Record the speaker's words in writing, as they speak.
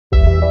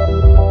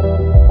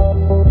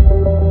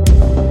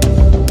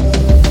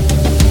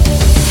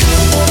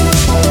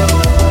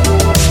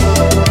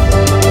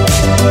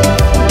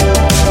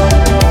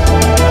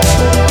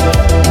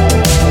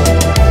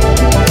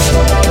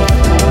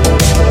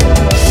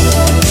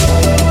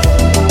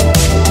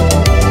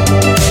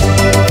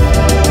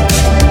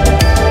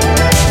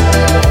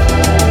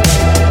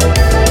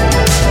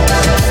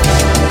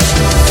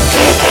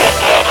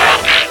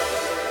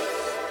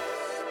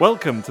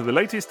Welcome to the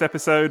latest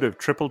episode of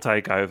Triple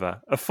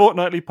Takeover, a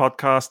fortnightly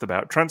podcast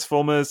about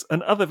Transformers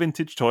and other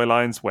vintage toy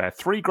lines where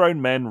three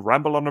grown men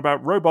ramble on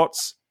about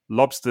robots,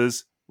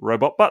 lobsters,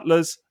 robot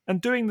butlers,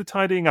 and doing the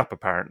tidying up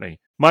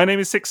apparently. My name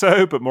is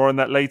Sixo, but more on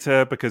that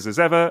later because as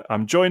ever,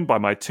 I'm joined by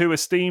my two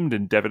esteemed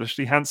and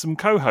devilishly handsome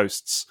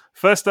co-hosts.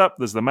 First up,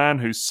 there's the man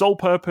whose sole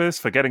purpose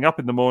for getting up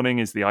in the morning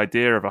is the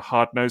idea of a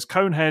hard-nosed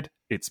conehead.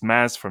 It's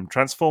Maz from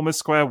Transformers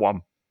Square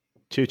One.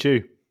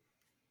 Choo-choo.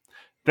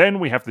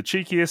 Then we have the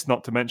cheekiest,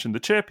 not to mention the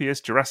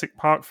chirpiest Jurassic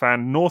Park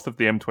fan north of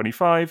the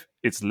M25.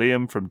 It's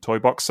Liam from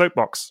Toybox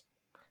Soapbox.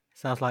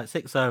 Sounds like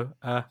Sixo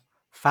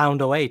found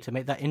a way to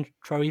make that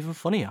intro even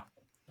funnier.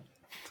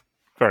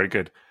 Very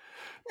good.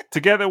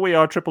 Together we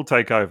are Triple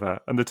Takeover,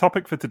 and the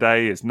topic for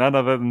today is none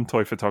other than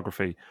toy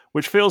photography,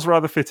 which feels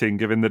rather fitting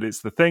given that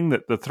it's the thing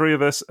that the three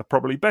of us are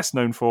probably best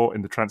known for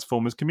in the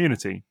Transformers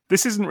community.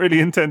 This isn't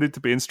really intended to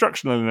be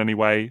instructional in any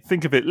way.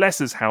 Think of it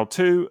less as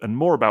how-to and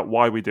more about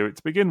why we do it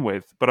to begin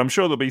with, but I'm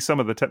sure there'll be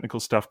some of the technical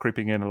stuff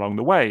creeping in along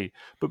the way.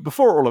 But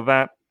before all of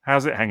that,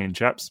 how's it hanging,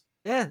 chaps?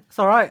 Yeah, it's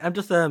all right. I'm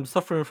just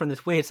suffering from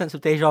this weird sense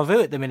of deja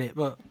vu at the minute,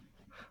 but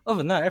other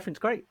than that, everything's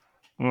great.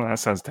 Well, that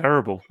sounds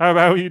terrible. How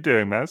are you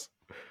doing, Maz?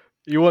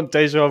 You want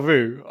deja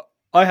vu?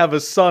 I have a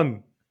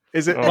son.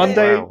 Is it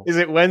Monday? Wow. Is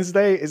it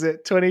Wednesday? Is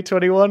it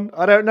 2021?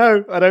 I don't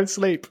know. I don't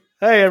sleep.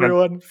 Hey,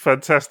 everyone.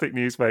 Fantastic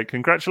news, mate.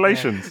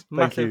 Congratulations. Yeah,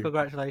 massive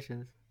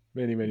congratulations.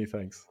 Many, many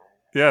thanks.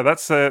 Yeah,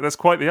 that's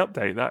quite the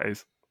update, that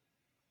is.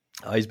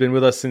 He's been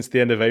with us since the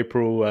end of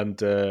April,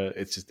 and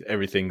it's just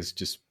everything's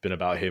just been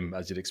about him,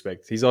 as you'd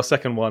expect. He's our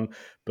second one,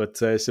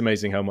 but it's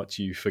amazing how much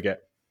you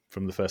forget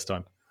from the first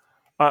time.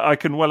 I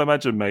can well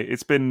imagine, mate.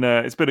 It's been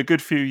a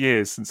good few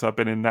years since I've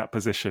been in that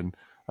position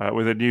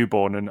with a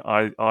newborn, and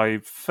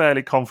I'm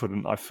fairly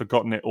confident I've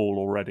forgotten it all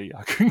already.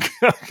 I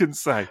can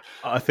say.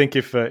 I think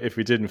if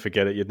we didn't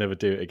forget it, you'd never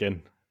do it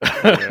again.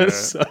 Yeah,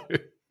 So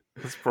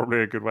that's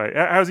probably a good way.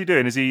 How's he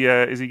doing? Is he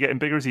getting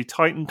bigger? Is he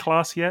Titan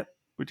class yet?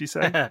 Would you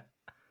say?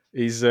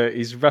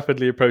 he's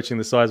rapidly approaching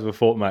the size of a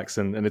Fort Max,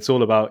 and it's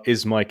all about,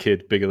 is my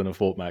kid bigger than a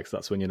Fort Max?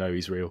 That's when you know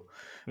he's real.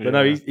 But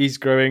no, he's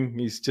growing.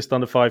 He's just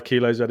under 5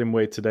 kilos. I had him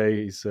weigh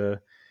today. He's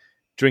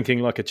drinking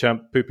like a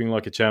champ, pooping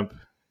like a champ.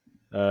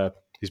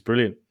 He's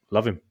brilliant.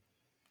 Love him.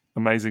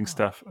 Amazing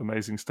stuff.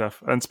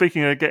 And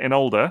speaking of getting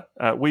older,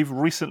 we've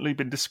recently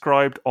been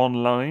described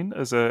online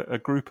as a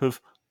group of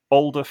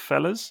older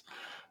fellas.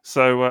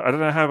 So I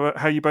don't know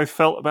how you both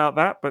felt about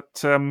that,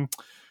 but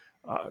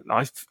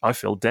I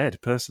feel dead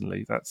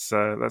personally. That's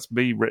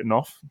me written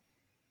off.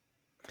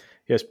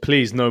 Yes,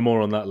 please, no more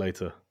on that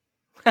later.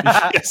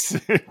 Yes,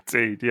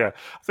 indeed. Yeah,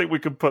 I think we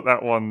could put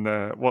that one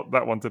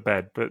to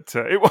bed. But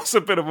it was a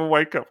bit of a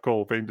wake up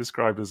call being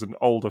described as an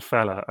older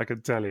fella. I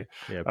can tell you.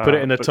 Yeah, put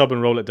it in a tub and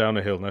roll it down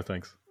a hill. No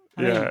thanks.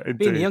 I mean, indeed.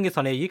 Being the youngest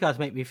on here, you guys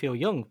make me feel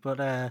young,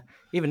 but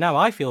even now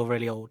I feel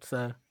really old.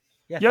 So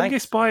yeah,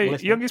 youngest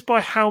thanks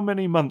by how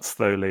many months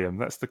though, Liam?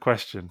 That's the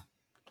question.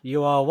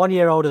 You are 1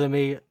 year older than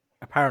me,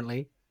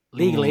 apparently,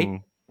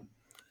 legally.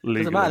 Legally.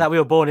 Doesn't matter that we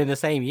were born in the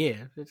same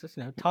year. It's just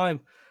time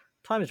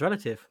is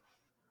relative.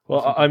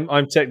 Well,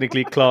 I'm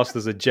technically classed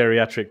as a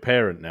geriatric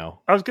parent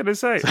now. I was going to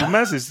say,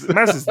 Maz is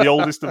the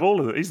oldest of all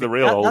of them. He's the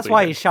real oldie. That's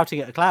why here. he's shouting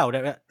at a cloud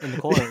in the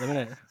corner at the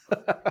minute.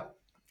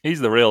 He's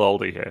the real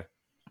oldie here.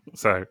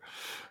 So,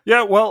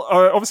 yeah, well,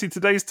 obviously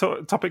today's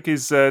topic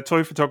is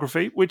toy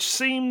photography, which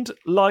seemed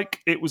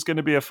like it was going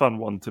to be a fun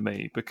one to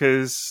me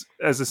because,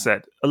 as I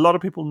said, a lot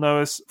of people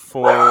know us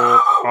for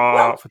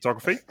our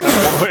photography.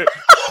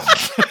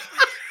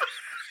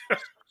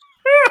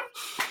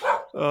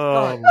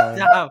 Oh, man.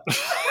 Damn.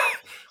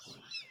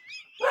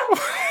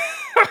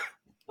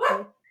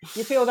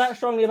 You feel that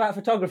strongly about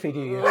photography, do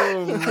you?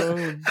 Oh,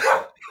 no.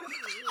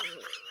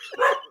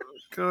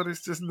 God,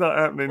 it's just not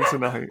happening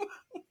tonight.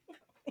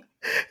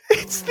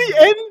 It's the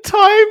end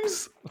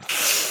times.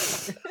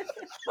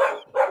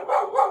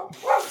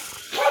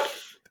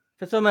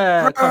 For some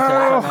context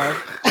right now,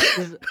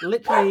 he's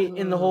literally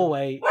in the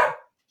hallway,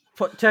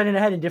 turning her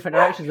head in different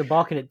directions and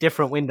barking at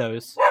different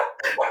windows.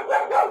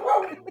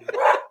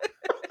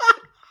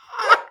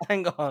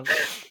 Hang on.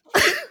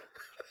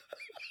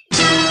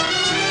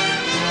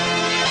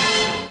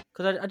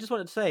 Because I just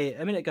wanted to say,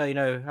 a minute ago,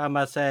 how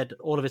Maz said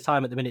all of his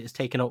time at the minute is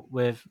taken up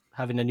with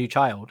having a new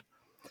child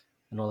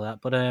and all that.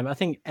 But I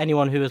think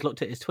anyone who has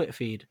looked at his Twitter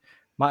feed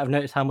might have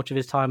noticed how much of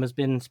his time has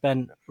been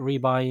spent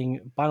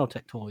rebuying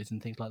Binaltech toys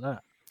and things like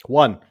that.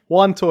 One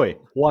toy,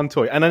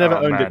 and I never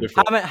owned it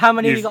before. How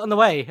many have you got on the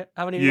way?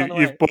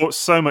 You've bought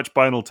so much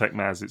Binaltech,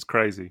 Maz, it's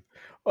crazy.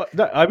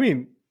 No, I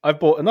mean, I've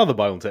bought another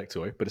Binaltech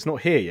toy, but it's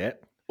not here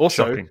yet.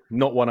 Also, Shocking.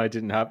 Not one I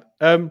didn't have.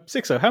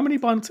 Sixo, how many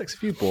Binaltechs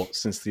have you bought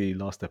since the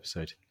last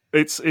episode?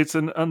 It's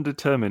an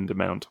undetermined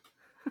amount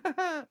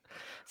at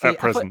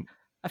present.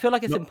 I feel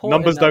like it's important.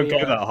 Numbers don't go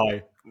that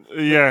high.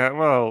 Yeah,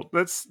 well,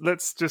 let's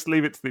just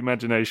leave it to the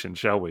imagination,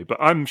 shall we? But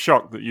I'm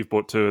shocked that you've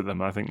bought 2 of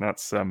them. I think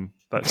that's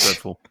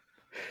dreadful.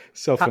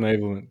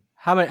 Self-enablement.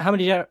 How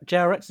many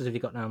JRXs have you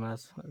got now,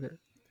 Maz?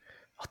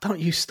 Oh, don't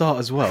you start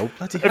as well?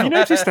 Bloody Have hell. you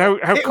noticed how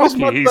It was cocky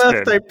my he's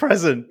birthday been?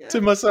 present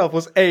to myself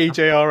was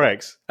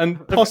AJRX,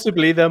 and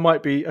possibly there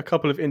might be a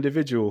couple of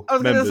individual I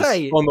was gonna members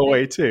say, on the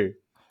way too.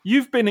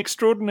 You've been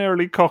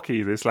extraordinarily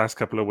cocky this last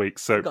couple of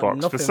weeks, Soapbox.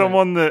 nothing, For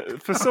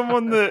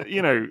someone that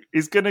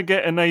is going to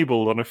get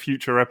enabled on a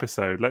future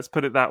episode. Let's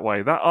put it that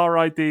way. That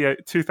RID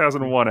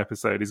 2001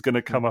 episode is going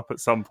to come up at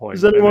some point.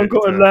 Has anyone and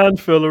got a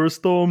landfill or a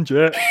storm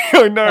jet?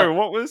 I know.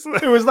 What was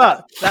that? Who was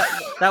that?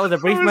 that was a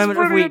brief was moment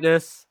of brilliant.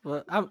 weakness.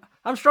 But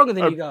I'm stronger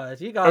than you guys.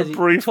 You guys, A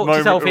brief talked moment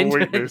yourself of into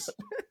weakness. it.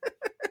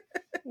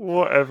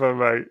 Whatever,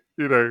 mate.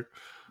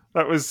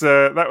 That was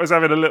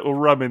having a little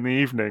rum in the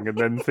evening and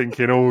then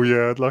thinking, oh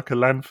yeah, I'd like a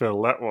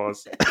landfill. That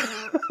was.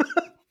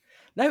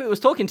 No, it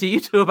was talking to you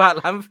two about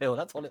landfill.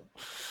 That's all it.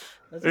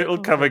 It'll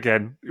come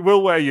again.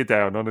 We'll wear you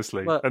down,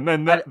 honestly. But and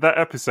then that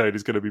episode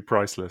is going to be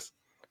priceless.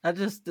 And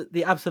just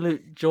the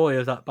absolute joy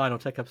of that Binal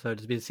Tech episode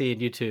has been seeing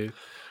you two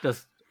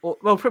just,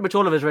 well, pretty much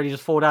all of us really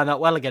just fall down that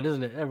well again,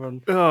 isn't it?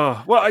 Everyone.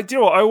 Oh, well, I do. You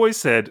know what? I always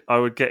said I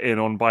would get in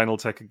on Binal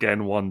Tech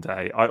again one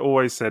day. I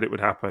always said it would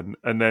happen,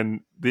 and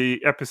then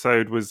the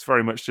episode was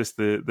very much just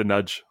the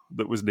nudge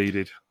that was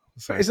needed.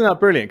 So. Isn't that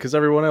brilliant? Because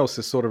everyone else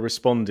has sort of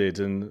responded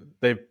and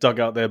they've dug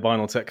out their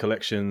Binal Tech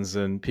collections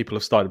and people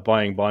have started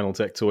buying Binal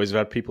Tech toys. We've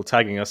had people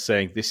tagging us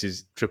saying this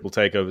is Triple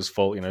Takeover's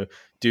fault.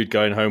 Dude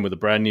going home with a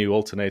brand new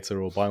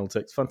alternator or Binal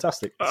Tech. It's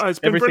fantastic. It's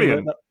been everything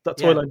brilliant. That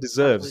toy line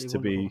deserves to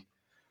be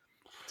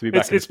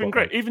back. It's been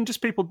great. Even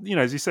just people,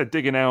 as you said,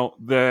 digging out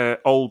their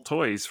old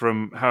toys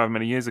from however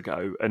many years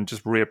ago and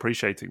just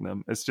reappreciating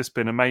them. It's just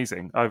been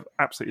amazing. I've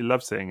absolutely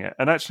loved seeing it.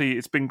 And actually,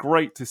 it's been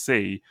great to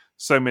see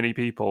so many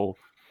people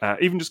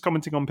even just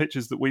commenting on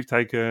pictures that we've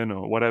taken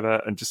or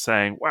whatever and just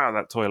saying, wow,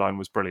 that toy line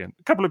was brilliant.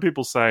 A couple of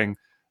people saying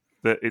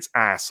that it's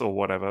ass or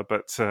whatever,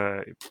 but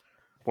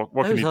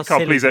what can you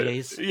can't please it?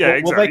 Yeah,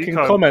 exactly. Well, they can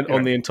comment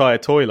on the entire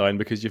toy line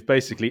because you've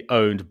basically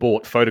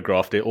bought,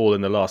 photographed it all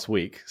in the last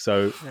week.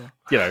 So,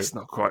 it's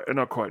not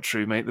quite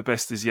true, mate. The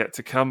best is yet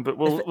to come, but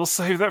we'll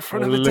save that for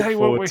another day,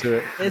 won't we?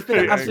 It's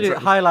been an absolute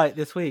highlight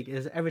this week.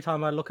 Is every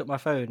time I look at my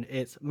phone,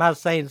 it's Maz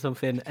saying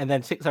something and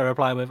then Sixo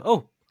replying with,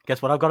 "Oh, guess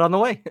what I've got on the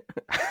way."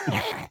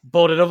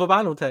 Bought another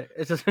Binal Tech.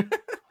 It's just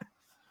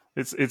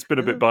it's been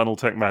a bit Binal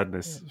Tech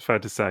madness, fair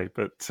to say,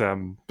 but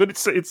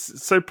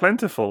it's so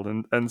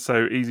plentiful and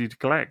so easy to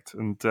collect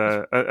and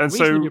so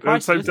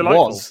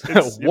delightful.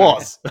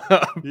 Was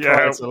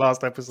it's the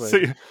last episode.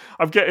 See,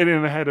 I'm getting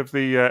in ahead of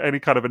the any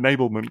kind of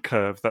enablement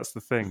curve. That's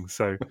the thing.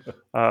 So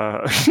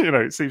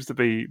it seems to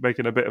be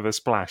making a bit of a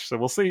splash. So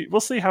we'll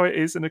see how it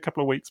is in a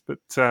couple of weeks, but.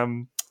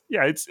 I'm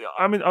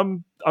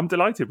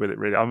delighted with it,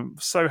 really. I'm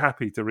so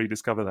happy to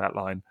rediscover that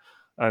line.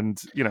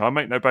 And, I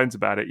make no bones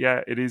about it.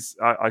 Yeah, it is.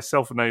 I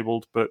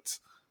self-enabled, but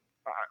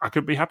I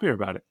couldn't be happier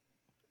about it.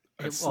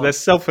 There's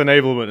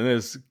self-enablement and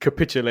there's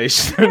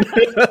capitulation.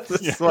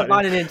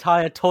 Buying an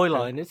entire toy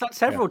line. It's like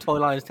several toy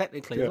lines,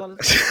 technically. Yeah.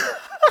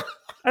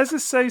 As I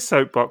say,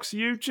 Soapbox,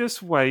 you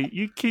just wait.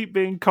 You keep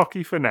being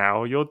cocky for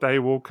now. Your day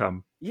will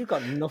come. You've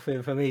got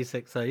nothing for me,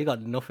 Sixo. You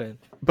got nothing.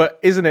 But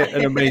isn't it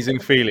an amazing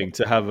feeling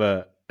to have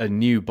a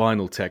new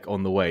Binal Tech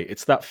on the way?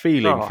 It's that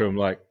feeling from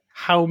like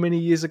how many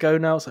years ago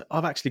now? It's like,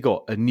 I've actually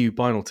got a new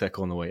Binal Tech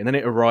on the way, and then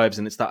it arrives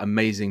and it's that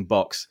amazing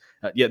box.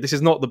 This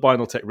is not the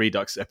Binal Tech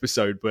Redux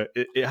episode, but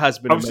it has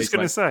been. I was just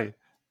going to say,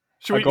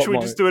 should we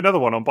just do another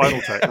one on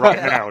Binal Tech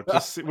right now?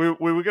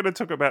 We were going to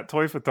talk about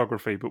toy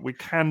photography, but we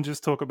can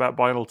just talk about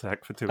Binal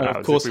Tech for 2 hours.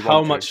 Of course,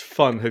 how much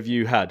fun have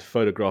you had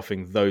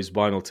photographing those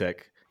Binal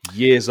Tech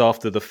years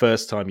after the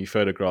first time you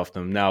photographed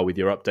them? Now with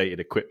your updated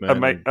equipment,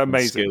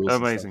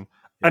 amazing.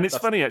 And it's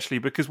funny, actually,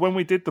 because when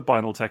we did the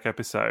Binal Tech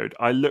episode,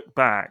 I look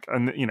back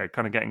and,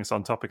 kind of getting us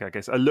on topic, I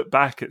guess, I look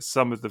back at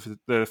some of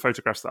the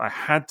photographs that I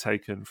had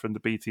taken from the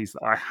BTs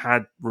that I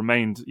had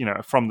remained,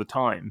 from the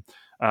time.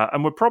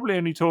 And we're probably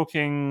only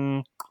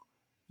talking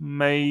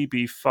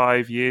maybe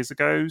 5 years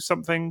ago,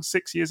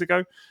 6 years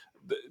ago,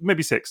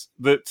 maybe 6,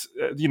 that,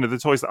 the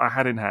toys that I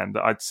had in hand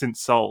that I'd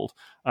since sold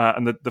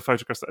and the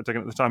photographs that I'd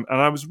taken at the time.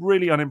 And I was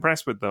really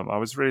unimpressed with them. I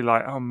was really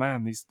like, oh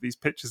man, these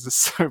pictures are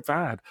so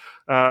bad.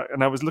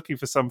 And I was looking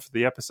for some for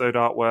the episode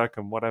artwork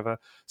and whatever.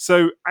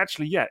 So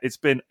actually, it's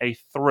been a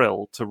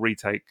thrill to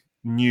retake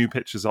new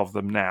pictures of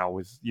them now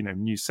with,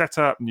 new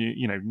setup,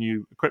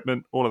 new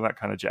equipment, all of that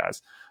kind of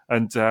jazz.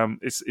 And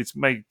it's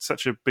made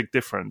such a big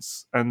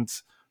difference. And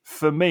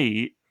for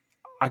me,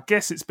 I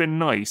guess it's been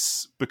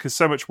nice because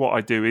so much what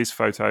I do is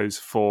photos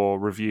for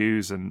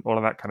reviews and all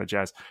of that kind of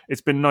jazz.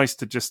 It's been nice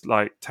to just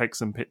like take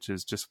some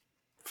pictures just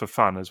for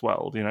fun as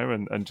well,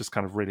 and just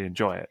kind of really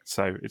enjoy it.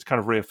 So it's kind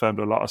of reaffirmed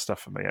a lot of stuff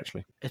for me,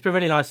 actually. It's been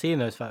really nice seeing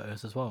those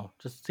photos as well,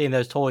 just seeing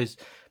those toys,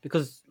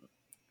 because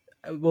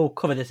we'll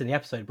cover this in the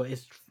episode, but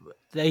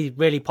they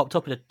really popped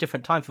up at a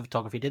different time for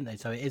photography, didn't they?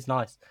 So it is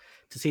nice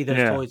to see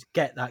those toys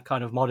get that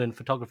kind of modern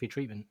photography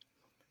treatment.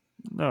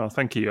 No,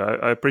 thank you.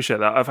 I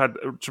appreciate that. I've had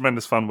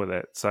tremendous fun with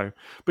it. So,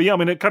 but yeah, I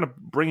mean, it kind of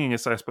bringing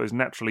us, I suppose,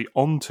 naturally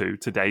onto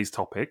today's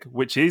topic,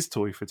 which is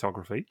toy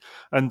photography.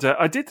 And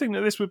I did think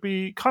that this would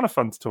be kind of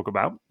fun to talk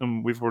about,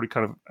 and we've already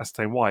kind of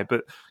ascertained why.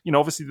 But,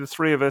 obviously the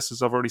three of us,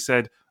 as I've already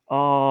said,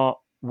 are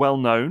well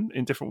known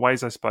in different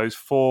ways, I suppose,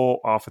 for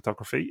our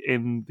photography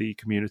in the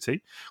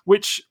community,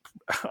 which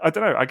I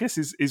don't know, I guess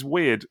is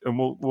weird, and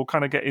we'll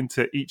kind of get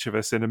into each of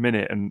us in a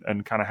minute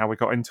and kind of how we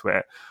got into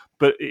it.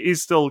 But it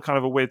is still kind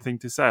of a weird thing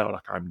to say,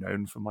 like, I'm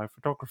known for my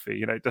photography.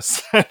 You know, it does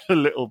sound a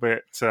little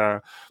bit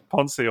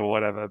poncy or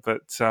whatever.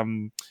 But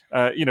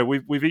you know,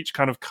 we've each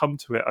kind of come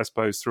to it, I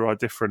suppose, through our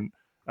different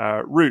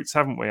routes,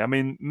 haven't we? I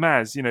mean,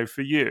 Maz, you know,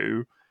 for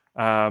you,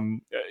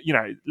 you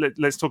know,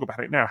 let's talk about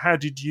it now. How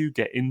did you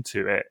get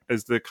into it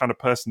as the kind of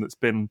person that's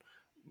been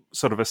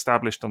sort of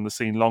established on the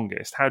scene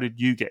longest? How did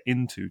you get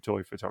into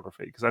toy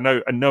photography? Because I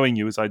know, and knowing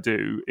you as I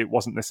do, it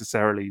wasn't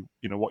necessarily,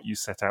 you know, what you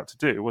set out to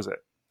do, was it?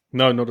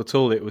 No, not at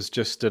all. It was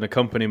just an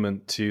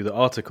accompaniment to the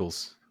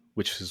articles,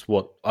 which is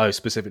what I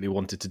specifically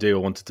wanted to do.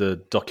 I wanted to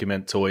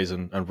document toys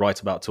and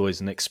write about toys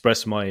and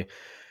express my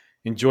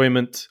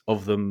enjoyment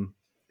of them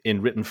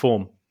in written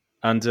form.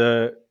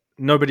 And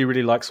nobody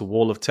really likes a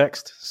wall of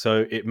text,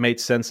 so it made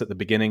sense at the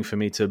beginning for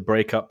me to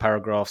break up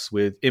paragraphs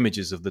with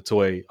images of the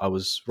toy I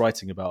was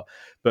writing about.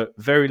 But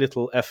very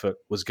little effort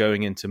was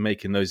going into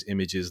making those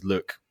images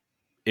look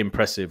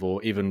impressive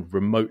or even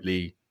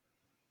remotely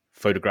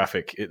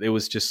photographic. It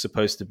was just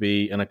supposed to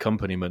be an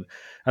accompaniment,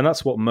 and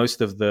that's what most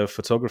of the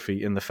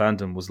photography in the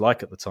fandom was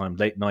like at the time.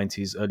 Late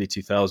 90s, early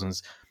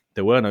 2000s,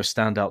 there were no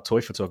standout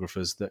toy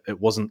photographers. That it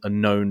wasn't a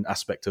known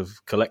aspect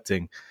of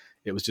collecting.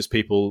 It was just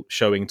people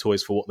showing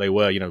toys for what they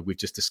were. You know, we've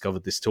just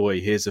discovered this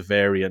toy. Here's a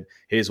variant.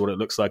 Here's what it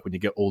looks like when you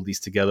get all these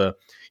together.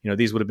 You know,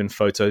 these would have been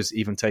photos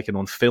even taken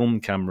on film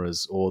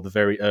cameras or the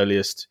very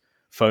earliest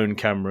phone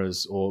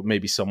cameras, or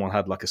maybe someone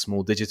had like a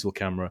small digital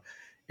camera.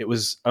 It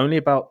was only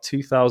about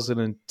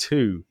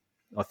 2002,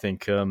 I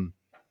think,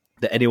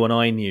 that anyone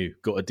I knew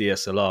got a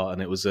DSLR,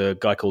 and it was a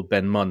guy called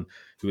Ben Munn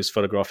who was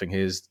photographing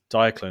his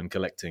Diaclone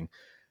collecting.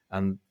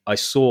 And I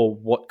saw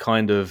what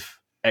kind of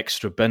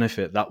extra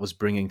benefit that was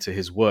bringing to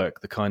his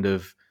work, the kind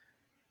of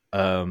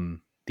the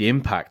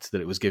impact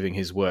that it was giving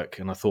his work.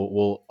 And I thought,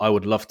 well, I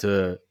would love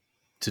to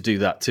do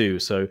that too.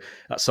 So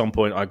at some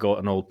point I got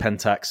an old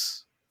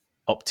Pentax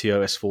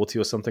Optio S40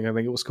 or something, I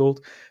think it was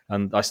called,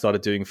 and I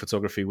started doing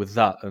photography with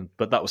that.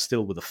 But that was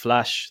still with a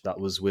flash. That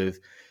was with,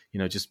 you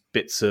know, just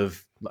bits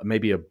of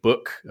maybe a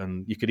book,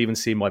 and you could even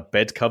see my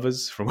bed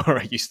covers from where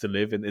I used to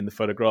live in the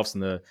photographs,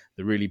 and the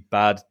really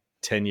bad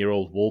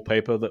 10-year-old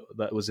wallpaper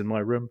that was in my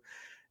room.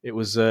 It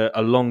was a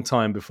long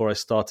time before I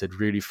started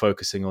really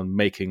focusing on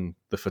making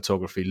the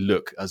photography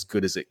look as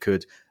good as it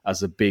could,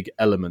 as a big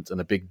element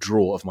and a big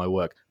draw of my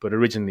work. But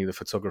originally the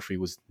photography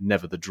was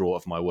never the draw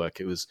of my work.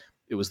 It was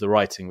the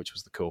writing, which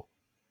was the core.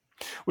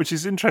 Which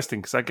is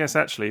interesting, because I guess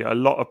actually a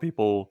lot of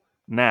people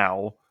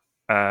now,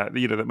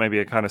 you know, that maybe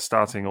are kind of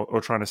starting or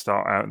trying to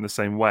start out in the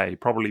same way,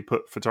 probably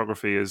put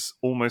photography as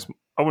almost,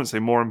 I wouldn't say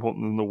more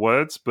important than the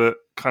words, but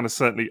kind of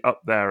certainly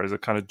up there as a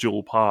kind of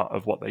dual part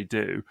of what they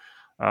do.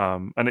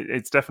 And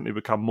it's definitely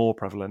become more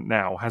prevalent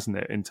now, hasn't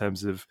it, in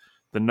terms of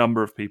the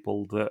number of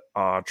people that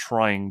are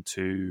trying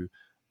to,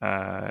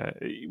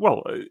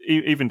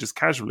 even just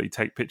casually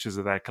take pictures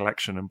of their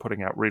collection and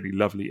putting out really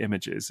lovely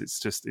images.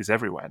 It's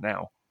everywhere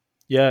now.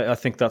 Yeah, I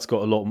think that's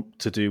got a lot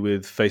to do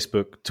with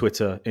Facebook,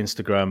 Twitter,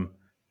 Instagram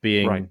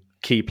being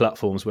key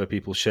platforms where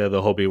people share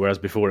their hobby, whereas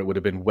before it would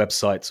have been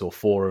websites or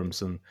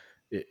forums, and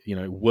you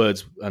know,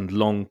 words and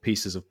long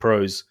pieces of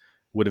prose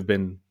would have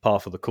been par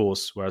for the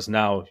course, whereas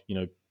now, you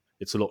know,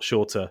 it's a lot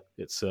shorter.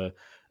 It's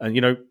and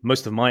you know,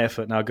 most of my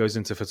effort now goes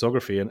into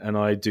photography, and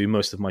I do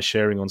most of my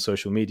sharing on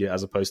social media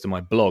as opposed to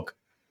my blog,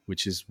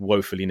 which is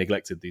woefully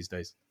neglected these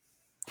days.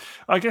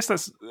 I guess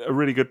that's a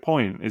really good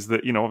point, is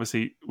that, you know,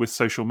 obviously with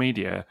social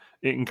media,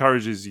 it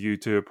encourages you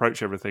to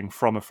approach everything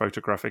from a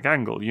photographic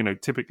angle. You know,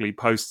 typically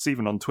posts,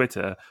 even on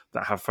Twitter,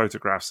 that have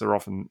photographs are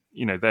often,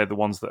 you know, they're the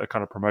ones that are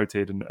kind of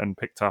promoted and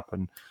picked up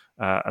and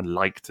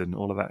liked and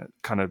all of that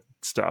kind of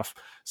stuff.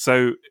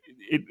 So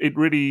it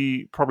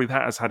really, probably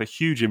that has had a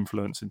huge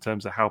influence in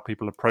terms of how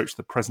people approach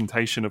the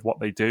presentation of what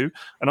they do.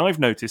 And I've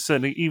noticed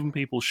certainly even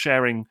people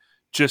sharing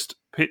just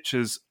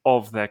pictures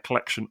of their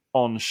collection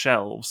on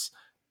shelves,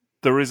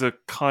 there is a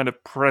kind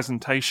of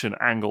presentation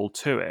angle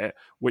to it,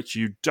 which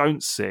you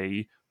don't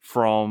see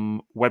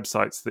from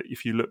websites that,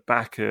 if you look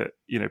back at,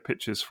 you know,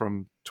 pictures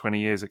from 20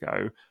 years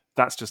ago,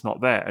 that's just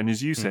not there. And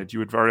as you said, you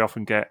would very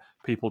often get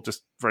people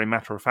just very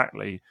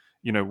matter-of-factly,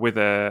 you know, with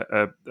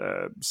a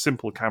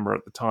simple camera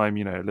at the time,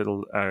 you know, a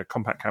little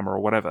compact camera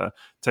or whatever,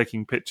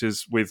 taking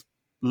pictures with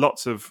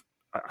lots of,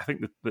 I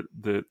think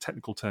the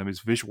technical term is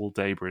visual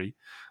debris,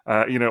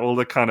 you know, all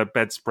the kind of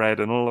bedspread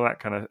and all of that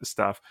kind of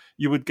stuff.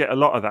 You would get a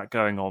lot of that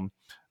going on.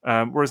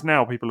 Whereas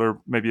now people are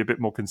maybe a bit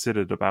more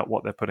considered about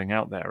what they're putting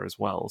out there as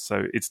well.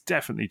 So it's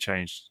definitely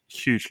changed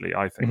hugely,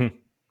 I think. Mm-hmm.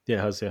 Yeah,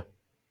 it has, yeah.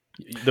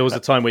 There was a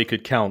time where you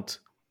could count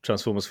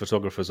Transformers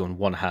photographers on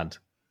one hand.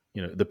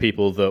 You know, the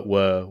people that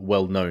were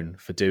well known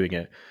for doing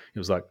it. It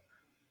was like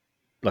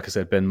I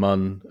said, Ben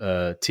Munn,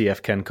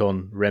 TF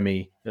Kencon,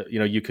 Remy. You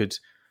know, you could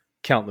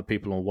count the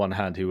people on one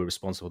hand who were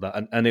responsible for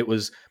that. And it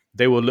was,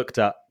 they were looked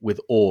at with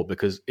awe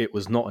because it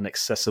was not an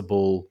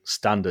accessible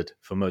standard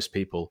for most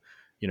people.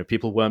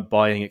 people weren't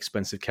buying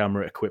expensive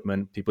camera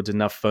equipment. People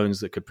didn't have phones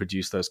that could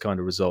produce those kind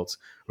of results.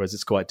 Whereas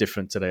it's quite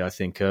different today. I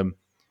think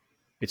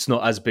it's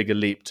not as big a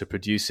leap to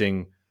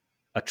producing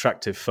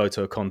attractive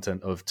photo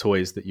content of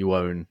toys that you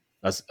own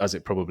as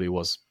it probably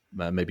was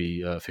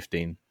maybe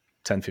 10,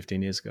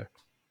 15 years ago.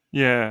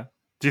 Yeah.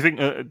 Do you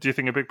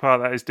think a big part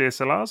of that is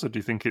DSLRs, or do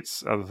you think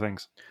it's other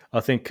things?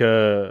 I think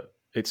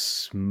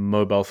it's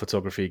mobile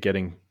photography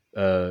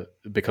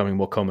becoming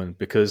more common,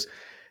 because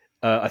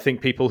I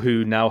think people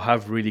who now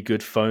have really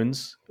good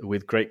phones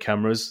with great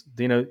cameras,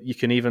 you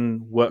can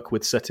even work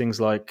with settings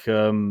like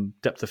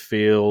depth of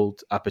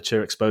field,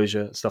 aperture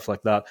exposure, stuff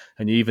like that.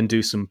 And you even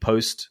do some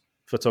post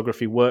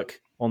photography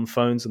work on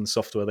phones and the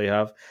software they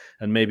have.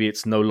 And maybe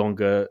it's no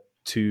longer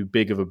too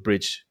big of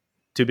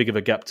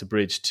a gap to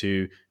bridge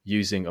to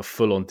using a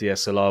full-on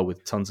DSLR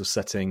with tons of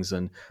settings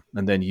and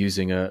then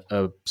using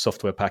a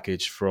software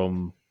package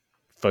from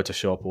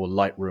Photoshop or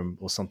Lightroom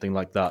or something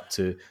like that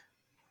to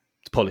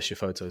polish your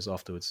photos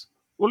afterwards.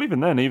 Well,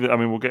 even then,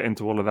 we'll get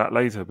into all of that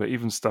later, but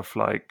even stuff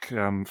like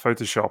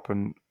Photoshop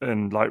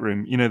and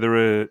Lightroom, there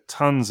are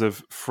tons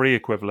of free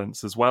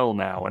equivalents as well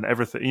now, and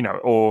everything,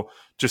 or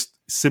just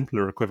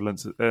simpler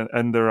equivalents.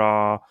 And there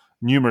are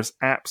numerous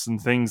apps and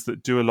things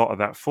that do a lot of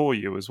that for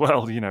you as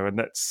well, and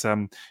that's,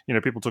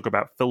 people talk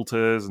about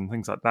filters and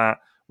things like that,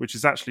 which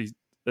is actually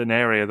an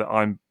area that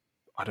I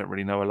don't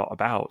really know a lot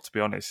about, to be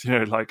honest,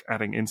 like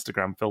adding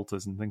Instagram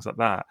filters and things like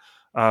that.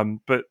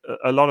 But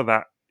a lot of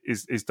that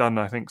is done,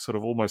 I think, sort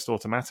of almost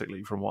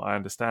automatically from what I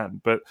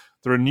understand. But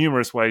there are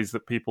numerous ways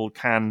that people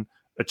can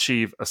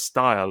achieve a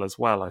style as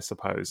well, I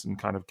suppose, and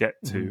kind of get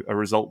to a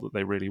result that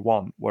they really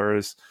want.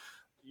 Whereas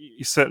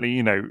you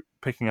certainly,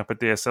 picking up a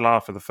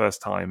DSLR for the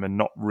first time and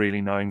not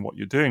really knowing what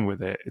you're doing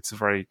with it, it's a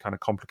very kind of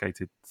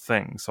complicated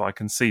thing. So I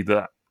can see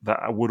that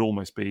would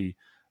almost be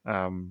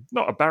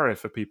not a barrier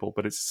for people,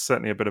 but it's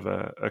certainly a bit of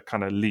a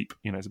kind of leap,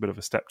 it's a bit of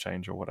a step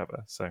change or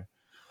whatever. So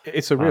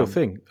it's a real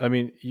thing. I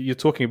mean, you're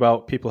talking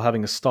about people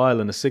having a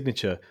style and a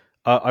signature.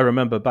 I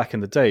remember back in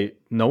the day,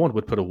 no one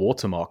would put a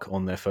watermark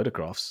on their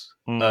photographs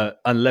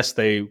unless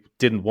they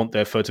didn't want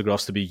their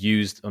photographs to be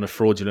used on a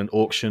fraudulent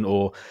auction,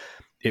 or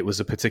it was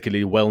a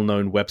particularly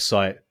well-known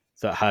website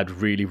that had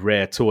really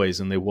rare toys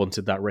and they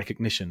wanted that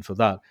recognition for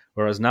that.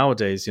 Whereas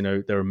nowadays,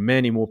 there are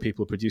many more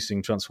people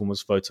producing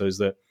Transformers photos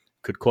that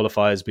could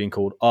qualify as being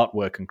called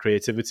artwork and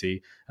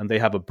creativity, and they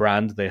have a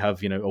brand, they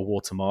have, a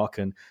watermark,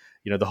 and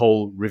the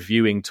whole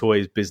reviewing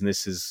toys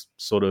business is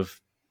sort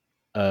of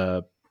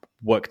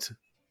worked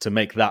to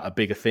make that a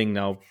bigger thing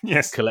now.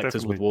 Yes,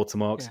 collectors definitely. with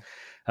watermarks. Yeah.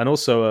 And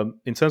also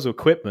in terms of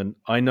equipment,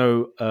 I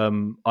know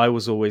I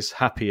was always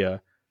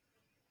happier,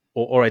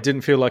 or I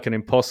didn't feel like an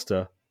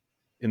imposter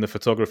in the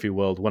photography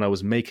world when I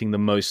was making the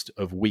most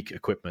of weak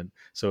equipment.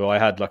 So I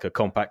had like a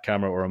compact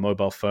camera or a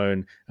mobile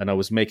phone, and I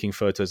was making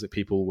photos that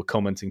people were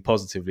commenting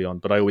positively on,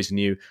 but I always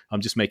knew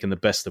I'm just making the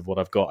best of what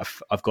I've got.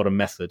 I've got a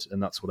method,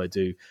 and that's what I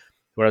do.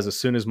 Whereas as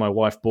soon as my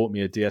wife bought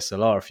me a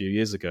DSLR a few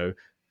years ago,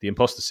 the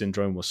imposter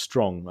syndrome was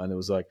strong. And it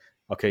was like,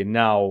 okay,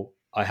 now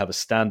I have a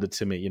standard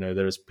to meet.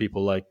 There's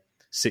people like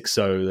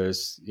Sixo,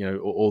 there's,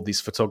 all these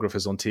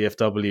photographers on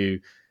TFW,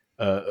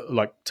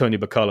 like Tony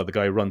Bacala, the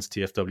guy who runs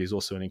TFW, is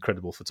also an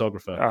incredible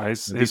photographer.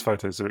 His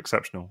photos are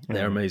exceptional.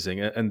 They're amazing.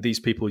 And these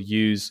people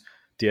use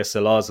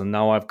DSLRs, and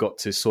now I've got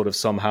to sort of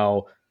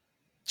somehow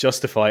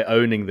justify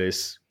owning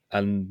this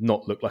and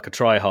not look like a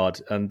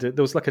tryhard. And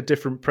there was like a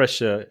different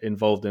pressure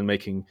involved in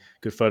making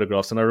good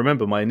photographs. And I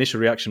remember my initial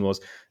reaction was,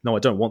 no, I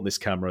don't want this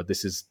camera.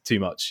 This is too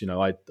much.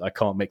 I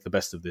can't make the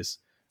best of this.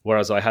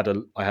 Whereas I had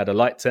a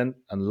light tent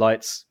and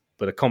lights,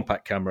 but a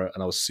compact camera,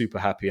 and I was super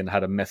happy and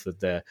had a method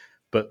there.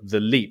 But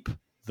the leap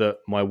that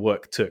my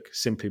work took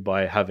simply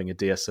by having a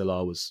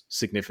DSLR was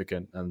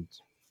significant and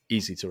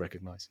easy to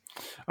recognize.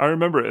 I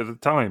remember it at the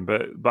time,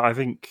 but I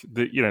think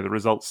that the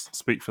results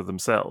speak for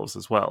themselves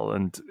as well.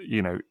 And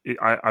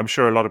I'm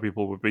sure a lot of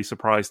people would be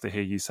surprised to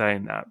hear you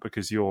saying that,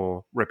 because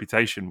your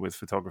reputation with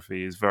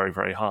photography is very,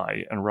 very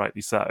high, and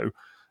rightly so.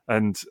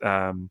 And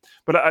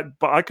but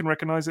I can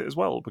recognize it as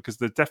well, because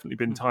there's definitely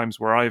been times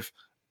where I've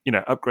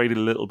upgraded a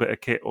little bit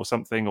of kit or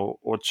something,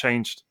 or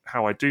changed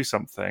how I do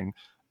something.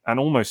 And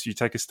almost you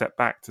take a step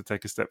back to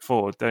take a step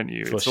forward, don't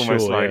you? For it's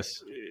almost sure, like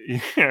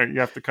yes. You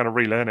have to kind of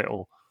relearn it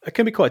all. It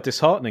can be quite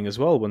disheartening as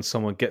well when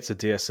someone gets a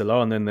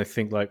DSLR and then they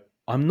think like,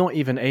 I'm not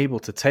even able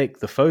to take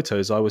the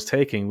photos I was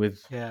taking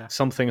with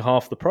something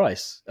half the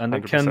price. And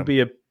 100%. It can be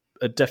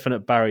a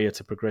definite barrier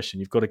to progression.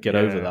 You've got to get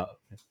over that.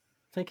 I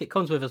think it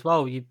comes with as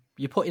well, you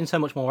put in so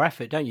much more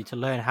effort, don't you, to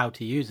learn how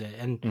to use it.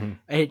 And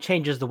it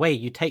changes the way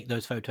you take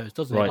those photos,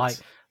 doesn't it?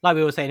 Like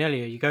we were saying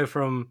earlier, you go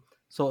from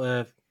sort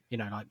of,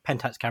 like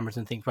Pentax cameras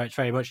and things where it's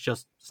very much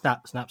just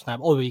snap, snap,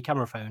 snap, or with your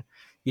camera phone,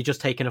 you're just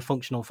taking a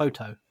functional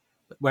photo.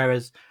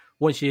 Whereas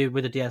once you're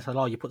with a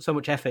DSLR, you put so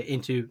much effort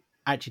into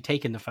actually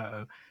taking the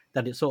photo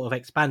that it sort of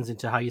expands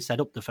into how you set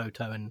up the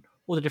photo and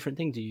all the different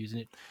things you use.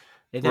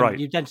 And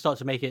you then start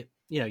to make it,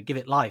 give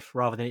it life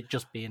rather than it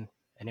just being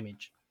an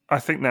image. I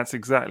think that's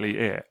exactly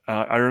it.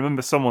 I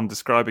remember someone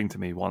describing to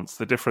me once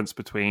the difference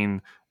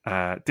between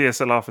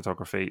DSLR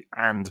photography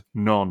and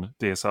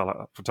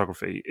non-DSLR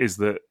photography is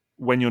that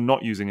when you're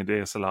not using a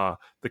DSLR,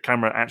 the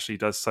camera actually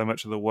does so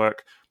much of the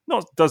work.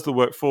 Not does the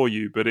work for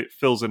you, but it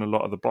fills in a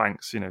lot of the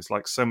blanks. It's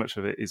like so much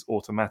of it is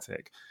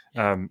automatic.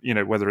 Yeah.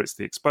 Whether it's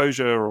the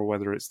exposure or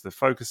whether it's the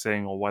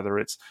focusing or whether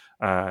it's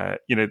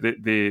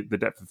the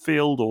depth of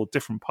field or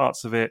different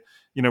parts of it.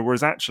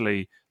 Whereas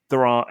actually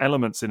there are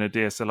elements in a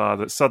DSLR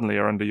that suddenly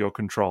are under your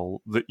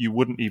control that you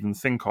wouldn't even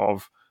think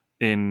of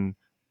in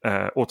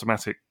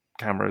automatic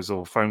cameras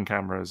or phone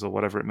cameras or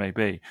whatever it may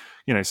be.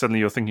 Suddenly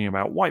you're thinking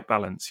about white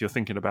balance, you're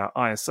thinking about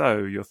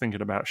ISO, you're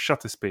thinking about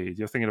shutter speed,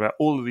 you're thinking about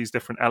all of these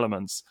different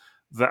elements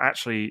that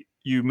actually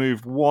you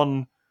move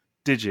one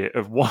digit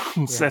of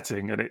one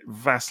setting and it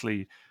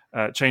vastly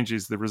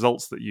changes the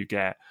results that you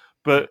get.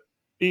 But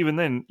even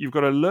then, you've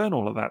got to learn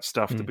all of that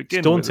stuff to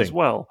begin with as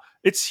well.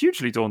 It's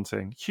hugely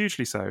daunting,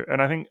 hugely so.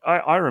 And I think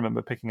I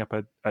remember picking up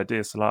a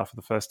DSLR for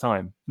the first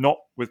time, not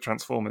with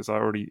Transformers. I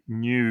already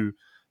knew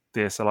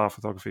DSLR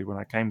photography when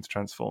I came to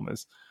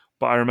Transformers,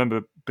 but I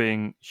remember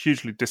being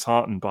hugely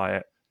disheartened by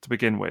it to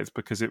begin with,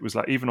 because it was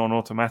like, even on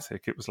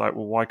automatic, it was like,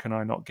 well, why can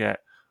I not get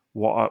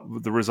what are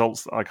the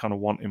results that I kind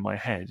of want in my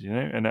head,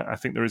 And I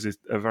think there is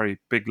a very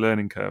big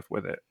learning curve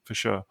with it, for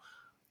sure.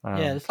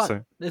 It's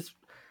like,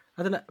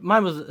 I don't know.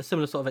 Mine was a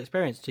similar sort of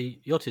experience to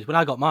your two. When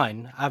I got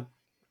mine,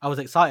 I was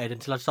excited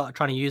until I started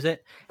trying to use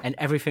it, and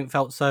everything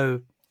felt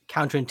so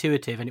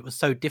counterintuitive, and it was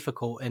so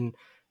difficult. And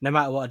no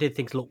matter what I did,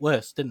 things looked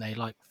worse, didn't they?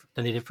 Like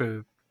than they did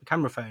through a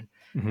camera phone.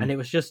 Mm-hmm. And it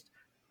was just,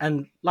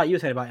 and like you were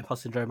saying about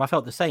imposter syndrome, I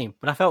felt the same,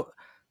 but I felt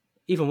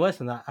even worse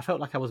than that. I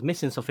felt like I was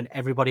missing something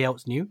everybody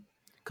else knew,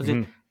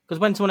 because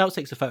when someone else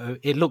takes a photo,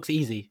 it looks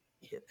easy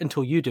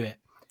until you do it.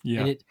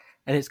 Yeah.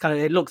 And it's kind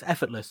of, it looks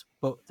effortless.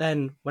 But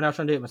then when I was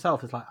trying to do it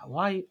myself, it's like,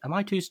 why am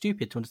I too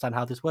stupid to understand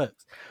how this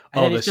works?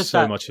 And there's just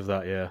so much of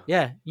that, yeah.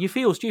 Yeah, you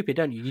feel stupid,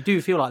 don't you? You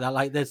do feel like that,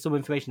 like there's some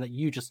information that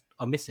you just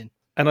are missing.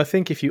 And I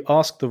think if you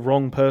ask the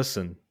wrong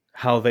person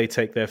how they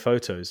take their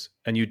photos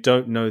and you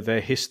don't know their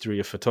history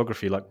of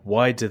photography, like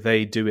why do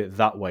they do it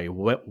that way?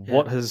 What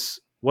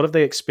have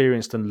they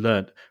experienced and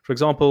learned? For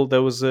example,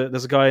 there's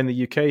a guy in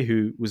the UK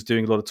who was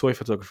doing a lot of toy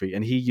photography,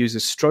 and he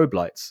uses strobe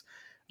lights.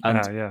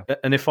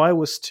 And if I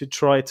was to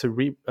try to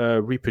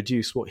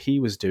reproduce what he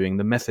was doing,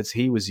 the methods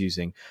he was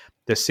using,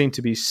 there seemed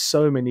to be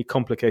so many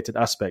complicated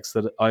aspects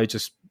that I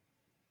just,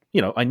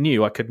 I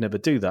knew I could never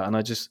do that. And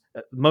I just,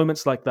 at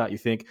moments like that, you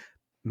think,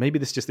 maybe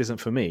this just isn't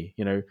for me.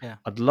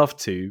 I'd love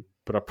to,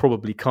 but I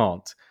probably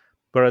can't.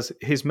 Whereas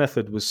his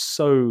method was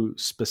so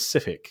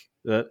specific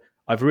that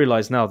I've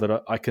realized now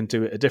that I can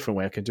do it a different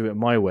way. I can do it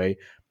my way.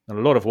 And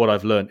a lot of what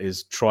I've learned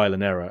is trial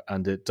and error,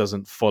 and it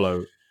doesn't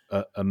follow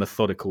a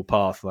methodical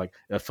path. Like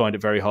I find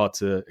it very hard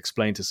to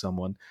explain to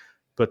someone,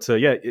 but so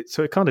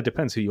it kind of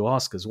depends who you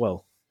ask as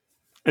well.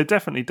 It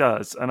definitely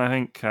does, and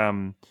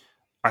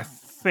I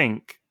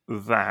think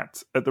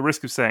that, at the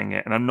risk of saying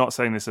it, and I'm not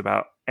saying this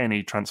about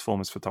any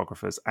Transformers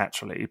photographers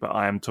actually, but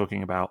I am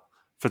talking about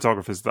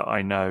photographers that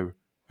I know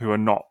who are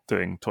not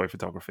doing toy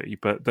photography,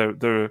 but there,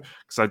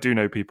 because I do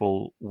know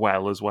people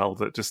as well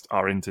that just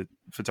are into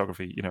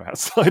photography,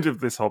 outside of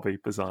this hobby.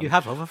 Bizarre. You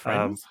have other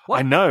friends?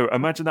 I know.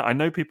 Imagine that. I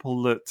know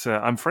people that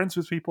I'm friends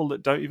with people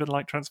that don't even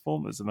like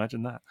Transformers.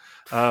 Imagine that.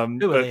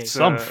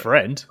 Some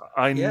friend.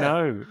 I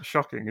know.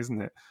 Shocking,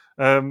 isn't it?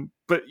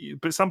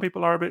 But some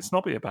people are a bit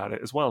snobby about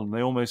it as well, and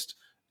they almost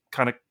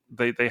kind of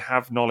they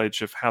have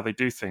knowledge of how they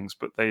do things,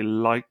 but they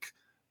like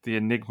the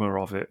enigma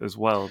of it as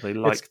well. They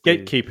like it's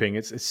gatekeeping.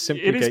 It's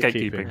simply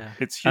gatekeeping. Yeah.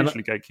 It's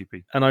hugely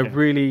gatekeeping. And I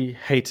really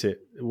hate it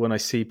when I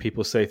see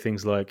people say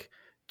things like,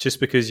 just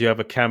because you have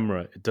a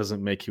camera, it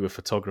doesn't make you a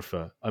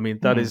photographer. I mean,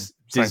 that is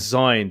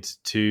designed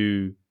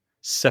to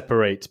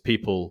separate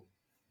people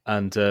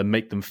and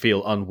make them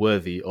feel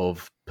unworthy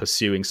of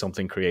pursuing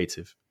something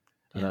creative.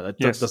 And that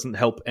doesn't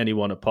help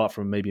anyone apart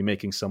from maybe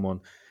making someone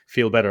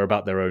feel better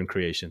about their own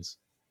creations.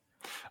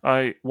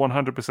 I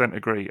 100%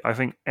 agree. I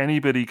think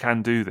anybody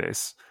can do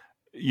this.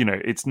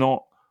 It's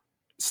not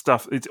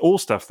stuff. It's all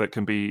stuff that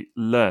can be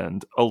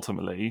learned.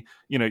 Ultimately,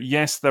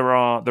 yes,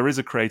 there is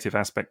a creative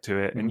aspect to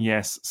it, and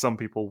yes, some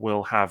people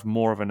will have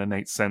more of an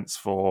innate sense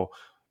for,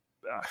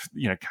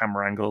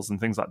 camera angles and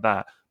things like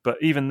that. But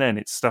even then,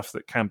 it's stuff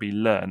that can be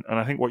learned. And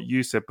I think what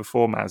you said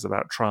before, Maz,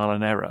 about trial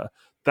and error,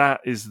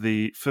 that is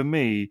for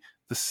me,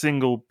 the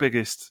single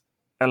biggest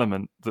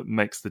element that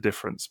makes the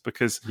difference,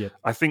 because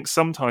I think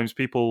sometimes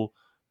people,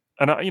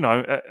 and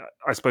I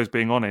suppose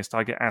being honest,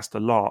 I get asked a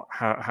lot,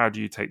 how do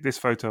you take this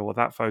photo or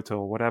that photo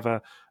or whatever,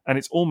 and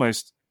it's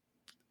almost,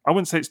 I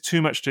wouldn't say it's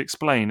too much to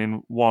explain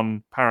in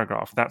one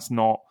paragraph.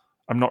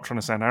 I'm not trying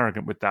to sound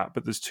arrogant with that,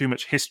 but there's too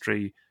much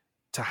history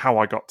to how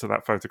I got to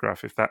that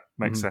photograph, if that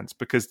makes sense,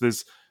 because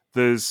there's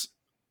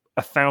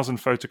 1,000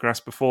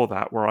 photographs before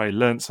that where I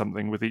learned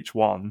something with each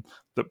one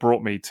that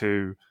brought me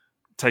to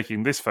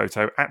taking this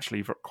photo,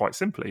 actually quite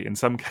simply. In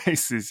some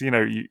cases,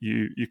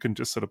 you can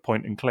just sort of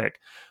point and click.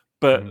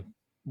 But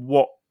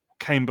what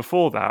came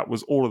before that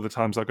was all of the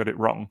times I got it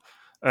wrong.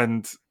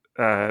 And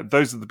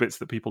those are the bits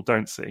that people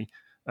don't see,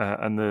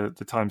 and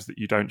the times that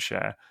you don't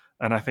share.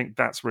 And I think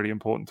that's really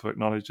important to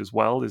acknowledge as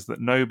well, is that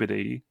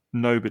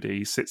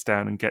nobody sits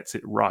down and gets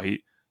it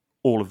right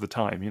all of the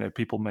time.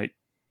 People make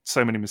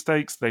so many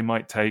mistakes. They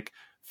might take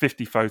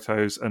 50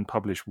 photos and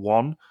publish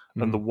one,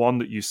 and the one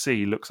that you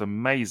see looks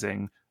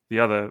amazing. The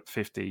other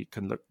 50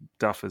 can look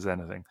duff as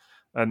anything.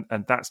 And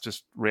that's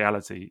just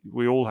reality.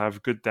 We all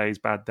have good days,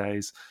 bad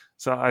days.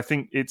 So I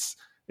think it's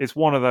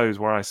one of those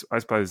where I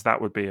suppose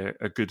that would be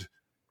a good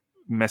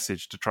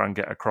message to try and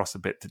get across a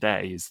bit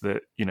today, is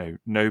that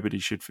nobody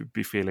should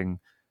be feeling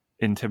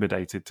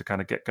intimidated to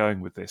kind of get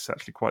going with this.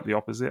 Actually, quite the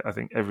opposite. I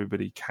think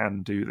everybody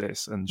can do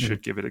this and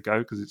should give it a go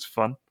because it's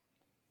fun.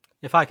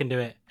 If I can do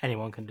it,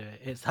 anyone can do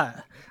it. It's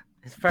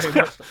very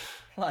much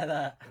like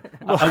that.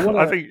 Well,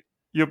 I think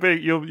you're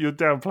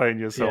downplaying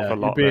yourself a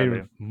lot. You're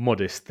being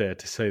modest there,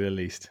 to say the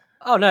least.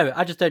 Oh no,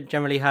 I just don't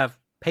generally have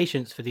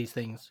patience for these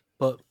things.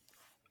 But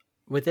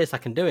with this, I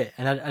can do it,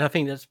 and I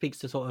think that speaks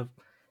to sort of,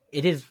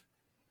 it is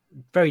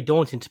very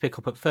daunting to pick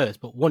up at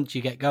first, but once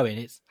you get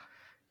going,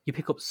 you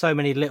pick up so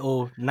many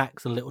little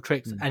knacks and little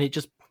tricks, and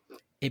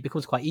it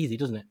becomes quite easy,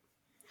 doesn't it?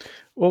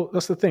 Well,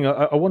 that's the thing.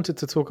 I wanted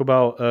to talk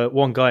about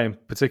one guy in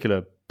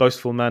particular,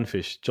 Boastful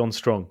Manfish, John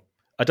Strong.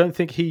 I don't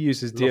think he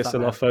uses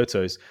DSLR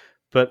photos,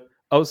 but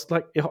I was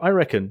like, I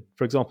reckon,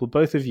 for example,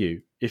 both of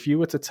you, if you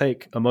were to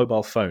take a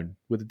mobile phone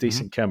with a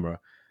decent camera,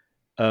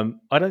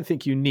 I don't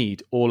think you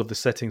need all of the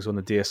settings on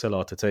the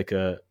DSLR to take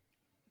a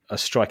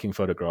striking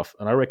photograph.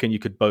 And I reckon you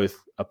could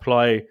both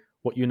apply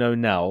what you know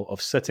now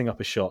of setting up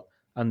a shot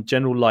and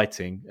general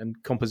lighting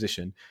and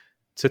composition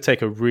to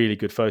take a really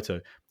good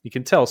photo. You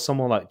can tell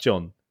someone like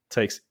John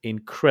takes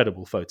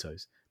incredible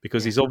photos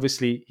because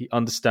he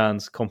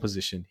understands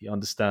composition, he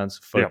understands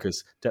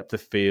focus, depth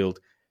of field,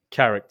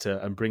 character,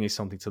 and bringing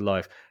something to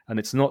life. And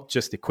it's not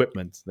just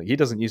equipment. Like, he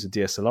doesn't use a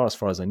DSLR as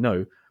far as I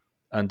know,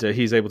 and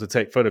he's able to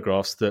take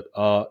photographs that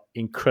are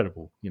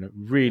incredible,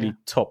 really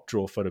top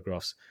draw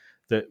photographs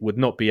that would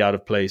not be out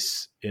of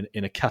place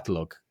in a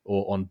catalog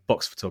or on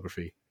box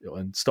photography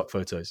and stock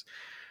photos.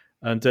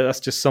 And that's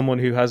just someone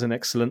who has an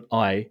excellent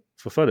eye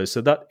for photos.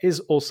 So that is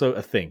also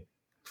a thing.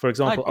 For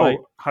example,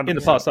 in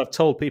the past, I've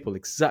told people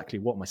exactly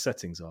what my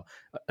settings are,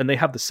 and they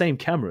have the same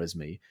camera as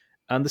me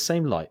and the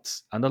same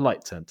lights and a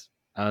light tent.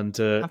 And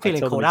I'm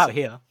feeling called out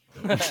here.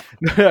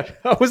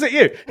 Oh, was it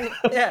you?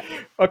 Yeah.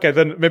 Okay,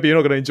 then maybe you're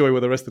not going to enjoy where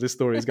the rest of this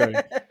story is going.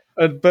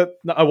 But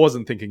no, I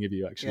wasn't thinking of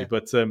you, actually. Yeah.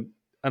 But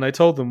and I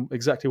told them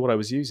exactly what I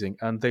was using,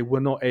 and they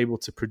were not able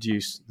to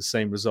produce the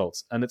same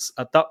results. And it's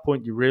at that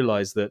point you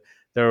realize that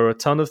there are a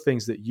ton of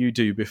things that you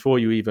do before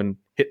you even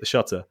hit the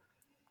shutter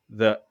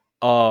that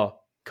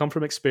come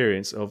from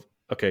experience of,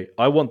 okay,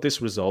 I want this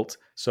result,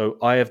 so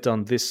I have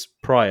done this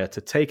prior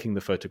to taking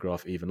the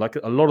photograph even. Like,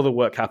 a lot of the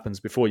work happens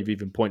before you've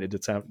even pointed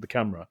the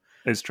camera.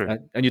 It's true.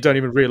 And you don't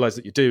even realize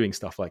that you're doing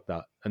stuff like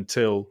that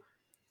until,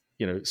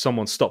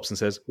 someone stops and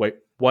says, wait,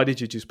 why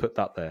did you just put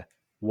that there?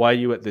 Why are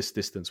you at this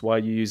distance? Why are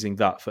you using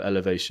that for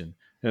elevation?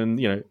 And,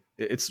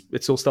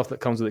 it's all stuff that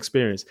comes with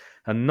experience.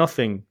 And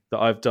nothing that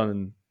I've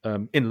done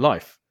in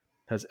life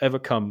has ever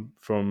come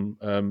from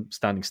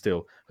standing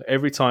still.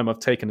 Every time I've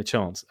taken a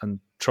chance and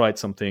tried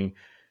something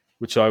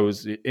which I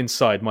was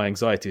inside, my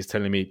anxiety is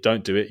telling me,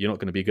 don't do it. You're not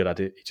going to be good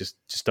at it. You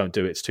just don't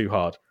do it. It's too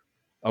hard.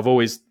 I've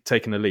always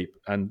taken a leap,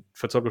 and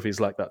photography is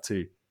like that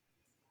too.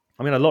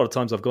 I mean, a lot of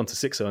times I've gone to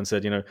Sixo and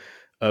said,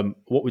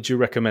 what would you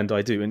recommend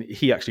I do? And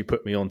he actually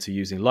put me on to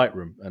using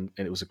Lightroom, and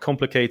it was a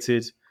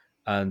complicated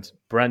and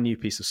brand new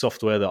piece of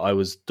software that I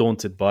was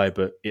daunted by,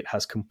 but it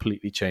has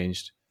completely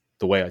changed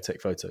the way I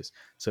take photos.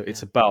 So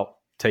it's about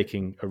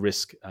taking a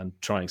risk and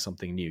trying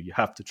something new. You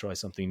have to try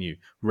something new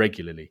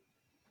regularly.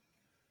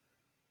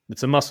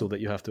 It's a muscle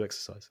that you have to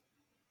exercise.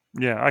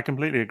 Yeah, I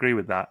completely agree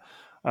with that.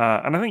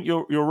 And I think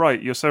you're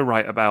right. You're so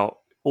right about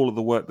all of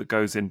the work that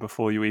goes in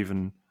before you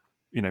even,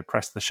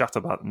 press the shutter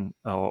button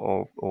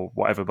or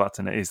whatever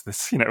button it is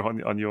this,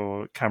 on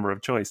your camera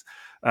of choice.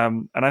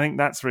 And I think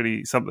that's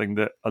really something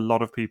that a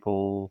lot of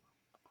people,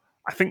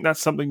 I think that's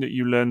something that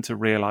you learn to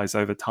realize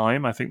over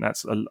time. I think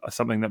that's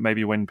something that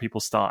maybe when people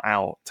start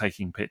out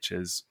taking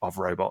pictures of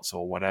robots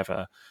or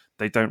whatever,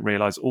 they don't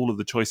realize all of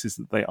the choices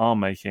that they are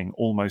making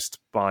almost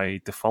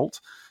by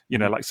default.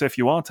 So if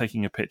you are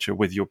taking a picture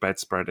with your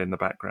bedspread in the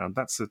background,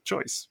 that's a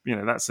choice.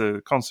 That's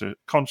a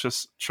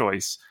conscious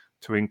choice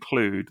to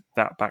include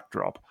that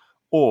backdrop.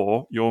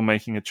 Or you're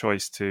making a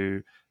choice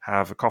to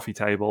have a coffee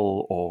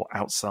table or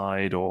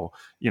outside, or,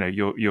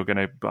 you're going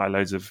to buy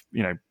loads of,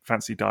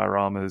 fancy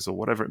dioramas or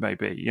whatever it may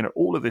be.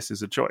 All of this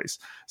is a choice.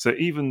 So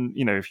even,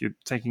 if you're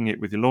taking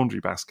it with your laundry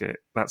basket,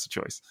 that's a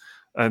choice.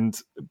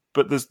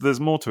 But there's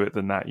more to it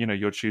than that.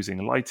 You're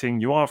choosing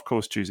lighting. You are, of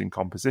course, choosing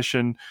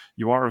composition.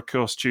 You are, of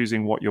course,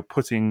 choosing what you're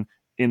putting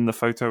in the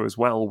photo as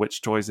well,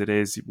 which toys it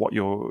is, what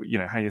you're,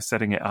 how you're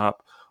setting it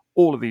up,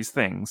 all of these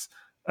things.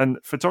 And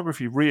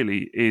photography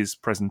really is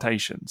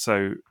presentation.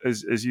 So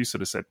as you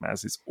sort of said,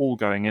 Maz, it's all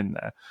going in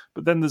there.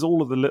 But then there's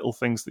all of the little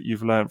things that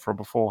you've learned from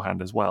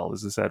beforehand as well.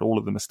 As I said, all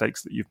of the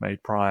mistakes that you've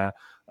made prior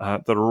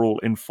that are all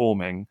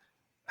informing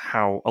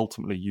how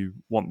ultimately you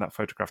want that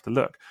photograph to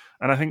look.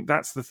 And I think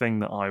that's the thing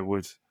that I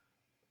would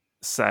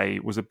say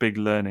was a big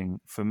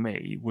learning for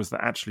me, was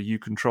that actually you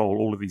control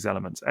all of these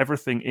elements.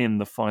 Everything in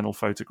the final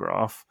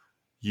photograph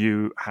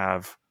you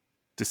have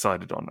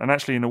decided on. And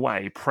actually, in a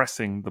way,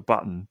 pressing the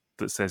button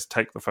that says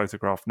take the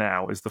photograph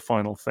now is the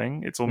final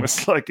thing. It's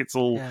almost like it's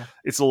all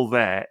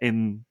there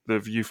in the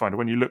viewfinder.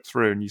 When you look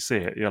through and you see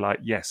it, you're like,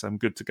 yes, I'm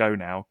good to go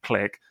now.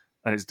 Click,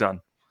 and it's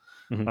done.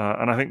 And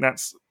I think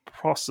that's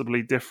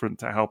possibly different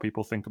to how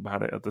people think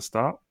about it at the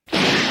start.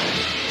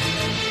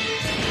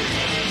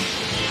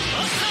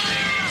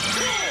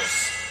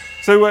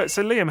 So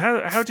Liam,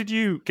 how did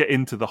you get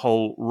into the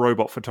whole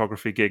robot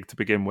photography gig to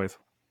begin with?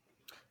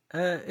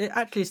 It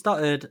actually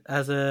started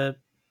as a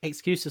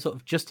excuse to sort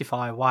of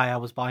justify why I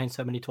was buying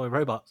so many toy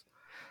robots.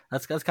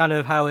 That's kind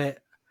of how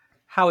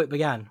it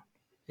began.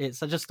 I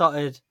just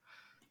started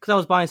because I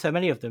was buying so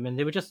many of them, and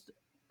they were just,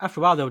 after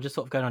a while, they were just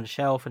sort of going on the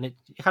shelf, and you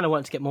kind of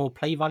wanted to get more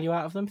play value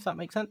out of them, if that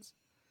makes sense.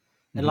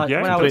 And like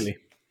completely.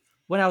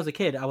 When I was a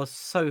kid, I was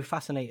so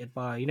fascinated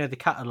by the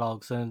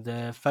catalogs and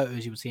the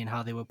photos you would see and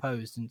how they were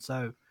posed, and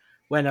so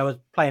when I was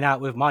playing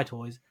out with my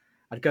toys,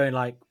 I'd go in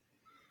like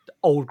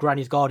old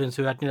granny's gardens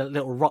who had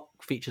little rock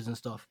features and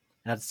stuff,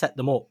 and I'd set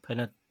them up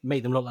and I'd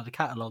make them look like the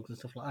catalogs and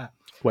stuff like that.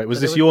 Wait,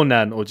 was this your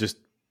nan or just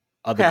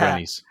other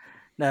grannies?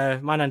 No,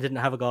 my nan didn't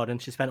have a garden.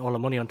 She spent all her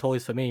money on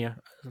toys for me.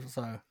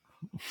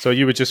 So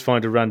you would just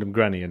find a random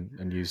granny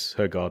and use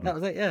her garden? That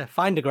was it, yeah.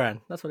 Find a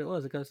gran. That's what it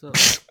was. It goes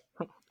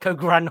go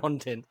gran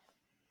hunting.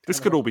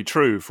 This could all be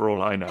true for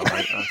all I know.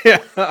 Right?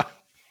 Yeah.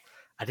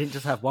 I didn't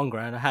just have one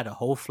gran. I had a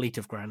whole fleet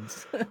of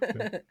grans.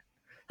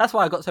 That's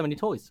why I got so many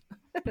toys.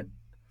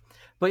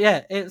 But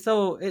yeah, it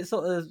sort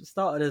of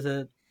started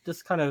as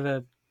just kind of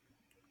a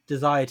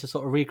desire to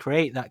sort of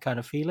recreate that kind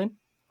of feeling.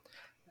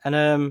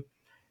 And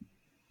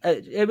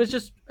it was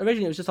just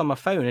on my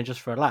phone and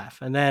just for a laugh.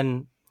 And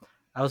then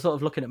I was sort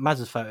of looking at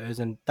Maz's photos,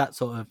 and that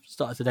sort of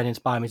started to then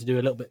inspire me to do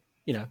a little bit,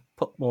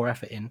 put more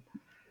effort in.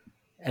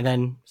 And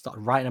then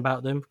started writing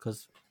about them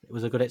because it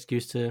was a good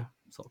excuse to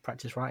sort of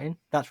practice writing.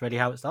 That's really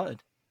how it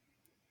started.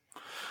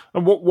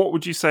 And what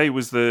would you say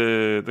was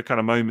the kind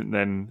of moment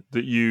then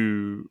that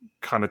you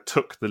kind of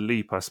took the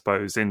leap, I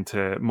suppose,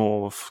 into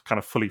more kind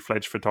of fully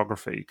fledged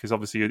photography? Because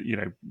obviously,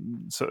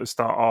 sort of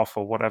start off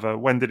or whatever.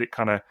 When did it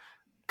kind of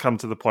come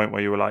to the point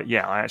where you were like,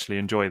 yeah, I actually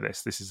enjoy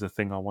this. This is a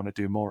thing I want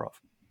to do more of?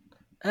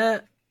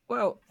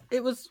 Well,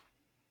 it was.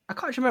 I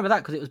can't actually remember that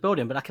because it was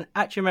building, but I can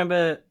actually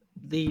remember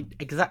the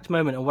exact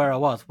moment of where I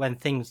was when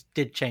things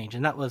did change,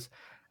 and that was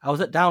I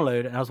was at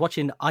Download and I was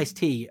watching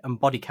Ice-T and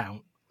Body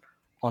Count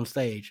on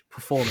stage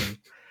performing,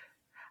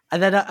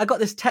 and then I got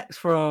this text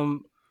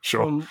from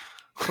no,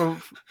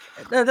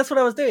 that's what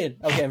I was doing.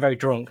 I was getting very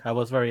drunk. I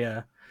was very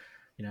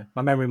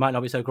my memory might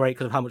not be so great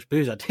because of how much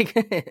booze I'd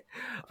taken.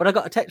 But I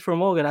got a text from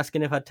Morgan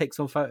asking if I'd take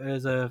some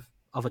photos of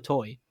a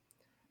toy,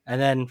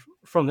 and then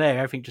from there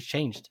everything just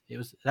changed.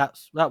 That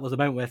was the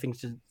moment where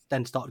things just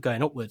then started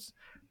going upwards.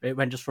 It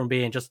went just from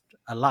being just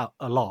a lark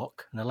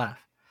and a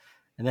laugh,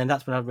 and then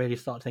that's when I really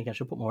started thinking I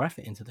should put more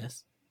effort into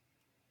this.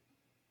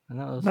 And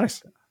that was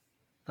nice.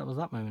 That was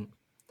that moment.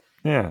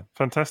 Yeah,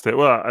 fantastic.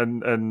 Well,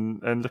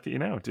 and look at you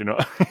now. Do you know?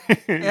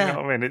 You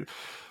know what I mean?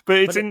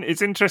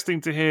 It's interesting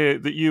to hear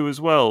that you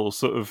as well.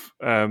 Sort of,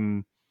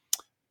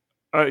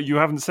 you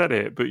haven't said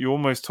it, but you're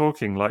almost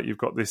talking like you've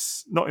got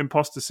this not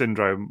imposter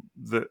syndrome.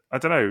 That I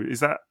don't know.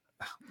 Is that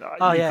you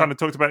kind of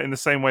talked about it in the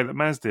same way that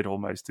Maz did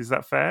almost? Is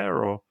that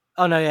fair or?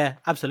 Oh no, yeah,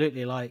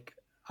 absolutely. Like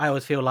I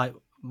always feel like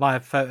my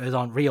photos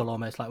aren't real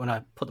almost. Like when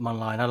I put them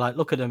online, I like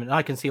look at them and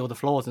I can see all the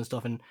flaws and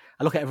stuff, and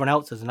I look at everyone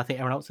else's and I think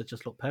everyone else's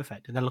just look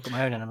perfect, and then look at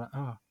my own and I'm like,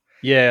 oh.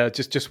 Yeah,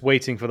 just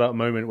waiting for that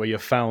moment where you're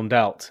found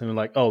out and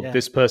like,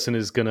 this person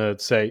is gonna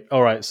say,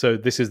 all right, so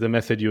this is the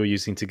method you're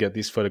using to get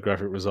these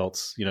photographic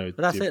results. But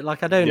that's it.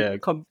 Like I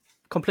don't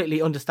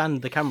completely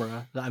understand the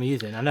camera that I'm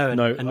using. I know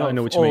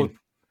what you mean.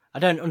 I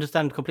don't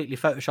understand completely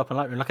Photoshop and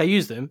Lightroom. Like I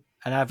use them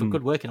and I have a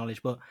good working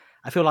knowledge, but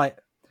I feel like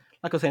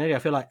I was saying earlier, I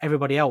feel like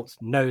everybody else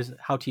knows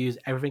how to use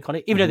everything on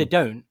it, even though they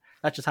don't.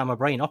 That's just how my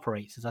brain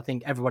operates. Is I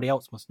think everybody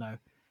else must know.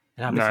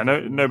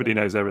 Nobody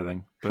knows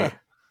everything, but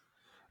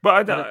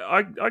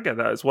I get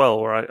that as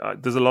well. Where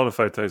there's a lot of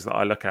photos that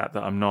I look at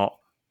that I'm not.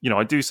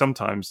 I do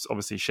sometimes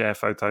obviously share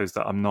photos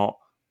that I'm not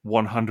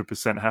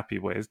 100% happy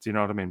with. Do you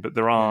know what I mean? But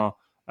there are.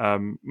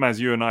 Maz,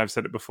 you and I have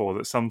said it before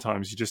that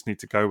sometimes you just need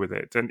to go with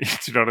it. Don't you? Do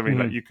you know what I mean?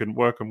 Like you can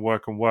work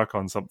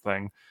on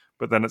something,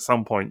 but then at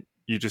some point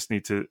you just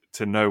need to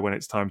know when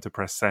it's time to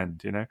press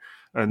send.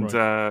 And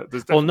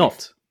there's or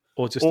not,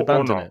 or just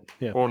abandon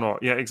it, or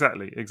not. Yeah,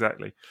 exactly.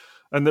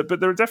 And but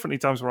there are definitely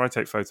times where I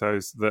take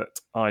photos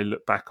that I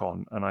look back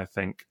on and I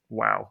think,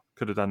 wow,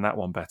 could have done that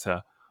one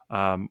better.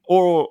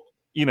 Or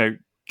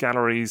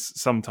galleries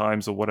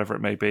sometimes or whatever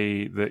it may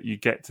be that you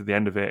get to the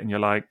end of it and you're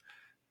like.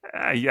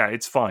 Yeah,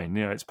 it's fine.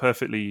 It's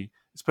perfectly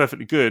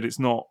good. It's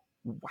not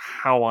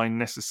how I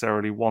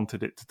necessarily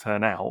wanted it to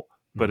turn out,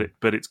 but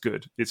it's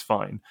good. It's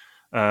fine.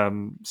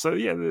 So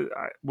yeah,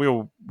 we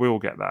all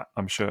get that,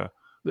 I'm sure.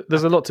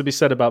 There's a lot to be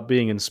said about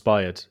being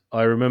inspired.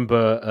 I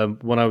remember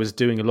when I was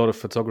doing a lot of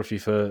photography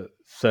for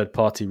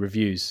third-party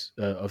reviews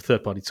of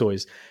third-party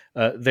toys,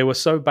 they were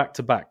so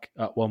back-to-back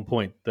at one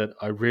point that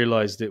I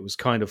realized it was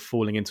kind of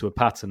falling into a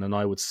pattern, and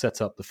I would set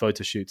up the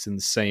photo shoots in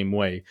the same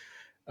way.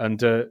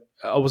 And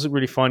I wasn't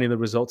really finding the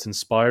results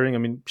inspiring. I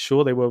mean,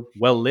 sure, they were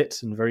well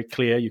lit and very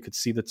clear. You could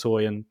see the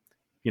toy, and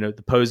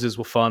the poses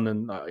were fun,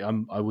 and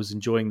I was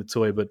enjoying the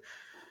toy. But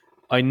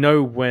I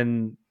know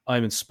when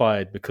I'm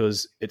inspired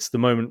because it's the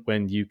moment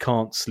when you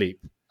can't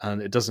sleep,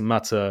 and it doesn't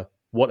matter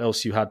what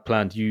else you had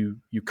planned. You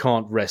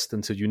can't rest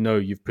until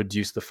you've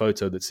produced the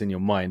photo that's in your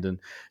mind, and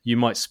you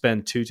might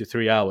spend 2 to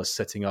 3 hours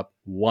setting up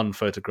one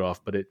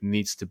photograph, but it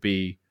needs to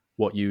be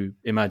what you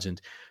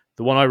imagined.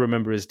 The one I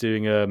remember is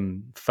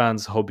doing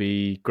Fans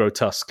Hobby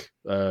Grotesque,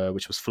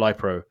 which was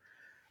FlyPro.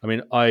 I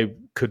mean, I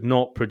could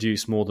not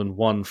produce more than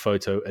one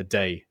photo a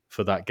day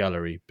for that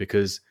gallery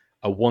because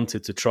I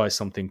wanted to try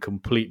something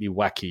completely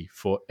wacky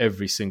for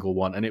every single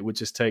one. And it would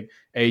just take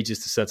ages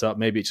to set up.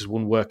 Maybe it just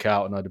wouldn't work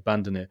out and I'd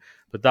abandon it.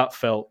 But that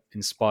felt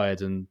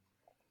inspired, and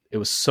it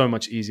was so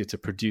much easier to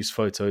produce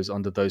photos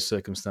under those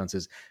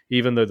circumstances.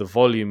 Even though the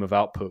volume of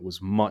output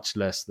was much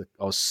less,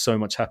 I was so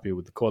much happier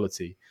with the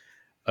quality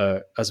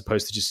as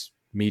opposed to just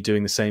me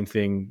doing the same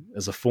thing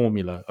as a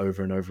formula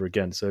over and over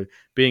again. So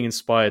being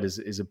inspired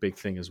is a big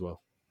thing as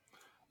well.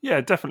 Yeah,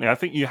 definitely. I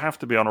think you have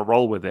to be on a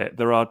roll with it.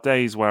 There are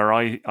days where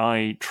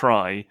I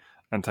try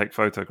and take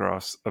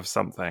photographs of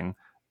something,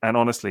 and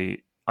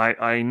honestly, I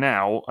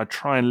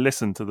try and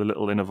listen to the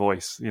little inner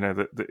voice,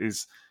 that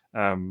is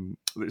trying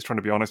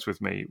to be honest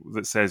with me,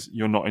 that says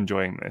you're not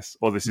enjoying this,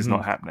 or this is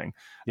not happening.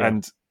 Yeah.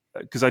 And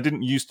because I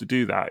didn't used to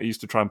do that, I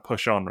used to try and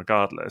push on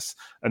regardless.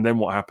 And then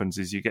what happens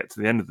is you get to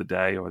the end of the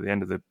day or the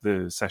end of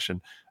the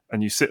session,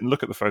 and you sit and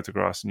look at the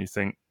photographs, and you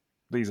think,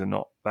 these are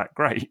not that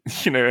great,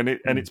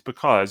 and it's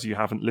because you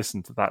haven't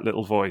listened to that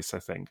little voice, I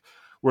think.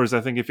 Whereas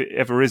I think if it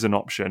ever is an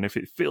option, if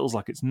it feels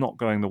like it's not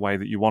going the way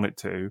that you want it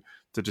to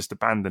just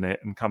abandon it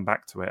and come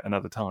back to it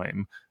another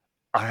time,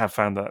 I have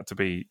found that to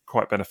be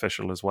quite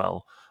beneficial as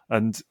well.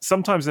 And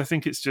sometimes I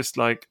think it's just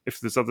like, if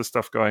there's other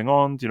stuff going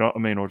on, do you know what I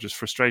mean? Or just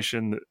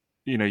frustration that,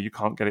 you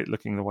can't get it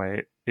looking the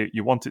way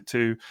you want it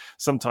to.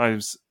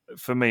 Sometimes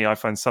for me, I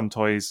find some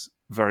toys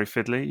very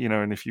fiddly,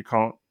 and if you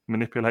can't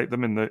manipulate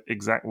them in the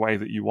exact way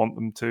that you want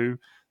them to,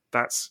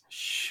 that's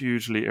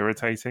hugely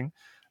irritating.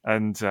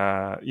 And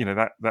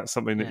that's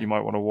something that you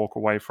might want to walk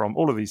away from.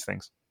 All of these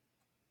things.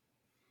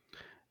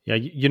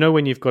 Yeah,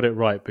 when you've got it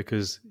right,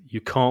 because you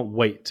can't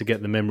wait to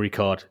get the memory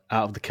card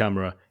out of the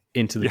camera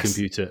into the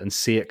computer and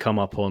see it come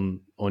up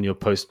on your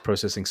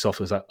post-processing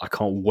software. It's like, I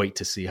can't wait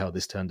to see how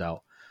this turned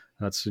out.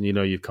 And that's when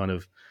you've kind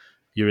of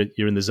you're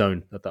in the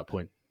zone at that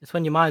point. It's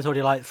when your mind's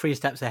already like 3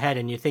 steps ahead,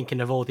 and you're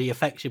thinking of all the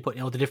effects you're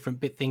putting, all the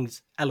different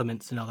things,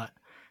 elements, and all that.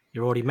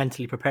 You're already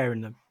mentally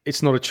preparing them.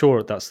 It's not a chore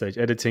at that stage.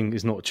 Editing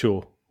is not a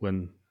chore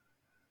when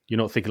you're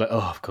not thinking like,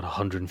 I've got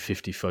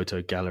 150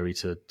 photo gallery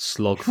to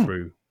slog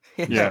through.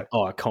 Yeah.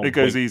 I can't. It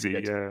goes easy.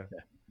 Yeah.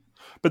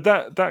 But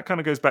that kind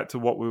of goes back to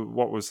what we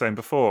were saying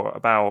before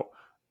about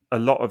a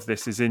lot of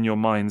this is in your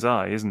mind's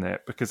eye, isn't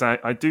it? Because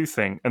I do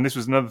think, and this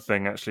was another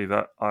thing actually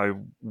that I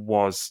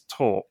was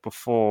taught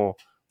before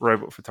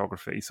robot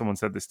photography, someone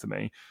said this to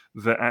me,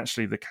 that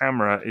actually the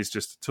camera is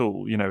just a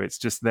tool. It's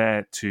just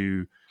there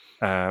to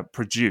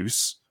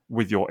produce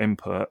with your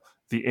input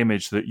the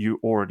image that you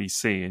already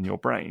see in your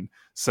brain.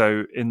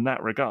 So in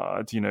that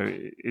regard,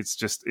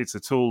 it's a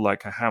tool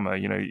like a hammer.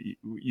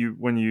 You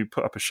when you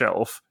put up a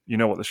shelf, you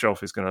know what the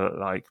shelf is going to look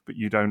like, but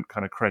you don't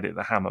kind of credit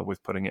the hammer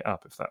with putting it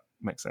up, if that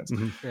makes sense.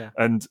 Mm-hmm. Yeah.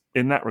 And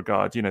in that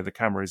regard, the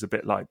camera is a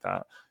bit like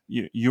that.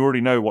 You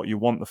already know what you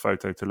want the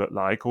photo to look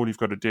like. All you've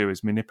got to do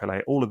is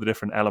manipulate all of the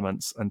different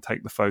elements and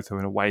take the photo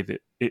in a way that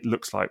it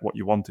looks like what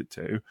you want it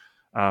to.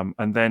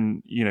 And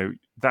then,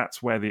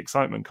 that's where the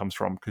excitement comes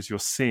from, because you're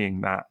seeing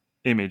that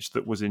image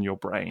that was in your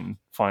brain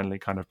finally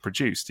kind of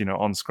produced,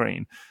 on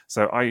screen.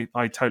 So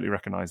I totally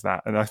recognize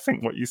that. And I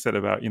think what you said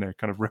about,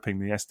 kind of ripping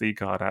the SD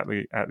card out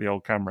the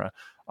old camera,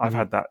 I've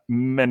had that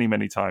many,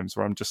 many times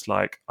where I'm just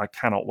like, I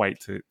cannot wait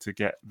to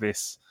get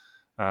this,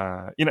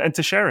 and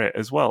to share it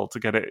as well, to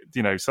get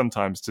it,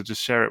 sometimes to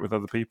just share it with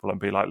other people and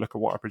be like, look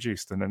at what I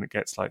produced. And then it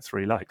gets like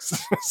 3 likes.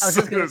 I was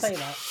just going to say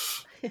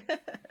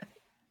that.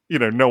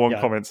 No one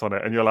comments on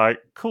it, and you're like,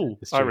 cool,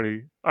 I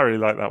really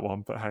like that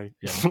one, but hey.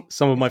 Yeah.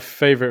 Some of my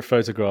favorite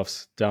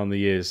photographs down the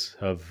years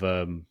have,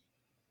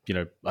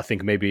 I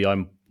think maybe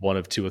I'm one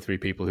of 2 or 3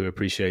 people who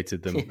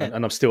appreciated them,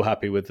 and I'm still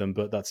happy with them,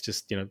 but that's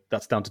just,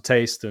 that's down to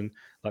taste and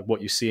like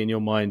what you see in your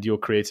mind, your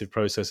creative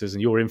processes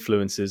and your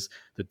influences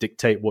that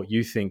dictate what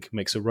you think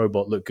makes a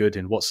robot look good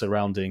in what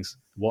surroundings,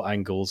 what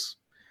angles.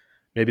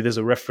 Maybe there's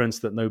a reference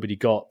that nobody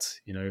got,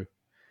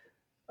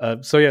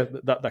 So yeah,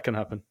 that can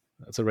happen.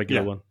 That's a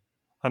regular one.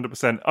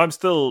 100%. I'm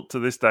still to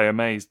this day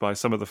amazed by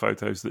some of the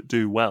photos that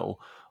do well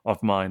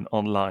of mine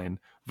online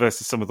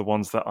versus some of the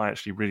ones that I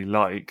actually really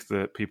like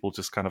that people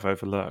just kind of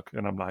overlook.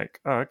 And I'm like,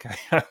 oh, okay,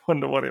 I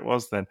wonder what it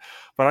was then.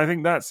 But I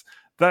think that's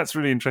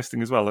really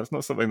interesting as well. That's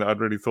not something that I'd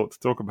really thought to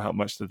talk about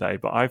much today,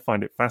 but I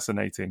find it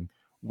fascinating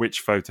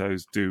which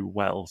photos do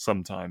well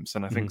sometimes.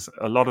 And I think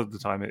a lot of the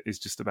time it is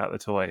just about the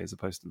toy as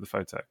opposed to the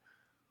photo.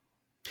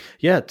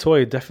 Yeah,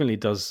 toy definitely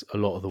does a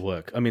lot of the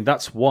work. I mean,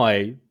 that's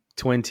why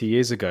 20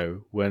 years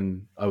ago,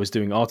 when I was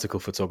doing article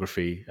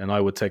photography and I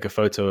would take a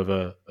photo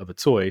of a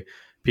toy,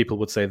 people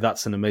would say,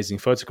 that's an amazing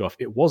photograph.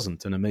 It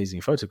wasn't an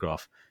amazing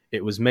photograph.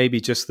 It was maybe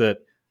just that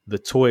the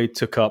toy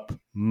took up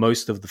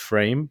most of the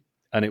frame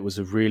and it was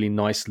a really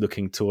nice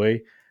looking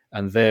toy,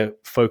 and their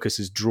focus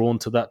is drawn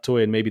to that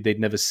toy, and maybe they'd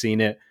never seen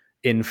it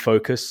in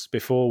focus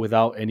before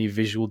without any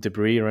visual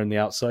debris around the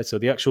outside. So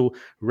the actual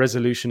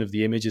resolution of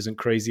the image isn't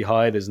crazy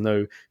high. There's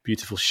no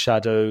beautiful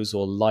shadows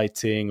or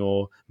lighting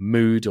or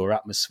mood or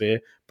atmosphere,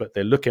 but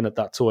they're looking at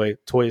that toy.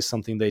 Toy is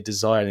something they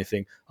desire, and they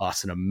think, oh,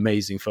 it's an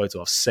amazing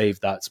photo. I've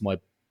saved that.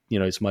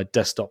 It's my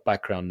desktop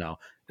background now.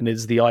 And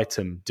it's the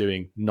item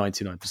doing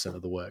 99%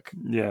 of the work.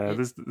 Yeah,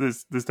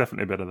 there's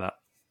definitely a bit of that.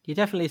 You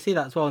definitely see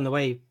that as well in the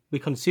way we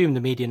consume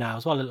the media now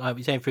as well. Like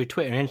we're saying, through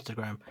Twitter and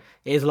Instagram,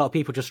 it is a lot of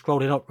people just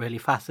scrolling up really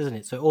fast, isn't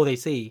it? So all they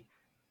see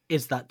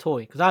is that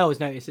toy. Because I always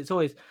notice it's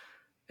always,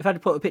 if I had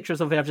to put a picture of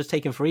something I've just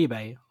taken for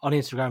eBay on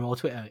Instagram or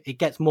Twitter, it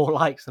gets more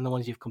likes than the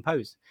ones you've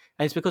composed.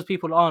 And it's because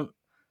people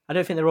I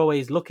don't think they're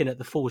always looking at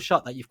the full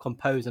shot that you've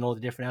composed and all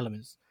the different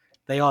elements.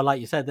 They are,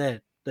 like you said,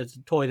 there's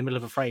a toy in the middle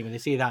of a frame and they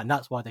see that, and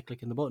that's why they're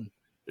clicking the button.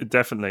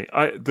 Definitely.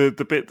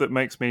 The bit that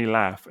makes me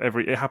laugh,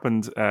 it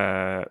happened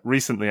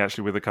recently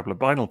actually with a couple of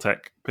Binaltech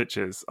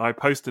pictures. I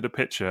posted a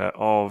picture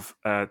of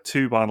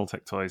 2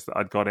 Binaltech toys that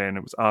I'd got in.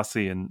 It was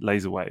RC and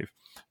Laserwave,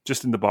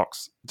 just in the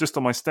box, just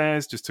on my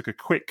stairs. Just took a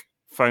quick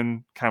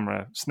phone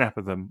camera snap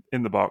of them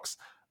in the box,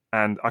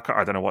 and I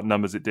don't know what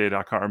numbers it did.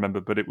 I can't remember,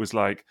 but it was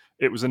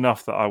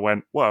enough that I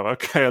went, "Whoa,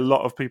 okay, a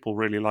lot of people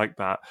really like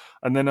that."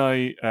 And then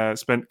I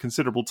spent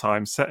considerable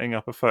time setting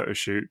up a photo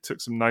shoot, took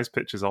some nice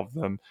pictures of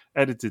them,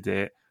 edited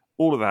it,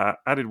 all of that,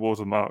 added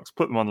watermarks,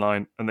 put them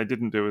online, and they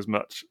didn't do as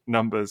much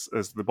numbers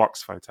as the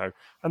box photo.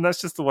 And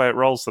that's just the way it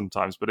rolls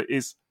sometimes, but it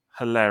is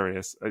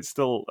hilarious. It's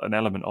still an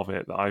element of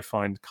it that I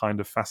find kind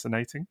of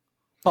fascinating.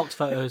 Box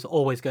photos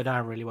always go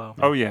down really well.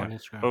 Oh yeah, on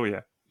Instagram. Oh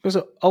yeah.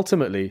 Because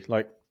ultimately,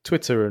 like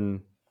Twitter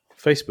and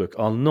Facebook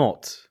are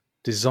not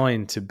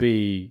designed to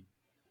be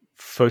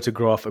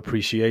photograph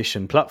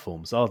appreciation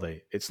platforms, are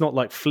they? It's not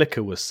like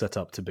Flickr was set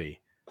up to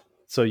be.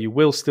 So you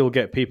will still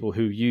get people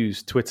who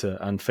use Twitter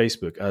and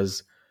Facebook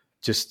as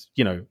just,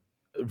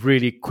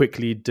 really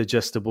quickly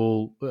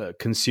digestible,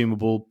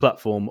 consumable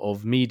platform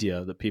of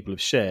media that people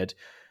have shared.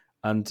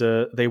 And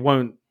they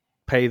won't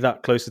pay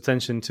that close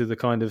attention to the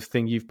kind of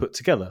thing you've put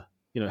together.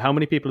 How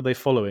many people are they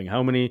following?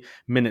 How many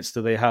minutes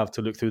do they have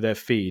to look through their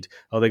feed?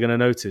 Are they going to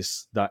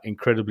notice that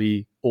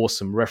incredibly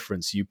awesome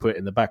reference you put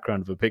in the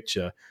background of a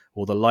picture,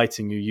 or the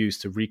lighting you use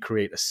to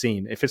recreate a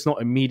scene? If it's not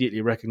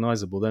immediately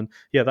recognizable, then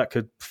that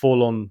could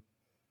fall on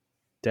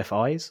deaf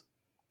eyes.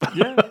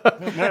 Yeah,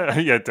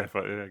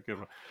 definitely. Yeah, good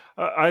one.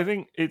 I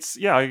think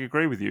I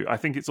agree with you. I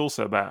think it's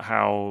also about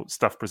how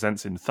stuff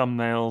presents in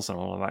thumbnails and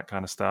all of that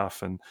kind of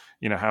stuff, and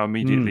how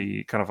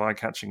immediately kind of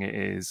eye-catching it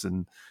is,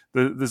 and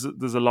there's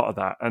a lot of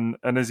that. And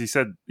as you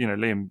said,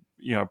 Liam,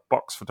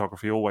 box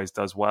photography always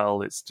does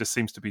well. It just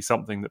seems to be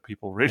something that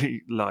people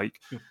really like,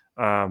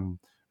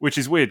 which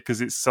is weird because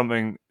it's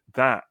something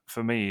that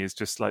for me is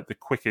just like the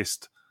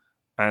quickest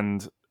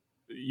and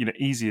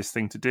easiest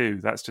thing to do.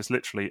 That's just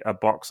literally a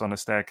box on a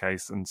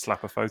staircase and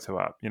slap a photo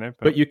up,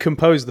 But you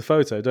compose the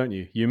photo, don't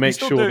you? You make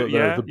sure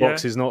that the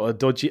box is not a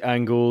dodgy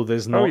angle.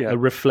 There's not a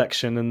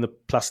reflection in the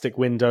plastic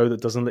window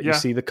that doesn't let you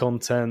see the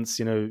contents.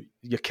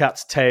 Your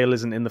cat's tail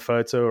isn't in the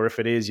photo, or if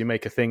it is, you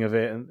make a thing of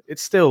it. And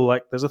it's still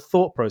like there's a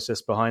thought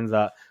process behind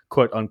that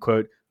quote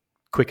unquote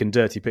quick and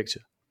dirty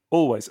picture.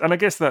 Always. And I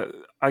guess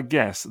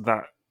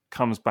that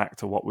comes back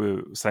to what we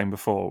were saying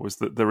before, was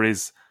that there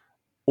is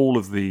all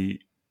of the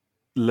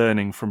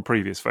learning from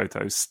previous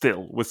photos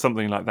still with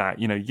something like that.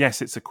 Yes,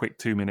 it's a quick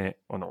 2-minute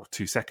or not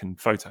 2-second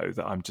photo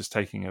that I'm just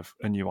taking of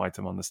a new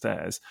item on the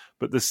stairs,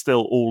 but there's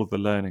still all of the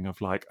learning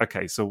of like,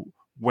 okay, so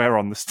where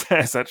on the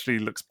stairs actually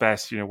looks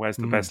best, where's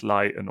the best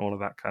light and all of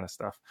that kind of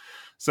stuff.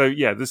 So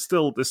there's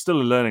still a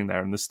learning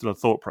there, and there's still a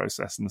thought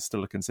process, and there's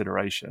still a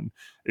consideration.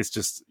 It's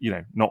just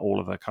not all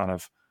of the kind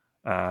of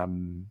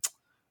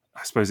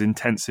I suppose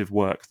intensive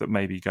work that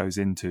maybe goes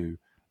into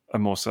a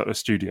more sort of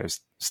studio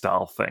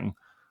style thing,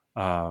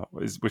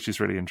 which is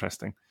really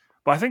interesting.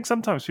 But I think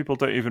sometimes people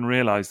don't even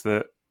realize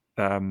that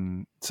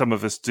some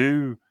of us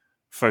do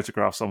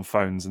photographs on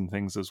phones and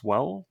things as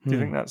well. Do you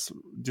think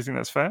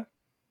that's fair?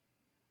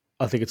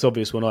 I think it's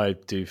obvious when I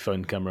do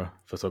phone camera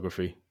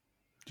photography.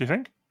 Do you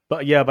think?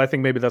 But I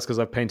think maybe that's because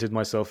I've painted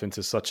myself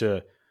into such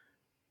a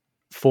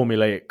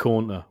formulaic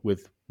corner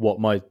with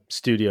what my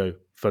studio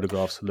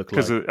photographs look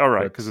like.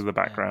 Because of the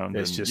background.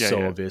 It's just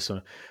so obvious.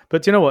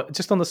 But you know what?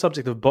 Just on the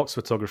subject of box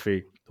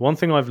photography, the one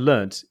thing I've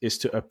learned is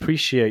to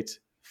appreciate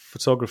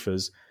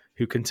photographers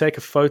who can take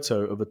a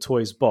photo of a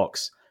toy's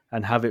box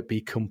and have it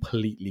be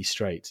completely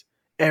straight.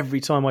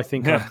 Every time I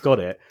think I've got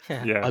it,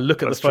 I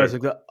look at the photo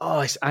and go, oh,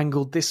 it's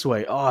angled this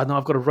way. Oh, no,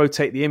 I've got to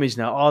rotate the image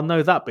now. Oh,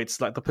 no, that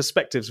bit's like the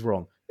perspective's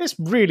wrong. It's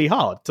really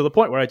hard, to the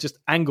point where I just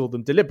angle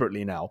them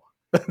deliberately now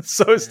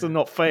so as to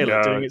not fail at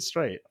Yeah. doing it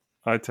straight.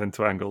 I tend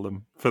to angle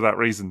them for that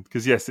reason,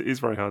 because yes, it is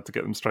very hard to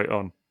get them straight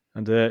on.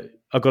 And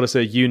I've got to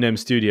say, UNEM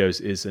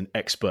Studios is an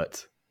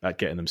expert at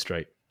getting them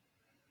straight.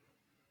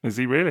 Is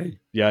he really?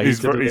 Yeah,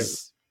 he's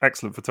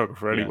excellent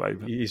photographer anyway.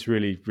 Yeah, he's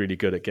really, really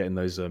good at getting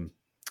those the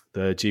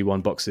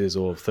G1 boxes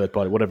or third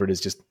party, whatever it is.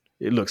 Just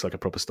it looks like a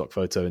proper stock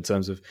photo in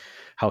terms of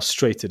how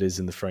straight it is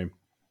in the frame.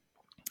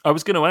 I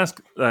was going to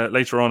ask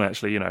later on,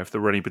 actually, if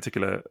there were any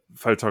particular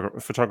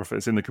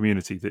photographers in the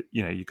community that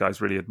you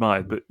guys really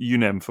admired. But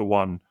UNEM, for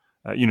one,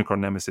 Unicron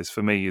Nemesis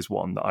for me is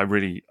one that I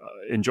really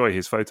enjoy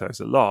his photos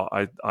a lot.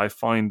 I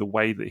find the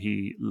way that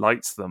he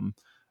lights them,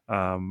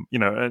 and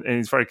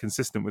he's very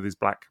consistent with his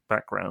black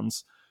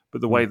backgrounds.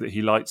 But the way that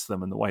he lights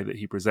them and the way that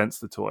he presents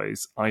the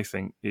toys, I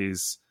think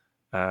is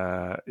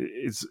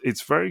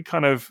it's very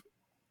kind of,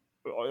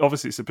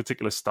 obviously it's a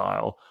particular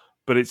style.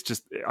 But it's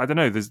just, I don't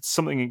know, there's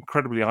something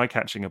incredibly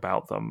eye-catching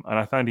about them. And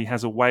I found he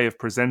has a way of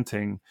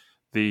presenting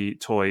the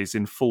toys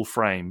in full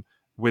frame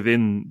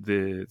within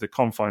the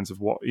confines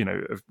of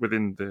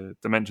within the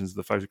dimensions of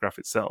the photograph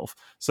itself,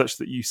 such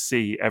that you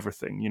see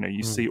everything.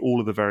 You see all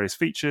of the various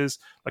features,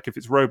 like if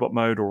it's robot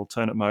mode or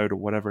alternate mode or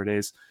whatever it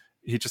is.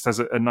 He just has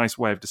a nice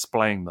way of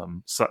displaying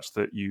them such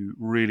that you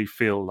really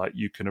feel like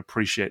you can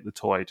appreciate the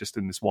toy just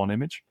in this one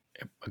image.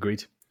 Yep,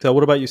 agreed. So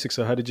what about you,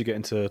 Sixo? How did you get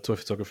into toy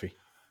photography?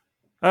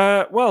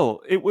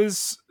 Well, it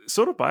was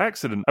sort of by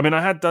accident. I mean,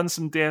 I had done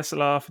some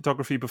DSLR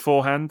photography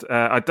beforehand.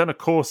 I'd done a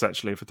course,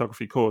 actually, a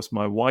photography course.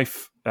 My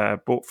wife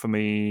bought for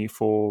me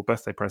for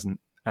birthday present,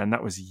 and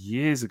that was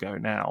years ago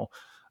now.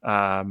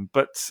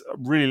 But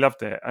really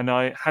loved it, and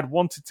I had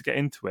wanted to get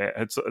into it.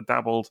 Had sort of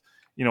dabbled,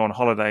 on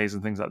holidays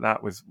and things like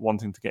that, with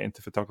wanting to get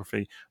into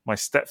photography. My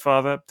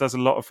stepfather does a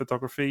lot of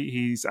photography.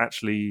 He's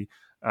actually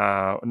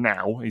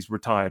now he's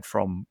retired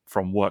from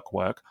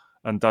work.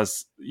 And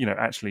does,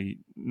 actually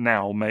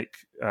now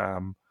make, I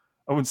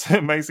wouldn't say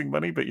amazing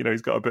money, but,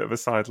 he's got a bit of a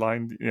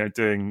sideline,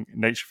 doing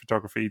nature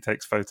photography. He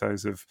takes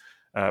photos of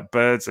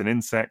birds and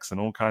insects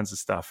and all kinds of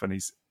stuff. And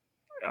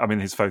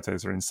his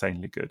photos are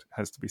insanely good,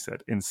 has to be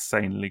said.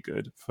 Insanely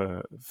good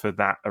for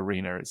that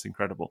arena. It's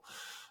incredible.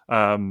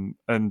 So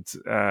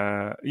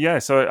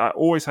I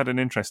always had an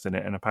interest in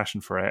it and a passion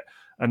for it.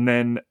 And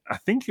then I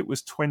think it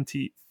was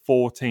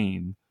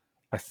 2014,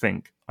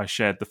 I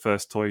shared the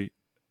first toy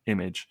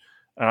image.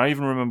 And I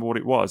even remember what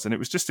it was. And it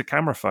was just a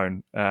camera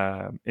phone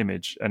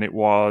image. And it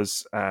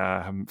was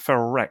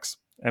Feral Rex,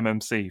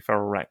 MMC,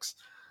 Feral Rex.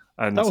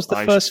 And that was the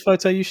first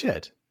photo you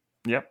shared?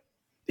 Yep.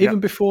 Even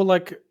before,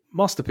 like,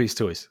 Masterpiece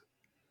toys?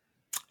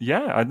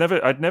 Yeah, I'd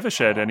never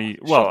shared any.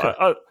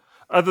 Well,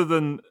 other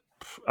than,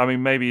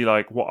 maybe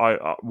like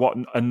what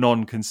a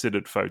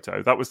non-considered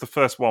photo. That was the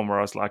first one where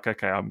I was like,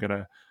 okay, I'm going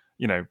to,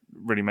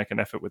 really make an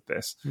effort with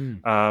this.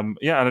 And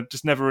I'd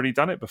just never really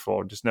done it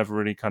before. Just never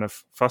really kind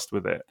of fussed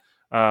with it.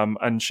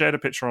 And shared a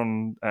picture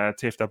on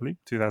TFW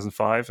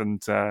 2005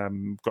 and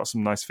got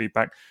some nice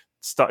feedback.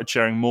 Started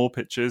sharing more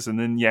pictures and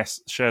then,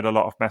 shared a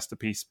lot of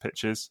Masterpiece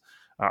pictures.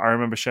 I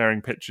remember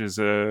sharing pictures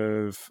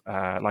of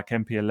like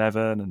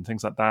MP11 and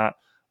things like that.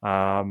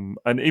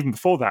 And even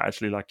before that,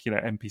 actually, like,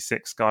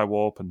 MP6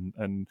 Skywarp.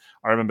 And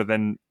I remember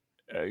then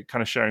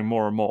kind of sharing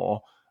more and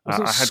more.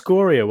 Wasn't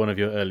Scoria one of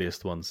your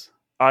earliest ones?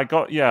 I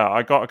got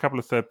a couple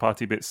of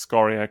third-party bits,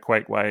 Scoria,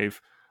 Quakewave.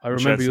 I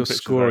remember your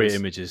Scoria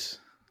images.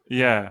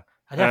 Yeah.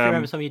 I definitely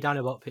remember some of your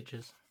Dinobot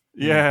pictures.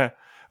 Yeah.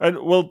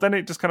 And well, then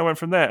it just kind of went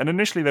from there. And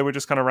initially they were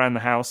just kind of around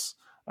the house.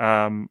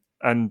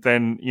 And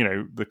then,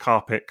 the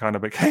carpet kind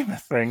of became a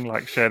thing,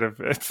 like shared of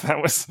it.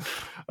 That was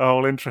a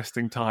whole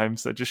interesting time.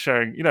 So just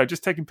sharing,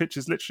 just taking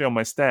pictures literally on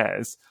my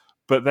stairs.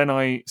 But then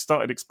I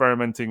started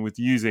experimenting with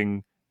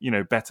using,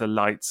 better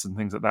lights and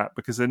things like that.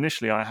 Because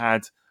initially I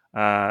had,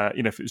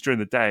 if it was during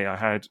the day, I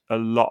had a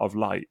lot of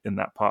light in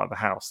that part of the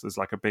house. There's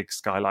like a big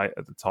skylight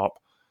at the top.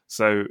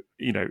 So,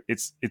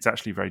 it's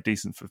actually very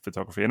decent for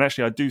photography. And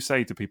actually, I do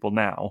say to people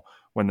now,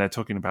 when they're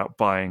talking about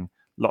buying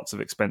lots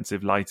of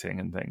expensive lighting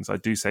and things, I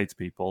do say to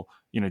people,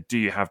 do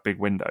you have big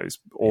windows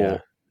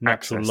or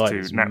natural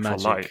light to natural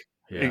light?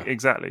 Yeah.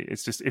 Exactly.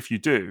 It's just, if you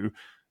do,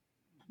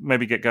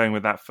 maybe get going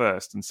with that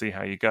first and see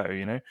how you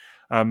go,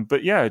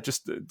 But yeah,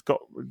 just got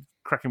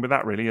cracking with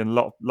that really. And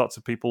lots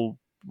of people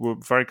were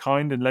very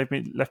kind and left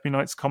me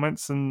nice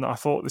comments, and I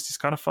thought, this is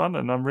kind of fun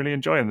and I'm really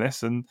enjoying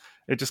this, and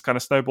it just kind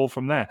of snowballed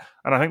from there.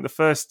 And I think the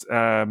first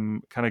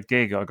kind of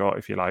gig I got,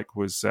 if you like,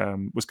 was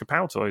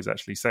Kapow Toys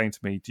actually saying to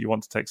me, do you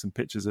want to take some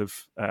pictures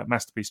of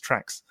Masterpiece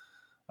tracks?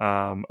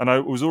 And I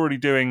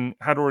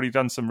had already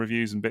done some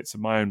reviews and bits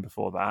of my own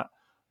before that,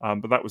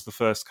 but that was the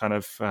first kind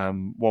of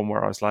one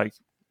where I was like,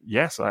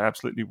 yes, I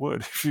absolutely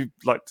would. If you'd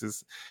like to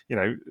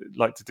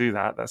do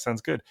that, that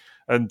sounds good.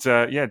 And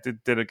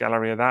did a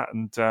gallery of that,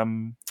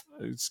 and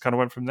it just kind of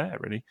went from there,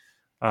 really.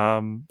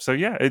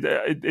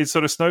 It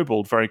sort of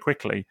snowballed very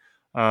quickly.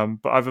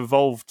 But I've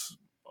evolved,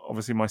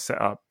 obviously, my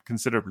setup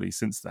considerably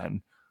since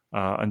then,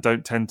 and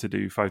don't tend to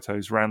do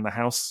photos around the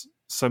house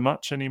so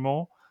much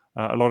anymore.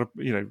 A lot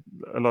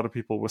of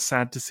people were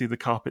sad to see the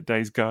carpet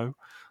days go,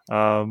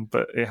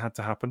 but it had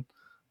to happen.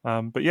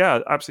 But yeah,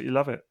 I absolutely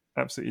love it.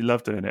 absolutely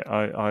love doing it.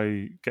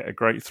 I get a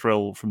great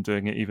thrill from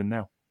doing it even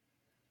now.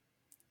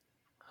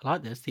 I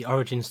like this, the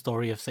origin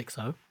story of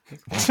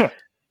 6.0.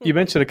 You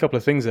mentioned a couple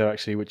of things there,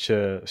 actually, which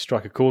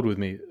strike a chord with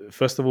me.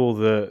 First of all,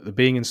 the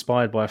being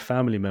inspired by a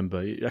family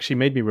member. It actually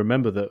made me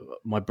remember that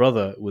my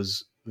brother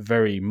is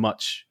very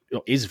much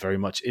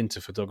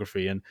into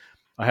photography. And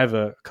I have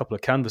a couple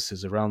of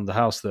canvases around the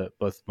house that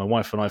both my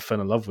wife and I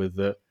fell in love with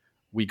that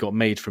we got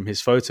made from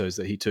his photos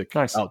that he took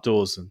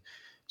outdoors. And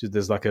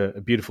there's like a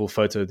beautiful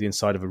photo of the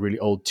inside of a really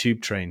old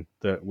tube train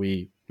that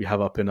we have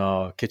up in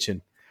our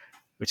kitchen,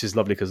 which is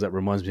lovely because that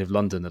reminds me of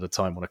London at a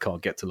time when I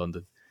can't get to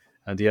London.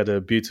 And he had a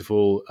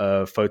beautiful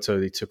photo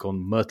that he took on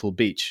Myrtle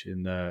Beach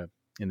in the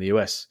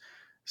US.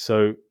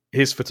 So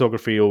his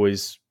photography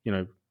always,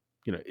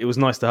 it was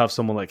nice to have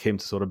someone like him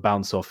to sort of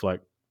bounce off, like,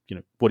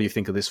 what do you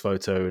think of this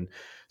photo? And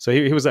so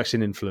he was actually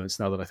an influence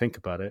now that I think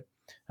about it.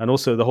 And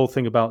also the whole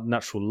thing about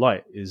natural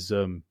light is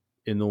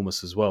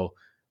enormous as well.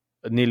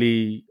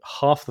 Nearly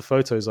half the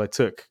photos I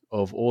took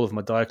of all of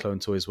my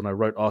Diaclone toys when I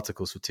wrote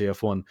articles for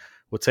TF1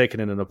 were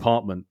taken in an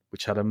apartment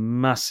which had a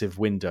massive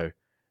window.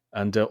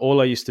 And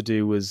all I used to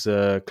do was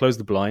close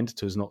the blind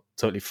to not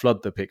totally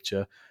flood the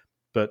picture.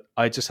 But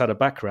I just had a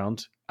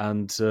background,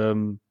 and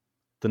the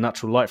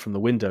natural light from the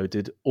window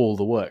did all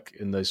the work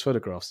in those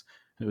photographs.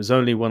 And it was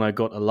only when I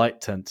got a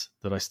light tent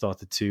that I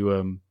started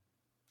to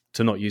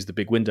not use the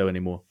big window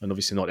anymore. And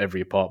obviously not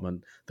every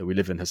apartment that we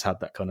live in has had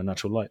that kind of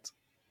natural light.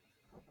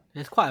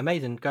 It's quite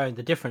amazing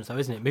the difference, though,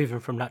 isn't it? Moving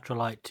from natural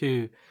light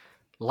to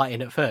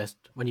lighting at first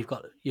when you've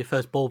got your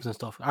first bulbs and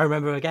stuff. I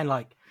remember, again,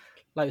 like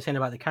you're saying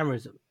about the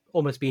cameras,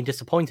 almost being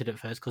disappointed at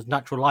first because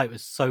natural light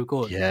was so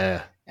good,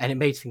 and it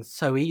made things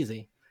so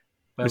easy.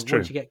 But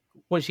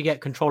once you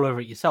get control over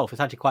it yourself, it's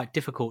actually quite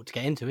difficult to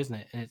get into, isn't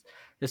it? And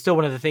it's still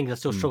one of the things I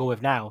still struggle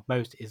with now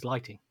most is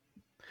lighting.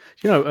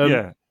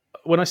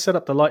 When I set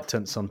up the light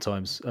tent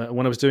sometimes,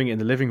 when I was doing it in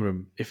the living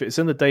room, if it's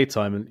in the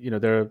daytime,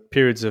 and there are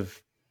periods of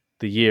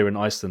the year in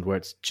Iceland where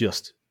it's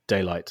just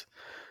daylight,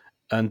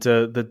 and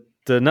the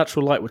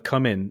natural light would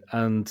come in,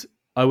 and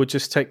I would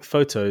just take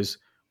photos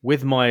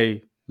with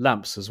my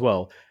lamps as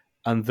well.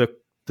 And the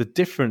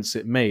difference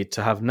it made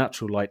to have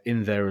natural light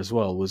in there as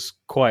well was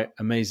quite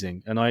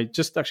amazing. And I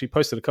just actually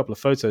posted a couple of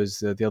photos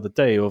the other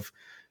day of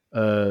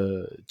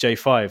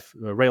J5,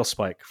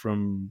 Railspike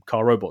from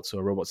Car Robots,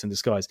 or Robots in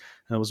Disguise.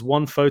 And there was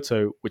one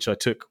photo which I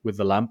took with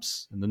the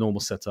lamps and the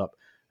normal setup.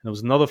 And there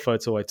was another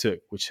photo I took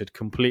which had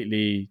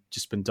completely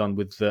just been done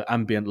with the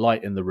ambient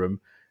light in the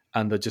room,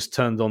 and I just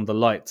turned on the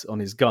light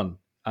on his gun.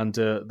 And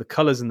the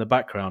colors in the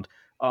background,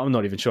 I'm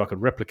not even sure I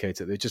could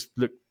replicate it. They just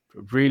looked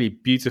really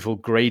beautiful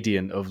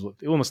gradient of,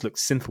 it almost looked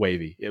synth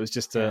wavy. It was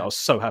just I was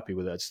so happy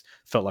with it. I just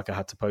felt like I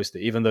had to post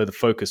it, even though the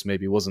focus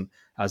maybe wasn't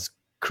as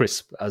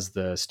crisp as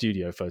the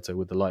studio photo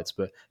with the lights.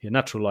 But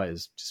natural light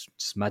is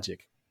just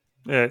magic.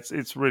 Yeah,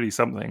 it's really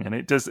something, and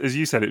it does, as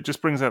you said, it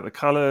just brings out the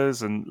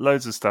colors and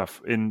loads of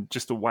stuff in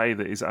just a way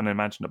that is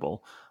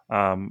unimaginable.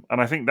 And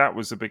I think that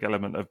was a big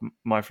element of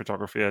my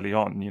photography early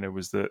on.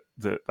 Was that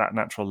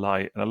natural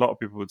light, and a lot of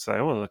people would say,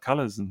 "Oh, the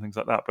colors and things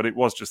like that," but it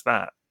was just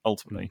that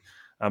ultimately.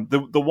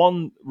 The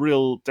one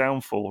real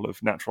downfall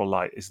of natural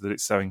light is that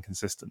it's so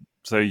inconsistent.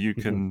 So you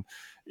can,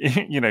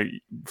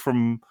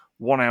 from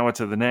 1 hour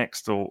to the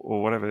next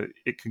or whatever,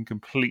 it can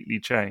completely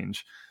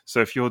change. So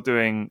if you're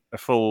doing a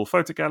full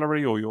photo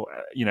gallery, or you're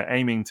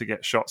aiming to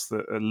get shots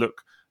that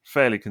look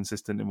fairly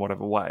consistent in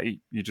whatever way,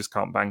 you just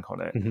can't bank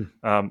on it.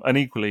 And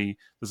equally,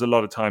 there's a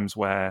lot of times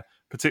where,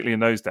 particularly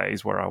in those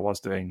days where I was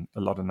doing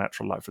a lot of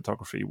natural light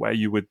photography, where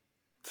you would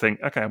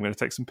think, okay, I'm going to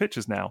take some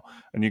pictures now,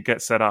 and you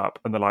get set up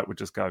and the light would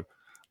just go.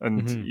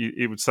 And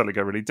it would suddenly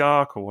go really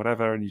dark or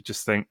whatever, and you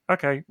just think,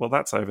 okay, well,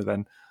 that's over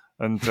then.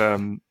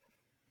 And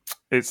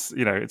it's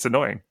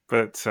annoying,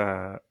 but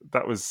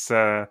that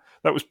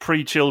was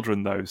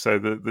pre-children though, so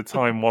the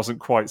time wasn't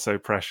quite so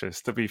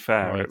precious. To be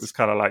fair, Right. It was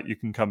kind of like you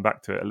can come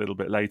back to it a little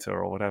bit later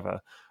or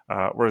whatever.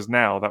 Whereas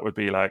now that would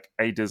be like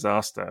a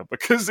disaster,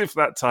 because if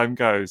that time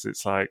goes,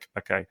 it's like,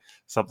 okay,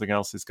 something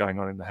else is going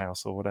on in the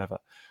house or whatever.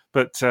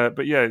 But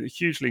yeah,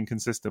 hugely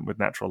inconsistent with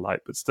natural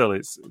light. But still,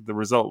 it's the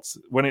results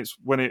when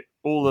it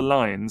all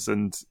aligns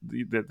and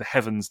the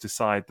heavens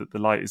decide that the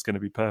light is going to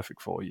be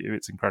perfect for you.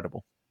 It's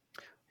incredible.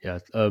 Yeah,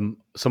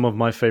 some of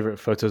my favorite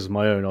photos of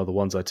my own are the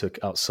ones I took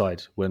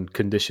outside when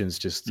conditions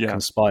just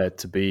conspired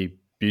to be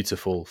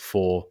beautiful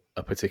for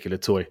a particular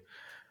toy.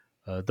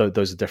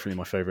 Those are definitely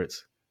my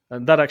favorites,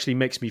 and that actually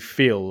makes me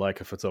feel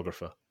like a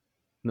photographer.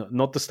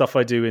 Not the stuff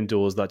I do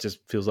indoors that just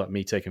feels like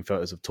me taking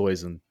photos of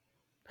toys,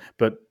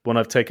 but when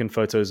I've taken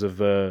photos of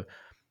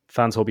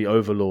Fans Hobby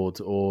Overlord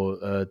or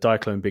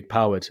Diaclone Big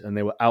Powered, and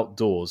they were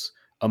outdoors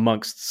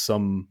amongst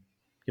some,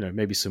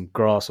 maybe some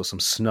grass or some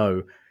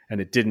snow, and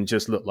it didn't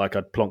just look like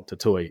I'd plonked a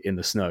toy in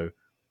the snow.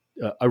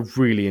 I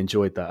really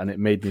enjoyed that, and it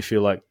made me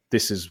feel like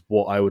this is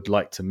what I would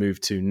like to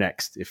move to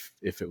next, if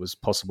it was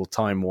possible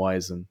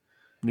time-wise and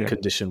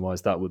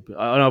condition-wise. That would be,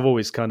 and I've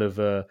always kind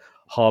of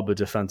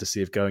harbored a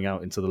fantasy of going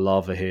out into the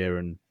lava here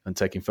and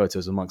taking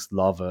photos amongst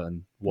lava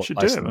and what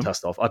Iceland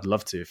has to offer. I'd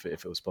love to if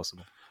it was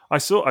possible. I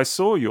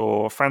saw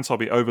your Fans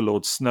Hobby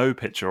Overlord snow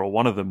picture, or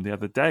one of them, the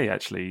other day,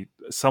 actually,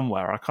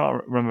 somewhere. I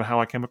can't remember how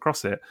I came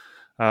across it,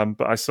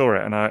 but I saw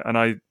it, and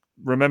I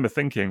remember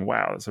thinking,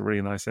 wow, that's a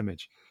really nice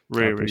image.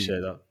 Really, I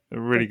appreciate that.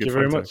 Really good. Thank you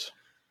very much.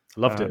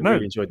 Loved it.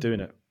 Really enjoyed doing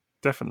it.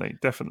 Definitely.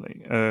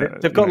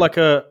 They've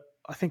got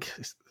I think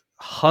it's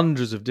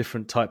hundreds of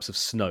different types of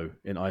snow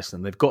in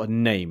Iceland. They've got a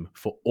name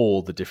for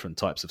all the different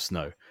types of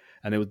snow.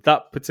 And it was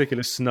that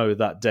particular snow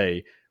that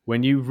day,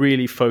 when you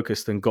really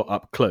focused and got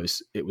up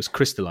close, it was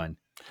crystalline.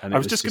 And I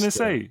was just going to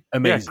say,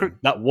 amazing.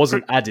 That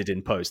wasn't added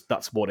in post.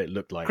 That's what it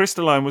looked like.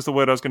 Crystalline was the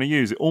word I was going to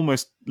use. It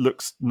almost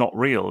looks not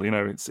real.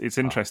 It's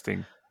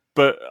interesting.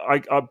 But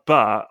I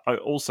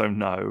also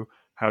know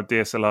how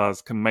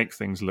DSLRs can make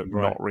things look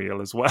not real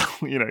as well.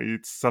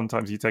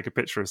 Sometimes you take a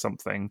picture of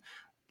something,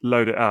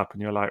 load it up,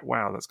 and you're like,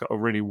 wow, that's got a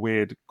really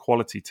weird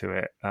quality to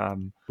it.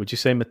 Would you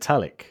say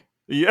metallic?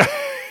 Yeah.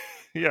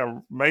 Yeah,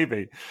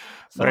 maybe.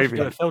 Maybe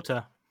a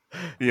filter.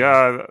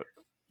 Yeah.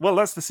 Well,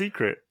 that's the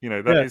secret.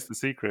 That is the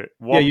secret.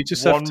 You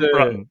just have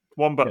to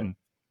one button. Yeah.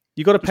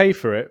 You got to pay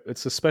for it.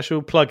 It's a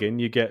special plugin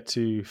you get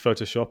to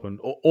Photoshop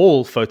and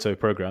all photo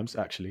programs,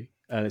 actually.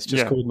 And it's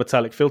just called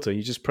Metallic Filter.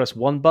 You just press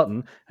one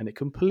button and it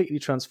completely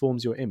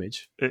transforms your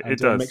image. It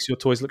does. Makes your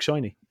toys look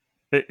shiny.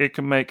 It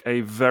can make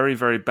a very,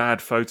 very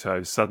bad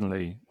photo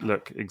suddenly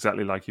look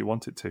exactly like you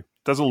want it to. It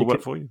does all the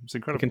work for you. It's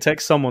incredible. It can take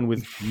someone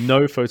with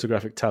no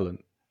photographic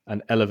talent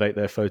and elevate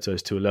their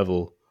photos to a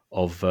level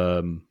of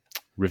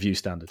review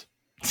standard.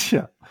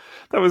 Yeah,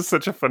 that was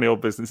such a funny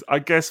old business. I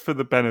guess for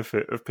the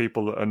benefit of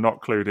people that are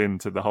not clued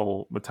into the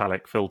whole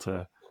Metallic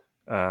Filter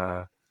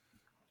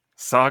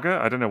saga,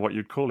 I don't know what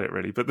you'd call it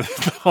really, but the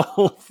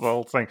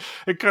whole thing,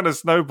 it kind of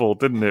snowballed,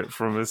 didn't it,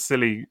 from a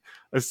silly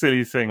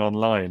thing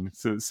online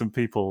to some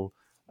people,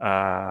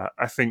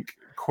 I think,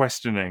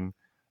 questioning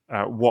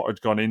what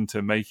had gone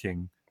into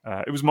making.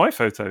 It was my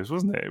photos,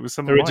 wasn't it? It was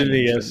some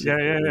originally, of mine. yes.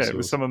 Yeah. It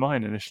was some of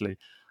mine initially.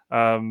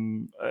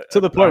 To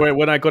the point where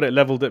when I got it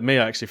leveled at me,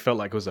 I actually felt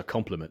like it was a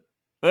compliment.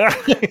 I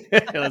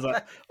was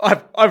like,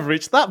 I've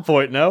reached that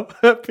point now.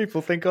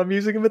 People think I'm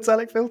using a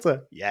metallic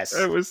filter. Yes,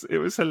 it was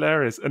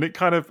hilarious, and it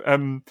kind of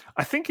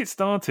I think it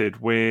started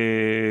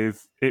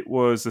with it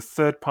was a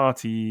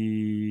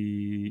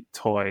third-party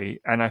toy,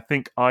 and I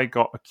think I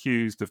got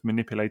accused of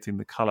manipulating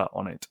the color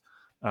on it.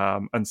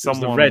 And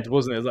someone, it was the red,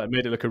 wasn't it? It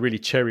made it look a really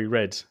cherry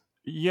red.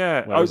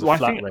 Yeah, I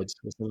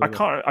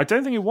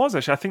don't think it was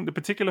actually. I think the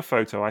particular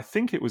photo, I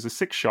think it was a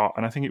 6-shot,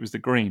 and I think it was the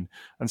green.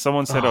 And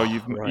someone said,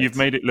 you've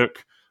made it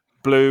look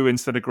blue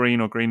instead of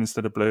green, or green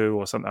instead of blue,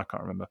 or something. I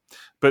can't remember.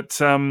 But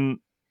the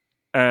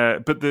I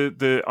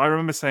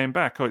remember saying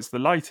back, it's the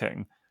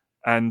lighting,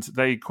 and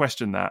they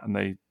questioned that, and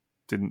they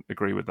didn't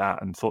agree with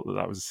that, and thought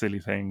that was a silly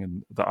thing,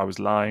 and that I was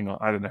lying,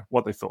 or I don't know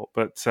what they thought.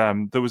 But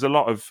there was a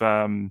lot of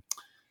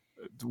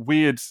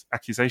weird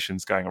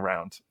accusations going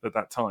around at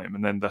that time,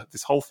 and then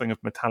this whole thing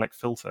of metallic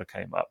filter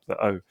came up,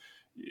 that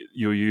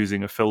you're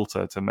using a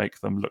filter to make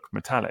them look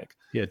metallic.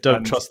 Yeah,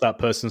 don't trust that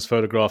person's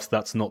photographs.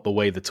 That's not the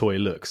way the toy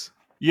looks.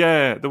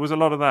 Yeah, there was a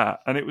lot of that,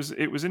 and it was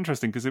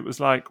interesting because it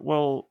was like,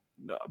 well,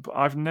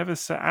 I've never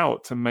set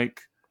out to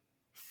make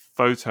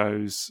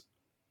photos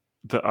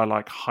that are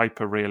like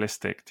hyper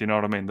realistic. Do you know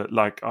what I mean? That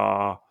like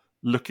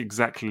look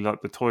exactly like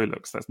the toy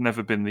looks. That's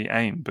never been the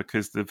aim,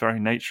 because the very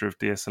nature of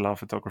DSLR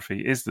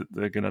photography is that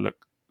they're going to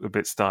look a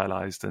bit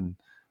stylized and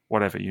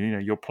whatever.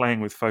 You're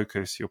playing with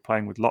focus, you're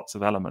playing with lots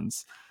of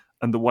elements,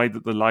 and the way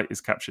that the light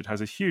is captured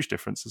has a huge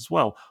difference as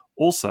well.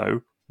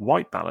 Also,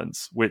 white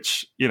balance,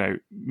 which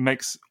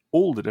makes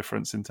all the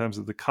difference in terms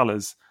of the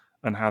colors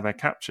and how they're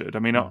captured. I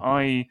mean,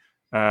 I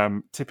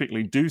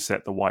typically do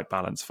set the white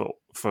balance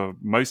for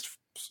most,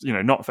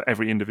 not for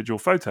every individual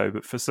photo,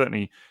 but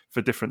certainly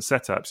for different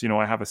setups.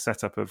 I have a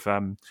setup of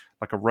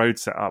like a road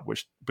setup,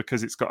 which,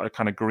 because it's got a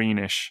kind of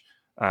greenish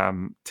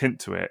tint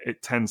to it,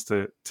 it tends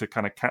to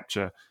kind of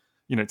capture,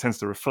 it tends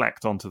to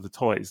reflect onto the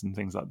toys and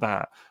things like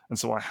that. And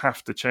so I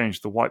have to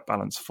change the white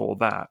balance for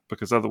that,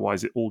 because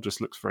otherwise it all just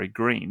looks very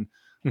green.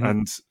 Mm-hmm.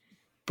 And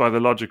by the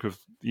logic of,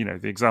 the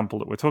example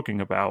that we're talking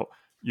about,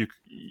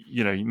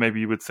 maybe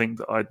you would think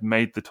that I'd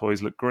made the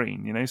toys look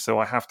green, so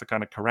I have to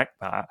kind of correct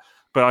that.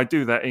 But I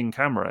do that in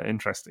camera,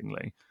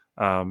 interestingly,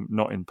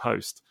 not in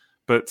post.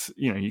 But,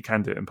 you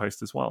can do it in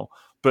post as well.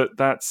 But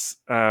that's,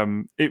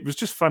 it was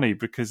just funny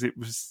because it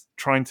was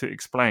trying to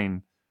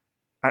explain,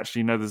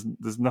 actually, no,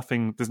 there's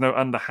nothing, there's no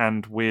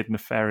underhand, weird,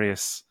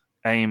 nefarious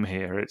aim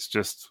here. It's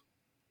just,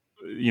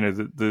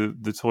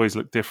 the toys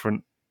look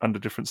different under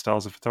different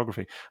styles of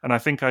photography. And I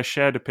think I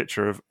shared a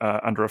picture of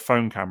under a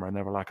phone camera, and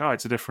they were like, oh,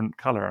 it's a different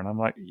color. And I'm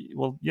like,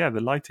 well, yeah,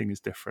 the lighting is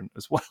different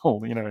as well,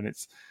 and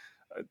it's,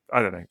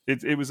 I don't know.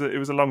 It was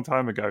a long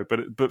time ago,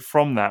 but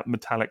from that,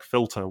 metallic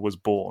filter was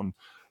born.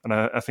 And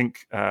I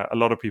think a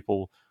lot of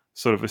people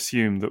sort of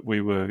assumed that we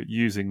were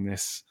using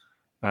this.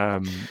 I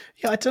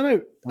don't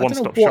know.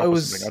 One-stop shop I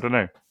was, I don't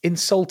know.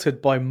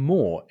 Insulted by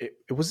more.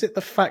 Was it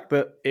the fact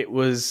that it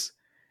was,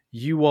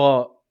 you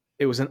are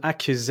it was an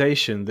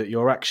accusation that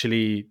you're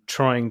actually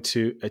trying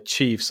to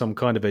achieve some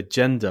kind of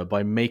agenda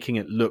by making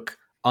it look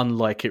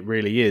unlike it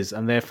really is,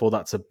 and therefore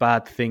that's a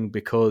bad thing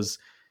because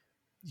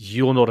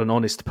you're not an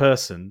honest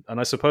person. And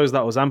I suppose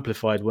that was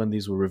amplified when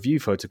these were review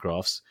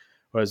photographs,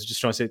 whereas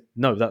just trying to say,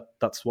 no,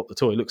 that's what the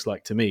toy looks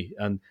like to me.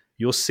 And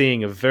you're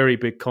seeing a very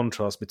big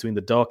contrast between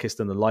the darkest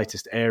and the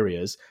lightest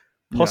areas,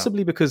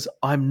 possibly because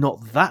I'm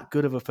not that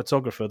good of a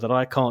photographer that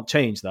I can't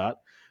change that.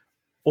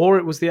 Or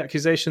it was the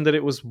accusation that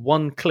it was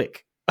one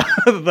click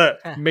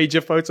that made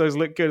your photos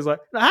look good. It's like,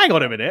 no, hang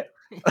on a minute.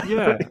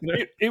 Yeah,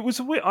 it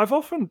was weird.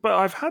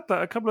 I've had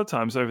that a couple of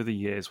times over the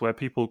years where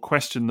people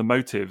question the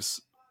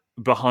motives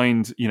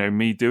behind,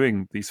 me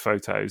doing these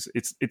photos.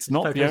 It's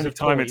not the only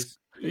time toys.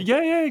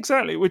 Yeah,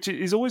 exactly. Which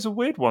is always a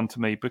weird one to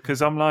me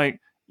because I'm like,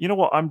 you know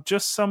what? I'm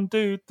just some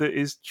dude that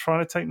is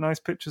trying to take nice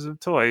pictures of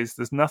toys.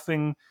 There's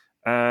nothing,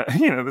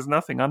 there's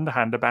nothing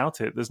underhand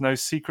about it. There's no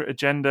secret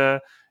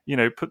agenda.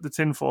 Put the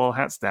tinfoil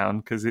hats down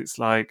because it's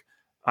like,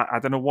 I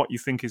don't know what you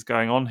think is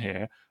going on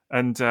here.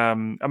 And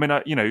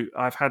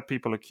I've had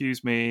people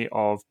accuse me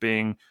of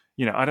being,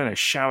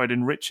 showered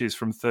in riches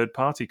from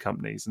third-party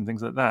companies and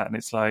things like that. And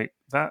it's like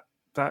that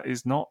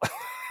is not.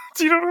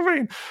 Do you know what I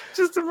mean?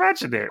 Just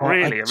imagine it,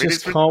 really. I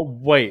just can't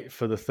wait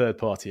for the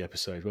third-party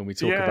episode when we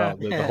talk about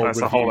the whole.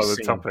 That's a whole other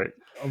topic.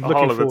 I'm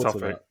looking forward to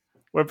that.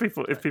 When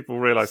if people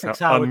realize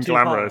how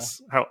unglamorous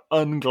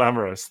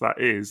that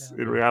is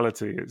in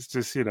reality, it's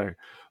just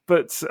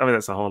But I mean,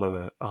 that's a whole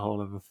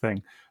other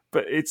thing.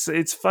 But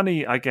it's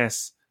funny, I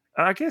guess.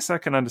 I guess I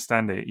can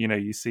understand it.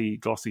 You see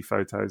glossy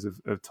photos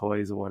of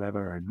toys or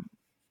whatever, and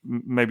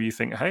maybe you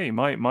think, hey,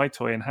 my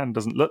toy in hand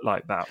doesn't look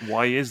like that.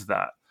 Why is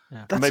that?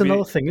 Yeah. That's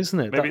another thing, isn't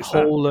it? That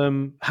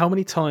whole how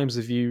many times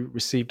have you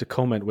received a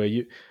comment where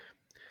the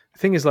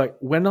thing is, like,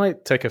 when I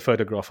take a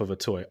photograph of a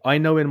toy, I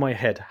know in my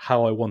head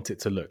how I want it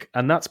to look.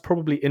 And that's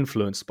probably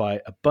influenced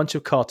by a bunch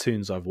of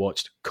cartoons I've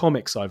watched,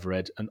 comics I've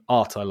read, and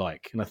art I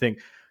like. And I think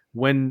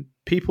when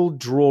people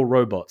draw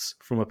robots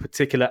from a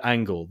particular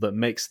angle that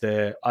makes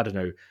their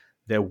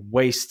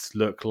waist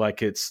look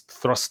like it's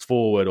thrust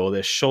forward, or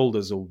their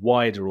shoulders are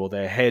wider, or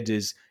their head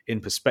is in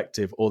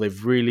perspective, or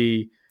they've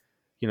really,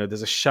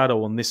 there's a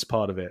shadow on this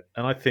part of it.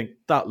 And I think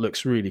that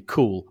looks really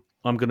cool.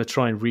 I'm going to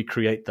try and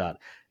recreate that.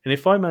 And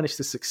if I manage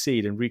to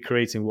succeed in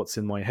recreating what's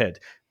in my head,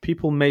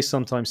 people may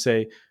sometimes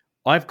say,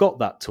 I've got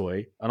that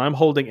toy and I'm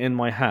holding it in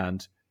my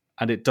hand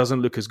and it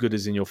doesn't look as good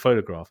as in your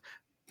photograph.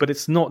 But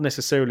it's not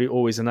necessarily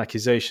always an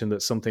accusation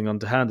that something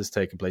underhand has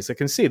taken place. I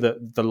can see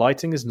that the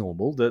lighting is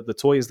normal, the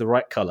toy is the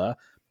right color,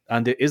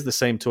 and it is the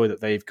same toy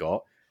that they've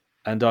got.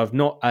 And I've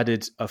not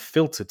added a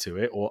filter to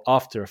it or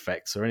After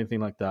Effects or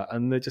anything like that.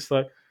 And they're just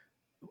like,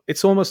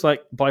 it's almost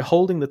like by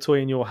holding the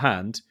toy in your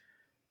hand,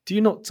 do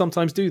you not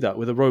sometimes do that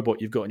with a robot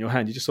you've got in your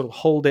hand? You just sort of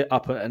hold it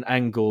up at an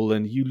angle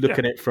and you look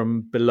at it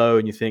from below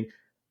and you think,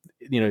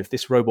 if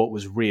this robot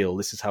was real,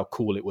 this is how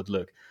cool it would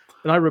look.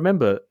 And I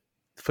remember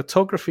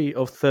photography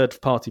of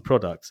third-party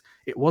products.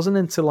 It wasn't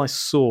until I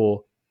saw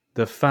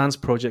the Fans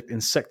Project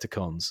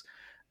Insecticons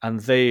and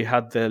they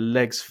had their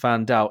legs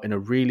fanned out in a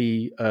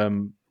really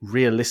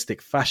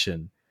realistic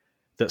fashion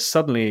that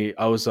suddenly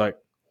I was like,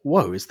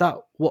 whoa, is that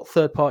what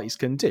third parties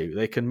can do?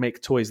 They can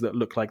make toys that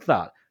look like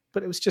that.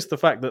 But it was just the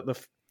fact that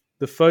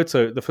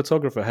the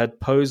photographer had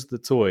posed the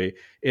toy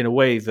in a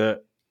way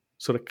that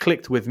sort of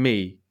clicked with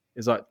me.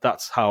 Is like,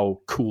 that's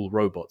how cool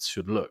robots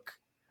should look.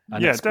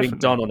 And it's being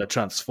done on a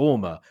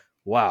transformer.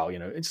 Wow,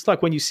 it's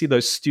like when you see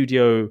those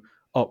Studio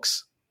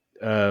Ox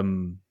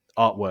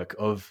artwork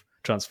of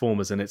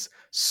Transformers, and it's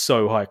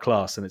so high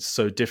class and it's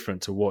so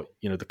different to what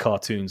the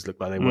cartoons look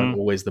like. They weren't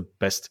always the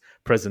best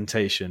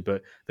presentation,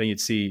 but then you'd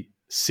see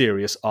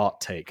serious art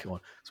take on.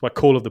 That's why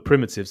Call of the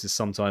Primitives is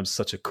sometimes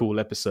such a cool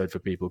episode for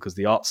people, because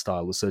the art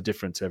style was so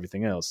different to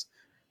everything else,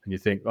 and you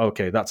think,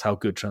 okay, that's how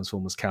good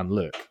Transformers can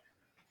look.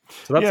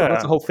 So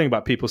that's the whole thing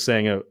about people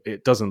saying, oh,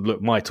 it doesn't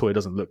look, my toy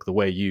doesn't look the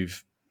way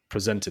you've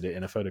presented it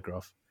in a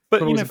photograph.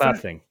 But it's a bad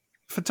thing.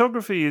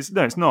 Photography is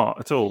no, it's not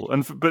at all.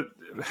 But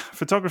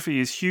photography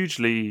is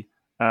hugely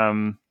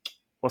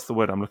what's the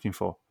word I'm looking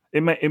for?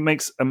 It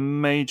makes a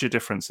major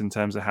difference in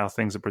terms of how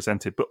things are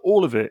presented. But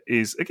all of it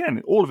is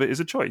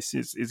a choice.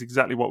 It's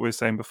exactly what we were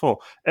saying before.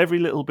 Every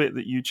little bit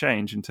that you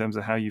change in terms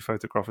of how you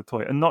photograph a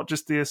toy, and not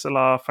just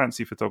DSLR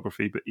fancy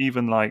photography, but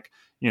even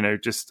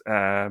just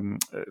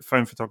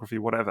phone photography,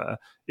 whatever,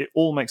 it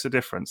all makes a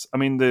difference. I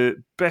mean,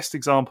 the best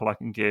example I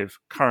can give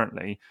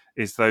currently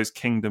is those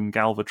Kingdom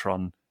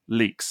Galvatron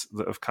leaks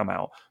that have come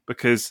out,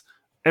 because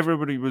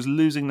everybody was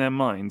losing their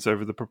minds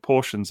over the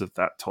proportions of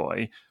that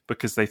toy,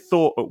 because they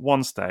thought at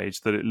one stage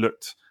that it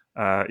looked,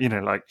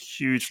 like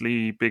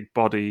hugely big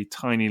body,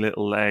 tiny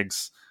little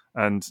legs,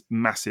 and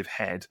massive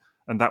head.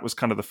 And that was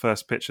kind of the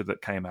first picture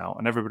that came out.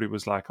 And everybody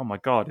was like, oh my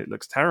God, it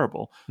looks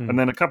terrible. And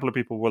then a couple of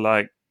people were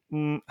like,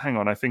 hang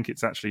on, I think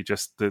it's actually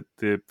just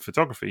the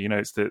photography.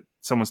 It's that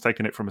someone's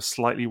taken it from a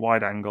slightly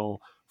wide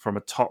angle, from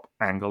a top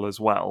angle as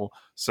well.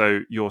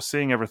 So you're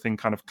seeing everything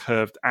kind of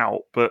curved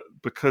out, but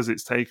because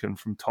it's taken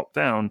from top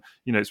down,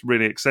 it's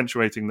really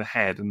accentuating the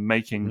head and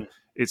making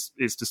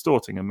it's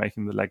distorting and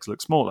making the legs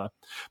look smaller.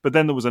 But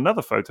then there was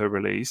another photo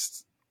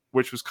released,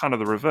 which was kind of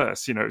the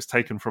reverse. It's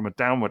taken from a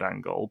downward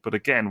angle, but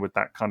again with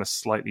that kind of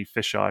slightly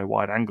fisheye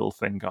wide angle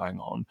thing going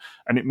on,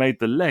 and it made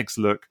the legs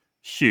look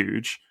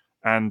huge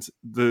and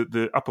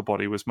the upper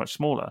body was much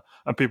smaller,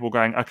 and people were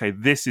going, okay,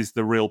 this is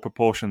the real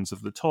proportions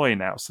of the toy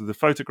now. So the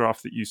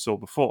photograph that you saw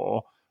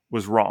before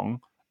was wrong,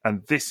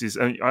 and this is,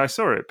 and I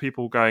saw it,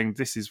 people going,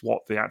 this is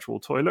what the actual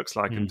toy looks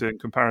like, and doing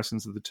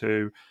comparisons of the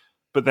two.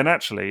 But then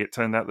actually it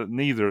turned out that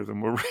neither of them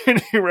were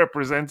really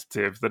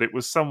representative, that it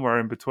was somewhere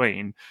in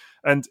between.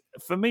 And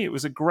for me, it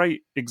was a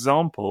great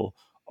example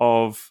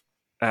of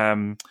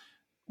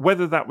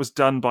whether that was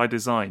done by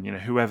design,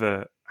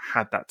 whoever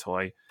had that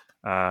toy,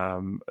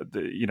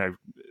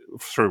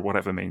 through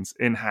whatever means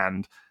in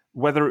hand,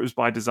 whether it was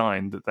by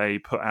design that they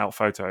put out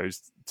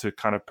photos to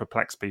kind of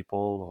perplex people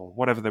or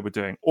whatever they were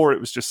doing, or it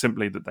was just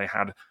simply that they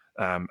had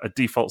a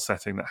default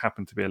setting that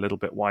happened to be a little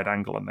bit wide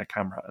angle on their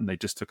camera, and they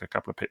just took a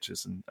couple of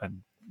pictures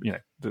and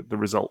the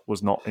result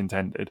was not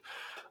intended.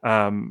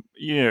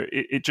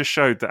 It just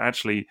showed that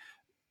actually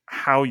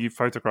how you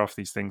photograph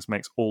these things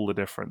makes all the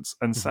difference.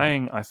 And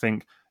saying, I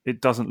think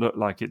it doesn't look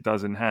like it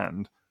does in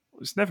hand,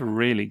 it's never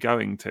really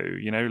going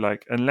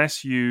to,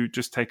 unless you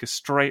just take a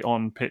straight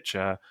on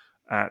picture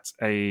at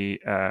what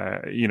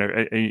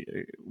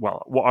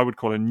I would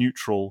call a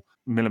neutral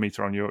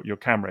millimeter on your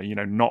camera,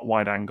 not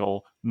wide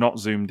angle, not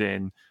zoomed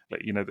in,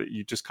 that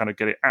you just kind of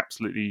get it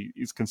absolutely,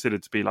 is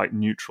considered to be like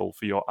neutral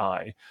for your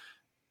eye.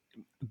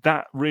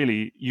 That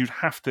really, you'd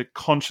have to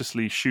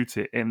consciously shoot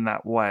it in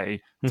that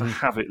way to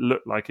have it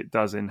look like it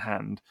does in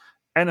hand.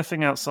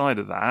 Anything outside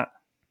of that,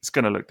 it's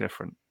going to look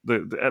different.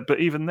 But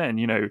even then,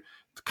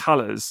 the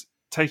colors,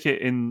 take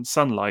it in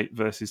sunlight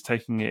versus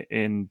taking it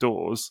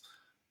indoors.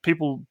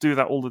 People do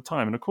that all the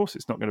time, and of course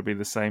it's not going to be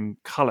the same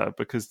color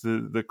because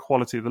the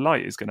quality of the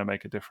light is going to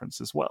make a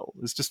difference as well.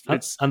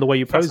 And the way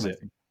you pose it.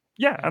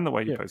 Yeah, and the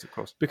way you pose, of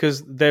course.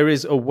 Because there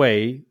is a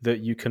way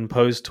that you can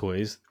pose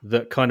toys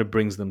that kind of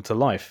brings them to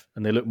life,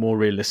 and they look more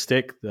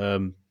realistic.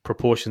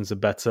 Proportions are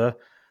better.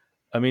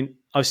 I mean,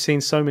 I've seen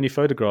so many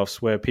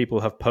photographs where people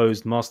have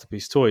posed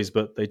Masterpiece toys,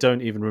 but they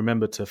don't even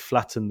remember to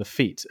flatten the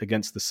feet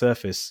against the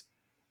surface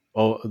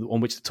or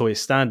on which the toy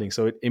is standing,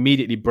 so it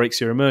immediately breaks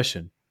your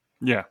immersion.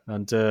 Yeah,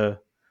 and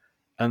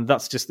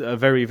that's just a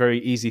very, very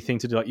easy thing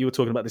to do. Like you were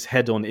talking about this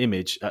head-on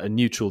image at a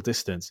neutral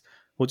distance.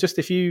 Well, just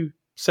if you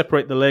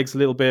separate the legs a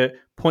little bit,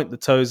 point the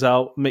toes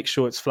out, make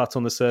sure it's flat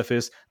on the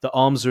surface, the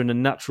arms are in a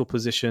natural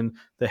position,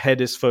 the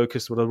head is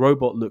focused, where the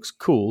robot looks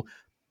cool.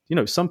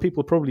 Some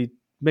people probably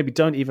maybe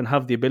don't even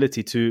have the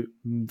ability to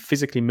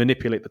physically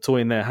manipulate the toy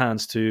in their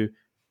hands to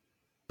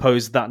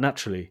pose that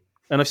naturally.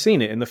 And I've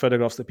seen it in the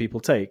photographs that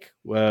people take,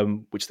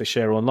 which they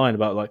share online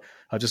about, like,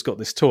 I just got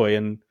this toy,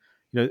 and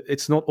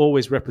it's not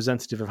always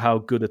representative of how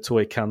good a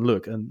toy can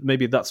look. And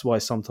maybe that's why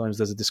sometimes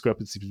there's a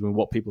discrepancy between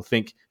what people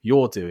think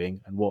you're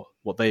doing and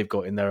what they've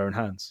got in their own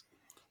hands.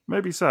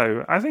 Maybe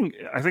so. I think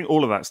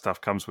all of that stuff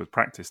comes with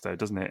practice, though,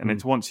 doesn't it? And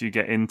it's once you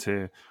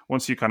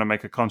kind of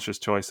make a conscious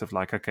choice of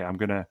like, okay, I'm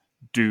going to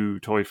do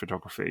toy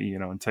photography,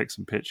 and take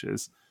some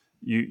pictures,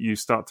 you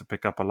start to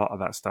pick up a lot of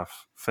that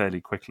stuff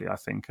fairly quickly, I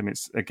think. And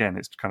it's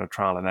kind of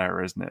trial and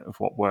error, isn't it, of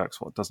what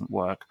works, what doesn't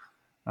work,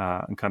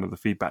 and kind of the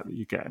feedback that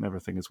you get and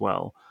everything as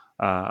well.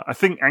 I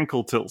think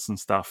ankle tilts and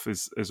stuff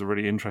is a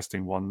really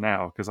interesting one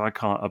now, because I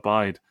can't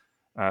abide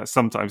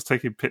sometimes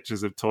taking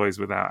pictures of toys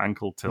without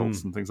ankle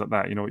tilts and things like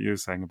that. You know what you were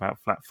saying about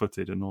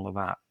flat-footed and all of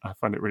that. I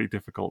find it really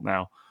difficult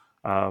now.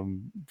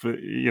 But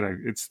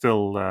it's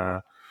still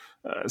a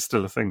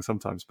thing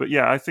sometimes. But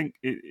yeah, I think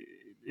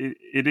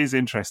it is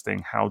interesting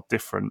how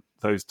different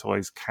those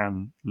toys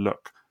can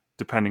look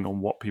depending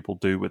on what people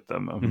do with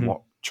them and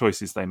what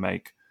choices they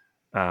make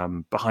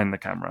behind the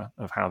camera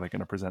of how they're going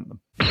to present them.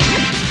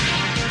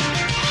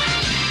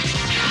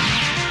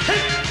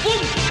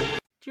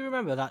 Do you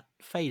remember that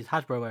phase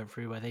Hasbro went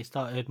through where they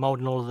started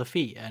molding all of the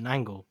feet at an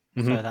angle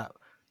so that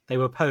they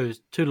were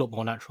posed to look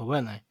more natural,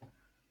 weren't they?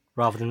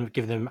 Rather than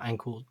giving them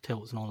ankle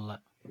tilts and all of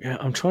that. Yeah,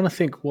 I'm trying to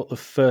think what the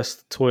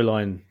first toy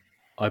line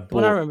I bought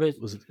Well, I remember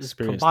was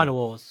experienced. Combiner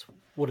Wars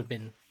would have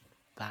been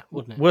that,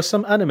 wouldn't it? Were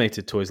some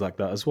animated toys like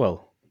that as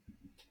well?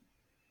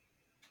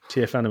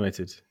 TF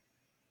animated.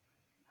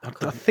 I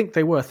think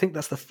they were. I think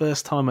that's the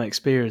first time I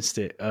experienced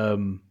it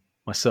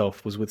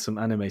myself, was with some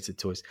animated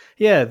toys.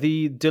 Yeah,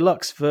 the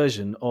deluxe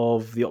version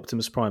of the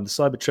Optimus Prime, the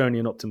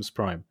Cybertronian Optimus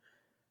Prime,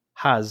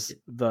 has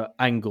the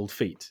angled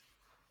feet.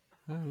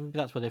 Maybe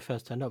that's where they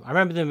first turned up. I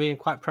remember them being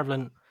quite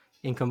prevalent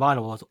in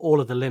Combiner Wars.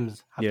 All of the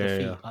limbs have the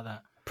feet like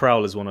that.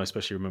 Prowler's one I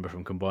especially remember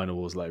from Combiner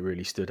Wars, like,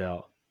 really stood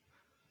out.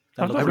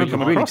 I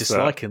remember really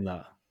disliking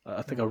that.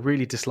 I think I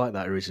really disliked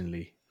that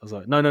originally. I was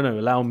like, no,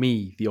 allow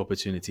me the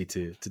opportunity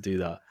to do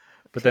that.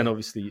 But then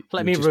obviously...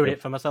 Let me ruin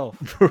it for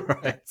myself.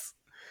 Right.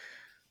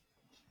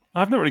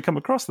 I've not really come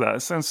across that.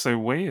 It sounds so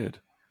weird.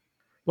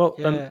 Well,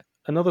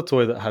 another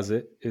toy that has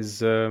it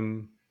is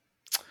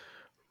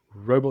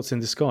Robots in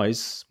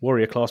Disguise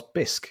Warrior Class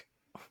Bisque.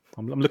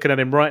 I'm looking at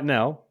him right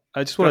now.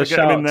 I just want to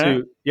shout out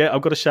to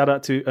I've got to shout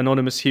out to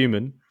Anonymous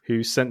Human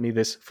who sent me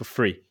this for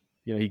free.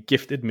 He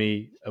gifted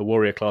me a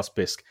Warrior Class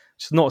Bisque.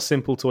 It's not a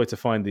simple toy to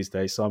find these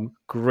days, so I'm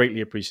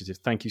greatly appreciative.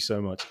 Thank you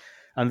so much.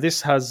 And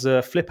this has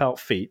flip out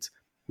feet,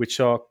 which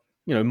are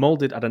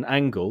molded at an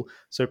angle.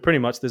 So pretty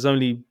much there's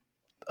only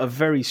a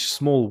very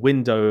small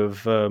window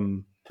of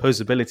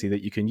posability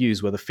that you can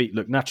use where the feet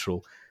look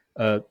natural.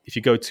 If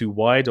you go too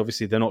wide,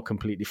 obviously they're not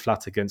completely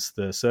flat against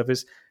the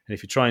surface. And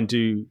if you try and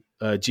do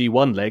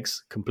G1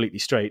 legs completely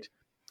straight,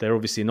 they're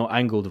obviously not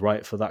angled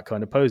right for that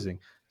kind of posing.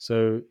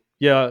 So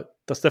yeah,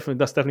 that's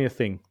definitely a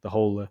thing. The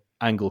whole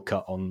angle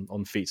cut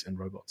on feet in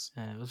robots.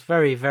 It was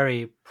very,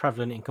 very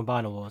prevalent in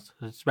Combiner Wars.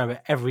 I just remember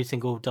every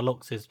single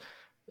Deluxe is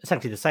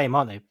essentially the same,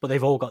 aren't they? But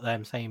they've all got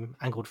them same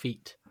angled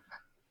feet.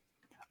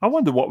 I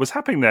wonder what was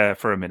happening there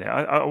for a minute.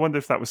 I wonder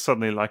if that was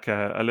suddenly like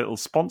a little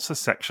sponsor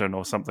section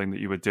or something that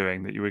you were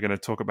doing, that you were going to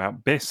talk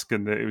about Bisque,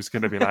 and that it was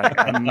going to be like,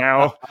 and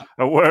now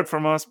a word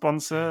from our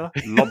sponsor,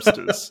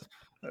 Lobsters.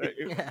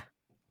 Yeah.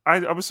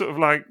 I was sort of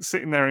like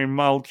sitting there in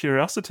mild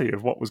curiosity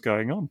of what was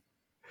going on.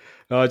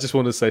 I just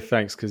wanted to say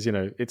thanks because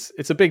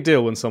it's a big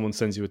deal when someone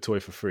sends you a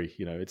toy for free.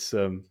 It's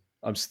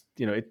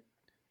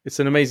it's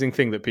an amazing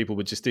thing that people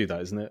would just do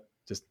that, isn't it?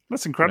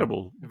 That's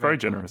incredible. Very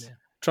generous. Yeah.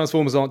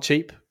 Transformers aren't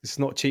cheap. It's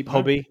not a cheap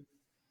hobby,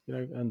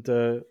 and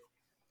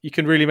you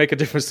can really make a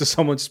difference to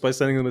someone just by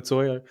sending them a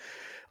toy.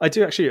 I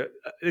do actually.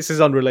 This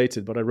is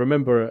unrelated, but I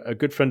remember a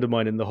good friend of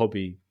mine in the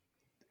hobby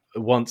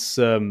once.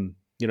 Some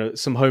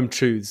home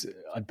truths.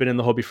 I'd been in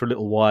the hobby for a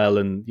little while,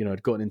 and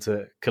I'd gotten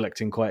into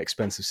collecting quite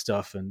expensive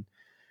stuff, and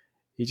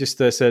he just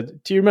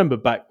said, "Do you remember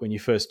back when you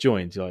first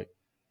joined? Like,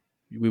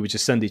 we would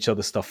just send each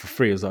other stuff for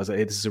free." I was like,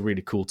 "Hey, this is a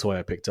really cool toy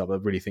I picked up. I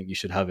really think you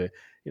should have it."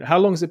 How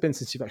long has it been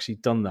since you've actually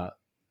done that?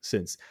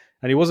 Since?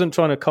 And he wasn't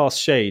trying to cast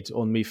shade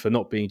on me for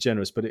not being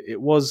generous, but it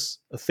was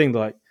a thing that,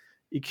 like,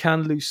 you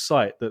can lose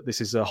sight that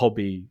this is a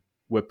hobby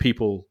where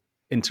people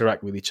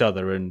interact with each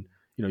other, and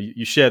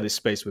you share this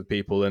space with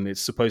people, and it's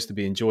supposed to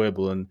be enjoyed,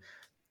 and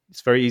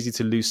it's very easy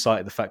to lose sight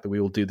of the fact that we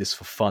all do this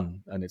for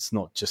fun, and it's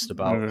not just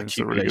about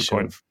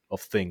accumulation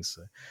of things.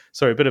 So,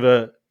 sorry,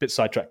 a bit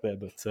sidetracked there,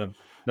 but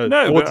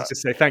I wanted to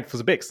say thank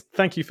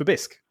you for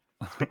Bisque.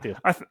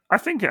 I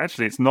think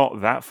actually it's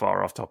not that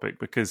far off topic,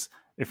 because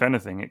if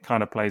anything, it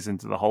kind of plays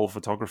into the whole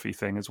photography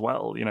thing as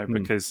well,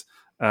 because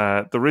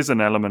there is an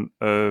element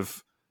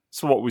of,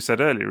 so what we said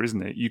earlier,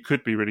 isn't it? You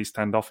could be really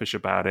standoffish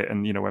about it,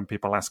 and when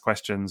people ask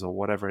questions or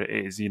whatever it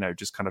is,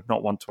 just kind of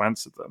not want to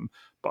answer them.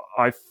 But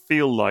I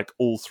feel like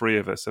all three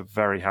of us are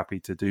very happy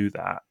to do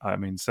that. I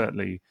mean,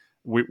 certainly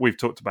we've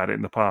talked about it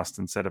in the past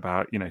and said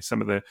about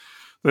some of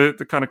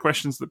the kind of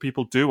questions that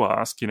people do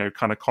ask,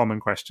 kind of common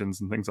questions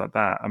and things like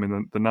that. I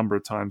mean, the number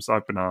of times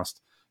I've been asked,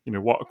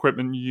 what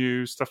equipment you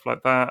use, stuff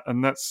like that.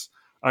 And that's,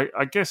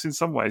 I guess in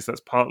some ways, that's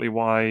partly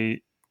why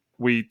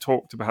we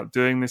talked about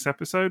doing this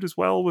episode as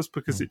well, was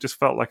because it just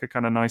felt like a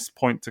kind of nice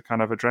point to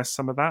kind of address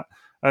some of that.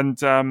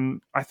 And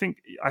I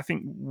think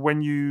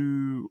when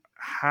you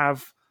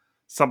have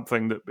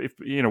something that, if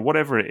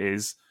whatever it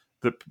is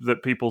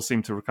that people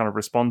seem to kind of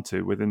respond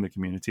to within the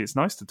community, it's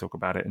nice to talk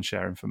about it and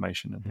share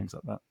information and things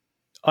like that.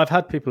 I've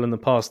had people in the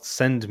past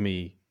send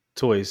me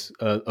toys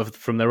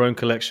from their own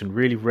collection,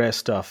 really rare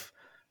stuff.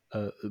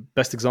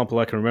 Best example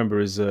I can remember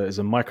is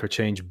a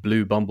Microchange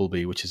Blue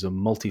Bumblebee, which is a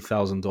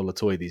multi-$1,000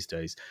 toy these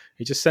days.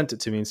 He just sent it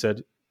to me and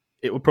said,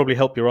 it would probably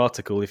help your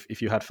article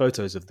if you had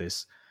photos of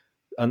this.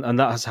 And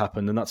that has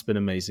happened, and that's been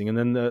amazing. And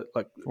then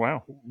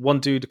wow, one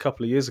dude a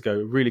couple of years ago,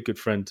 a really good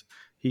friend,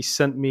 he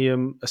sent me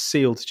a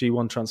sealed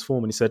G1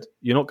 Transform, and he said,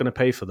 "You're not going to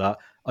pay for that.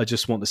 I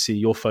just want to see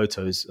your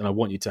photos, and I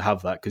want you to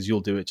have that because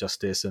you'll do it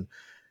justice." And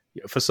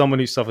for someone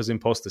who suffers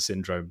imposter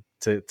syndrome,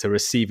 to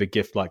receive a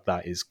gift like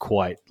that is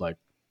quite like,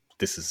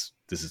 this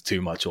is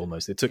too much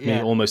almost. It took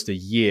me almost a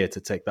year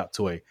to take that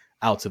toy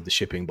out of the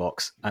shipping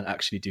box and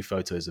actually do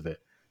photos of it.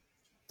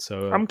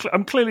 So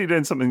I'm clearly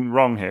doing something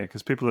wrong here,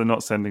 because people are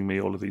not sending me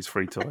all of these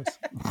free toys.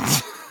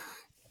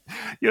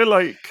 You're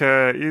like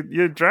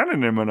you're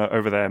drowning him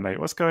over there, mate.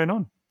 What's going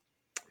on?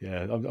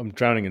 Yeah, I'm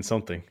drowning in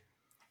something.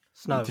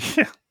 Snow.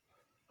 Yeah.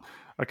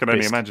 I can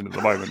only imagine at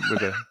the moment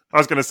I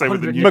was going to say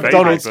with the new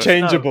McDonald's baby,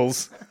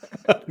 changeables,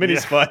 mini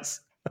spice.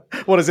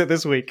 What is it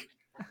this week?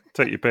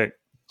 Take your pick.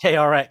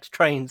 JRX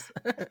trains.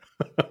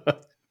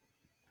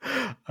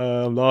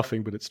 I'm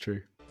laughing, but it's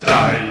true.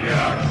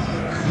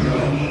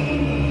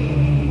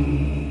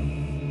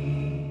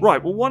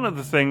 Right, well, one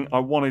other thing I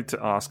wanted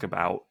to ask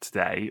about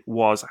today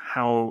was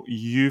how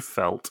you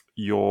felt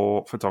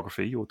your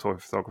photography, your toy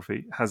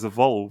photography, has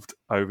evolved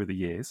over the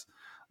years.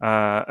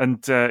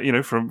 And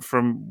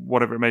from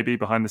whatever it may be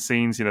behind the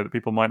scenes, that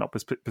people might not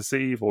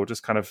perceive, or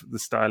just kind of the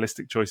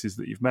stylistic choices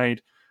that you've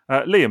made.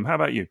 Liam, how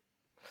about you?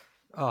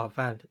 Oh,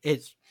 man,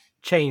 it's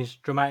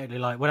changed dramatically.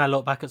 Like, when I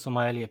look back at some of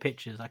my earlier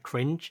pictures, I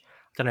cringe. I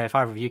don't know if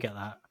either of you get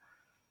that.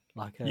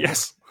 Like,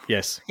 yes.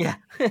 Yeah.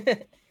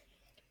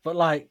 But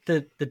like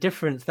the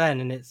difference then,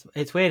 and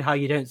it's weird how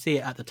you don't see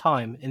it at the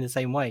time in the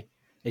same way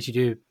as you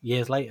do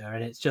years later.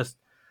 And it's just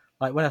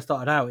like when I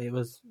started out, it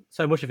was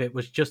so much of it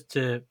was just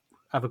to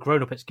have a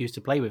grown-up excuse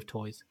to play with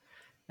toys.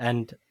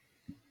 And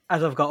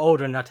as I've got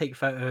older and I take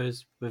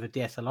photos with a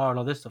DSLR and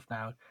all this stuff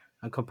now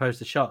and compose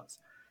the shots,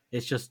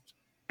 it's just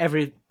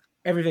everything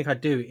I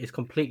do is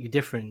completely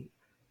different.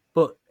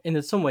 But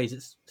in some ways,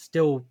 it's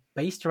still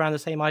based around the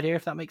same idea,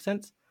 if that makes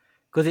sense.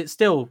 Because it's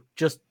still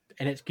just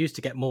an excuse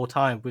to get more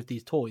time with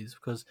these toys.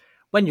 Because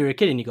when you were a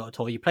kid and you got a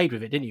toy, you played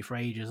with it, didn't you, for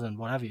ages and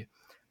what have you.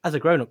 As a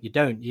grown-up, you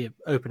don't. You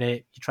open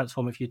it, you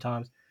transform it a few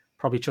times,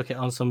 probably chuck it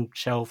on some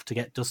shelf to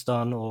get dust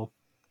on or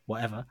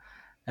whatever.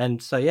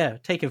 And so, yeah,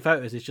 taking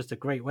photos is just a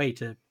great way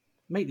to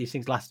make these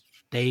things last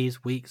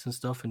days, weeks and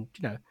stuff. And,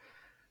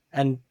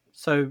 and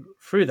so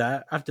through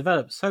that, I've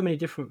developed so many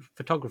different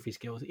photography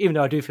skills. Even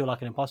though I do feel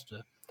like an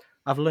imposter,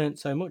 I've learned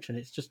so much, and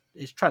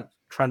it's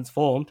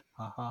transformed.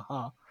 Ha ha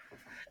ha.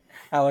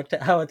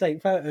 How I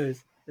take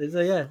photos. So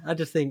yeah, I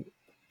just think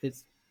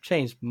it's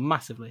changed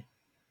massively.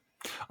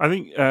 I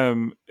think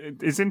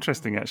it's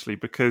interesting actually,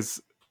 because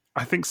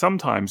I think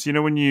sometimes,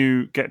 when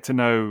you get to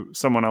know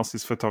someone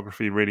else's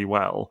photography really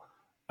well,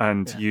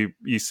 and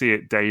you see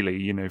it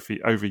daily, for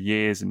over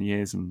years and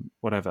years and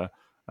whatever.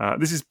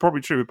 This is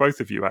probably true with both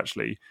of you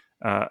actually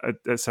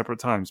at separate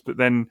times. But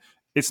then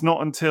it's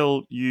not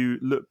until you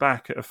look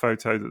back at a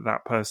photo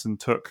that person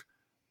took,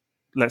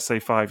 let's say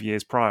 5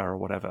 years prior or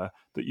whatever,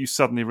 that you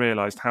suddenly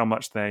realized how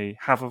much they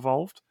have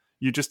evolved.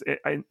 You just,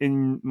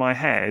 in my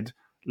head,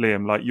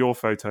 Liam, like your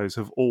photos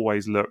have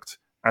always looked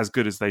as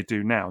good as they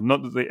do now.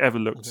 Not that they ever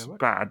looked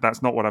bad.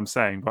 That's not what I'm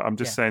saying. But I'm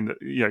just saying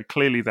that,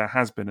 clearly there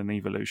has been an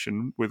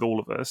evolution with all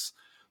of us.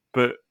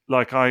 But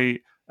like I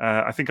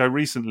think I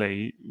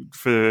recently,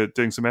 for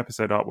doing some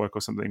episode artwork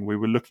or something, we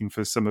were looking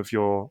for some of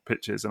your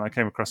pictures and I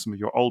came across some of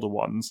your older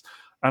ones.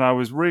 And I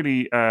was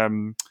really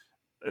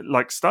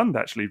stunned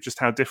actually, just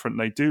how different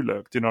they do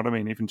look. Do you know what I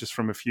mean? Even just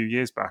from a few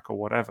years back or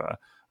whatever.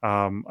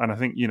 And I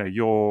think,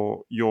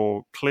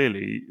 you're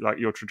clearly, like,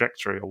 your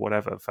trajectory or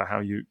whatever for how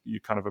you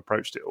kind of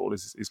approached it all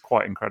is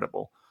quite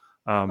incredible.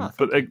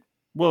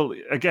 Well,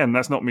 again,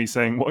 that's not me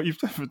saying what you've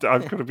done.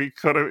 I've got to be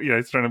kind of,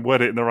 trying to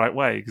word it in the right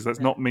way, because that's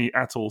not me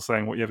at all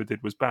saying what you ever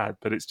did was bad.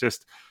 But it's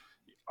just,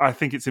 I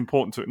think it's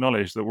important to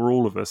acknowledge that we're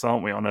all of us,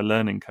 aren't we, on a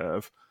learning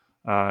curve?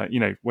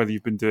 Whether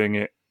you've been doing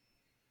it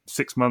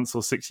 6 months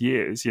or 6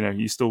 years,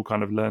 you still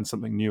kind of learn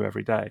something new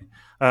every day.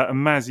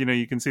 And Maz,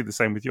 you can see the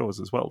same with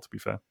yours as well, to be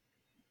fair.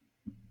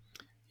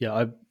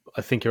 Yeah,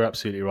 I think you're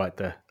absolutely right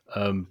there.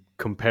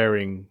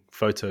 Comparing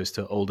photos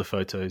to older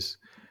photos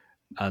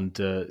and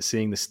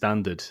seeing the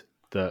standard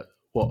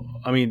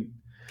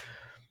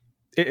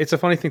it's a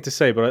funny thing to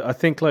say, but I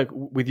think like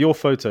with your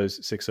photos,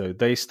 Sixo,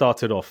 they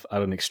started off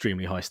at an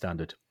extremely high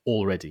standard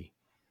already.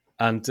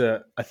 And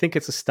I think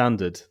it's a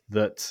standard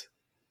that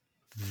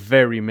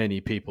very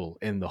many people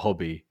in the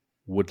hobby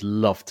would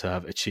love to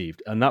have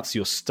achieved. And that's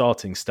your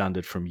starting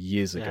standard from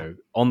years ago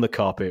on the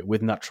carpet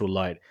with natural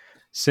light,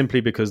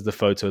 simply because the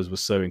photos were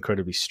so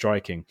incredibly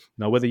striking.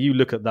 Now, whether you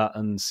look at that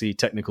and see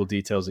technical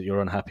details that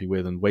you're unhappy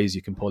with and ways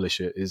you can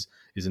polish it is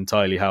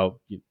entirely how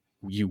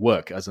you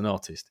work as an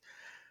artist.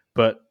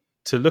 But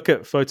to look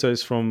at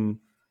photos from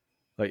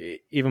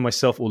like even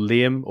myself or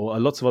Liam or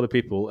lots of other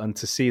people, and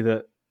to see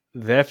that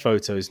their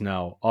photos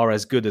now are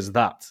as good as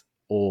that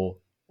or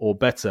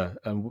better,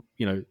 and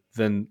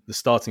than the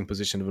starting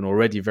position of an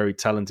already very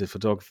talented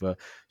photographer,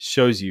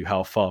 shows you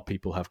how far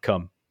people have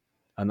come.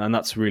 And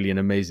that's really an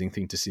amazing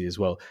thing to see as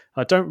well.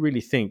 I don't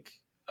really think,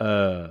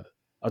 I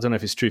don't know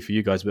if it's true for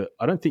you guys, but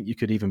I don't think you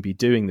could even be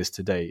doing this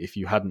today if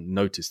you hadn't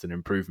noticed an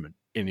improvement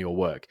in your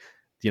work.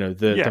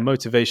 The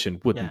motivation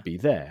wouldn't be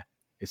there.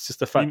 It's just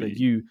the fact that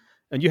you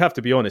have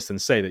to be honest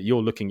and say that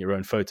you're looking at your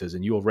own photos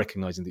and you're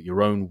recognizing that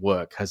your own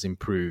work has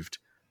improved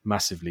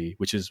massively,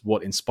 which is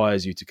what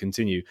inspires you to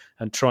continue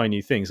and try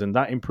new things. And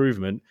that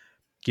improvement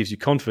gives you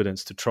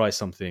confidence to try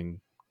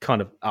something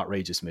kind of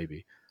outrageous,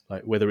 maybe,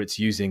 like whether it's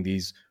using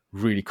these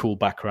really cool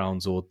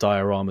backgrounds or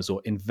dioramas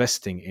or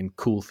investing in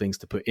cool things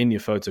to put in your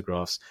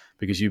photographs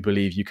because you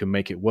believe you can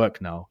make it work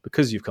now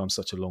because you've come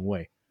such a long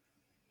way.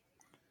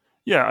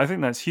 Yeah, I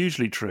think that's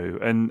hugely true.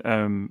 And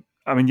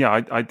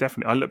I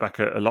definitely, I look back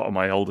at a lot of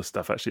my older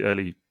stuff, actually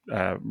early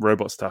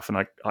robot stuff, and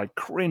I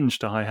cringe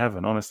to high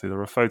heaven. Honestly, there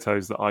are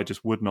photos that I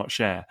just would not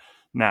share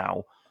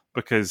now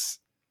because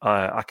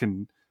I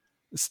can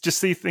just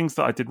see things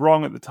that I did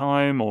wrong at the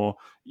time, or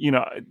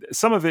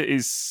some of it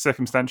is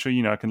circumstantial.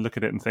 I can look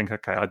at it and think,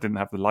 okay, I didn't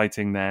have the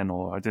lighting then,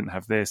 or I didn't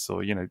have this,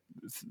 or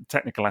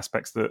technical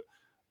aspects that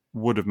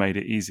would have made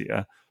it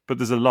easier. But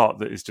there's a lot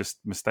that is just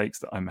mistakes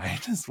that I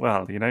made as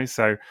well.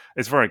 So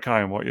it's very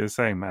kind what you're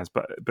saying, Maz.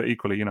 But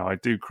equally, I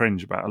do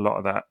cringe about a lot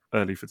of that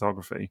early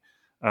photography.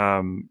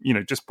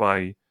 Just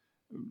by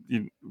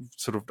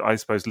sort of, I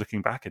suppose,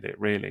 looking back at it.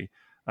 Really,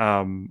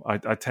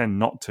 I tend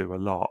not to a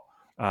lot.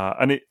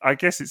 I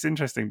guess it's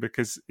interesting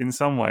because in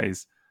some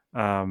ways,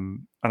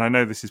 and I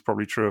know this is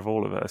probably true of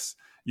all of us,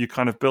 you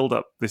kind of build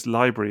up this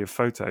library of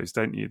photos,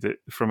 don't you, that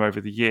from over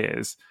the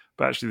years.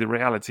 But actually the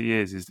reality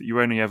is that you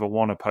only ever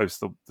want to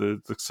post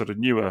the sort of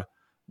newer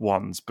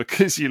ones,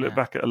 because you look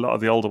back at a lot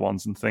of the older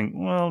ones and think,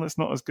 well, it's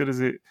not as good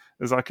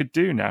as I could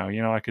do now.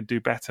 I could do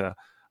better.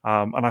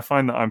 And I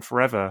find that I'm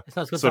forever It's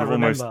not as good sort to of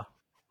almost.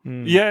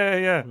 remember.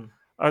 Yeah.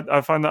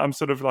 I find that I'm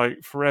sort of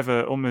like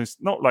forever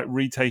almost not like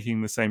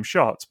retaking the same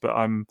shots, but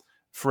I'm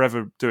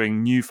forever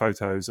doing new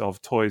photos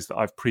of toys that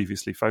I've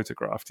previously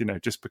photographed,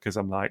 just because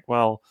I'm like,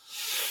 well,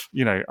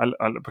 I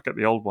look back at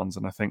the old ones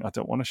and I think I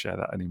don't want to share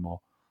that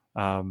anymore.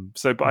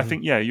 But I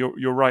think,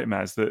 you're right,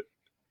 Maz, that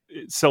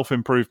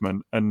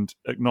self-improvement and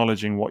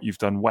acknowledging what you've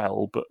done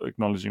well, but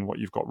acknowledging what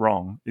you've got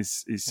wrong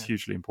is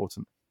hugely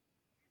important.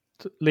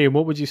 Liam,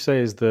 what would you say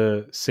is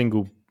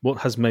what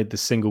has made the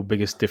single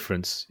biggest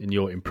difference in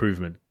your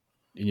improvement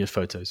in your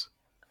photos?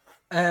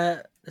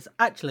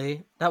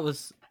 Actually, that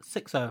was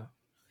Sixo.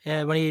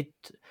 Yeah, when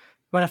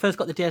I first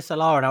got the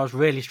DSLR and I was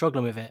really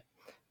struggling with it,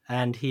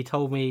 and he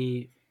told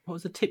me, what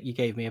was the tip you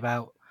gave me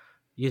about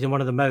using one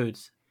of the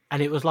modes?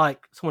 And it was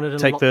like someone had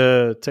take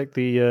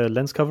the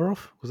lens cover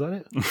off. Was that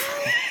it?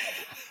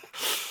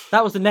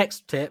 That was the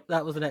next tip.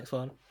 That was the next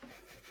one.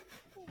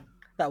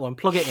 That one.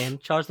 Plug it in.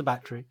 Charge the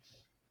battery.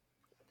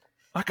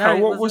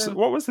 What was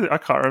it? I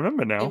can't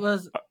remember now.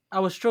 I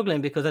was struggling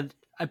because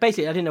I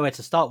didn't know where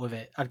to start with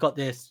it. I'd got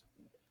this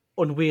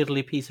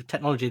unwieldy piece of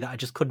technology that I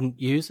just couldn't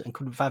use and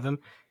couldn't fathom,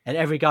 and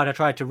every guide I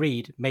tried to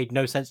read made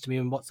no sense to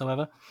me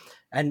whatsoever.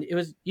 And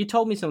you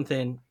told me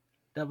something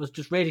that was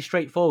just really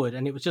straightforward,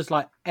 and it was just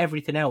like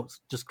everything else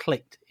just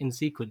clicked in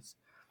sequence.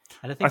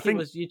 And I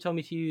think you told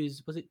me to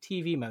use, was it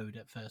TV mode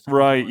at first?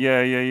 Right.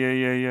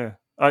 Yeah.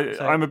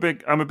 I'm a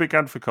big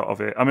advocate of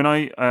it. I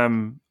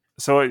mean,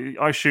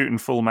 I shoot in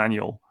full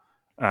manual,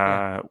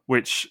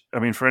 which, I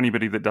mean, for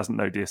anybody that doesn't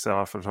know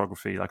DSLR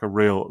photography, like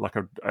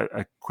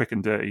a quick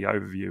and dirty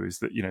overview is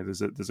that,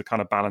 there's a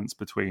kind of balance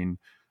between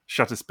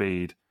shutter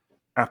speed,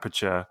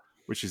 aperture,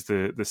 which is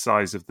the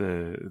size of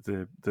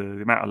the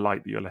amount of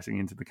light that you're letting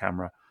into the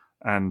camera,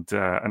 and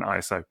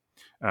ISO,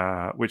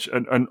 which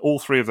and all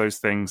three of those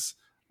things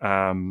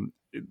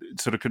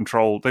sort of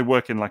control. They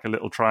work in like a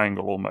little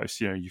triangle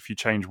almost. If you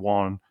change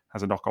one,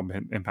 has a knock-on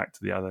impact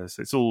to the others.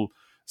 It's all.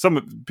 A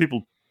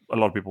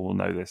lot of people will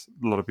know this.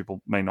 A lot of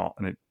people may not,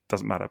 and it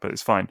doesn't matter. But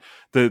it's fine.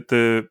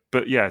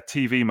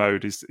 TV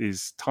mode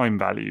is time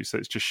value, so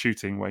it's just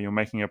shooting where you're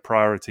making a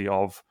priority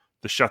of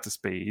the shutter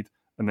speed,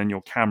 and then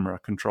your camera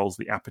controls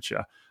the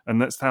aperture,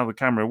 and that's how the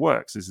camera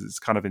works. Is it's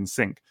kind of in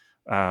sync.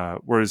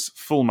 Whereas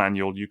full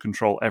manual, you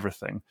control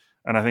everything,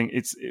 and I think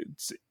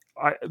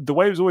the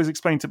way it was always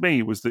explained to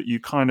me was that you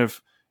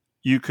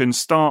can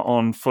start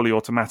on fully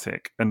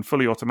automatic, and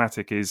fully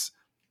automatic is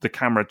the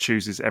camera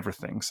chooses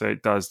everything. So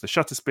it does the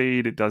shutter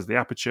speed, it does the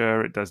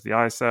aperture, it does the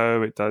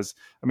ISO, it does,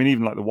 I mean,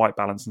 even like the white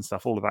balance and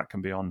stuff, all of that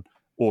can be on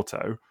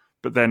auto.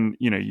 But then,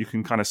 you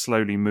can kind of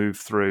slowly move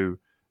through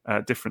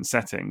different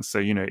settings. So,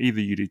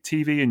 either you do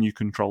TV and you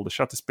control the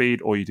shutter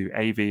speed, or you do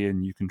AV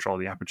and you control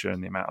the aperture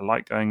and the amount of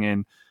light going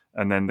in.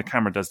 And then the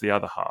camera does the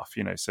other half,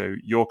 so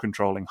you're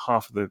controlling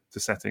half of the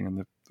setting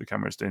and the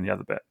camera is doing the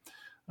other bit.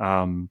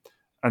 And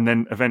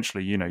then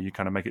eventually, you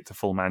kind of make it to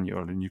full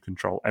manual and you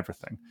control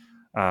everything.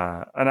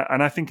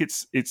 And I think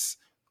it's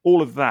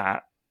all of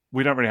that.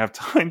 We don't really have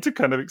time to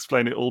kind of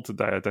explain it all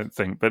today, I don't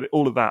think. But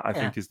all of that, I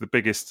think, is the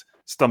biggest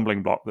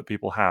stumbling block that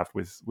people have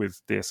with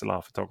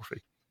DSLR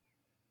photography.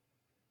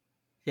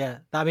 Yeah,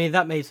 I mean,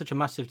 that made such a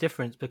massive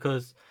difference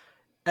because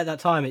at that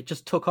time, it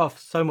just took off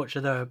so much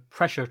of the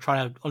pressure of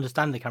trying to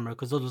understand the camera,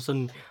 because all of a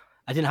sudden,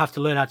 I didn't have to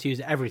learn how to use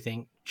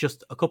everything,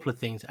 just a couple of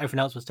things. Everything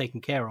else was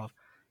taken care of.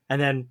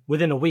 And then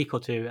within a week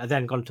or two, I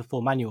then gone to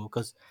full manual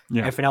because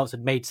everything else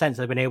had made sense.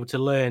 I'd been able to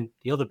learn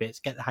the other bits,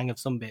 get the hang of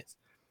some bits,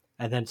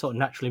 and then sort of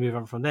naturally move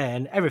on from there.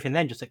 And everything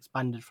then just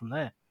expanded from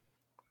there.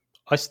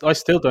 I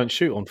still don't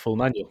shoot on full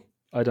manual.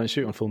 I don't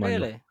shoot on full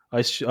manual. Really?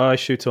 I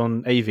shoot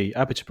on AV,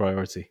 aperture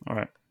priority. All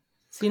right.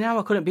 See, now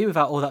I couldn't be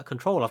without all that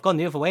control. I've gone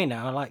the other way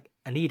now.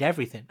 I need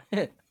everything.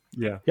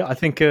 Yeah. I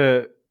think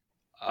I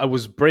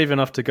was brave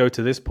enough to go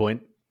to this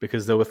point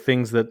because there were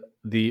things that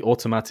the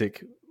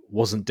automatic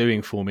wasn't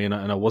doing for me, and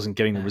I wasn't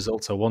getting the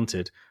results I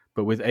wanted.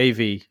 But with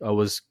AV, I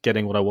was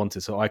getting what I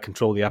wanted. So I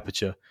control the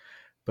aperture,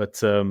 but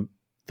the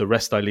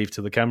rest I leave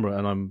to the camera,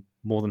 and I'm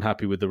more than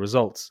happy with the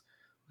results.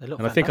 And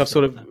I think I've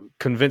sort of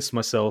convinced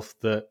myself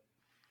that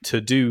to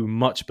do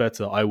much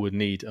better, I would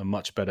need a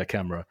much better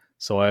camera.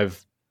 So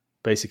I've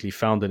basically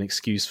found an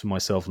excuse for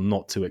myself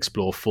not to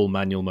explore full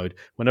manual mode.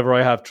 Whenever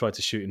I have tried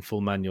to shoot in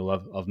full manual,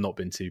 I've not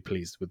been too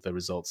pleased with the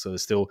results. So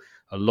there's still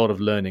a lot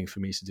of learning for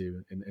me to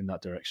do in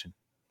that direction.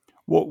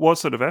 What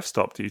sort of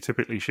f-stop do you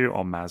typically shoot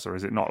on, Maz, or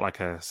is it not like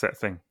a set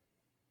thing?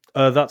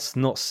 That's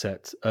not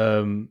set.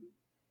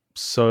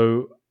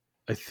 So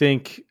I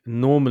think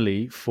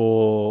normally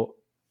so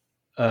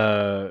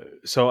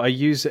I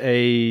use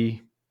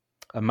a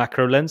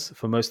macro lens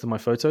for most of my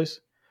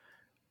photos,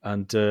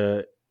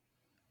 and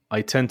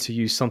I tend to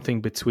use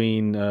something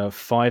between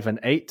 5 and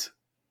 8.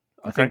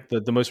 Okay. I think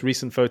the most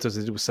recent photos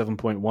I did was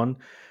 7.1,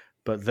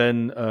 but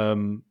then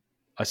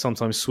I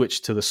sometimes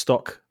switch to the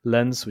stock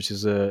lens, which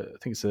is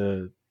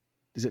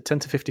is it 10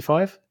 to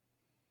 55?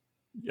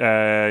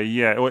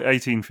 Yeah, or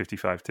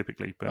 1855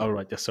 typically. But... Oh,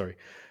 right. Yeah, sorry.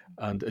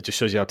 And it just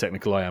shows you how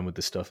technical I am with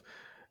this stuff.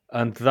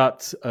 And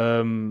that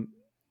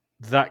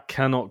that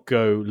cannot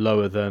go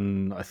lower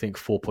than, I think,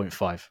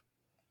 4.5.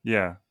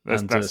 Yeah,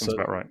 that sounds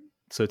about right.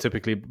 So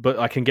typically, but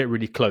I can get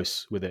really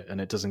close with it,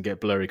 and it doesn't get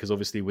blurry because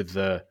obviously with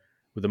the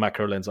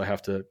macro lens, I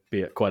have to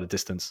be at quite a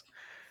distance.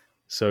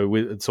 So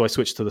I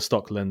switched to the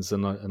stock lens,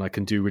 and I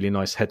can do really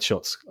nice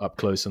headshots up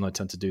close, and I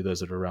tend to do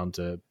those at around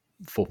 4.0,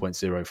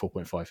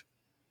 4.5.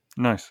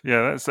 Nice.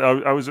 Yeah,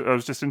 I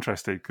was just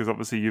interested because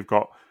obviously you've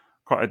got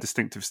quite a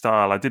distinctive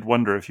style. I did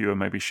wonder if you were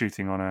maybe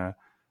shooting on a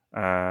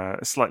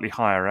slightly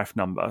higher f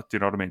number. Do you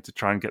know what I mean? To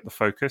try and get the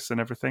focus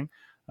and everything,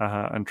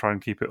 and try and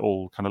keep it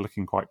all kind of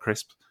looking quite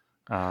crisp.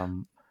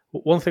 One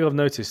thing I've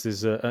noticed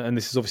is, and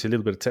this is obviously a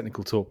little bit of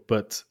technical talk,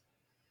 but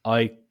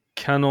I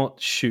cannot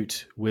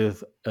shoot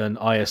with an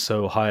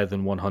ISO higher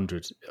than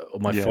 100.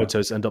 My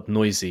photos end up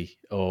noisy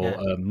or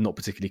not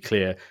particularly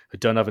clear. I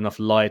don't have enough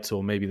light,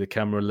 or maybe the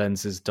camera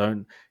lenses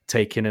don't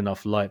take in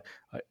enough light.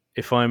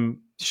 If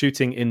I'm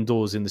shooting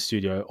indoors in the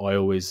studio, I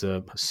always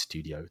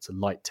it's a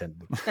light tent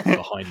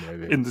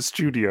behind me. In the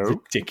studio, it's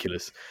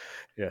ridiculous.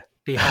 Yeah,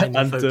 behind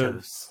the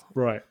photos,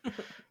 right?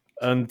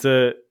 And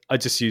I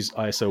just use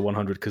ISO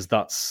 100 because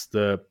that's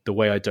the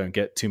way I don't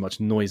get too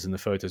much noise in the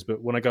photos.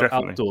 But when I go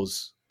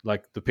outdoors,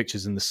 like the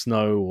pictures in the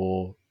snow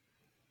or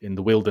in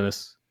the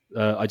wilderness,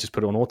 I just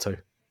put it on auto.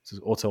 It's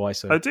auto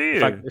ISO. Oh, do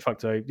you? In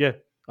fact,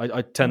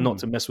 I tend not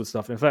to mess with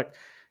stuff. In fact,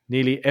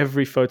 nearly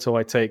every photo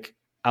I take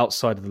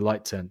outside of the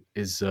light tent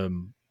is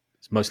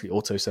it's mostly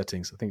auto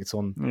settings. I think it's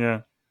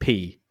on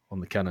P on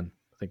the Canon.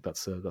 I think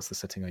that's the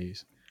setting I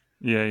use.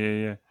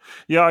 Yeah.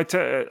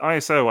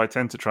 ISO I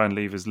tend to try and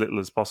leave as little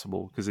as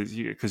possible because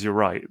you're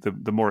right.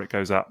 The more it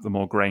goes up, the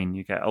more grain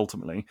you get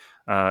ultimately.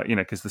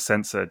 Because the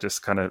sensor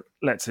just kind of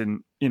lets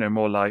in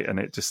more light, and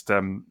it just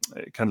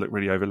it can look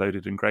really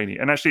overloaded and grainy.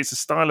 And actually, it's a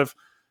style of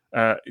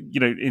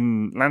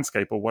in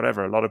landscape or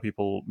whatever. A lot of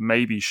people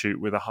maybe shoot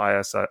with a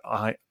high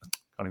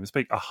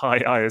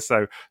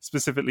ISO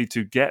specifically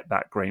to get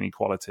that grainy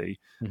quality,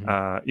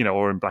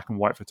 or in black and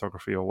white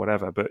photography or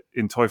whatever. But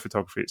in toy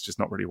photography, it's just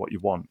not really what you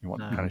want. You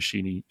want kind of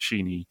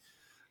sheeny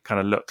kind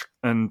of look.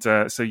 And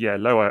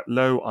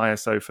low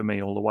ISO for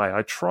me all the way.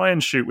 I try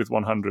and shoot with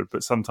 100,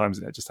 but sometimes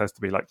it just has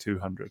to be like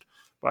 200.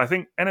 But I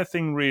think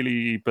anything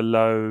really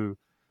below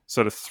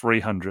sort of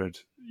 300,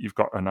 you've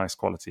got a nice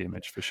quality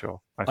image for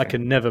sure. I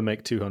can never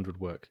make 200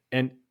 work,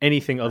 and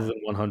anything other than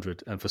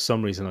 100. And for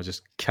some reason, I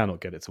just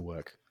cannot get it to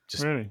work.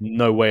 Just really?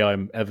 No way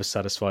I'm ever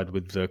satisfied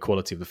with the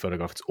quality of the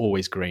photograph. It's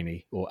always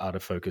grainy or out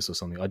of focus or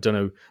something. I don't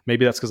know.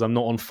 Maybe that's because I'm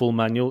not on full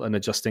manual and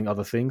adjusting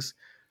other things,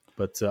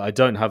 but I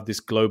don't have this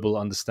global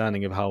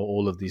understanding of how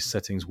all of these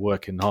settings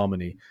work in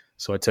harmony.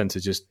 So I tend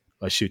to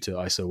I shoot at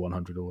ISO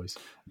 100 always.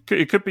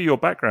 It could be your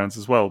backgrounds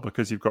as well,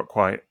 because you've got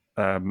quite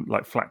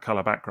like flat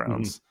color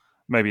backgrounds. Mm-hmm.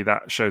 Maybe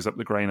that shows up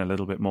the grain a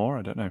little bit more.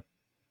 I don't know.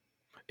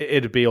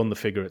 It'd be on the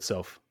figure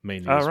itself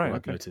mainly. What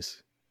I've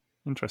noticed.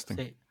 Interesting.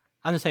 See,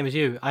 I'm the same as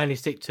you. I only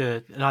stick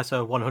to an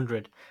ISO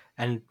 100,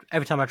 and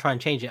every time I try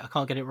and change it, I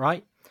can't get it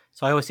right.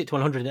 So I always stick to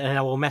 100, and then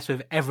I will mess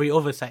with every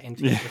other setting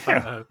to get the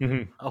photo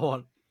I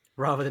want,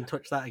 rather than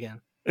touch that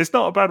again. It's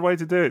not a bad way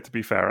to do it, to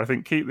be fair. I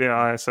think keep the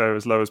ISO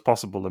as low as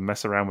possible and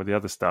mess around with the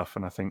other stuff,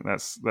 and I think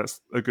that's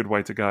a good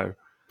way to go.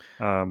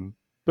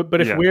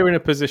 But if we're in a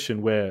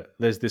position where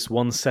there's this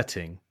one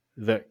setting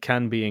that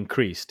can be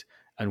increased,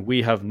 and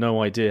we have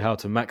no idea how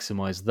to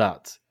maximize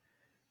that,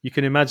 you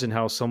can imagine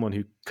how someone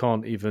who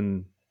can't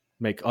even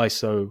make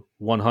ISO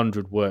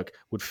 100 work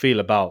would feel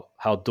about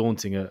how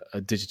daunting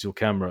a digital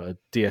camera, a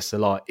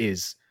DSLR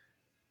is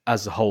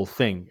as a whole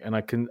thing. And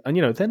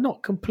they're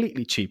not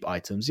completely cheap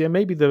items. Yeah,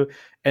 maybe the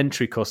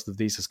entry cost of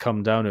these has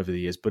come down over the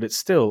years, but it's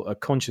still a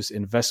conscious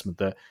investment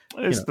that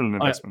it's still an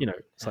investment.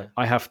 It's like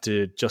I have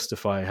to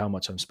justify how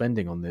much I'm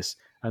spending on this.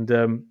 And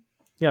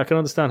I can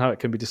understand how it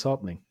can be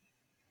disheartening.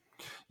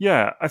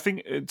 Yeah, I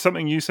think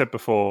something you said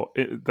before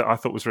that I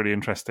thought was really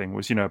interesting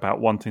was,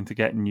 about wanting to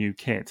get new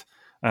kit.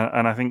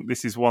 And I think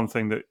this is one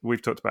thing that we've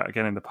talked about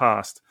again in the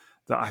past,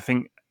 that I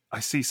think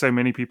I see so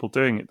many people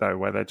doing it though,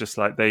 where they're just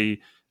like, they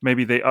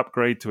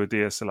upgrade to a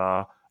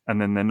DSLR and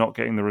then they're not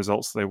getting the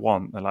results they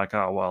want. They're like,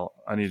 oh, well,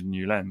 I need a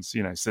new lens,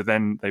 So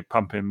then they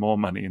pump in more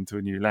money into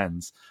a new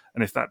lens.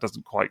 And if that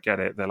doesn't quite get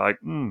it, they're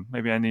like,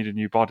 maybe I need a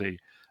new body.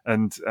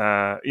 And,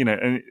 or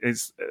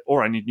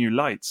I need new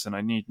lights and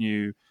I need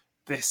new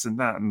this and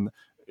that. And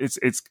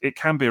it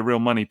can be a real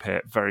money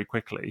pit very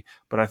quickly.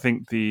 But I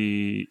think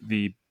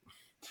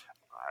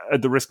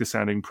at the risk of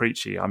sounding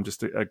preachy, I'm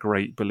just a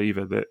great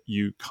believer that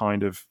you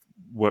kind of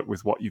work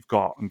with what you've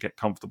got and get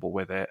comfortable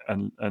with it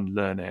and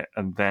learn it,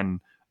 and then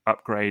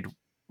upgrade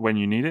when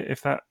you need it.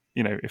 If that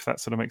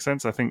sort of makes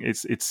sense. I think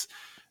it's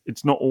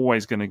not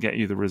always going to get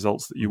you the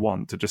results that you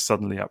want to just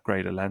suddenly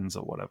upgrade a lens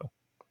or whatever.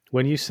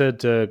 When you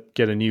said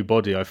get a new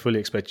body, I fully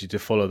expect you to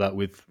follow that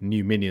with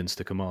new minions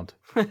to command.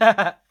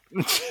 That's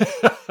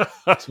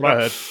what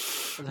I heard.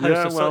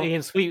 Salty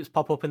and Sweeps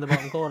pop up in the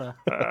bottom corner.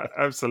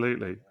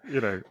 Absolutely.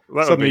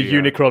 Suddenly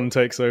Unicron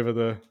takes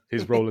over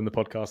his role in the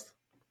podcast.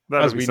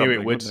 As we knew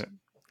it would.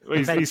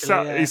 He's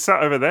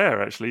sat over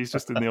there. Actually, he's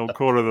just in the old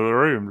corner of the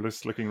room,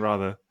 just looking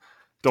rather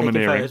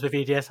domineering. Taking photos with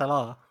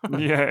DSLR.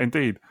 Yeah,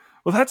 indeed.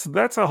 Well,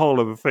 that's a whole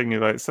other thing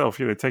by itself.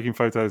 Taking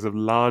photos of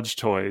large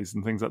toys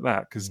and things like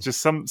that. Because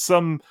just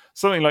something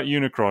like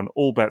Unicron,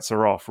 all bets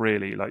are off.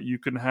 Really, like you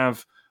can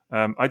have.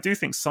 I do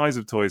think size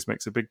of toys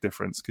makes a big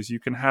difference because you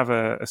can have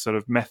a sort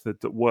of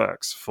method that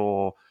works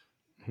for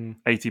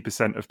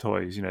 80% of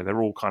toys.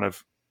 They're all kind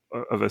of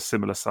a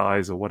similar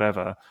size or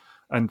whatever.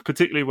 And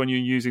particularly when you're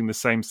using the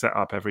same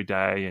setup every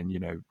day and,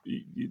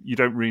 you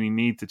don't really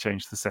need to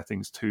change the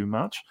settings too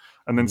much.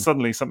 And then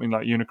suddenly something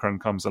like Unicron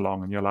comes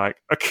along and you're like,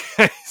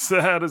 okay,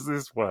 so how does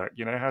this work?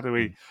 How do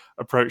we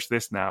approach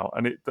this now?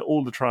 And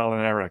all the trial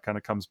and error kind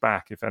of comes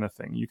back, if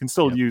anything. You can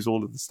still use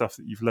all of the stuff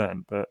that you've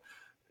learned. But,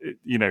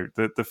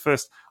 the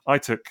first, I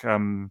took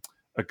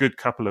a good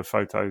couple of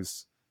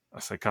photos, I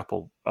say a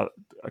couple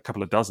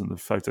of dozen of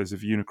photos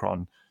of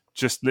Unicron,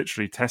 just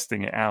literally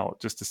testing it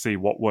out just to see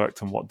what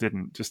worked and what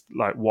didn't, just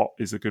like what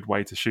is a good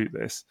way to shoot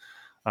this.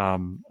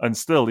 And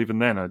still, even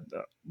then, I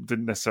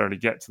didn't necessarily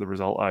get to the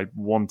result I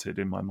wanted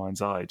in my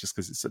mind's eye just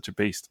because it's such a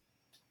beast.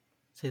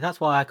 See,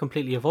 that's why I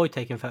completely avoid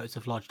taking photos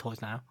of large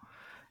toys now.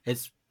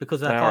 It's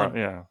because they're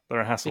a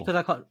hassle. Because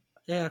I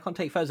can't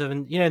take photos of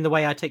them. In the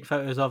way I take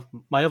photos of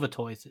my other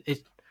toys,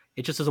 it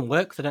just doesn't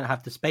work because I don't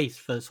have the space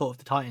for sort of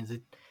the Titans.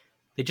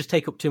 They just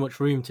take up too much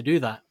room to do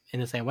that in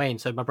the same way. And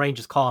so my brain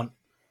just can't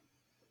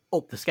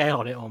up the scale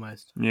on it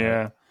almost.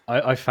 Yeah.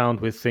 I found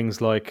with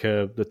things like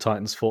the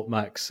Titans Fort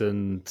Max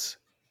and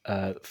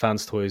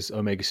Fans Toys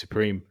Omega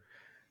Supreme,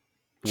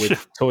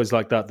 with toys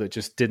like that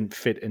just didn't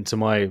fit into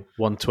my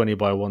 120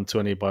 by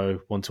 120 by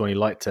 120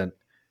 light tent,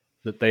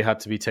 that they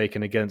had to be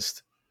taken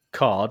against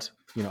card.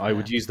 I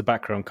would use the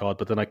background card,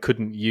 but then I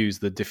couldn't use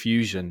the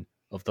diffusion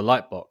of the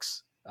light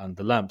box and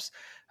the lamps.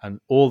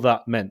 And all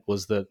that meant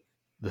was that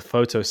the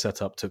photo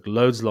setup took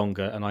loads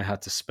longer and I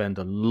had to spend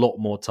a lot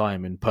more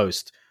time in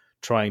post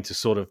trying to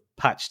sort of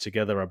patch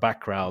together a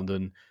background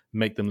and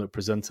make them look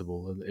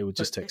presentable. And it would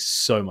just take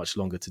so much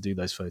longer to do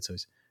those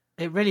photos.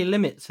 It really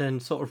limits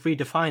and sort of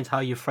redefines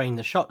how you frame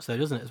the shots though,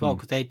 doesn't it, as well?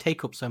 Because they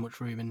take up so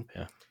much room and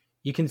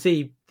you can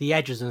see the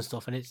edges and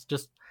stuff, and it's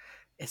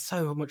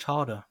so much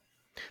harder.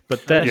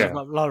 But there's a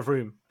lot of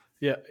room.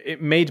 Yeah,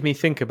 it made me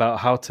think about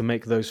how to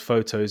make those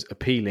photos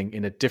appealing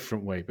in a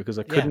different way, because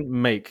I couldn't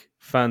make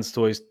Fans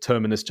Toys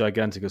Terminus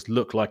Giganticus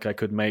look like I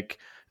could make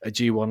a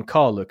G1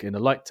 car look in a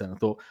light tent. I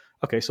thought,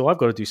 okay, so I've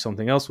got to do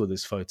something else with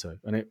this photo.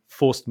 And it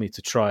forced me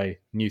to try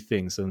new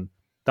things. And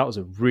that was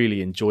a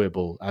really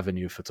enjoyable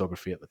avenue of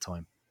photography at the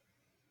time.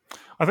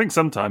 I think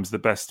sometimes the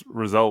best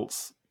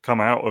results come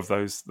out of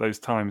those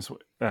times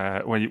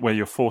where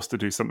you're forced to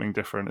do something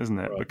different, isn't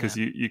it? Right, because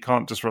you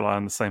can't just rely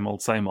on the same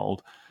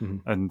old,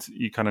 and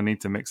you kind of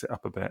need to mix it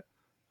up a bit.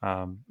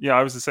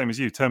 I was the same as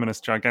you.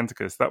 Terminus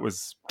Giganticus, that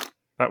was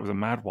a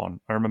mad one.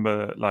 I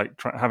remember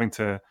having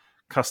to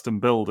custom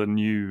build a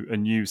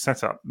new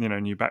setup,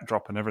 new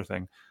backdrop and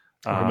everything.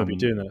 I remember you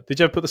doing that. Did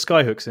you ever put the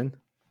skyhooks in?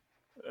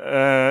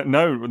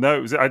 No.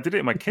 I did it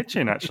in my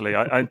kitchen actually.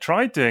 I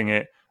tried doing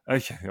it.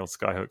 The old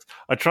skyhooks.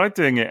 I tried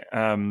doing it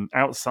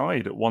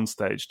outside at one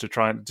stage to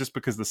try, just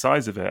because the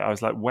size of it, I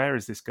was like, where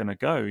is this going to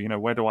go?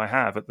 Where do I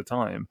have at the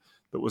time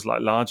that was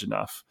large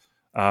enough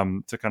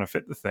to kind of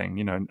fit the thing,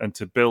 and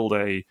to build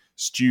a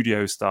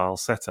studio style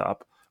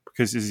setup,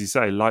 because as you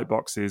say, light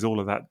boxes, all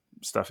of that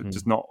stuff, it's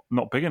just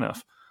not big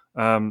enough.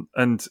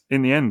 And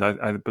in the end,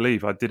 I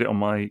believe I did it on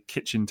my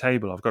kitchen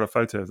table. I've got a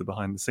photo of the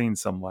behind the scenes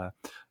somewhere,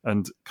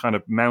 and kind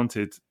of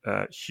mounted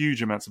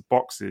huge amounts of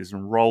boxes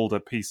and rolled a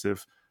piece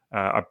of,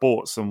 I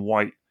bought some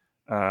white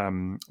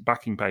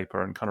backing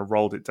paper and kind of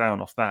rolled it down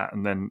off that,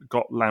 and then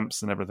got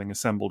lamps and everything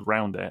assembled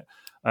around it.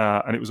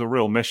 And it was a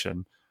real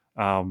mission.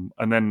 And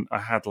then I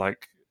had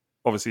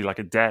obviously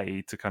a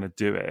day to kind of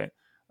do it.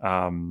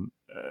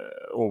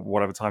 Or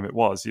whatever time it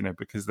was,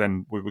 because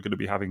then we were going to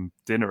be having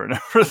dinner and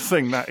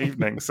everything that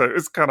evening. So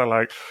it's kind of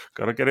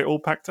got to get it all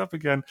packed up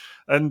again.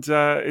 And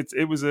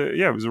it was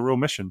a real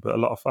mission, but a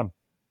lot of fun.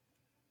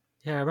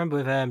 Yeah, I remember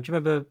with, do you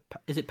remember,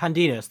 is it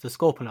Pandinus, the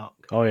Scorponok?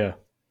 Oh, yeah.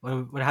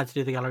 When I had to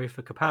do the gallery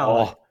for Kapow.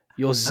 Oh,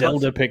 your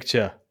Zelda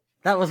picture.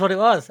 That was what it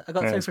was. I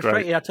got so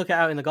frustrated, great. I took it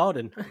out in the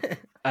garden.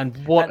 And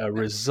what a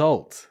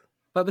result.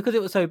 But because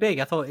it was so big,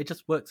 I thought it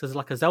just works as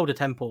a Zelda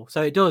temple.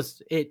 So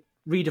it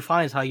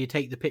redefines how you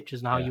take the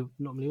pictures and how you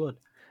normally would.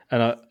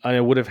 And I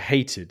would have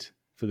hated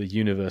for the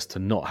universe to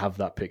not have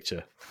that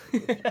picture. You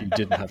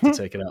didn't have to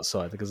take it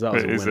outside, because that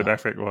was an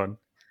epic one.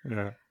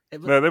 Yeah. They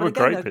were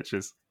great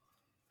pictures.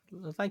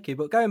 Well, thank you.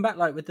 But going back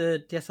with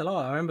the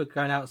DSLR, I remember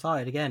going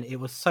outside again. It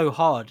was so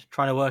hard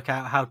trying to work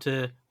out how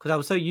to, because I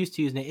was so used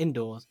to using it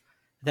indoors,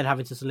 and then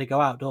having to suddenly go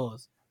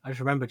outdoors. I just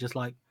remember just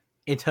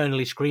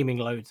internally screaming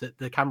loads at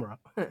the camera.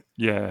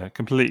 Yeah,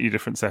 completely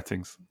different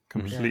settings.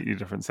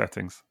 Different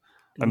settings.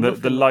 And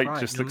the light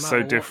just looks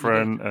so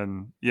different.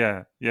 And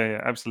yeah,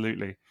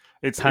 absolutely.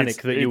 It's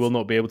panic that you will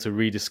not be able to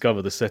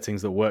rediscover the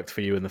settings that worked for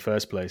you in the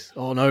first place.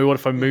 Oh no, what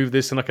if I move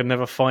this and I can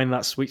never find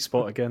that sweet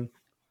spot again?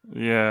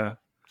 Yeah.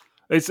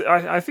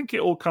 I think it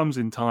all comes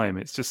in time.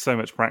 It's just so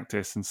much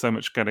practice and so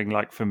much getting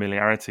like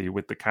familiarity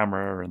with the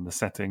camera and the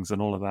settings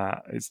and all of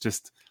that.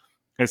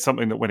 It's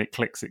something that when it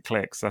clicks, it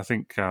clicks. I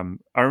think I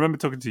remember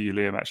talking to you,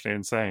 Liam, actually,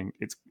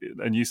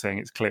 and you saying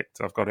it's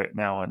clicked. I've got it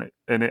now,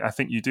 I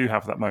think you do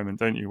have that moment,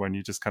 don't you, when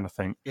you just kind of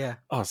think, Yeah.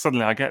 oh,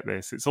 suddenly I get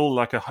this. It's all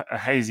like a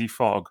hazy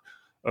fog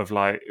of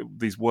like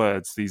these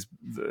words, these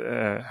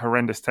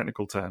horrendous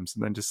technical terms,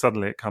 and then just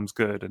suddenly it comes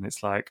good, and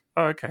it's like,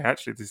 oh, okay,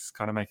 actually, this is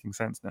kind of making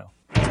sense now.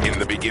 In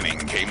the beginning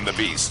came the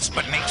beasts,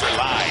 but nature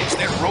lies.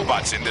 They're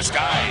robots in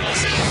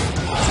disguise.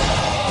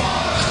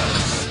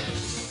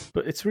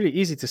 But it's really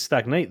easy to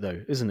stagnate,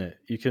 though, isn't it?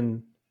 You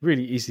can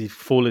really easily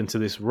fall into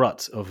this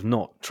rut of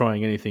not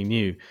trying anything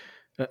new.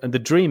 And the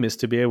dream is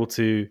to be able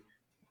to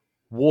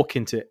walk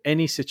into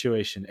any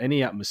situation,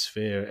 any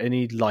atmosphere,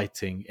 any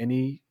lighting,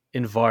 any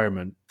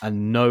environment,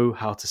 and know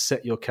how to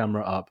set your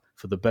camera up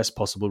for the best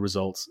possible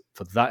results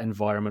for that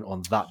environment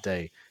on that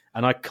day.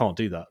 And I can't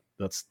do that.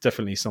 That's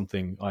definitely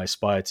something I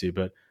aspire to.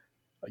 But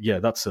yeah,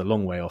 that's a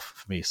long way off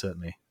for me,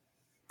 certainly.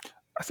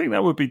 I think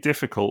that would be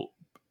difficult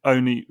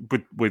only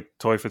with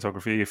toy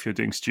photography if you're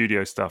doing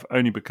studio stuff,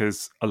 only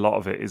because a lot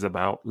of it is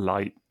about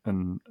light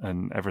and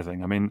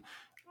everything. I mean,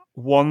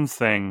 one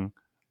thing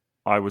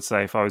I would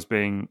say, if I was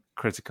being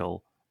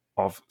critical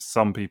of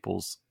some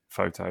people's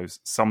photos,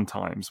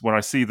 sometimes when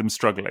I see them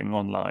struggling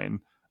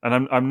online,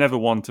 and I'm never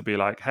one to be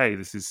like, hey,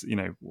 this is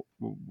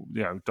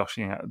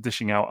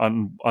dishing out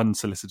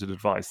unsolicited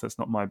advice. That's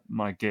not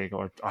my gig,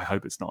 or I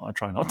hope it's not. I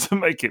try not to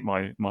make it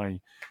my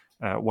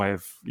way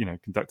of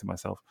conducting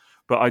myself.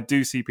 But I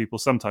do see people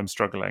sometimes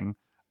struggling,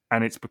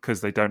 and it's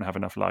because they don't have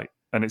enough light.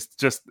 And it's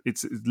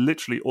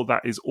literally all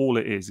that is. All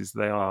it is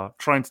they are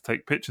trying to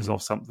take pictures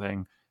of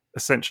something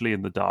essentially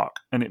in the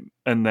dark, and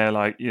they're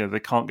like, they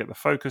can't get the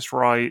focus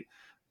right.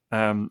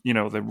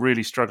 They're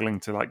really struggling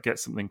to like get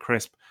something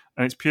crisp,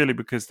 and it's purely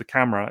because the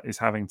camera is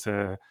having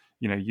to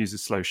use a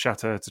slow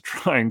shutter to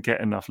try and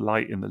get enough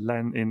light in the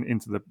lens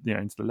into the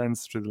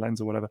lens, through the lens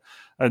or whatever,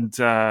 and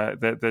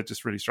they're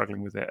just really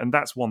struggling with it. And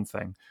that's one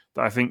thing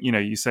that I think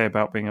you say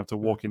about being able to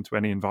walk into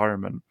any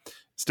environment.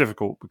 It's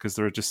difficult because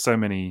there are just so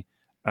many.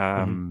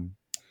 It's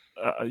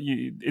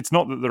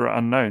not that there are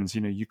unknowns.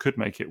 You could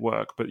make it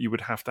work, but you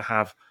would have to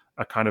have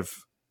a kind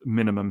of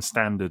minimum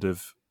standard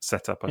of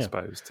setup, I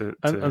suppose.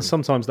 And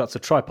sometimes that's a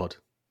tripod.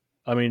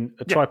 I mean,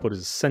 a tripod is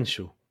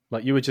essential.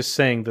 Like you were just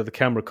saying that the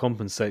camera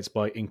compensates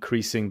by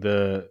increasing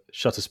the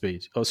shutter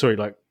speed.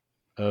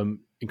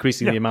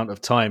 Increasing the amount of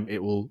time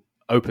it will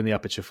open the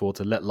aperture for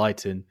to let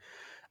light in.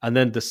 And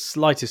then the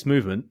slightest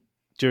movement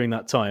during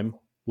that time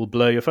will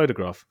blur your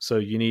photograph. So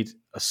you need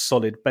a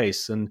solid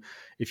base. And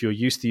if you're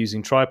used to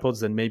using tripods,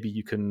 then maybe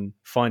you can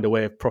find a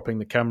way of propping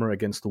the camera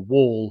against a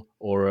wall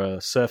or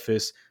a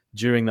surface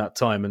during that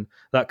time. And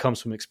that comes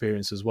from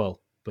experience as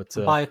well. But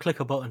buy a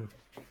clicker button.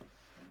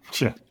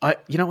 Sure. I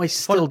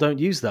still don't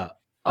use that.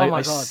 Oh my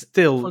I god!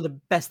 still one of the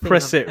best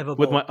press things it ever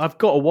with bought. I've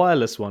got a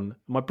wireless one.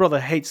 My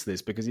brother hates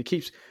this because he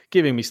keeps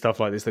giving me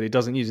stuff like this that he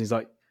doesn't use. And he's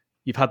like,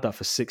 "You've had that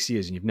for 6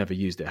 years and you've never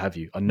used it, have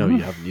you? I know you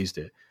haven't used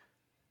it."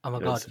 Oh my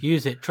god!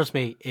 Use it. Trust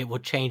me, it will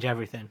change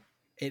everything.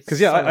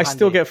 Because I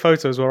still get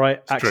photos where I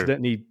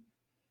accidentally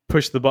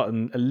push the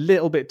button a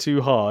little bit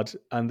too hard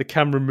and the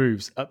camera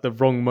moves at the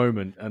wrong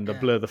moment and I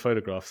blur the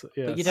photographs.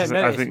 Yeah, but you don't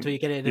notice until you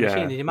get it in the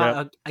machine. The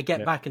amount I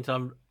get back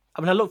until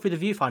I look through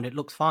the viewfinder, it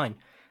looks fine.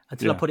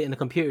 Until I put it in the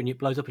computer and it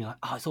blows up and you're like,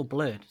 oh, it's all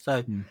blurred.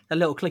 So a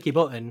little clicky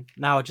button,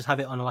 now I just have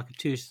it on like a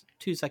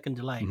 2-second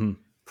delay.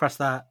 Press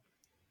that.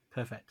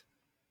 Perfect.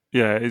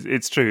 Yeah,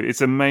 it's true. It's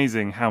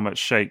amazing how much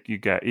shake you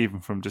get even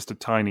from just a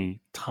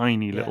tiny,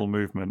 tiny little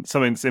movement.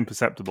 Something that's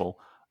imperceptible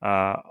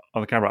on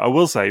the camera. I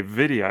will say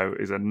video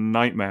is a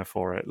nightmare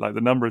for it. Like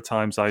the number of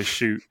times I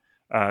shoot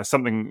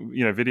something,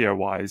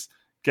 video-wise,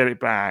 get it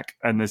back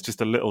and there's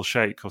just a little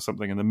shake or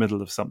something in the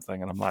middle of something.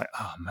 And I'm like,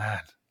 oh, man.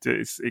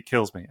 It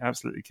kills me,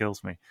 absolutely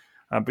kills me.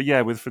 But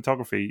yeah, with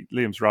photography,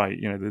 Liam's right.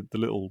 The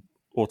little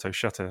auto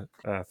shutter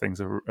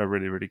things are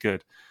really, really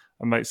good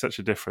and make such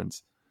a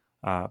difference.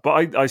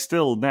 But I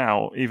still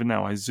even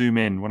now, I zoom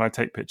in when I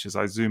take pictures.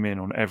 I zoom in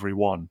on every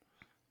one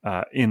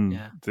on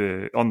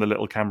the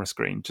little camera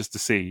screen just to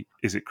see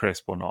is it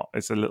crisp or not.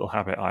 It's a little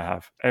habit I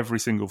have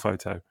every single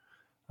photo,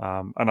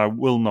 and I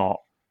will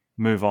not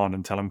move on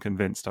until I'm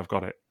convinced I've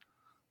got it.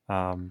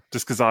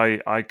 Just because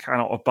I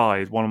cannot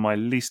abide. One of my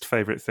least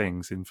favorite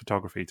things in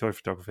photography, toy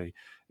photography,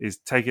 is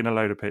taking a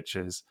load of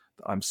pictures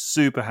that I'm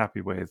super happy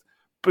with,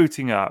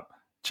 booting up,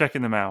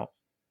 checking them out,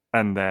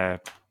 and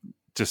they're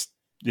just,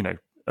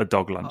 a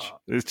dog lunch.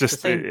 It's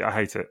just, I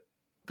hate it.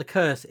 The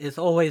curse is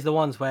always the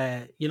ones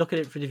where you look at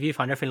it through the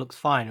viewfinder, everything looks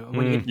fine. And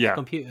when you get to the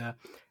computer,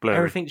 blurry.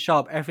 Everything's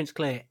sharp, everything's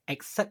clear,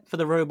 except for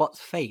the robot's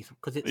face,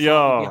 because it's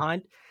slightly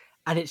behind,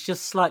 and it's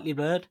just slightly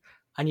blurred.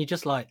 And you're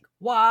just like,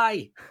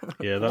 why?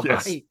 Yeah,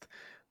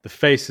 the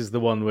face is the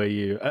one where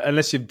you,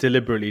 unless you've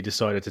deliberately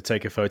decided to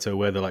take a photo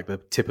where the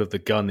tip of the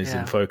gun is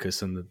in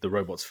focus and the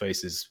robot's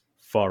face is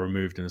far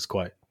removed and there's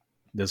quite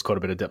a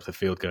bit of depth of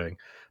field going.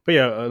 But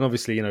yeah, and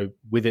obviously,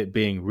 with it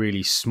being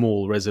really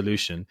small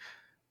resolution,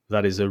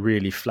 that is a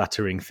really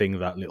flattering thing.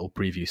 That little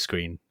preview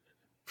screen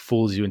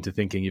fools you into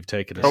thinking you've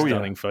taken a Oh, yeah.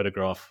 stunning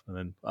photograph, and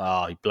then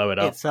you blow it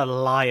up. It's a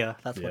liar.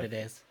 That's what it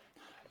is.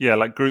 Yeah,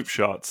 like group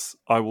shots,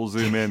 I will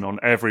zoom in on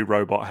every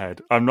robot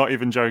head. I'm not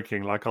even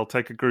joking. Like, I'll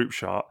take a group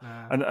shot.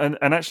 And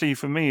actually,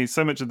 for me,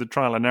 so much of the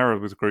trial and error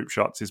with group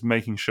shots is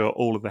making sure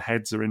all of the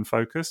heads are in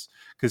focus.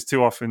 Because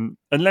too often,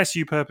 unless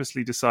you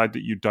purposely decide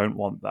that you don't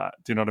want that,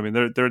 do you know what I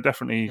mean? There are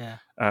definitely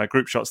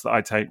group shots that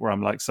I take where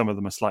I'm like, some of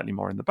them are slightly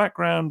more in the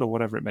background or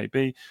whatever it may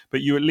be.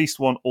 But you at least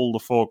want all the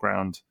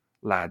foreground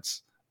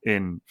lads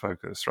in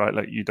focus, right?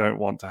 Like, you don't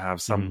want to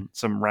have some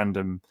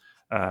random...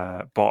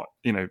 bot,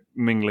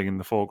 mingling in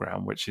the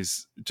foreground, which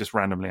is just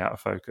randomly out of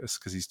focus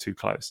because he's too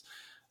close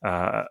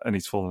and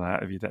he's fallen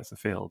out of your depth of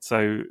field.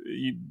 So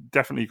you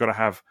definitely got to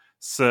have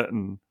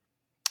certain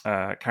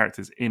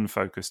characters in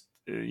focus,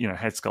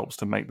 head sculpts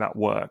to make that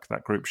work,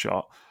 that group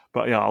shot.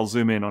 But yeah, I'll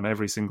zoom in on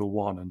every single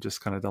one and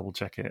just kind of double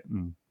check it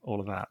and all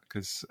of that,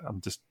 because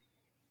I'm just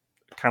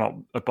cannot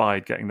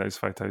abide getting those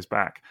photos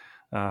back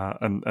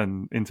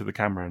and into the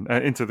camera and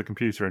into the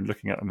computer and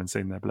looking at them and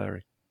seeing they're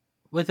blurry.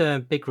 With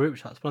big group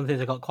shots, one of the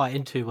things I got quite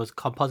into was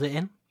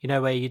compositing.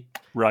 Where you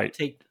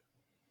take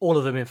all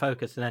of them in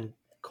focus and then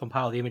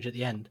compile the image at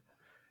the end.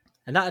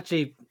 And that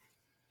actually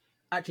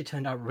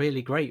turned out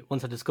really great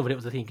once I discovered it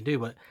was a thing you can do.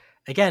 But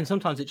again,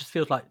 sometimes it just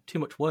feels like too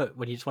much work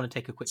when you just want to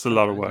take a quick. It's a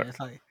lot of work. It's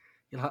like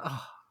you're like,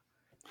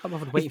 I'm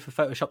not waiting for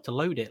Photoshop to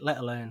load it, let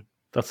alone.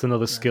 That's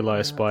another skill I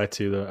aspire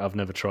to that I've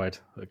never tried.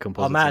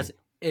 Compositing. Maz,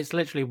 it's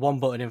literally one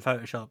button in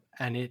Photoshop,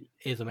 and it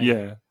is amazing.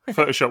 Yeah,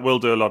 Photoshop will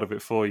do a lot of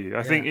it for you.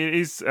 I think it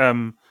is.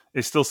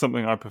 It's still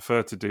something I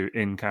prefer to do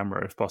in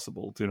camera if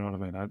possible. Do you know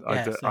what I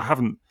mean?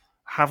 I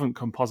haven't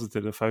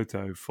composited a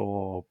photo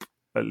for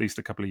at least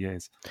a couple of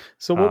years.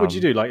 So what would you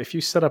do? Like, if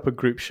you set up a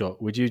group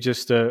shot, would you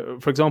just,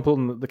 for example,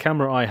 on the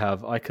camera I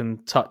have, I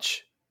can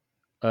touch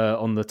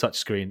on the touch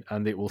screen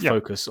and it will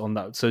focus on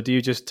that. So do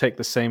you just take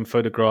the same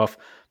photograph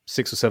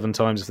 6 or 7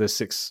 times if there's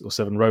 6 or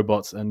 7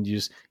 robots, and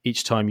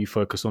each time you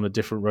focus on a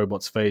different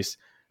robot's face?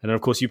 And then,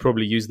 of course, you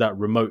probably use that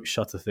remote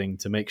shutter thing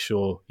to make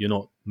sure you're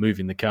not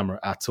moving the camera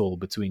at all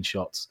between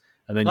shots.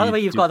 And then by the way,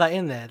 you've got that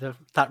in there,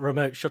 that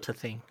remote shutter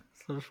thing.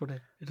 So that's what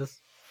it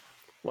just.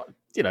 Well,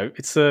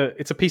 it's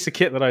a piece of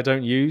kit that I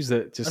don't use.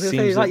 That just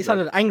seems like you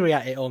sounded angry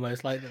at it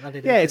almost. Like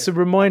it's a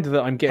reminder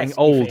that I'm getting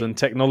old and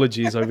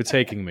technology is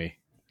overtaking me.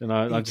 And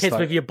I'm just kids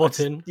with your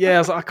button. I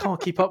was like, I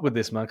can't keep up with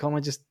this, man. Can't I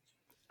just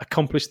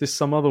accomplish this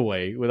some other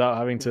way without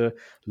having to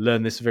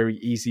learn this very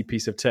easy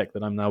piece of tech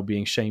that I'm now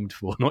being shamed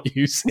for not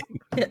using?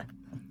 Yeah.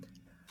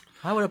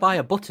 Why would I buy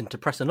a button to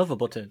press another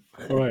button?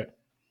 All right.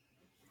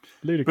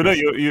 Ludicrous. But no,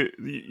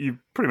 you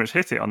pretty much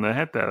hit it on the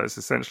head there. That's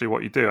essentially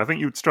what you do. I think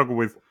you would struggle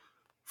with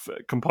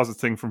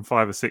compositing from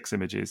 5 or 6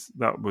 images.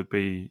 That would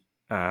be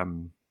I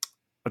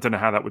don't know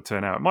how that would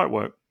turn out. It might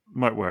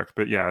work,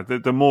 but yeah,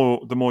 the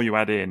more you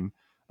add in,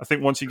 I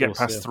think once you get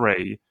past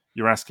 3,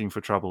 you're asking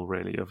for trouble,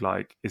 really, of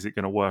like, is it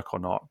going to work or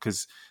not?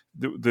 Because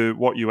the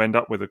what you end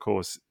up with, of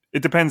course,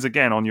 it depends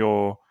again on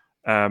your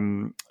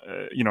on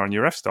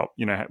your f-stop,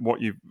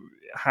 what you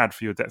had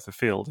for your depth of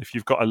field. If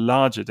you've got a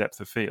larger depth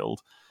of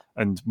field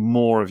and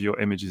more of your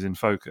images in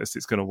focus,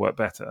 it's going to work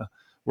better.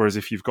 Whereas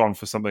if you've gone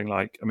for something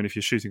like, if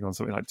you're shooting on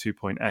something like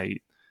 2.8,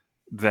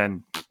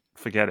 then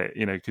forget it,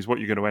 because what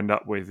you're going to end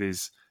up with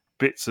is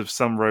bits of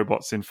some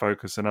robots in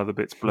focus and other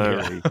bits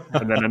blurry,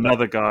 and then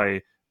another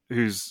guy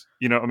who's,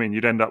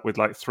 you'd end up with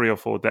like 3 or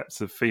 4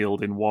 depths of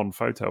field in one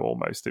photo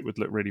almost. It would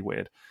look really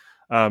weird.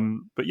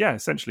 But yeah,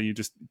 essentially you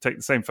just take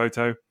the same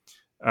photo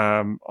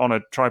on a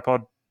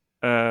tripod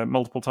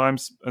multiple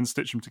times and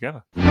stitch them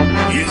together.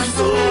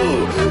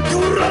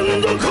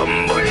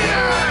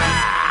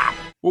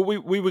 Well,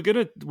 we were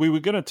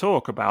gonna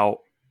talk about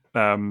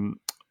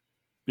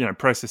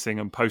processing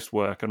and post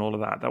work and all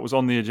of that. That was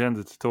on the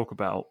agenda to talk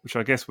about, which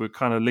I guess we're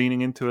kind of leaning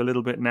into a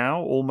little bit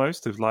now,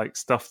 almost, of like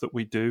stuff that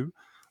we do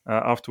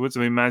afterwards.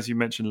 Maz, you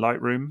mentioned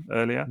Lightroom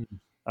earlier,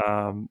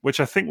 which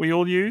I think we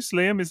all use.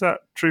 Liam, is that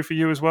true for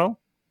you as well?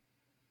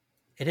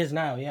 It is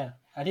now, yeah.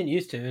 I didn't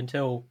used to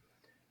until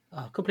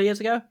a couple of years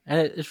ago, and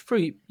it's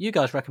through you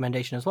guys'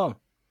 recommendation as well.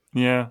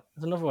 Yeah,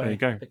 there's another way there you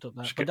go. I picked up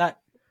that. Should that's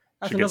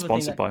get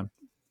sponsored by him.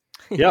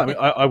 Yeah,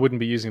 I wouldn't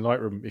be using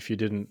Lightroom if you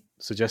didn't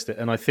suggest it.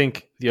 And I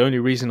think the only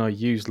reason I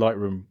used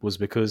Lightroom was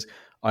because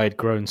I had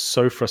grown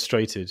so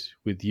frustrated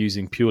with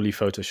using purely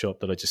Photoshop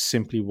that I just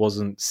simply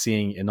wasn't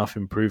seeing enough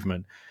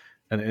improvement.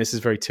 And this is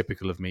very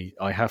typical of me.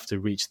 I have to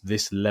reach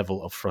this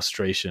level of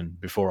frustration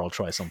before I'll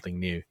try something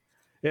new.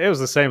 It was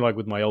the same like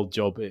with my old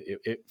job.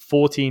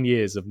 14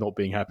 years of not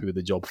being happy with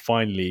the job.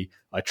 Finally,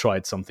 I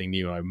tried something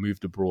new and I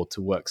moved abroad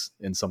to work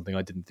in something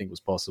I didn't think was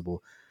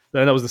possible.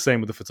 And that was the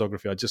same with the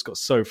photography. I just got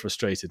so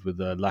frustrated with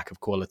the lack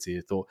of quality.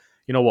 I thought,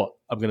 you know what?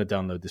 I'm going to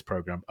download this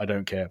program. I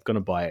don't care. I'm going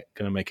to buy it.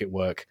 Going to make it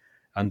work.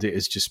 And it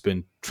has just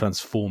been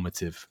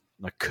transformative.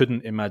 I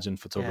couldn't imagine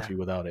photography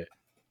without it.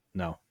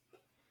 No.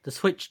 The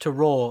switch to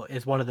RAW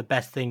is one of the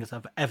best things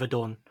I've ever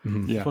done.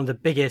 Mm-hmm. It's one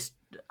of the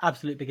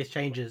absolute biggest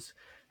changes.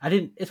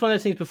 It's one of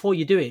those things, before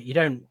you do it, you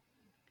don't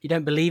you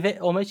don't believe it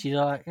almost.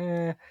 You're like,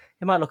 it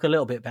might look a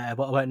little bit better,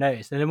 but I won't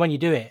notice. And then when you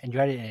do it and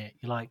you're editing it,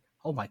 you're like,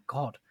 oh my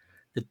God,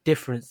 the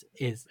difference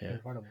is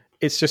incredible.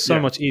 It's just so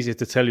much easier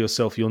to tell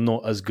yourself you're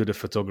not as good a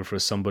photographer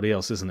as somebody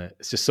else, isn't it?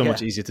 It's just so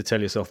much easier to tell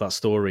yourself that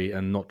story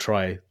and not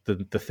try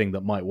the thing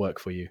that might work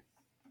for you.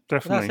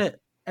 Definitely. But that's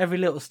it. Every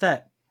little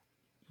step,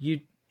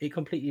 it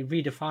completely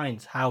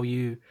redefines how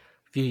you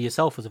view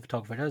yourself as a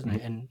photographer, doesn't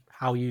it? And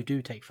how you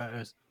do take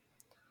photos.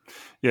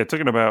 Yeah,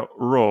 talking about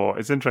RAW,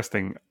 it's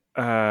interesting.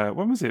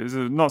 When was it? It was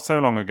not so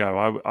long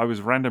ago. I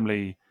was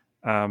randomly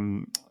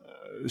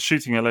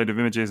shooting a load of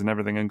images and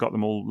everything, and got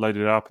them all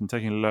loaded up and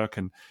taking a look.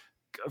 And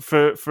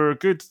for a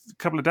good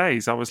couple of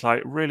days, I was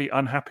like really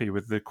unhappy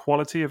with the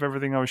quality of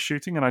everything I was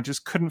shooting, and I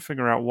just couldn't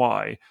figure out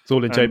why. It's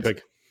all in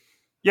JPEG.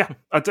 Yeah,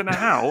 I don't know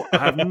how. I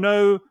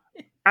have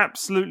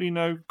absolutely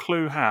no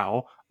clue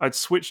how. I'd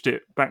switched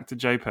it back to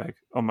JPEG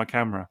on my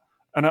camera,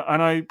 and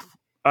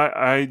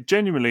I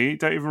genuinely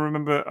don't even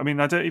remember. I mean,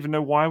 I don't even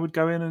know why I would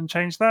go in and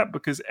change that,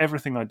 because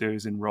everything I do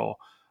is in RAW.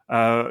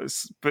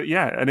 But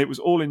yeah, and it was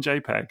all in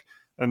JPEG,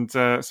 and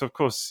so of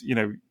course,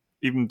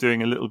 even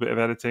doing a little bit of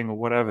editing or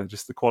whatever,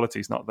 just the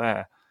quality's not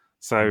there.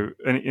 So,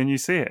 and you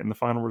see it in the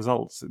final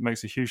results. It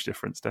makes a huge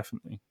difference,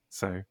 definitely.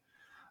 So,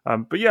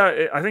 but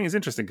yeah, I think it's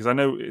interesting because I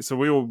know, so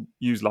we all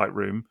use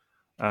Lightroom,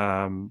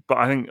 but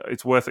I think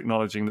it's worth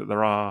acknowledging that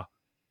there are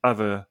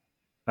other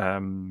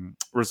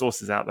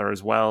resources out there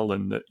as well.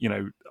 And that,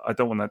 I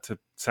don't want that to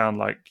sound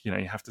like, you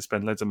have to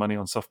spend loads of money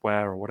on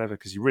software or whatever,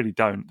 because you really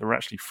don't. There are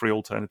actually free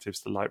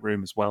alternatives to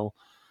Lightroom as well.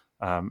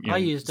 I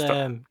used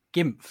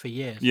GIMP for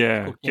years.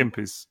 Yeah, GIMP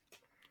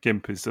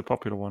is a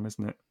popular one,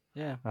 isn't it?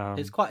 Yeah,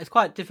 it's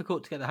quite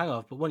difficult to get the hang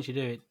of, but once you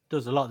do, it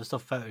does a lot of the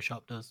stuff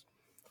Photoshop does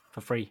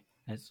for free.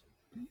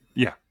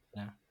 Yeah,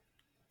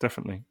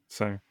 definitely.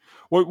 So,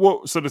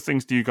 what sort of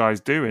things do you guys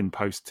do in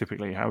post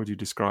typically? How would you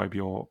describe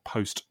your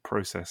post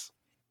process?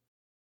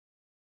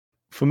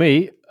 For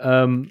me,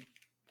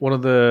 one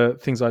of the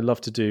things I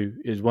love to do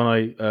is when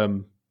I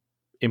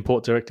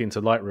import directly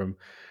into Lightroom,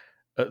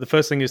 the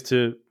first thing is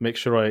to make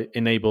sure I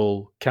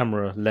enable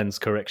camera lens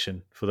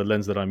correction for the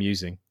lens that I'm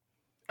using.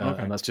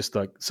 Okay. And that's just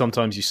like,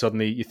 sometimes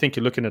you think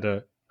you're looking at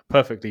a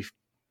perfectly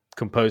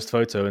composed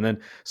photo, and then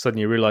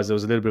suddenly you realize there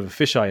was a little bit of a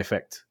fisheye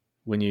effect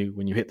when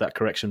you hit that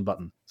correction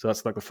button. So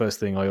that's like the first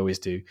thing I always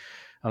do.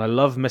 And I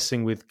love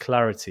messing with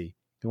clarity.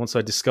 And once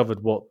I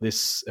discovered what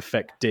this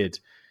effect did,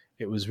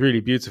 it was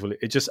really beautiful.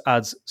 It just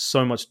adds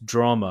so much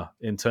drama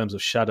in terms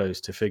of shadows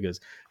to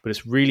figures, but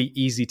it's really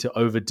easy to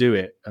overdo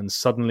it. And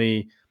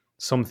suddenly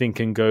something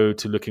can go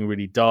to looking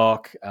really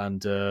dark,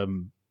 and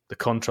the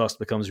contrast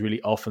becomes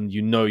really off, and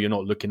you're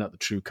not looking at the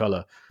true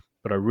color.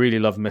 But I really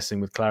love messing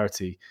with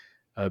clarity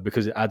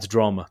because it adds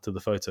drama to the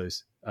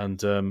photos.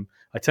 And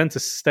I tend to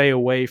stay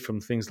away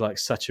from things like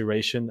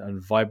saturation and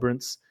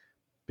vibrance,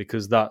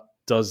 because that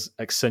does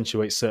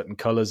accentuate certain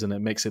colors and it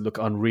makes it look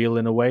unreal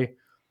in a way.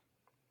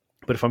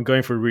 But if I'm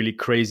going for a really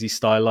crazy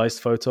stylized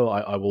photo,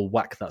 I will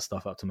whack that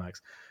stuff up to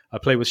max. I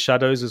play with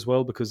shadows as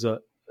well, because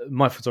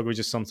my photography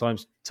just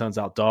sometimes turns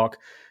out dark.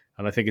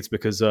 And I think it's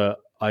because I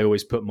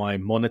always put my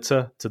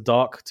monitor to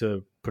dark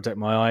to protect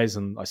my eyes.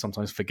 And I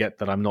sometimes forget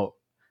that I'm not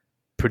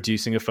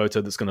producing a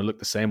photo that's going to look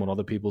the same on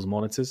other people's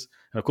monitors.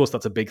 And of course,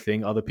 that's a big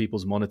thing. Other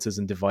people's monitors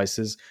and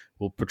devices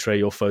will portray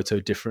your photo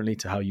differently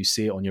to how you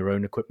see it on your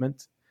own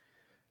equipment.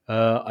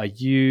 I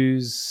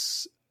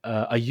used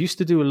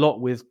to do a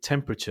lot with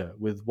temperature,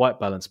 with white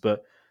balance,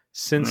 but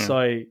since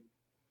I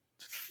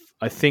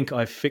think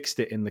I fixed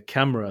it in the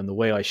camera and the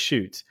way I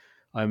shoot,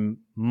 I'm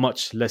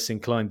much less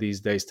inclined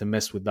these days to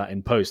mess with that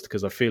in post,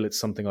 because I feel it's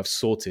something I've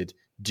sorted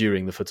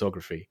during the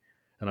photography,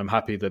 and I'm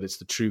happy that it's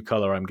the true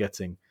color I'm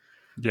getting.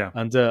 Yeah,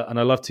 and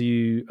I love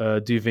to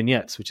do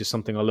vignettes, which is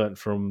something I learned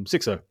from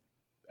Sixo.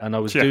 And I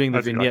was doing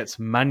the vignettes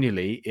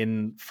manually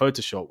in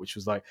Photoshop, which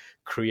was like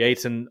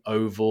create an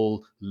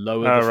oval,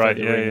 lower the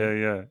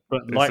feathering. Yeah.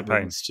 But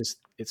Lightroom,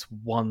 it's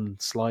one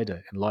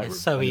slider in Lightroom.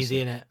 It's so easy,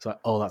 isn't it? It's like,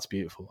 oh, that's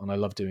beautiful, and I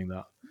love doing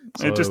that.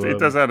 So, it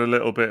does add a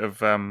little bit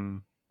of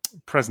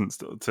presence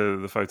to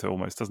the photo,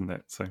 almost, doesn't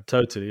it? So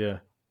totally, yeah.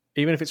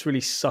 Even if it's really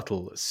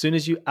subtle, as soon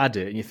as you add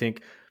it and you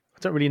think, I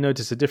don't really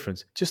notice a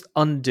difference, just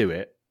undo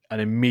it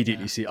and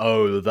immediately see,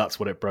 oh, that's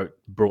what it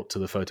brought to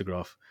the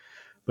photograph.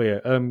 But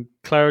yeah,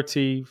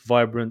 clarity,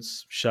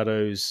 vibrance,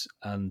 shadows,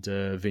 and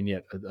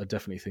vignette are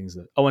definitely things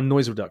that... Oh, and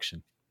noise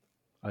reduction.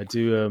 I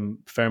do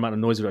a fair amount of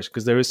noise reduction,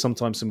 because there is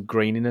sometimes some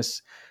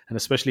graininess, and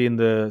especially in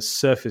the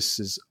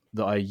surfaces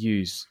that I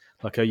use.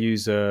 Like I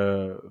use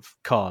a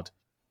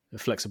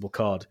flexible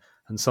card,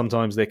 and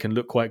sometimes they can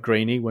look quite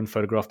grainy when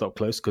photographed up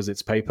close because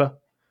it's paper.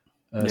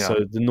 So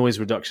the noise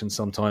reduction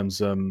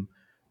sometimes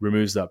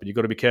removes that, but you've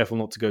got to be careful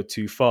not to go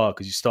too far,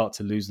 because you start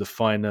to lose the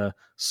finer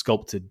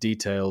sculpted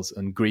details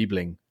and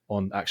greebling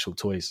on actual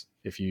toys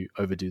if you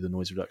overdo the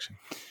noise reduction.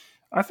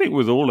 I think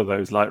with all of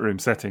those Lightroom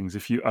settings,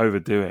 if you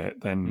overdo it,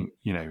 then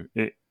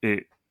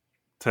it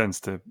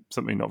turns to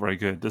something not very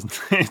good, doesn't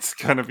it? It's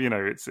kind of,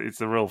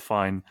 it's a real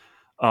fine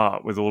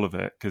art with all of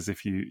it, because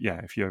if you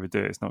overdo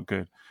it, it's not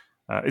good.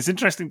 It's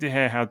interesting to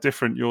hear how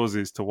different yours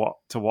is to what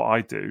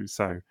I do.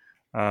 So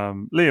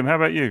Liam, how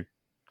about you?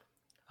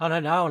 Oh no,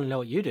 now I want to know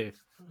what you do.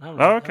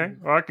 Oh, okay.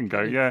 Well, I can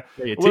go. Yeah.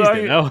 You're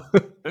teasing it now.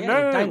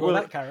 Dangle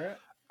that carrot.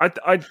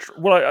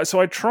 So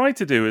I try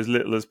to do as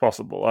little as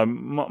possible.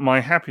 My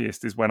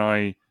happiest is when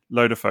I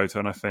load a photo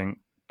and I think,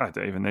 I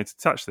don't even need to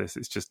touch this.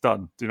 It's just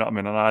done. Do you know what I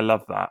mean? And I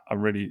love that.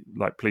 I'm really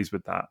pleased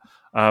with that.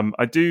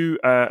 I do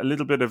a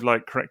little bit of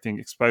correcting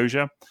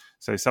exposure.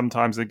 So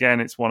sometimes, again,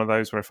 it's one of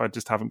those where if I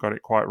just haven't got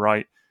it quite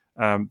right,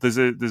 there's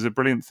a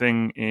brilliant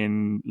thing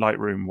in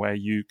Lightroom where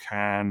you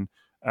can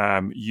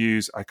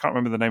use, I can't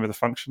remember the name of the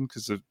function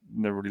because I've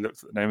never really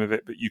looked at the name of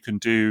it, but you can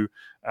do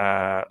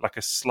a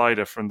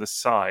slider from the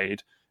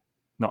side.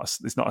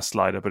 It's not a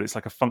slider, but it's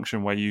like a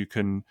function where you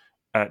can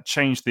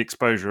change the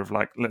exposure of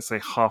let's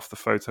say half the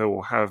photo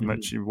or however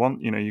much you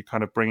want. You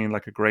kind of bring in a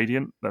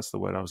gradient. That's the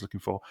word I was looking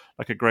for,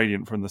 a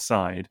gradient from the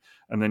side,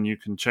 and then you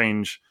can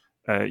change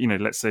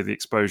let's say the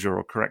exposure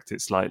or correct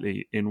it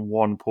slightly in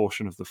one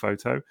portion of the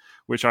photo,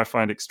 which I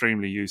find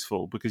extremely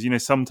useful because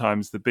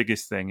sometimes the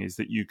biggest thing is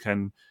that you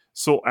can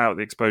sort out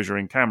the exposure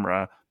in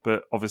camera,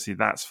 but obviously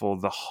that's for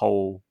the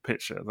whole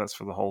picture, that's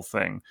for the whole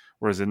thing,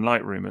 whereas in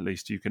Lightroom at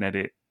least you can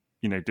edit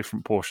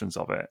different portions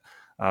of it.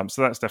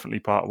 So that's definitely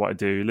part of what I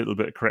do. A little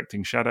bit of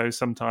correcting shadows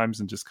sometimes,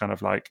 and just kind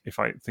of if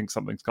I think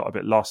something's got a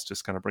bit lost,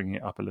 just kind of bringing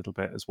it up a little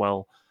bit as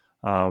well.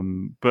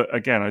 But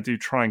again, I do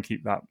try and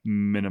keep that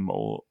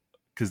minimal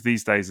because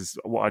these days is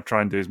what I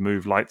try and do is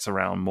move lights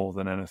around more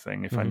than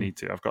anything if I need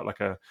to. I've got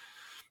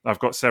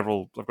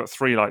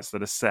 3 lights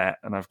that are set,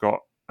 and I've got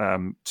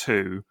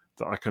 2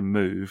 that I can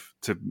move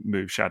to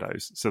move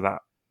shadows. So that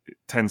it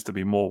tends to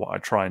be more what I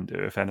try and do,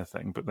 if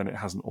anything, but then it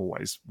hasn't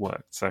always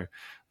worked. So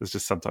there's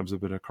just sometimes a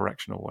bit of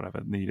correction or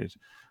whatever needed.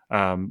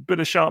 Bit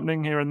of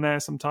sharpening here and there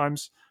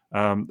sometimes.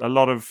 A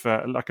lot of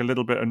a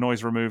little bit of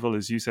noise removal,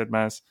 as you said,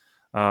 Maz.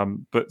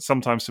 But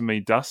sometimes for me,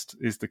 dust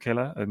is the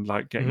killer, and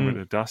getting rid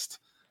of dust.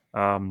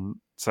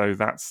 So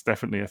that's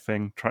definitely a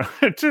thing. Try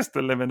to just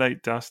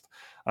eliminate dust.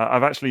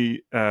 I've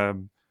actually, I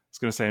was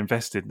going to say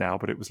invested now,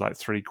 but it was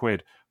 £3.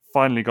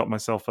 Finally got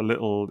myself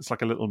it's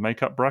like a little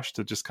makeup brush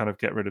to just kind of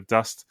get rid of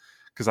dust,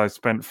 because I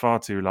spent far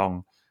too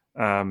long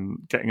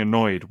getting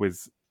annoyed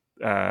with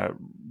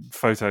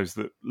photos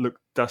that look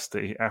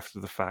dusty after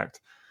the fact.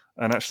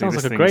 And actually,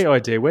 sounds like a great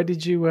idea. Where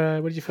did you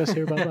first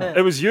hear about that?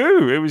 It was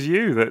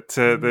you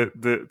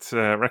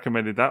that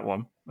recommended that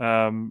one,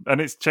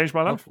 and it's changed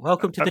my life.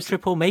 Welcome to the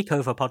Triple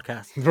Makeover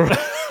podcast.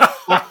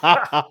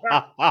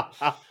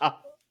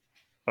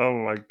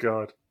 Oh my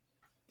god!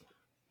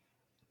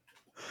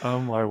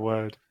 Oh my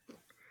word!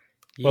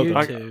 Too.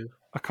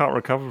 I can't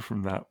recover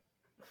from that.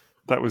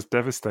 That was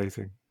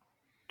devastating.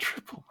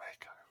 Triple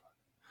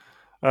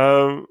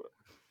makeover.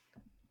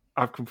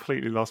 I've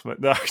completely lost my...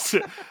 No,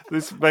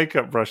 this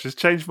makeup brush has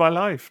changed my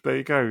life. There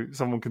you go.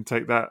 Someone can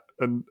take that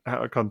and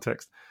out of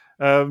context.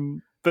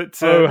 But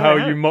how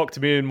you mocked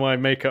me in my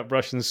makeup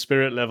brush and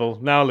spirit level.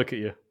 Now look at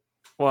you.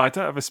 Well, I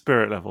don't have a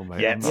spirit level,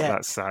 mate. I'm not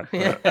that sad.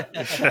 But...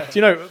 Do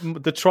you know,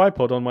 the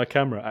tripod on my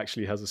camera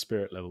actually has a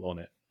spirit level on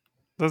it?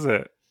 Does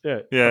it? Yeah.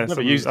 I've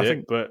never used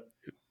it, but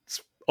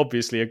it's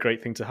obviously a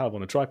great thing to have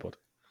on a tripod.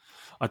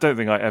 I don't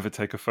think I ever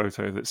take a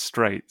photo that's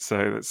straight,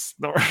 so that's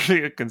not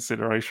really a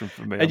consideration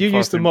for me. And you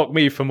used to mock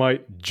me for my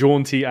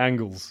jaunty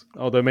angles,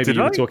 although maybe you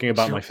were talking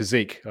about my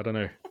physique. I don't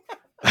know.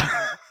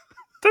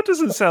 That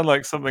doesn't sound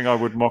like something I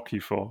would mock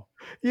you for.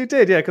 You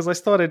did, yeah, because I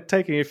started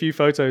taking a few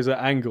photos at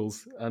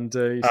angles, and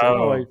you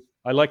said,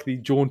 I like the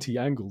jaunty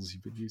angles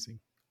you've been using.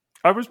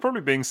 I was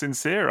probably being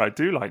sincere. I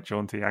do like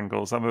jaunty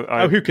angles.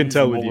 Who can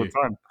tell with you? The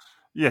time.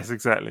 Yes,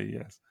 exactly,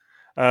 yes.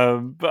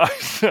 But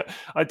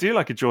I do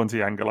like a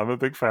jaunty angle. I'm a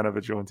big fan of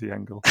a jaunty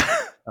angle.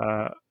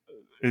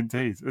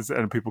 Indeed.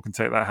 And people can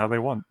take that how they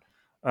want.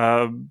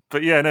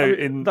 But yeah,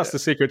 no. That's the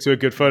secret to a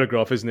good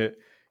photograph, isn't it?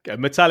 Get a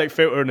metallic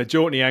filter and a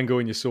jaunty angle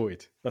and you're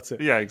sorted. That's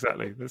it. Yeah,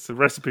 exactly. That's a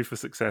recipe for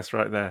success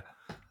right there.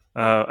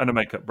 And a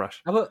makeup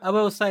brush. I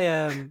will say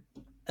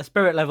a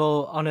spirit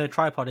level on a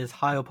tripod is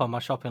high up on my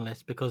shopping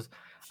list, because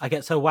I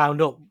get so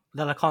wound up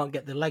that I can't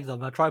get the legs on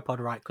my tripod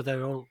right, because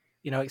they're all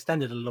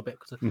extended a little bit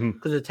because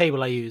of the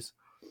table I use.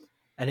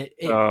 And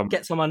it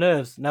gets on my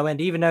nerves no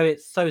end. Even though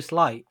it's so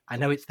slight, I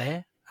know it's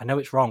there. I know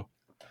it's wrong.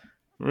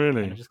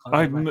 Really?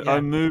 I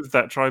move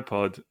that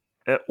tripod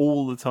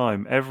all the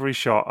time. Every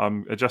shot,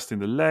 I'm adjusting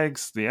the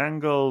legs, the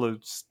angle.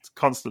 It's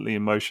constantly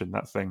in motion,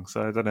 that thing.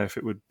 So I don't know if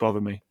it would bother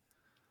me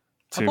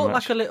too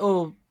much. I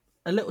bought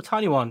a little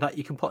tiny one that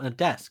you can put on a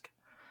desk.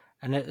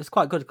 And it's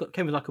quite good. It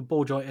came with a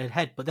ball jointed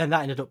head, but then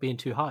that ended up being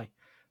too high.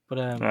 But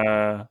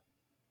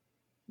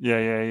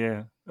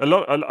yeah.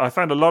 I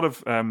found a lot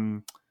of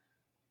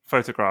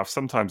photographs.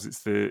 Sometimes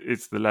it's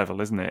the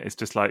level, isn't it? It's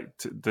just like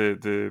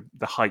the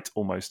height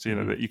almost.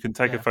 That you can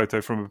take a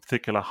photo from a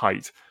particular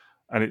height,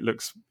 and it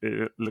looks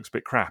a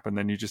bit crap, and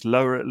then you just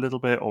lower it a little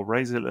bit or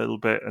raise it a little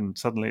bit, and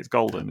suddenly it's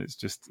golden.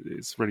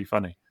 It's really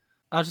funny.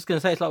 I was just going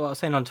to say, it's like what I was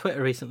saying on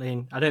Twitter recently,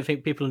 and I don't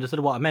think people understood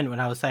what I meant when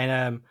I was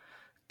saying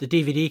the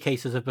DVD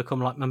cases have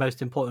become like my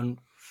most important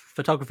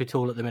photography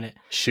tool at the minute.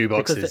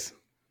 Shoeboxes.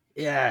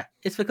 Yeah,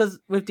 it's because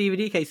with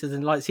DVD cases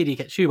and like CD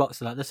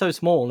shoeboxes, like they're so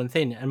small and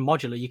thin and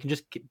modular, you can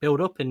just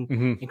build up and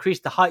increase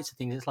the heights of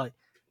things. It's like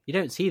you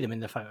don't see them in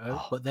the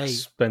photo, but they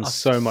spend are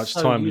so much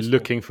time useful.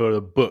 looking for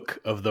a book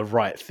of the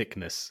right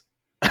thickness.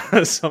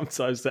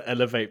 Sometimes to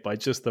elevate by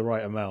just the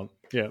right amount.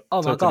 Yeah.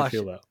 Oh my totally gosh.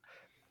 Feel that.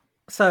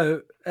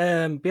 So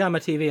behind my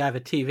TV, I have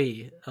a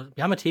TV.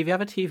 Behind my TV, I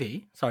have a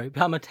TV. Sorry,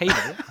 behind my table,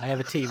 I have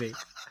a TV.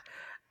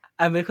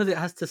 And because it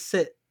has to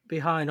sit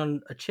behind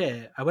on a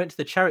chair, I went to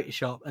the charity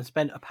shop and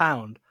spent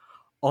 £1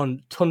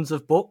 on tons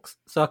of books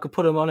so I could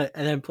put them on it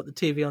and then put the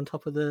TV on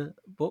top of the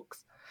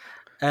books.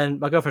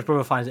 And my girlfriend's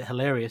brother finds it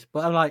hilarious,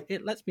 but I'm like,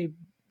 it lets me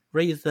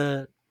raise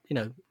the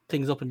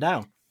things up and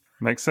down.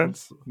 Makes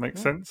sense.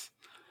 Makes sense.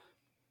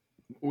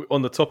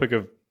 On the topic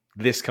of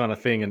this kind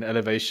of thing and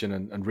elevation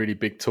and really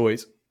big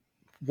toys,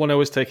 when I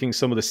was taking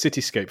some of the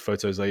cityscape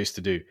photos I used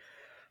to do,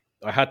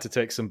 I had to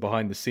take some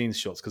behind the scenes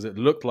shots because it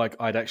looked like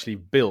I'd actually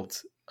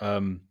built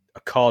a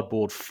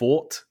cardboard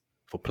fort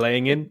for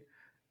playing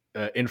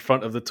in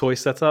front of the toy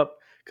setup,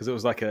 because it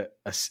was like a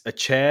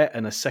chair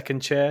and a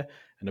second chair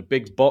and a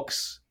big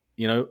box,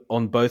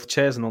 on both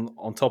chairs, and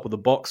on top of the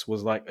box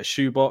was like a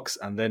shoe box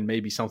and then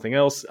maybe something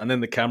else, and then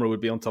the camera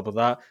would be on top of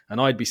that,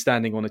 and I'd be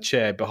standing on a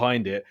chair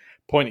behind it,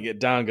 pointing it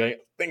down, going, I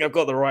think I've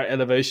got the right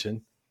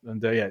elevation.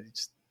 And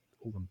just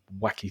all the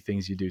wacky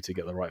things you do to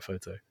get the right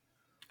photo.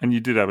 And you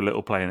did have a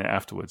little play in it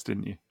afterwards,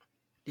 didn't you?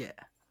 Yeah.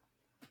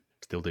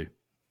 Still do.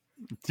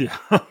 Yeah,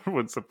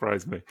 wouldn't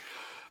surprise me.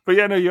 But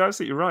yeah, no, you're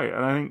absolutely right.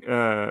 And I think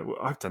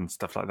I've done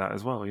stuff like that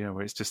as well,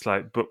 where it's just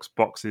like books,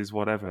 boxes,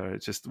 whatever.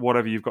 It's just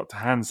whatever you've got to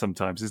hand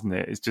sometimes, isn't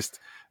it? It's just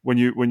when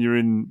you're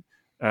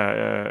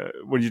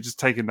just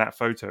taking that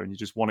photo and you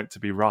just want it to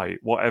be right,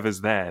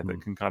 whatever's there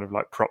that can kind of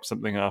like prop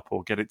something up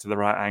or get it to the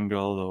right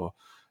angle, or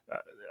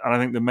and I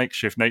think the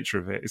makeshift nature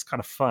of it is kind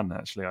of fun,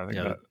 actually. I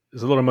think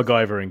there's a lot of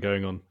MacGyvering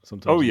going on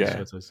sometimes. Oh yeah.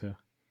 Photos, yeah.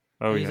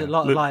 Oh, There's a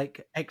lot of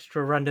like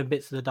extra random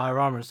bits of the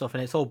diorama and stuff,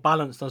 and it's all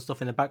balanced on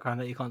stuff in the background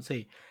that you can't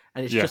see,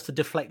 and it's just to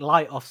deflect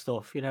light off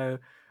stuff. When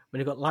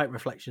you've got light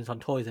reflections on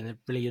toys, and they're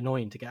really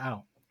annoying to get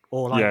out.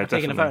 Or like I'm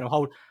taking a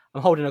photo,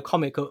 I'm holding a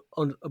comic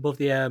above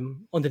the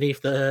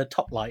underneath the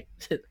top light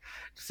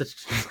just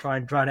to try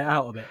and drown it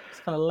out a bit. It's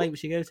kind of late,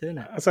 which you go to, isn't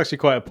it? That's actually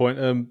quite a point.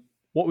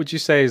 What would you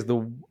say is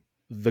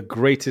the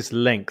greatest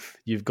length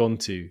you've gone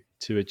to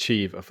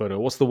achieve a photo?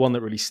 What's the one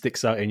that really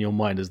sticks out in your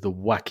mind as the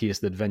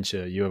wackiest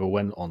adventure you ever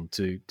went on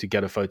to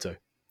get a photo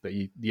that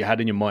you had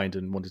in your mind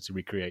and wanted to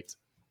recreate?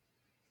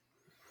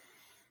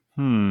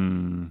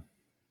 I'll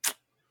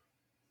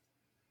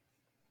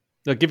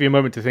give you a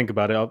moment to think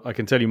about it. I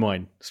can tell you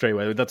mine straight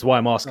away. That's why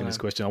I'm asking this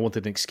question. I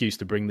wanted an excuse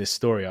to bring this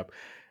story up.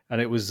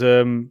 And it was,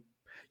 when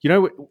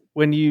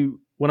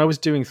I was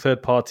doing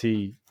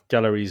third-party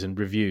galleries and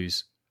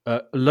reviews,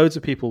 loads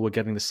of people were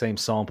getting the same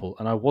sample,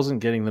 and I wasn't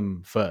getting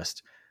them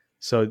first.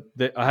 So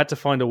I had to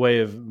find a way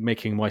of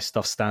making my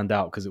stuff stand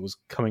out, because it was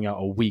coming out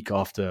a week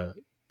after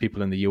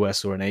people in the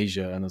US or in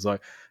Asia. And I was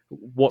like,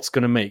 what's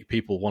going to make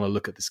people want to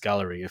look at this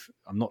gallery? If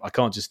I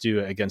can't just do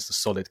it against a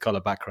solid color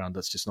background.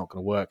 That's just not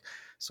going to work.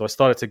 So I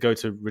started to go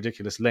to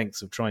ridiculous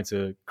lengths of trying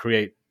to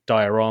create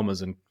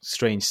dioramas and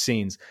strange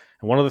scenes.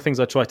 And one of the things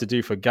I tried to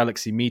do for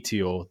Galaxy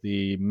Meteor,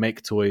 the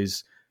Make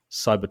Toys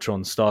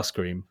Cybertron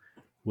Starscream,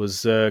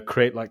 was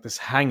create like this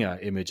hangar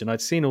image. And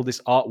I'd seen all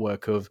this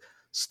artwork of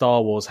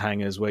Star Wars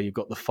hangars where you've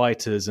got the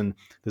fighters and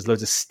there's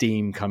loads of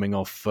steam coming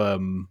off.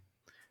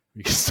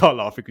 You can start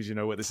laughing because you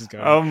know where this is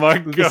going. Oh my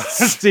god!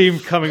 Steam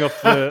coming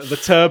off the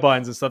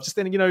turbines and stuff. Just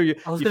then, I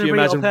was going to bring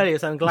it up earlier,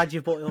 so I'm glad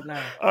you brought it up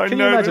now. Can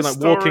you imagine like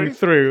walking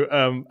through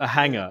a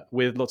hangar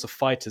with lots of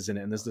fighters in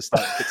it, and there's this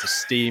like bits of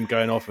steam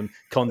going off and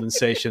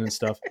condensation and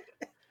stuff.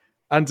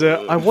 And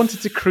I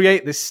wanted to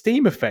create this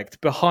steam effect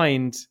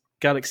behind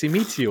Galaxy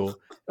Meteor.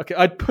 Okay,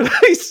 I'd put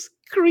ice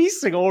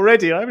greasing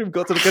already. I haven't even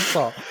got to the good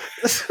part.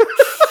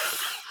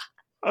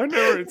 I know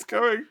where it's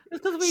going.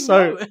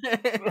 So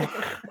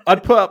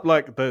I'd put up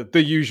like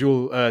the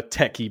usual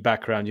techie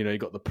background. You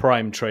got the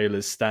Prime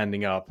trailers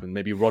standing up, and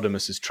maybe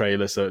Rodimus's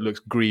trailer, so it looks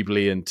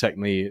greebly and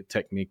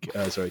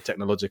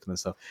technological and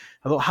stuff.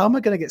 I thought, how am I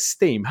going to get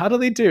steam? How do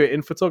they do it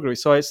in photography?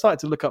 So I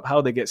started to look up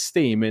how they get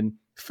steam in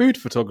food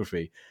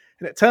photography.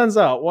 And it turns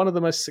out one of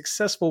the most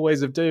successful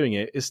ways of doing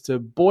it is to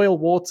boil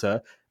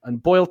water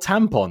and boil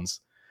tampons.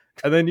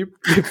 And then you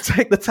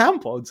take the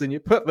tampons and you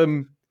put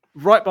them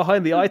right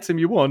behind the item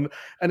you want,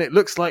 and it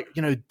looks like,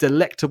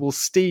 delectable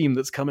steam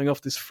that's coming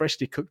off this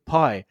freshly cooked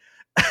pie.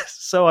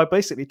 So I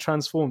basically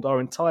transformed our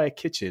entire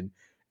kitchen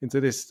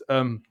into this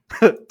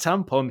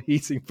tampon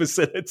heating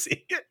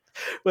facility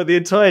where the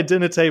entire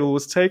dinner table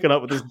was taken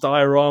up with this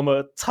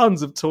diorama,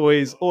 tons of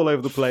toys all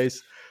over the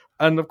place.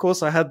 And of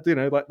course I had,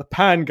 like the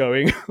pan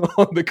going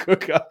on the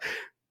cooker,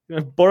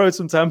 borrowed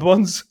some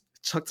tampons,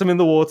 chucked them in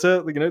the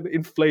water,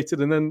 inflated,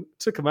 and then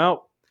took them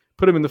out,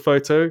 put them in the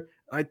photo.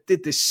 I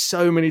did this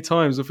so many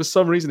times, and for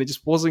some reason, it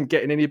just wasn't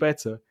getting any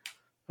better.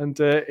 And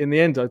in the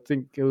end, I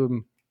think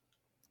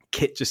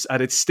Kit just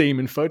added steam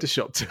in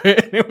Photoshop to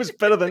it, and it was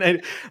better than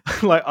any.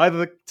 Like either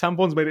the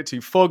tampons made it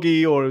too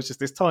foggy, or it was just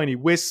this tiny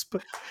wisp.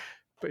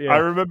 But yeah. I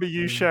remember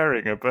you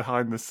sharing a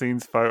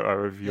behind-the-scenes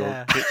photo of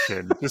your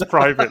kitchen, just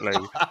privately,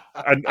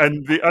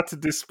 and the utter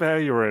despair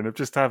you were in of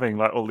just having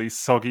like all these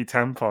soggy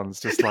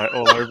tampons just like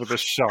all over the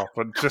shop,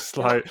 and just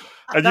like,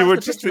 and you were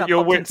just at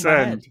your wits'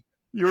 end.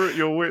 You were at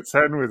your wits'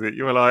 end with it.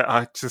 You were like,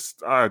 I just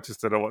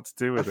don't know what to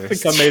do with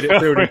this. I think I made it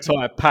through an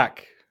entire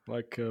pack.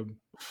 Like,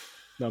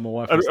 no, my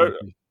wife was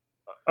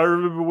I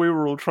remember we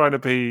were all trying to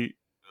be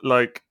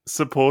like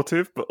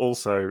supportive, but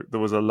also there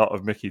was a lot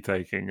of Mickey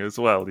taking as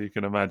well. You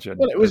can imagine.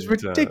 Well, it was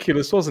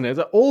ridiculous, wasn't it?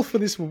 All for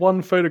this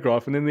one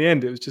photograph, and in the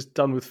end, it was just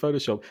done with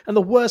Photoshop. And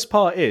the worst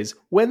part is,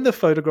 when the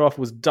photograph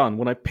was done,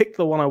 when I picked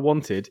the one I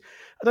wanted,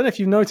 I don't know if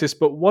you've noticed,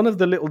 but one of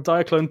the little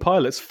Diaclone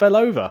pilots fell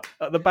over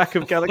at the back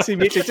of Galaxy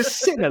Meteor, just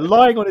sitting there,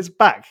 lying on his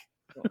back.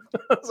 I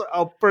was like,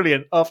 oh,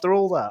 brilliant! After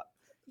all that,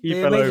 he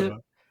fell over.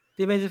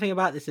 The amazing thing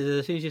about this is,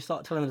 as soon as you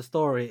start telling the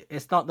story,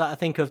 it's not that I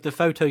think of the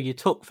photo you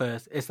took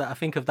first; it's that I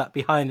think of that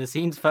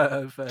behind-the-scenes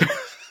photo first.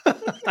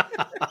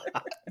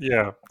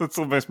 Yeah, that's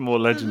almost more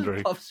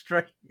legendary. Top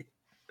straight.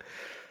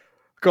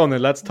 Go on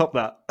then, lads, top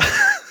that.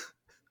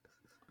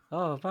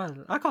 Oh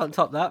man, I can't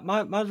top that.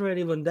 Mine's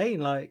really mundane.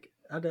 Like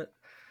I don't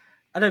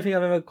think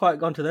I've ever quite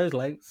gone to those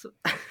lengths.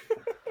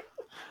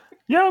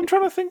 Yeah, I'm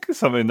trying to think of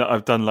something that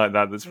I've done like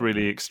that that's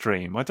really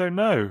extreme. I don't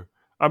know.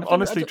 I'm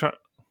honestly trying.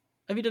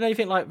 Have you done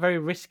anything like very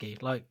risky?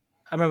 Like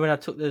I remember when I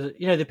took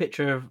the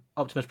picture of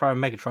Optimus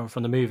Prime and Megatron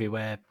from the movie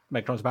where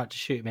Megatron's about to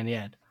shoot him in the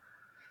head.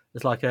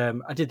 It's like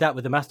I did that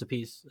with the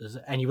Masterpiece,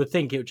 and you would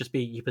think it would just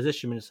be you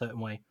position them in a certain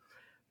way,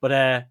 but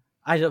I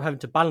ended up having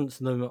to balance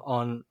them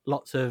on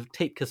lots of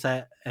tape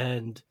cassette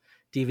and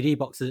DVD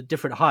boxes at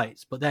different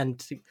heights. But then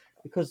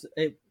because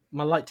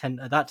my light tent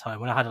at that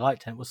time, when I had a light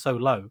tent, was so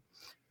low,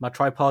 my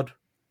tripod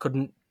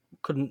couldn't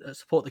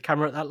support the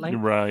camera at that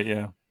length. Right,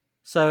 yeah.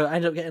 So I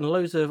ended up getting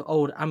loads of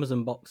old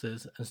Amazon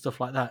boxes and stuff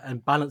like that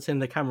and balancing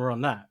the camera on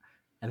that.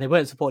 And they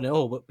weren't supporting it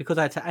all, but because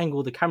I had to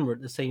angle the camera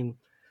at the same...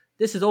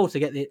 This is all to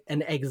get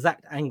an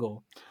exact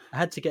angle. I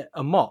had to get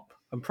a mop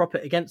and prop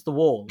it against the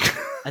wall.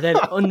 And then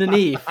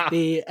underneath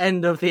the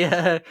end of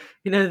the,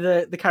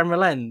 the camera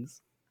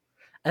lens.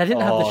 And I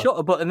didn't have the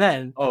shutter button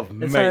then. Oh,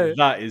 mate, so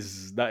that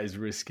is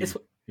risky.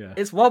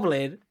 It's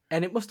wobbling,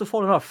 and it must have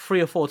fallen off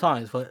 3 or 4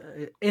 times. But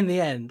in the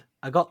end,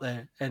 I got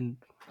there, and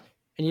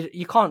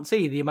you can't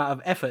see the amount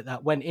of effort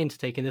that went into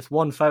taking this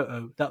one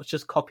photo that was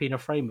just copying a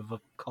frame of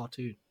a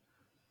cartoon.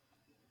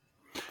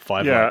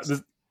 5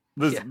 months.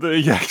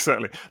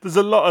 Exactly. There's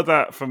a lot of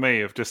that for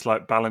me of just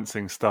like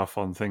balancing stuff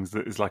on things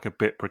that is like a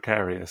bit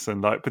precarious,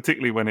 and like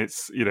particularly when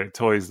it's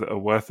toys that are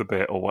worth a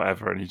bit or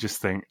whatever, and you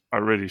just think I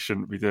really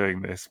shouldn't be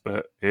doing this,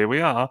 but here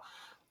we are.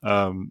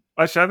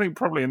 Actually, I think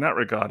probably in that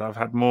regard I've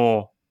had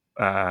more.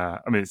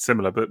 It's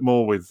similar, but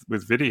more with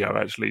video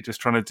actually.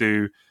 Just trying to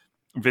do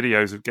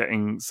videos of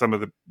getting some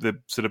of the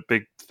sort of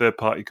big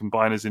third-party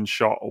combiners in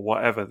shot or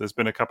whatever. There's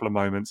been a couple of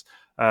moments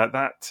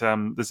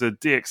there's a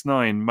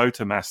DX9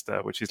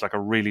 Motormaster, which is like a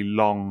really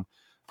long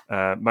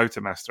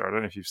Motormaster. I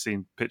don't know if you've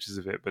seen pictures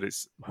of it, but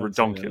it's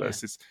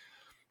redonkulous. It's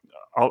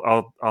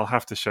I'll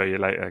have to show you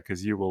later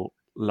because you will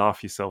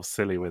laugh yourself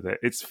silly with it.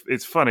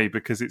 It's funny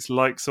because it's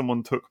like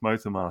someone took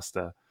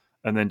Motormaster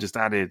and then just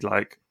added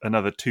like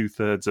another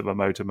 2/3 of a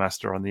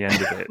Motormaster on the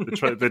end of it.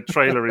 The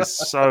trailer is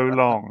so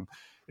long.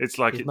 It's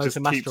like it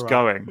just keeps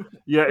going.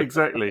 Yeah,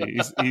 exactly.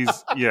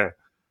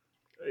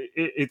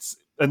 It's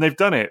and they've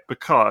done it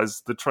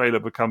because the trailer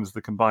becomes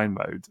the combined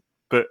mode,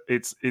 but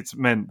it's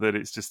meant that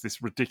it's just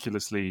this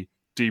ridiculously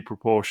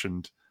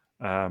deproportioned,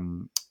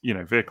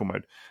 vehicle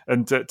mode,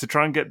 and to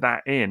try and get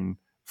that in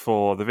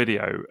for the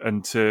video,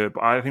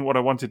 I think what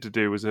I wanted to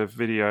do was a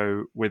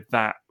video with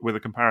a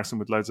comparison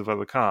with loads of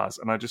other cars,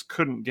 and I just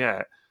couldn't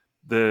get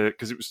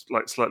because it was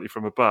like slightly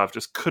from above,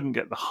 just couldn't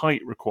get the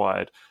height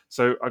required.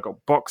 So I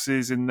got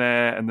boxes in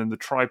there, and then the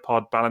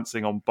tripod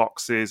balancing on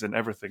boxes and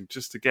everything,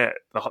 just to get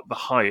the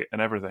height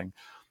and everything.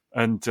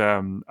 And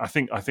I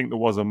think there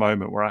was a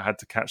moment where I had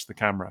to catch the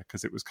camera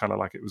because it was kind of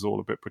like it was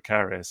all a bit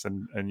precarious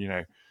and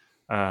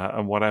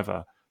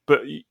whatever.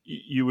 But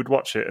you would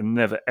watch it and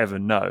never ever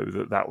know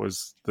that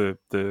was the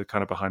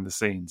kind of behind the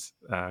scenes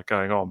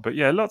going on. But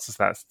yeah, lots of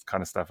that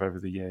kind of stuff over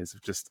the years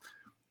of just.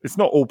 It's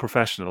not all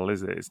professional,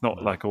 is it? It's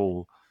not like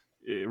all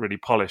really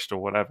polished or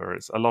whatever.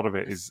 It's a lot of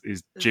it is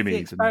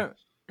Jimmy's.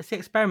 It's the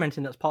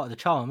experimenting that's part of the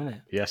charm, isn't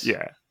it? Yes.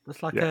 Yeah.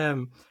 It's like I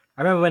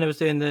remember when I was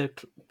doing the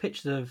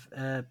pictures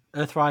of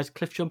Earthrise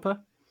Cliff Jumper,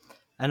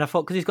 and I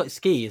thought because he's got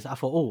skis, I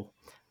thought,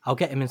 I'll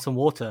get him in some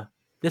water.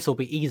 This will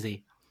be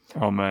easy.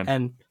 Oh man!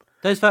 And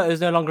those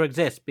photos no longer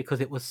exist because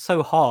it was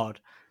so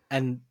hard,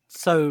 and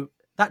so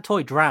that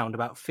toy drowned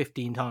about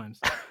 15 times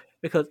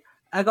because.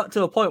 I got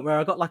to a point where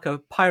I got like a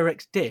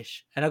Pyrex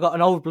dish and I got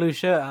an old blue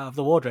shirt out of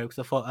the wardrobe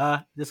because I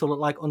thought, this will look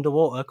like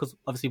underwater because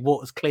obviously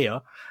water's clear.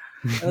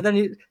 And then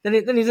he's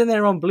in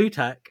there on blue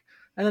tack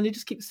and then he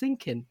just keeps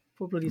sinking.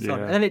 Probably yeah.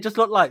 And then it just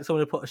looked like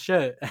someone had put a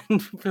shirt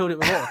and filled it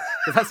with water.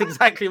 That's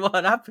exactly what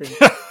had happened.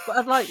 But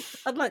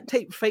I'd like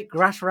tape fake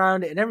grass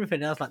around it and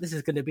everything. And I was like, this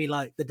is going to be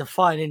like the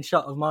defining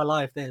shot of my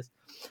life, this.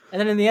 And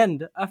then in the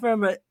end, I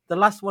remember the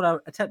last one I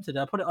attempted,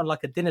 I put it on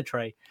like a dinner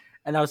tray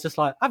And I was just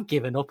like, I've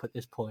given up at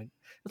this point.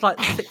 It's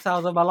like 6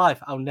 hours of my life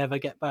I'll never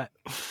get back.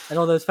 And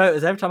all those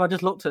photos, every time I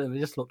just looked at them, they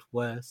just looked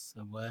worse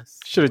and worse.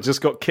 Should have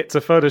just got Kit to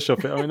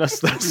Photoshop it. I mean,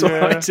 that's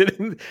what I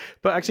did.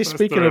 But actually,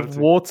 speaking of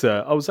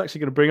water, I was actually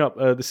going to bring up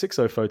the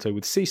 6.0 photo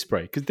with sea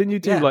spray, because didn't you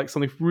do like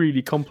something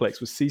really complex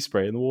with sea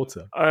spray in the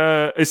water?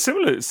 It's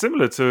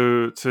similar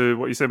to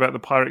what you say about the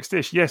Pyrex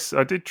dish. Yes,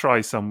 I did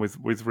try some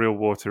with real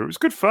water. It was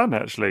good fun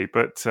actually,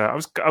 but I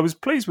was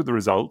pleased with the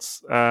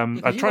results.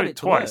 I tried it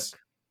twice.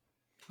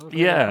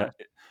 Yeah.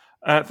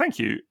 Thank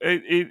you.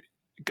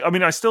 I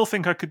mean, I still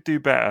think I could do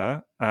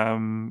better.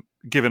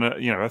 Given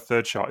a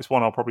third shot, it's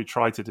one I'll probably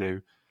try to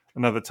do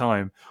another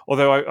time.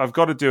 Although I've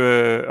got to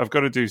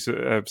do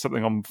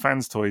something on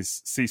Fans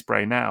Toys Sea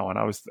Spray now, and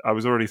I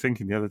was already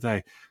thinking the other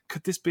day,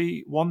 could this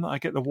be one that I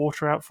get the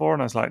water out for?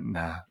 And I was like,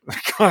 nah,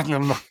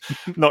 I'm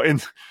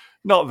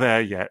not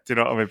there yet. Do you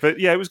know what I mean? But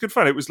yeah, it was good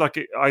fun. It was like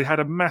I had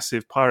a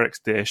massive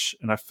Pyrex dish,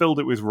 and I filled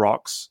it with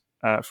rocks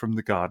from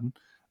the garden,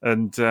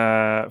 and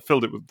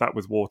filled it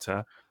with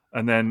water.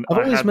 And then I've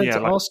always meant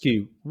to ask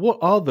you, what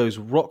are those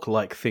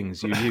rock-like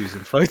things you use in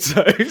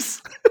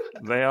photos?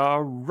 They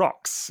are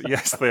rocks.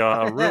 Yes, they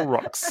are real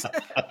rocks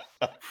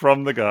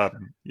from the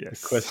garden.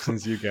 Yes,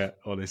 questions you get,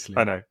 honestly.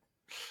 I know.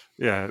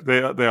 Yeah,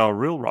 they are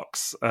real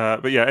rocks.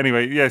 But yeah,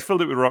 anyway, yeah,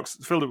 filled it with rocks,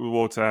 filled it with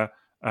water.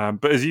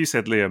 But as you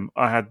said, Liam,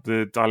 I had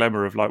the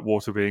dilemma of like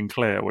water being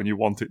clear when you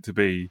want it to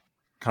be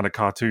kind of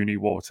cartoony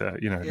water,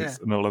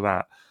 and all of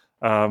that.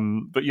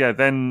 But yeah,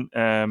 then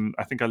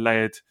I think I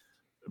layered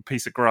a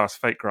piece of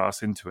fake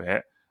grass into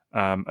it,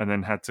 and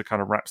then had to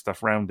kind of wrap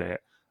stuff around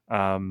it,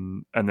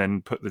 and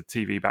then put the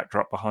TV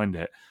backdrop behind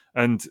it.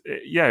 And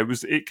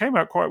it came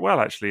out quite well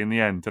actually in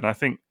the end. And I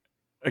think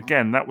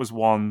again that was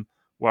one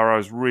where I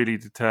was really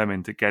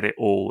determined to get it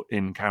all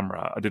in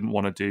camera. I didn't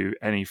want to do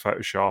any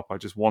Photoshop. I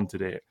just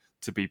wanted it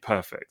to be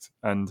perfect.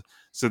 And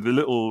so the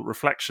little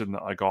reflection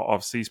that I got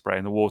of sea spray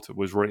in the water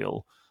was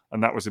real,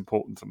 and that was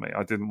important to me.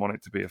 I didn't want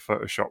it to be a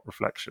Photoshop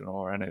reflection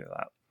or any of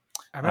that.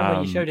 I remember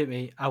when you showed it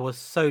me, I was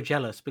so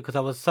jealous because I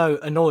was so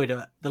annoyed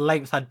at the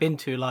lengths I'd been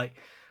to like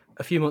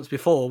a few months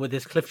before with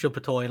this Cliff Jumper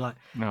toy, like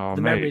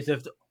memories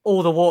of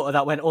all the water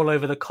that went all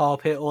over the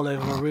carpet, all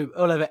over my room,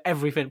 all over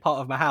everything part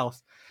of my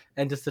house.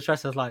 And just the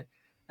stress, I was like,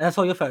 and I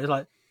saw your photo, I was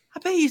like, I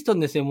bet he's done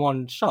this in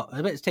one shot.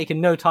 I bet it's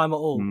taken no time at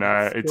all.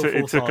 No, it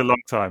took a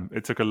long time.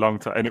 It took a long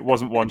time. And it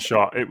wasn't one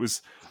shot. It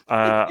was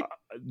many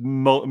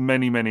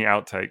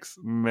outtakes.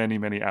 Many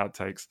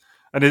outtakes.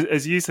 And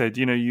as you said,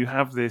 you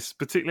have this,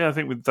 particularly I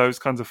think with those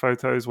kinds of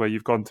photos where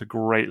you've gone to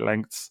great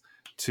lengths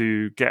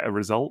to get a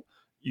result,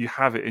 you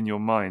have it in your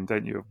mind,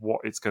 don't you, of what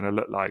it's going to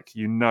look like.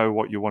 You know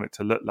what you want it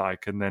to look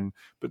like. And then,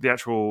 but the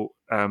actual,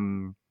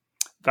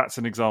 that's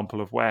an example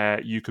of where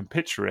you can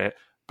picture it,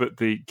 but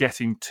the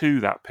getting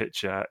to that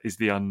picture is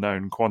the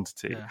unknown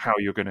quantity, how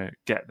you're going to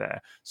get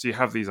there. So you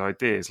have these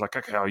ideas like,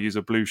 okay, I'll use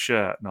a blue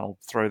shirt and I'll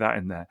throw that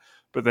in there.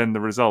 But then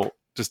the result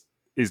just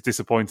is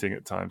disappointing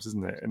at times,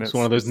 isn't it? And it's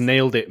one of those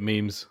nailed it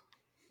memes.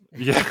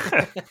 Yeah,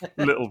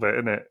 a little bit,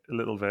 isn't it? A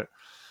little bit.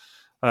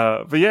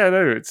 But yeah,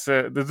 no, it's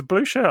the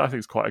blue shirt. I think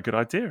is quite a good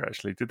idea.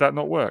 Actually, did that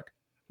not work?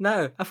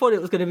 No, I thought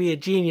it was going to be a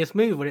genius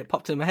move when it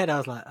popped in my head. I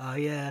was like, oh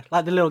yeah,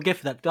 like the little gif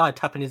of that guy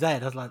tapping his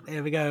head. I was like,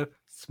 there we go.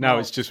 Smart. Now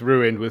it's just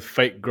ruined with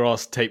fake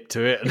grass taped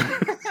to it.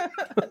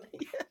 Do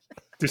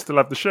you still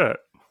have the shirt?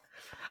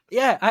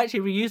 Yeah, I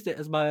actually reused it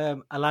as my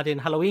Aladdin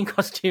Halloween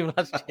costume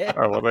last year.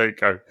 Oh well, there you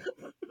go.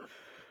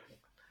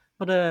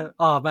 But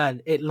oh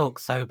man, it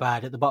looks so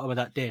bad at the bottom of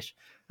that dish.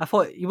 I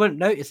thought you wouldn't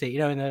notice it,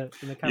 in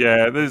the camera.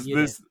 Yeah,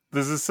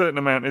 there's a certain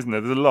amount, isn't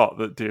there? There's a lot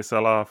that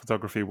DSLR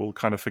photography will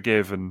kind of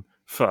forgive and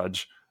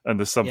fudge, and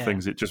there's some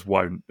things it just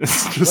won't.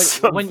 It's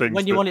just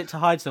when you want it to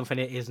hide something,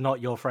 it is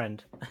not your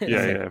friend.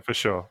 Yeah, for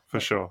sure.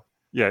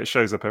 Yeah, it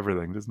shows up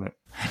everything, doesn't it?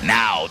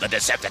 Now the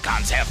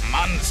Decepticons have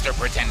monster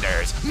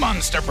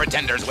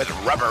pretenders with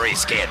rubbery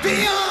skin.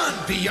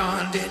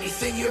 Beyond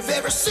anything you've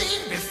ever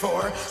seen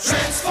before.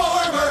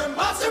 Transformer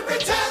Monster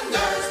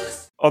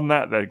Pretenders! On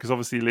that then, because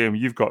obviously, Liam,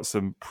 you've got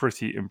some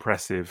pretty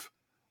impressive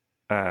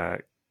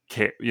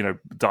kit,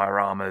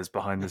 dioramas,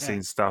 behind the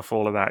scenes stuff,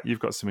 all of that. You've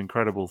got some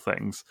incredible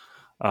things.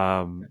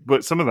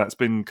 But some of that's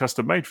been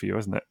custom made for you,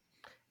 hasn't it?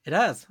 It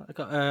has. I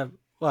got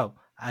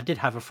I did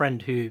have a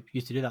friend who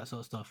used to do that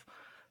sort of stuff.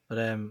 But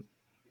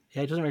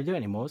he doesn't really do it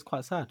anymore. It's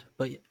quite sad.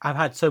 But I've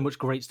had so much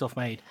great stuff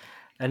made,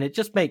 and it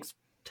just makes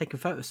taking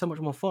photos so much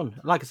more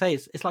fun. Like I say,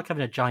 it's like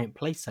having a giant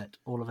playset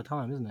all of the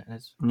time, isn't it?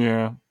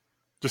 Yeah,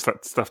 just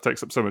that stuff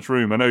takes up so much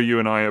room. I know you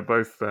and I are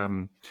both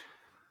kind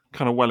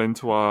of well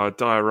into our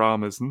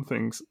dioramas and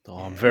things. Oh,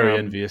 I'm very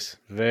envious.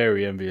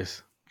 Very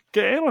envious.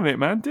 Get in on it,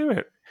 man. Do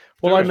it.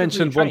 Well, I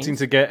mentioned wanting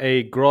to get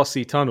a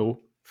grassy tunnel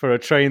for a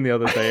train the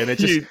other day, and it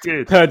just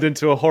turned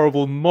into a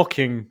horrible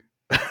mocking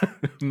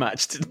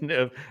match, didn't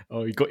it?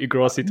 Oh, you got your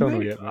grassy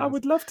tunnel yet? Man? I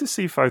would love to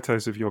see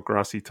photos of your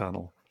grassy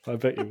tunnel. I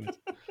bet you would.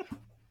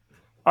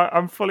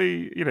 I'm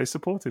fully,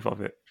 supportive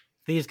of it.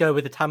 These go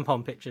with the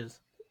tampon pictures.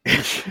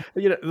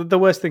 The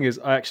worst thing is,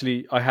 I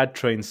had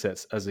train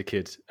sets as a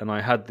kid, and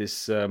I had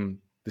this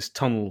this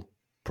tunnel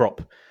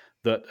prop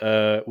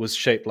that was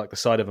shaped like the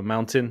side of a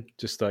mountain,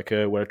 just like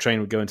where a train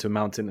would go into a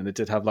mountain, and it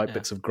did have like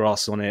bits of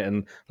grass on it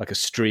and like a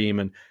stream,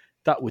 and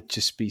that would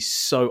just be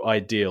so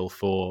ideal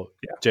for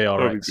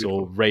JRX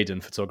or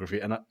Raiden photography.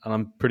 And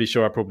I'm pretty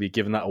sure I've probably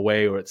given that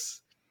away or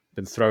it's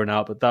been thrown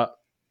out, but that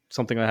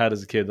something I had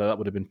as a kid that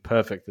would have been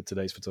perfect for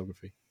today's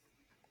photography.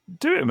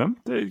 Do it, man.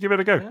 Give it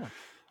a go. Yeah.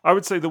 I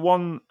would say the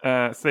one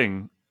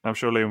thing, I'm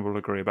sure Liam will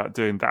agree, about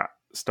doing that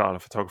style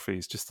of photography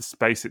is just the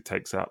space it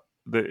takes up.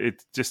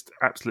 It's just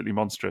absolutely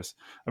monstrous.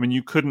 I mean,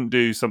 you couldn't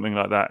do something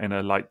like that in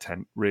a light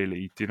tent,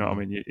 really. Do you know what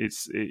I mean?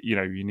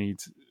 You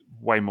need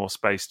way more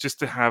space just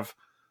to have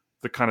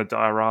the kind of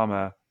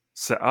diorama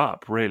set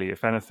up, really,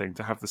 if anything,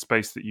 to have the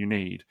space that you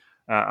need.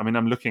 I mean,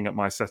 I'm looking at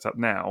my setup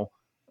now.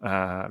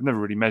 I've never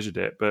really measured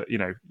it, but,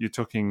 you're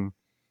talking,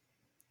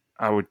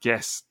 I would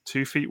guess,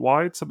 2 feet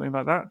wide, something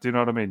like that. Do you know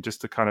what I mean?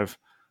 Just to kind of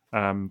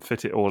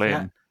fit it all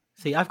in.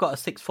 See, I've got a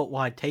 6 foot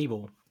wide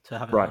table to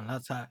have it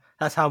on.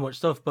 That's how much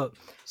stuff. But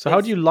so how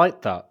do you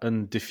light that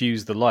and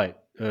diffuse the light?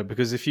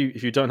 Because if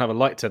you don't have a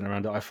light tent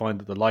around it, I find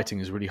that the lighting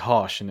is really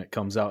harsh and it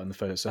comes out in the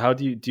photo. So how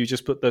do you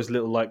just put those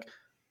little like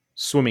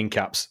swimming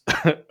caps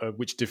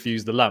which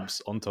diffuse the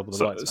lamps on top of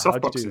the lights?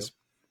 Soft boxes.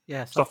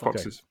 Yeah, soft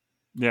boxes. Okay.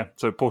 Yeah,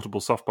 so portable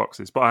soft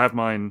boxes. But I have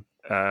mine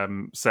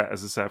set,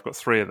 as I say, I've got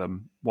 3 of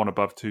them, one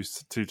above, two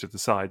to the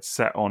sides,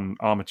 set on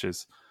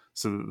armatures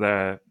so that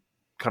they're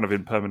kind of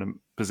in permanent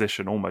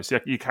position almost. Yeah,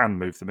 you can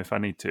move them if I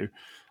need to.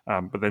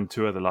 But then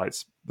 2 other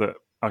lights that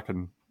I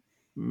can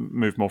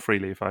move more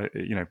freely if I,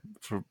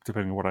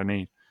 depending on what I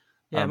need.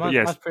 Yeah,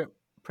 mine's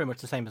pretty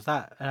much the same as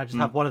that. And I just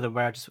have one of them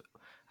where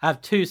I have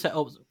 2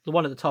 setups, the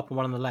one at the top and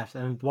one on the left,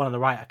 and one on the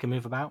right I can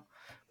move about.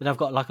 But I've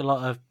got like a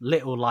lot of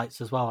little lights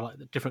as well, like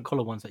the different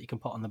color ones that you can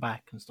put on the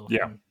back and stuff.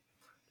 Yeah, and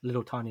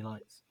little tiny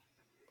lights.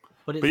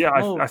 But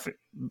I think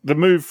the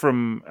move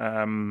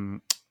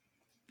from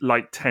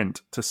light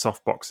tent to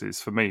soft boxes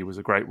for me was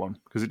a great one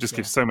because it just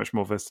gives so much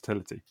more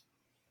versatility.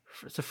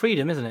 It's a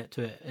freedom, isn't it,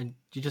 to it? And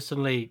you just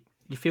suddenly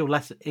you feel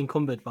less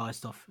encumbered by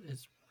stuff.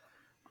 It's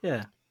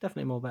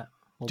definitely more better.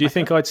 Do you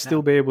think I'd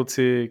still be able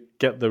to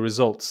get the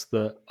results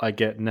that I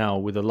get now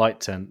with a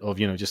light tent of,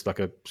 just like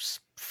a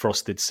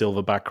frosted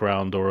silver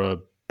background or a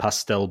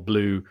pastel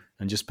blue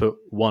and just put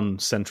one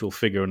central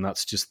figure and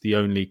that's just the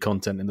only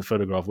content in the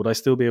photograph? Would I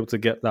still be able to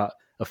get that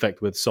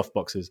effect with soft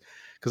boxes?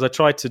 Because I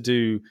tried to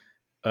do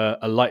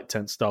a light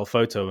tent style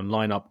photo and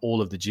line up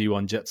all of the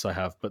G1 jets I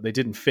have, but they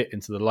didn't fit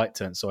into the light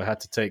tent. So I had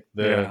to take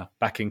the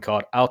backing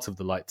card out of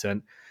the light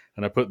tent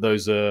and I put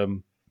those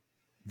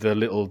the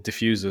little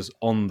diffusers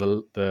on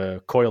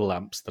the coil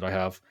lamps that I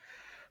have,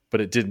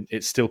 but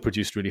it still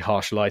produced really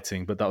harsh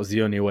lighting, but that was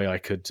the only way I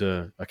could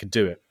do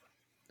it.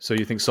 So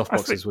you think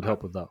softboxes would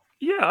help with that?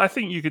 Yeah, I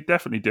think you could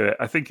definitely do it.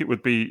 I think it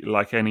would be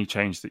like any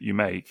change that you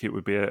make, it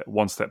would be a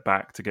 1 step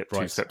back to get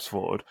 2 steps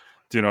forward.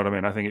 Do you know what I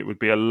mean? I think it would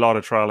be a lot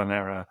of trial and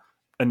error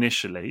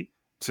initially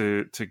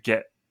to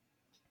get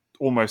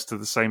almost to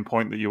the same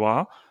point that you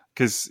are,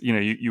 because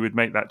you would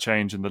make that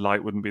change and the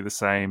light wouldn't be the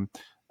same.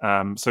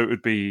 So it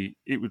would be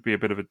a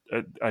bit of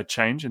a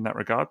change in that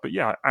regard. But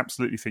yeah, I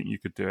absolutely think you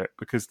could do it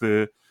because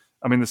the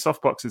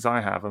soft boxes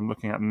I have, I'm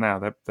looking at them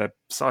now, they're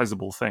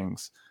sizable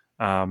things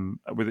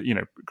with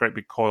great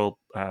big coil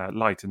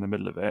light in the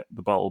middle of it,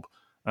 the bulb,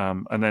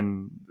 and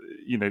then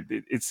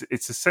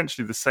it's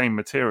essentially the same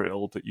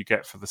material that you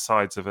get for the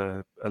sides of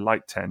a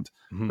light tent,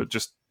 but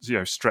just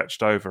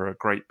stretched over a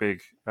great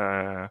big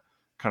kind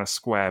of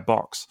square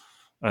box,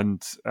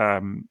 and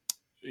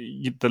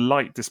the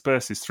light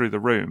disperses through the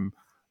room.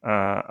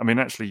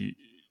 Actually,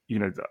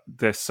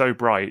 they're so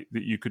bright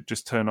that you could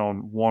just turn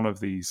on one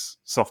of these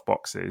soft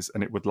boxes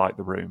and it would light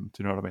the room.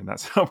 Do you know what I mean?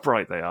 That's how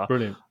bright they are.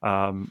 Brilliant.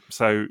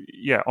 So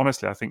yeah,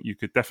 honestly, I think you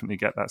could definitely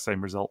get that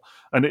same result.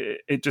 And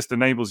it just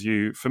enables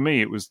you, for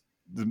me, it was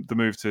the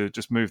move to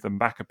just move them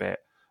back a bit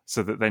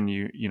so that then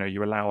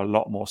you allow a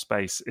lot more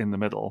space in the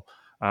middle.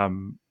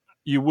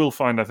 You will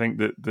find, I think,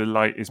 that the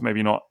light is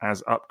maybe not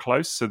as up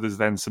close. So there's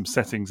then some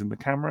settings in the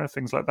camera,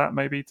 things like that,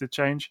 maybe to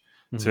change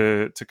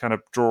to kind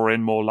of draw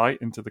in more light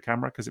into the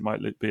camera because it might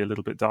be a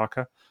little bit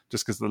darker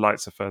just because the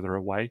lights are further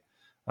away.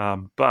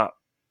 But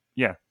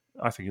yeah,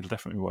 I think it'll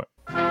definitely work.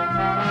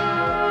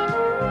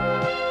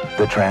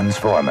 The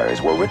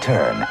Transformers will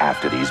return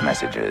after these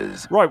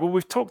messages. Right, well,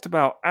 we've talked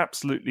about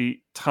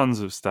absolutely tons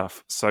of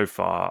stuff so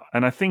far,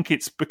 and I think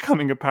it's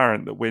becoming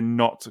apparent that we're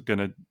not going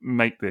to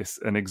make this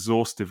an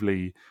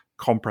exhaustively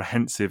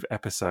comprehensive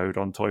episode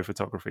on toy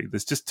photography.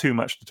 There's just too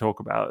much to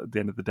talk about at the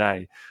end of the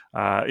day.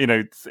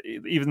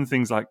 Even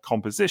things like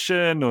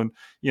composition and,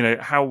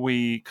 how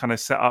we kind of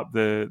set up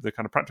the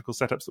kind of practical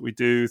setups that we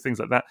do, things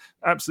like that.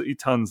 Absolutely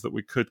tons that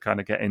we could kind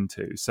of get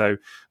into. So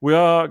we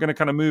are going to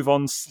kind of move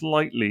on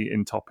slightly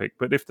in topic.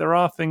 But if there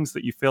are things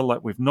that you feel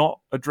like we've not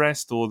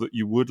addressed or that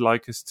you would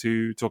like us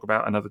to talk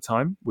about another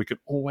time, we could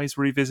always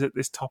revisit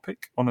this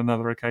topic on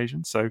another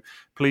occasion. So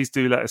please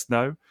do let us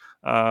know.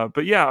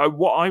 But yeah,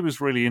 what I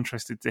was really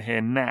interested to hear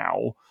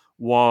now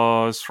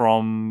was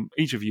from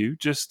each of you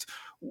just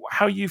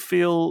how you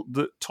feel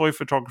that toy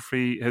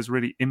photography has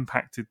really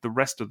impacted the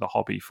rest of the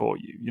hobby for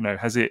you. You know,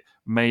 has it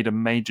made a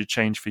major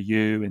change for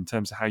you in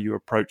terms of how you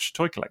approach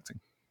toy collecting?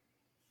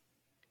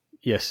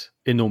 Yes,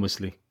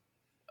 enormously.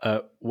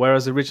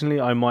 Whereas originally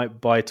I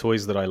might buy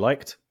toys that I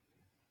liked,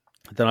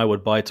 then I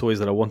would buy toys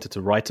that I wanted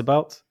to write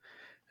about.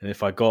 And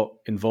if I got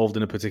involved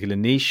in a particular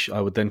niche, I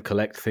would then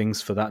collect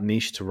things for that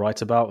niche to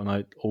write about. And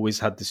I always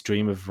had this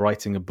dream of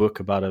writing a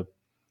book about a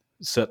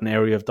certain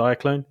area of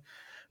Diaclone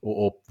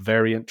or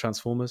variant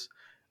Transformers.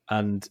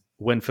 And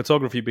when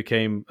photography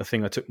became a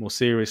thing I took more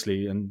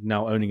seriously, and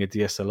now owning a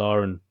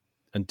DSLR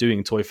and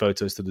doing toy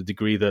photos to the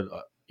degree that,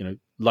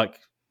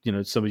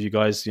 some of you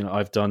guys,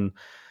 I've done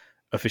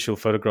official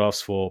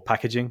photographs for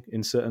packaging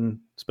in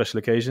certain special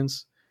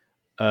occasions,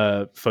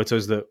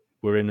 photos that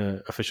were in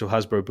an official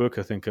Hasbro book.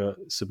 I think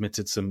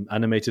submitted some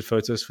animated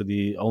photos for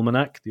the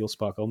Almanac, the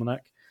Allspark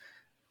Almanac.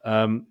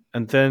 And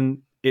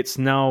then it's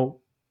now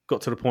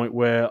got to the point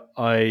where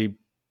I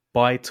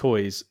buy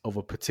toys of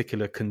a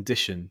particular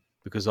condition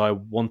because I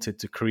wanted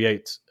to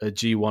create a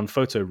G1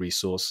 photo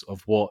resource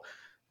of what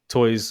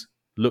toys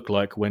look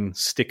like when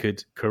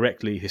stickered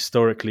correctly,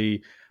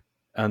 historically.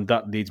 And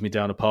that leads me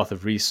down a path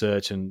of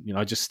research. And,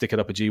 I just sticked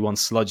up a G1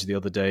 sludge the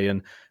other day,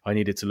 and I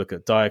needed to look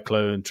at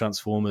Diaclone,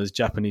 Transformers,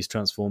 Japanese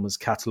Transformers,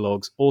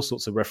 catalogs, all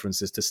sorts of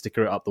references to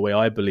sticker it up the way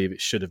I believe it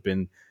should have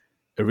been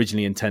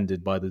originally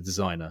intended by the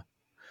designer.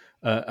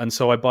 And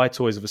so I buy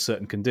toys of a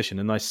certain condition,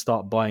 and I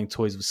start buying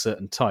toys of a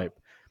certain type.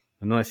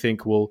 And then I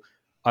think, well,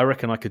 I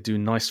reckon I could do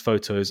nice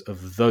photos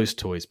of those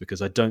toys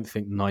because I don't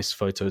think nice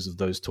photos of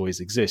those toys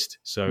exist.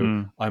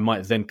 So I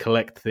might then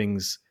collect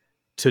things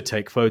to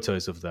take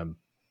photos of them.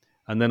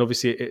 And then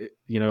obviously,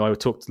 I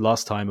talked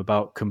last time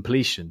about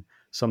completion.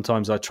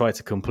 Sometimes I try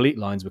to complete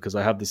lines because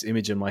I have this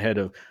image in my head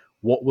of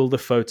what will the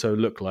photo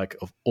look like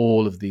of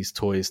all of these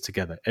toys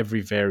together,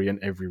 every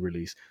variant, every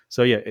release.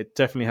 So yeah, it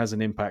definitely has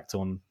an impact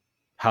on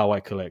how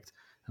I collect.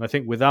 And I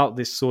think without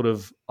this sort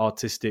of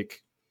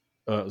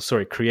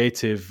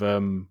creative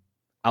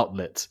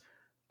outlet,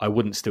 I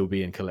wouldn't still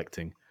be in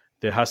collecting.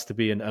 There has to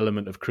be an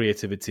element of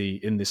creativity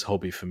in this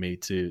hobby for me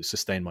to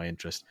sustain my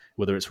interest,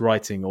 whether it's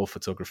writing or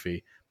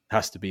photography.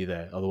 Has to be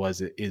there.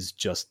 Otherwise, it is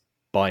just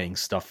buying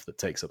stuff that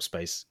takes up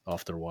space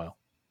after a while.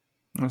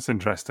 That's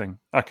interesting.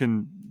 I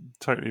can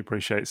totally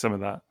appreciate some of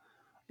that.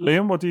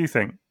 Liam, what do you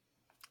think?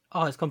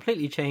 Oh, it's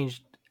completely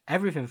changed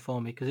everything for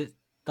me because it's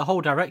the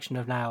whole direction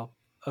of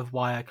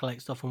why I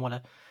collect stuff and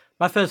what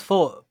my first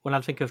thought when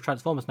I think of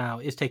Transformers now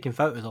is taking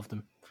photos of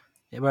them.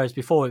 Whereas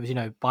before it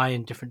was,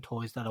 buying different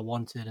toys that I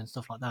wanted and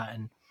stuff like that.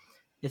 And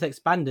it's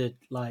expanded.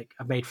 Like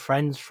I've made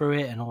friends through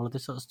it and all of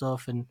this sort of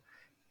stuff. And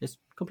it's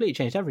completely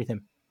changed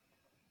everything.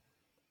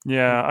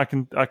 Yeah, I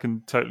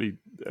can totally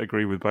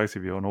agree with both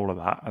of you on all of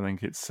that. I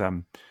think it's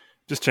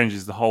just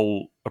changes the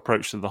whole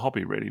approach to the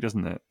hobby, really,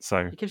 doesn't it? So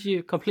it gives you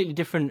a completely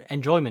different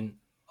enjoyment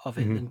of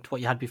it than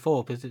what you had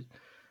before because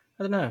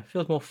I don't know, it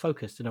feels more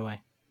focused in a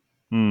way.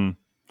 Do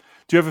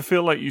you ever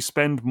feel like you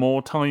spend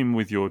more time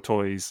with your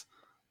toys?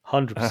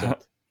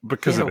 100%.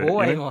 Because of it?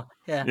 Way more.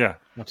 Yeah,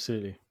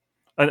 absolutely.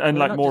 And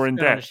like more in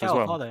depth as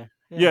well.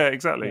 Yeah,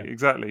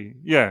 exactly.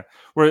 Yeah,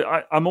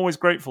 where I'm always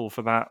grateful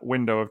for that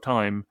window of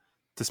time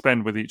to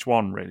spend with each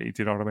one, really.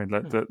 Do you know what I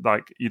mean?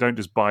 Like you don't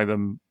just buy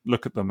them,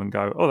 look at them and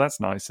go, oh, that's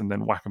nice, and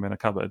then whack them in a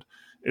cupboard.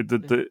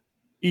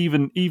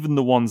 Even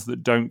the ones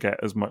that don't get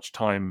as much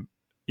time,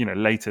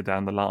 later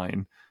down the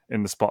line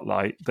in the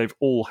spotlight, they've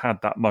all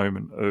had that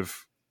moment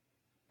of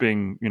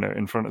being,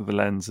 in front of the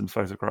lens and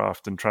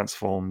photographed and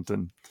transformed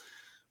and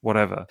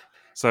whatever.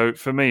 So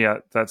for me,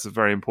 that's a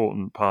very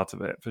important part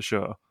of it, for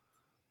sure.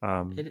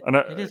 It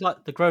is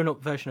like the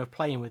grown-up version of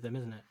playing with them,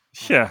 isn't it?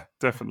 Yeah,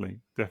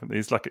 definitely.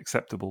 It's like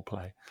acceptable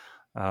play.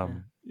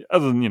 Other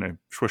than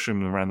swishing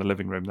them around the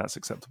living room, that's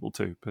acceptable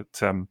too. But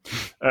I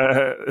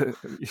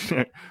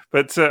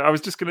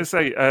was just going to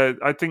say,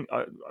 I think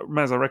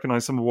Maz, I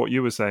recognise some of what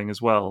you were saying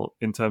as well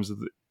in terms of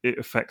it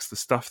affects the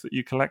stuff that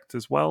you collect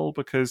as well,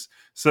 because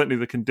certainly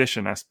the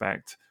condition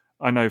aspect.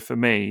 I know for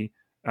me,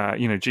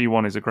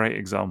 G1 is a great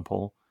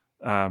example.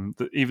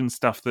 That even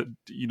stuff that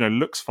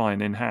looks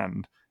fine in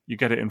hand, you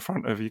get it in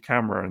front of your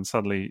camera and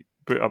suddenly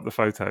boot up the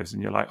photos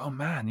and you're like, oh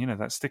man,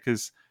 that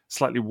sticker's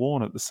slightly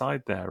worn at the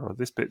side there, or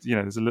this bit,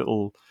 there's a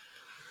little,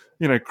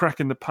 crack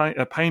in the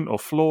paint or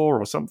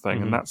floor or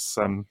something. And that's,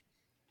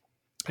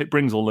 it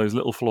brings all those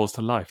little flaws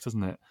to life,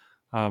 doesn't it?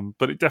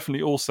 But it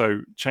definitely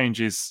also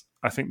changes,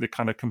 I think, the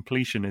kind of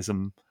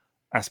completionism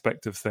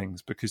aspect of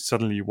things, because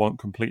suddenly you want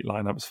complete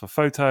lineups for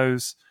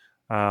photos.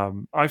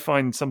 I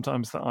find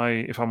sometimes that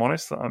if I'm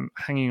honest, that I'm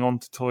hanging on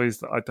to toys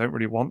that I don't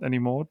really want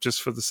anymore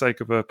just for the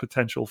sake of a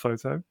potential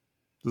photo.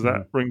 Does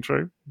that ring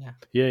true?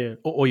 Yeah.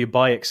 Or you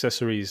buy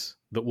accessories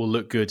that will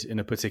look good in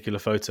a particular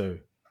photo.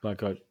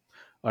 Like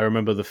I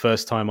remember the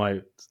first time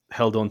I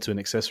held on to an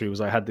accessory was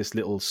I had this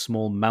little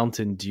small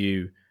Mountain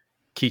Dew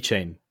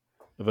keychain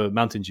of a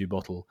Mountain Dew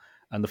bottle.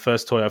 And the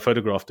first toy I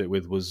photographed it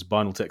with was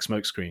Binaltech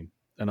Smokescreen.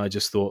 And I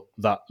just thought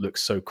that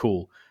looks so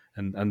cool.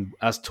 And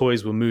as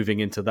toys were moving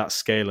into that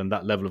scale and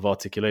that level of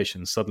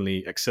articulation,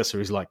 suddenly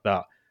accessories like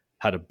that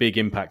had a big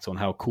impact on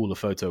how cool a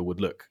photo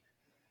would look.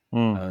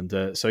 Mm.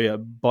 And so yeah,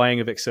 buying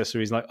of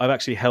accessories, like I've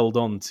actually held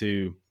on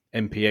to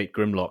MP8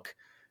 Grimlock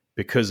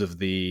because of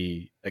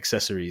the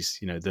accessories,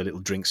 the little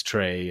drinks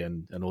tray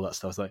and all that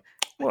stuff. Like,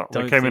 well,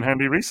 they came in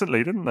handy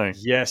recently, didn't they?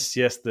 Yes,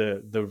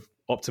 the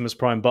Optimus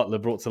Prime Butler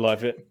brought to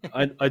life it.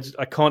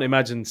 I can't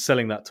imagine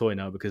selling that toy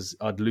now because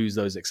I'd lose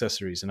those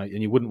accessories, and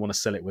you wouldn't want to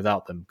sell it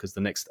without them because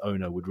the next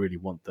owner would really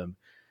want them.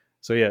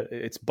 So yeah,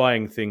 it's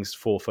buying things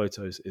for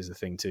photos is a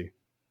thing too.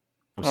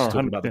 I was just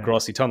talking about the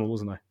grassy tunnel,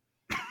 wasn't I?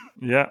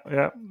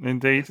 Yeah,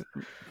 indeed.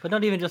 But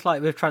not even just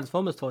like with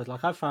Transformers toys.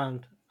 Like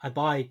I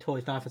buy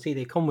toys now for see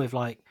they come with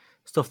like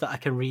stuff that I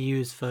can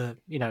reuse for,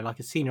 like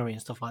a scenery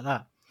and stuff like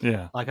that.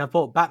 Yeah. Like I've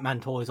bought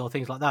Batman toys or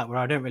things like that where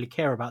I don't really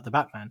care about the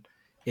Batman.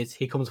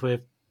 He comes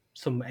with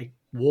some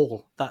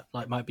wall that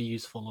like might be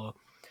useful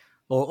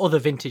or other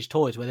vintage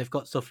toys where they've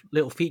got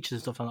little features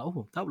and stuff. I'm like,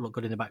 oh, that would look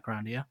good in the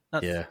background here.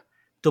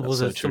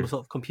 Doubles as some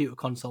sort of computer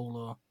console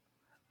or.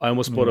 I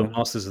almost bought a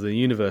Masters of the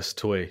Universe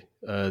toy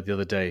the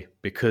other day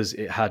because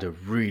it had a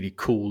really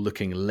cool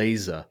looking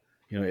laser.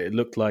 It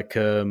looked like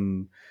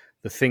the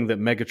thing that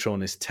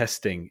Megatron is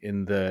testing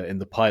in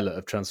the pilot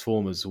of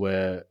Transformers,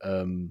 where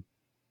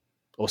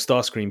or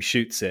Starscream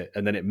shoots it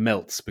and then it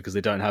melts because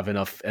they don't have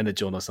enough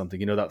energon or something.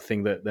 That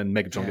thing that then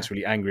Megatron gets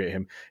really angry at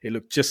him. It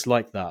looked just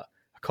like that.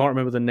 I can't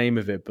remember the name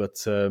of it,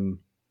 but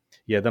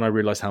then I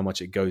realized how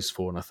much it goes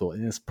for, and I thought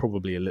it's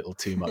probably a little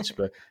too much.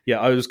 But yeah,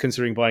 I was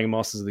considering buying a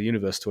Masters of the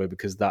Universe toy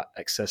because that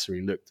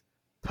accessory looked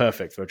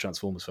perfect for a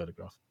Transformers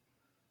photograph.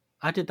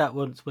 I did that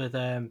once with,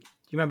 you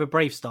remember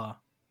Brave Star?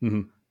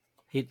 Mm-hmm.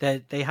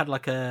 They had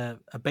like a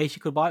base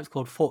you could buy. It's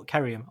called Fort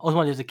Kerrium. I was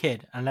one as a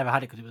kid, and I never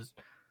had it because it was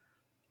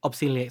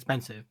obscenely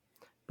expensive.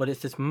 But it's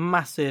this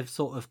massive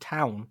sort of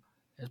town,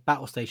 it's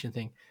battle station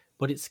thing.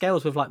 But it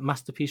scales with like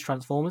Masterpiece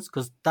Transformers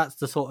because that's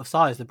the sort of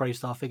size the Brave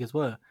Star figures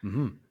were.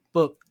 Mm-hmm.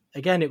 But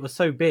again, it was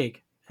so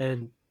big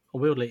and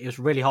unwieldy, it was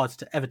really hard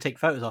to ever take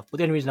photos of. But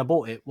the only reason I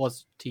bought it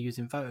was to use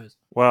in photos.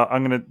 Well,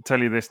 I'm going to tell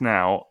you this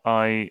now.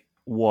 I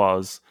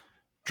was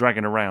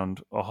dragging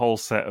around a whole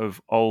set of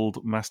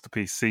old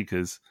Masterpiece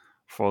Seekers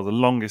for the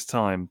longest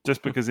time,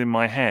 just because in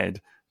my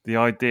head, the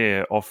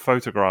idea of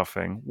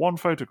photographing, one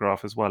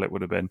photograph as well it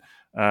would have been,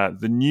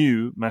 the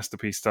new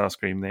Masterpiece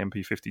Starscream, the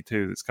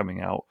MP52 that's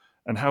coming out,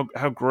 and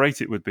how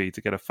great it would be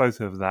to get a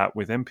photo of that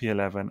with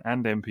MP11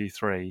 and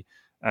MP3,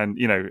 and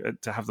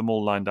to have them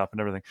all lined up and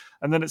everything.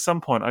 And then at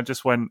some point I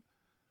just went,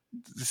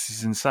 this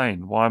is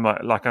insane. Why am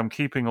I'm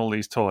keeping all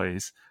these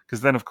toys?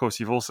 Because then of course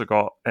you've also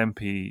got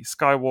MP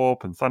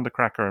Skywarp and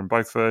Thundercracker in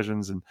both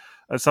versions. And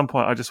at some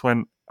point I just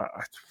went,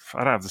 I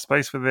don't have the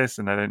space for this,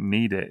 and I don't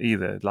need it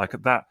either. Like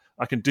that,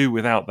 I can do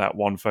without that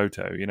one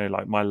photo.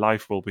 Like my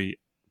life will be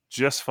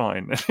just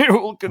fine. It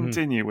will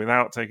continue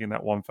without taking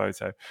that one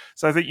photo.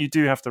 So I think you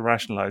do have to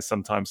rationalize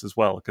sometimes as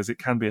well, because it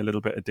can be a little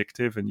bit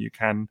addictive, and you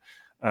can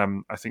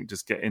I think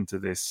just get into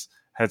this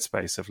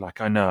headspace of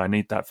like, I know I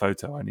need that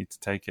photo, I need to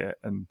take it,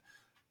 and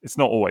it's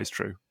not always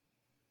true.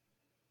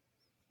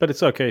 But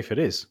it's okay if it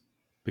is,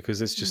 because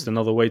it's just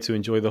another way to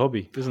enjoy the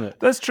hobby, isn't it?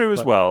 That's true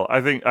as well.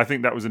 I think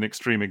that was an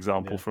extreme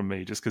example from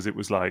me, just because it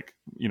was like,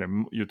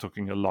 you're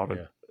talking a lot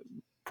of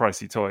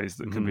pricey toys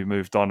that can be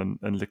moved on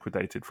and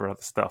liquidated for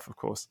other stuff, of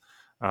course.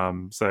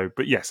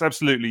 But yes,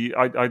 absolutely.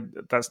 I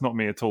that's not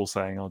me at all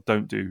saying, oh,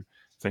 don't do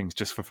things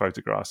just for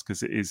photographs,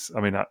 because it is,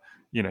 I mean,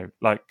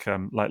 like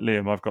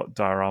Liam, I've got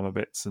diorama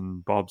bits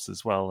and bobs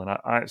as well, and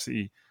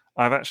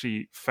I've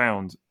actually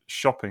found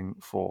shopping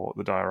for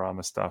the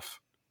diorama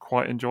stuff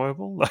quite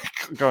enjoyable,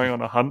 like going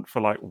on a hunt for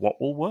like what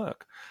will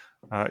work,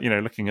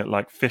 looking at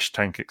like fish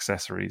tank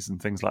accessories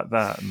and things like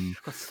that, and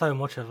got so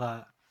much of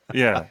that.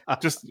 Yeah,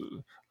 just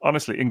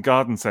honestly in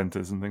garden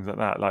centers and things like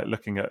that, like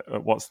looking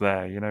at what's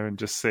there, and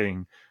just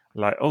seeing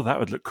like, oh, that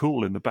would look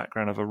cool in the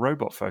background of a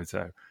robot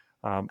photo.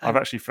 I've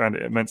actually found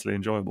it immensely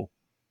enjoyable.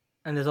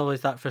 And there's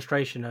always that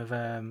frustration of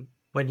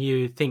when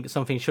you think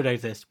something should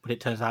exist, but it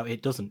turns out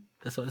it doesn't.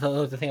 That's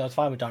the thing I was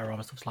fine with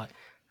diorama stuff. It's like,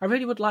 I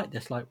really would like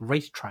this like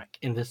racetrack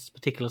in this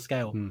particular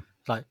scale.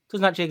 It's like, it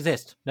doesn't actually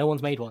exist. No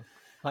one's made one.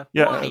 Like,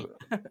 why?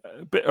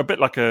 a bit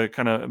like a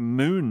kind of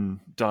moon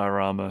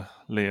diorama,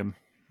 Liam.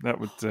 That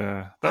would.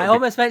 I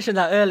almost mentioned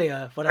that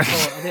earlier, but I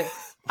thought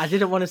I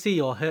didn't want to see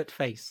your hurt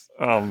face.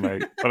 Oh,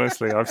 mate,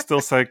 honestly, I'm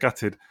still so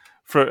gutted.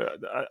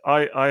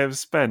 I have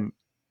spent,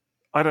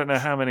 I don't know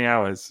how many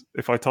hours,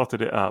 if I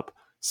totted it up,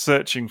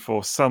 searching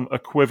for some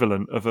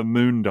equivalent of a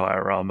moon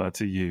diorama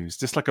to use,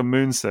 just like a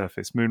moon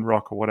surface, moon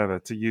rock or whatever,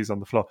 to use on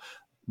the floor.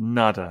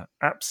 Nada,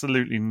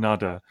 absolutely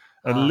nada.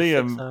 And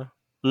Liam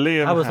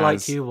I was has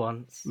like you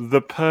once.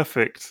 The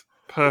perfect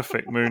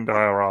moon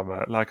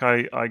diorama. Like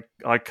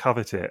I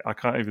covet it. I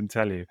can't even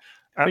tell you.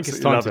 I think it's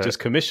time to just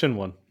commission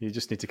one. You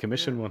just need to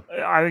commission one.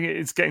 I think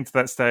it's getting to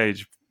that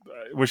stage,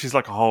 which is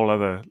like a whole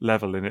other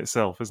level in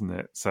itself, isn't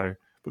it? So,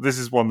 but this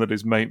is one that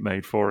his mate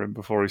made for him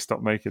before he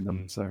stopped making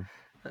them. So,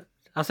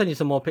 I'll send you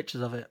some more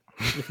pictures of it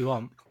if you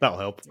want. That'll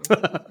help.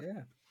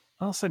 Yeah,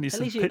 I'll send you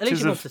some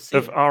pictures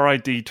of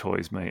RID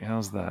toys, mate.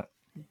 How's that?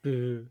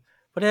 Boo.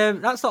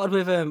 But that started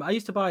with I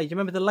used to buy. Do you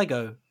remember the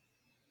Lego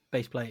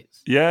base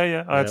plates.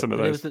 Yeah, I had some of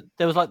There those.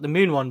 there was like the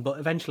moon one, but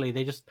eventually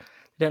they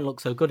don't look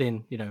so good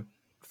in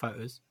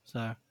photos.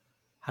 So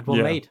had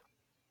one made.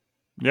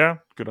 Yeah,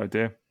 good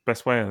idea.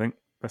 Best way, I think.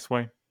 Best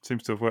way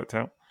seems to have worked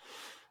out.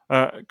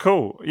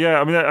 Cool. Yeah,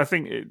 I mean, I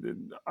think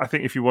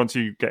if you want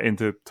to get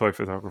into toy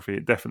photography,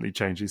 it definitely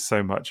changes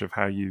so much of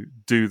how you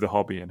do the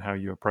hobby and how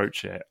you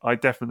approach it. I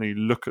definitely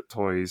look at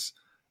toys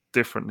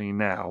differently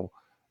now,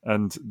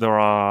 and there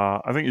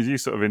are, I think, as you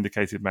sort of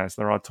indicated, Maz,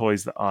 there are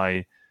toys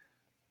that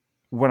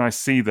when I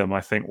see them,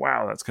 I think,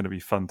 wow, that's going to be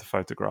fun to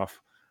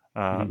photograph.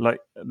 Like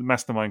the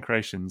Mastermind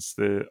Creations,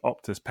 the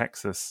Optus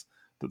Pexus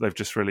that they've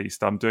just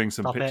released. I'm doing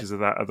some pictures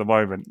of that at the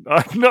moment.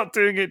 I'm not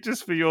doing it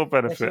just for your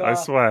benefit, I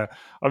swear.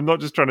 I'm not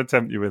just trying to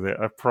tempt you with it,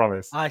 I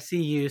promise. I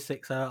see you,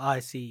 Sixo. I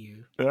see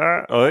you.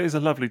 Oh, it is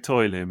a lovely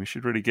toy, Liam. You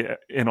should really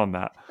get in on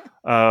that.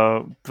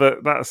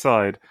 But that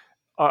aside,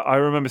 I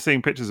remember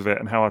seeing pictures of it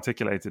and how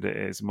articulated it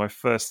is. My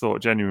first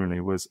thought genuinely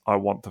was, I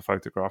want to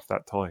photograph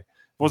that toy. It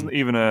wasn't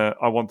even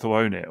I want to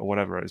own it or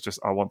whatever. It's just,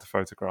 I want to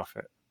photograph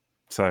it.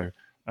 So,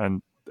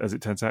 and as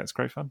it turns out, it's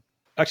great fun.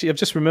 Actually, I've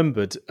just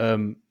remembered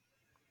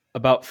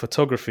about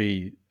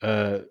photography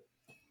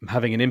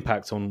having an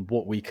impact on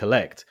what we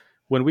collect.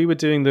 When we were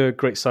doing the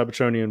Great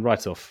Cybertronian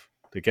write-off,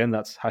 again,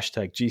 that's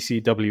hashtag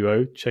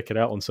GCWO. Check it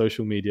out on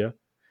social media.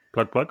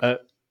 Plug.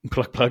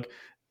 Plug.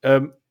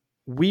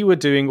 We were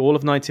doing all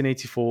of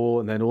 1984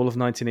 and then all of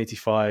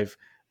 1985,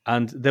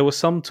 and there were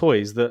some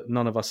toys that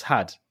none of us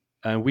had,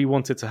 and we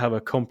wanted to have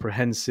a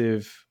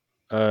comprehensive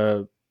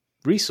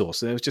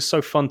resource. And it was just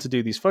so fun to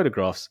do these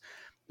photographs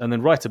and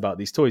then write about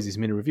these toys, these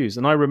mini reviews.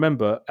 And I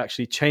remember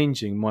actually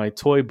changing my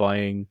toy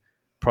buying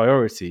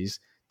priorities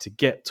to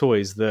get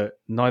toys that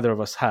neither of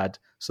us had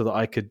so that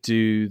I could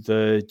do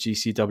the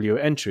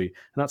GCW entry.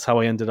 And that's how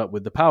I ended up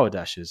with the Power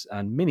Dashers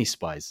and Mini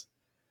Spies,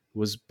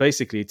 was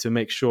basically to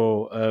make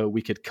sure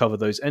we could cover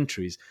those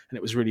entries. And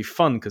it was really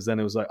fun because then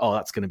it was like, oh,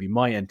 that's going to be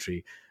my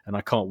entry. And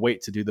I can't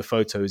wait to do the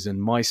photos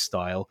in my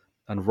style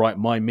and write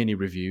my mini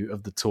review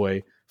of the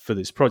toy for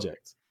this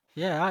project.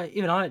 Yeah,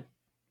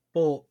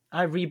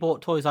 I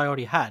rebought toys I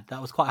already had that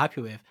I was quite happy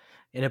with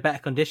in a better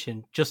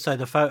condition, just so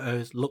the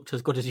photos looked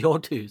as good as your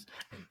twos.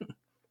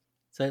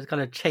 So it's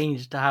kind of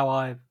changed how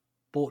I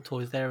bought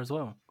toys there as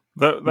well.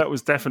 That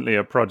was definitely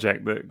a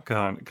project that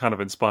kind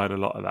of inspired a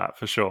lot of that,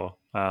 for sure.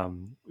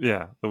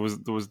 There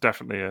was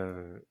definitely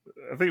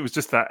I think it was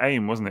just that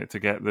aim, wasn't it, to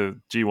get the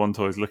G1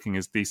 toys looking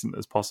as decent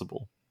as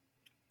possible.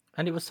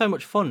 And it was so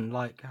much fun,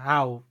 like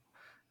how,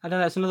 I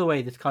don't know, it's another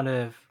way that's kind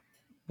of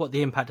what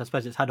the impact I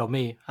suppose it's had on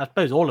me, I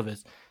suppose all of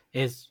us,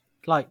 is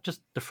like just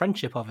the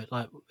friendship of it.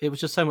 Like it was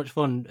just so much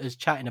fun as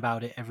chatting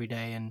about it every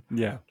day, and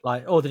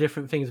like all the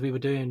different things we were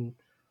doing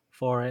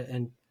for it,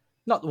 and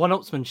not the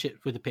one-upsmanship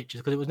with the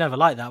pictures, because it was never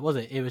like that, was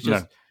it? It was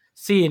just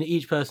seeing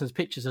each person's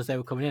pictures as they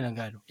were coming in and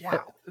going,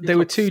 wow. They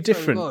were too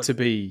different to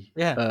be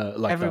like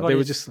everybody's that. They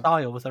were just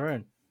style was their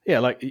own. Yeah,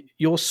 like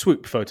your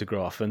swoop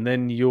photograph and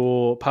then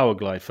your power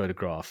glide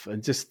photograph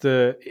and just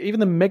even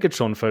the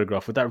Megatron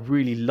photograph with that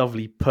really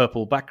lovely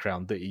purple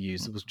background that you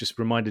used. It was just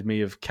reminded me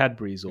of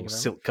Cadbury's or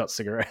Silk Cut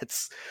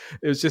cigarettes.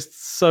 It was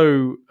just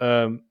so,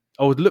 I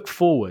would look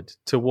forward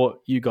to what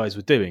you guys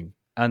were doing.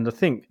 And I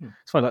think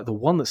it's funny, like the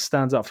one that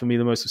stands out for me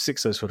the most of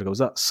Sixo's photograph was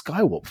that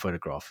Skywarp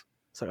photograph.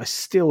 So I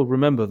still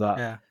remember that.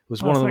 Yeah. It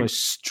was one of the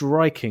most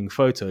striking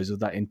photos of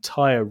that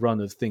entire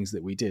run of things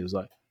that we did. It was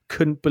like,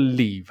 couldn't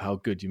believe how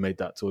good you made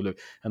that toy look.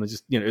 And I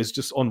just, it was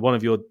just on one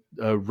of your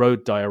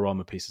road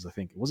diorama pieces, I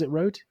think. Was it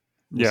road?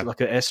 Was it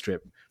like an airstrip?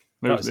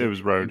 It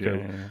was road,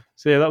 yeah.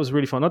 So yeah, that was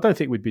really fun. I don't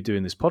think we'd be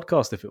doing this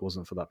podcast if it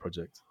wasn't for that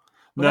project.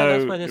 Well, no,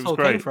 that's where this all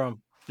came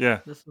from. Yeah.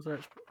 This was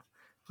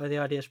where the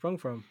idea sprung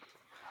from.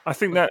 I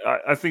think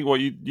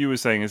what you were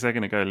saying a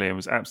second ago, Liam,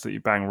 was absolutely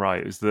bang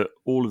right. Is that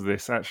all of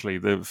this, actually,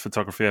 the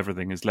photography,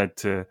 everything, has led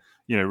to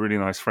really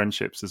nice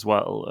friendships as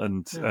well,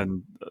 and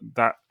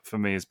that for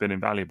me has been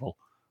invaluable.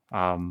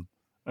 And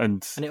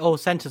it all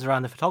centers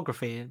around the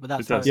photography, but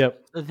that's the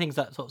things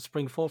that sort of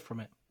spring forth from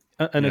it.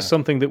 And it's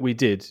something that we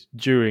did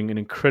during an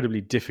incredibly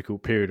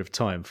difficult period of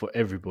time for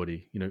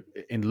everybody.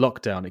 In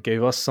lockdown, it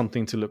gave us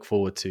something to look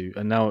forward to,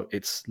 and now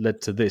it's led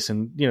to this.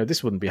 And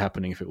this wouldn't be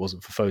happening if it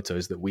wasn't for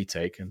photos that we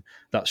take and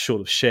that sort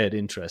of shared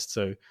interest.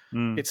 So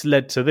it's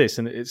led to this,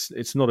 and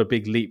it's not a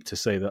big leap to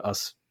say that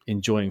us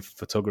enjoying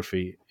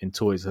photography in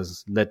toys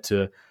has led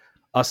to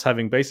us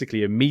having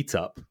basically a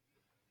meetup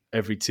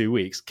every 2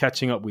 weeks,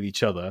 catching up with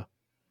each other,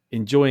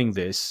 enjoying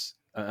this,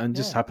 and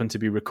just happen to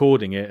be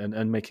recording it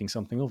and making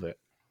something of it.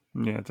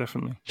 Yeah,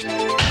 definitely.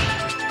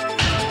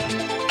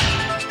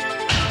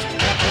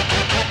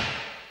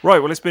 Right,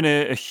 well, it's been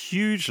a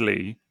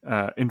hugely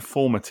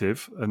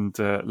informative and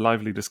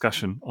lively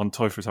discussion on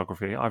toy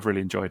photography. I've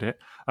really enjoyed it.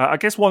 I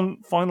guess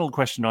one final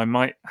question I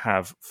might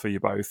have for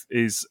you both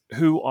is,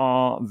 who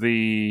are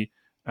the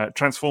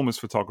Transformers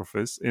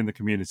photographers in the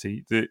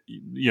community that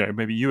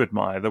maybe you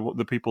admire,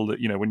 the people that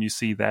when you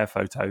see their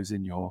photos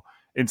in your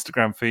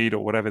Instagram feed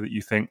or whatever, that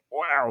you think,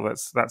 wow,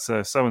 that's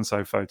a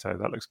so-and-so photo,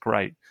 that looks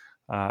great.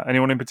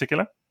 Anyone in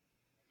particular?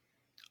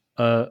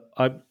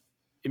 It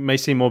may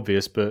seem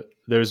obvious, but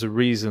there's a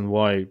reason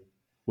why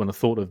when I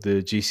thought of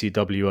the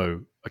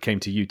GCWO, I came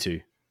to you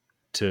two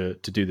to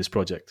do this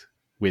project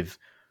with,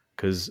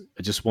 because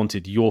I just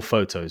wanted your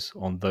photos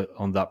on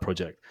that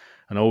project.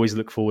 And I always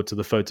look forward to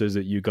the photos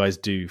that you guys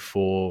do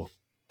for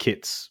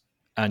KIT's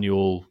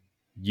annual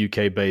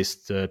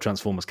UK-based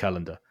Transformers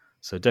calendar.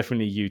 So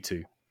definitely you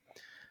two.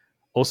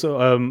 Also,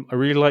 I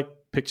really like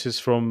pictures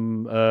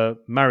from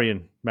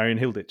Marion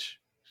Hilditch.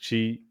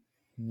 She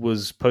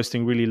was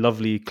posting really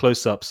lovely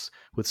close-ups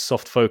with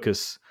soft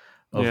focus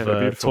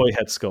of toy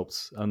head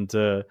sculpts. And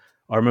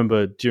I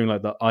remember during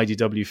like the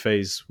IDW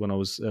phase when I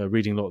was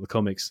reading a lot of the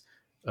comics,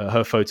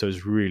 her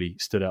photos really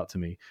stood out to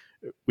me.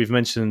 We've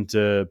mentioned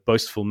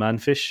Boastful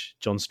Manfish,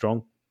 John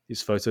Strong.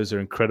 His photos are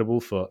incredible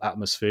for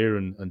atmosphere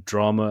and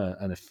drama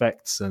and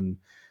effects, and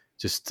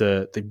just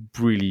they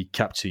really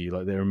capture you.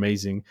 Like, they're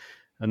amazing.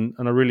 And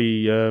I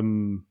really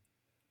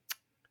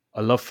I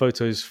love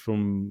photos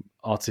from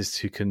artists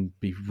who can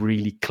be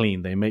really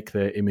clean. They make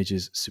their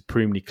images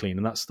supremely clean,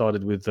 and that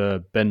started with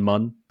Ben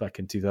Munn back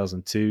in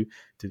 2002.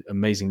 Did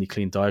amazingly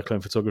clean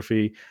diachrome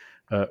photography.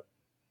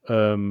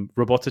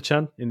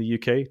 Robota-chan in the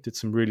UK did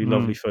some really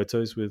lovely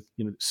photos with,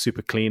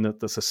 super clean.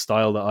 That's a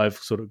style that I've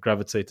sort of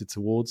gravitated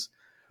towards.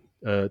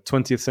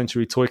 20th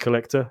Century Toy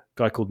Collector, a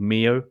guy called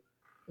Mio.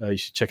 You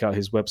should check out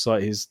his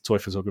website. His toy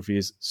photography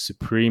is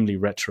supremely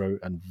retro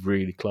and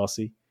really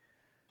classy.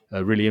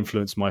 Really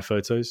influenced my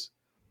photos.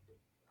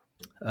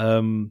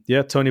 Tony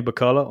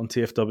Bacala on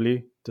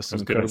TFW does some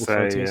incredible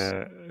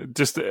photos.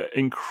 Just an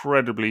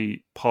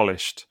incredibly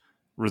polished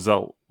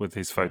result with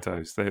his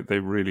photos. They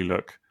really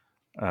look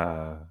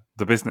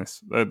the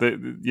business.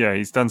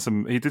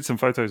 He did some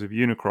photos of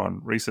Unicron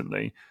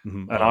recently,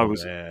 and I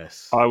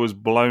was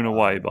blown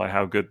away by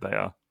how good they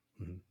are.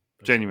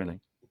 Genuinely.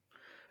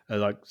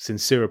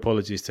 Sincere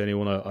apologies to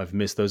anyone I've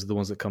missed. Those are the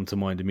ones that come to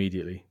mind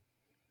immediately.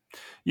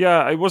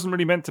 Yeah, it wasn't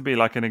really meant to be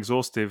like an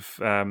exhaustive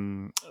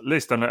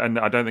list, and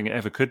I don't think it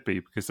ever could be,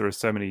 because there are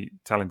so many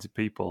talented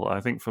people.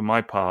 I think for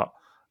my part,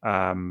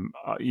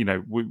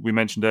 we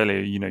mentioned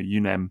earlier,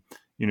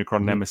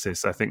 Unicron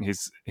Nemesis. I think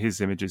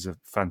his images are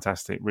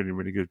fantastic, really,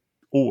 really good.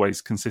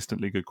 Always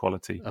consistently good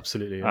quality.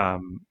 Absolutely. Yeah.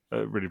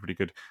 Really, really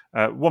good.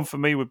 One for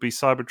me would be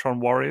Cybertron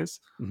Warriors,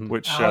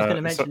 which I was going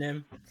to mention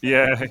him.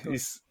 Yeah,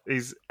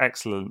 he's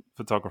excellent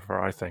photographer,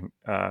 I think.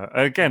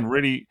 Again,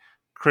 really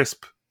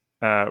crisp,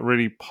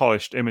 really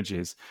polished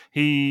images.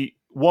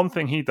 One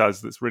thing he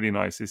does that's really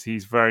nice is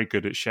he's very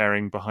good at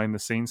sharing behind the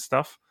scenes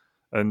stuff.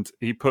 And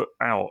he put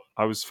out,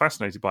 I was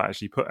fascinated by it,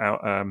 actually. He put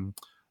out, I don't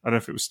know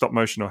if it was stop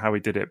motion or how he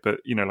did it,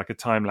 but like a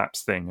time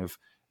lapse thing of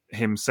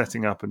him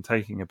setting up and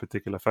taking a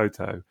particular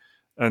photo.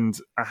 And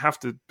I have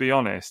to be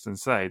honest and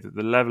say that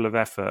the level of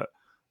effort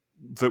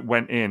that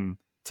went in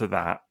to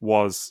that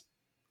was,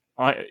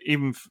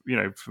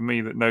 for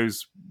me that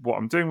knows what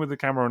I'm doing with the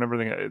camera and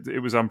everything,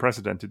 it was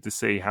unprecedented to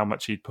see how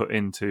much he'd put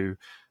into,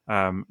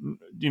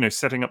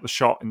 setting up the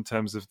shot in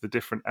terms of the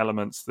different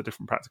elements, the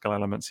different practical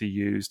elements he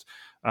used.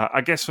 I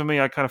guess for me,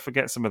 I kind of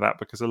forget some of that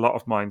because a lot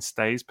of mine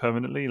stays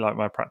permanently. Like,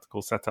 my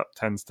practical setup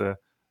tends to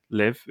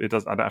live. I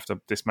don't have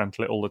to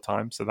dismantle it all the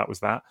time. So that was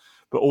that.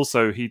 But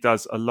also he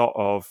does a lot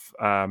of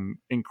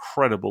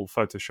incredible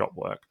Photoshop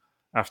work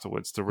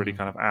afterwards to really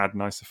kind of add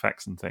nice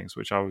effects and things,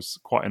 which I was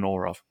quite in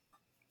awe of.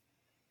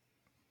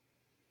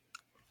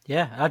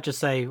 Yeah, I'd just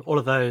say all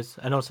of those,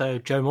 and also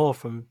Joe Moore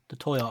from the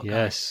Toy Art.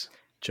 Yes,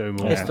 Joe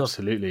Moore,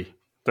 absolutely,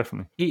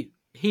 definitely.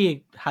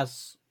 He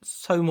has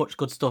so much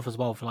good stuff as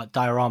well for like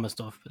diorama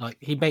stuff. Like,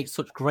 he makes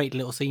such great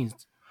little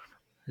scenes.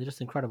 They're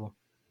just incredible.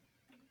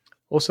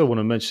 Also, want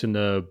to mention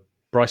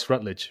Bryce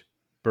Rutledge,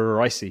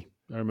 Brycey.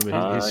 I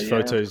remember his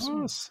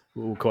photos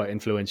were quite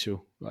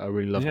influential. I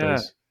really love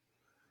those.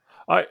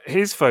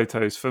 His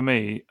photos for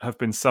me have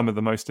been some of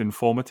the most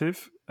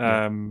informative.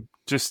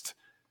 Just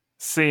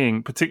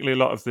seeing particularly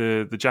a lot of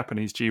the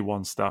Japanese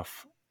G1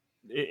 stuff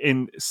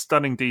in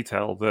stunning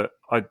detail that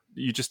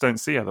you just don't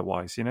see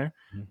otherwise,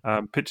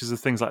 pictures of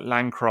things like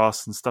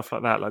Landcross and stuff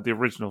like that, like the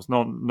originals,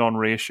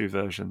 non-reissue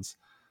versions,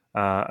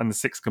 and the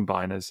Six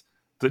Combiners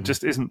that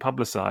just isn't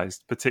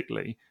publicized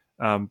particularly,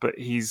 but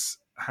he's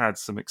had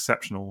some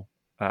exceptional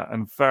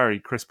and very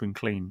crisp and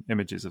clean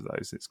images of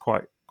those. It's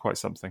quite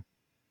something.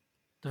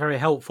 They're very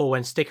helpful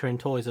when stickering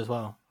toys as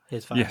well,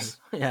 his photos.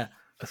 Yes. Yeah.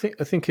 I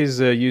think his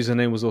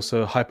username was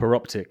also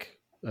Hyperoptic.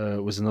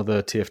 Was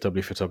another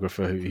TFW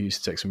photographer who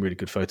used to take some really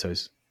good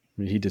photos.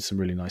 I mean, he did some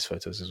really nice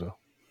photos as well.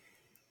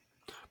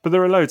 But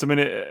there are loads. I mean,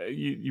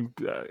 you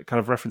kind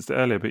of referenced it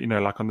earlier, but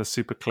like on the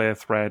super clear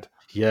thread,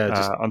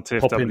 just on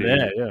TFW, pop in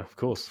there. Yeah, of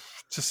course.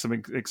 Just some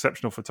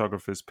exceptional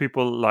photographers.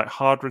 People like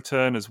Hard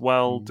Return as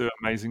well do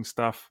amazing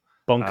stuff.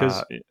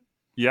 Bonkers,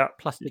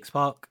 Plastic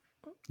Spark.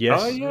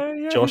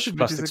 Yes, Josh,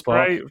 Plastic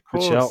Spark. Great, of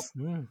course.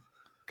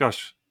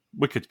 Gosh,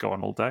 we could go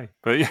on all day,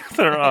 but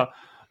there are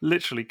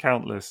literally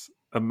countless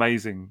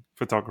amazing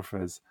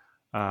photographers,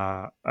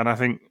 and I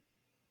think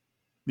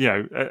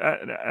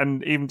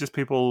and even just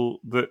people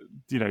that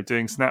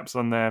doing snaps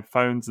on their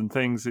phones and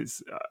things.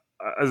 It's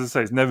as I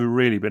say, it's never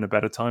really been a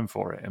better time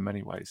for it in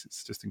many ways.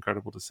 It's just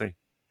incredible to see.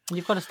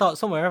 You've got to start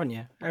somewhere, haven't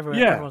you?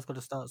 Everyone's got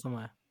to start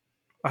somewhere.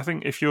 I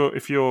think if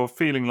you're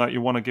feeling like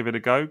you want to give it a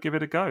go, give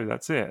it a go.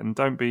 That's it. And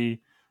don't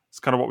be. It's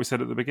kind of what we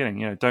said at the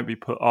beginning. Don't be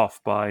put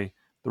off by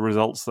the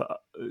results,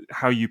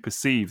 how you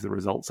perceive the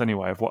results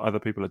anyway of what other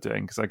people are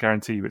doing. Because I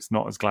guarantee you, it's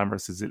not as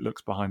glamorous as it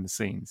looks behind the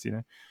scenes.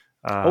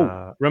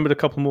 Remembered a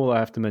couple more I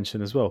have to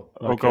mention as well.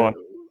 Go on.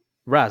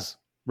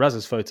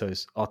 Raz's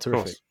photos are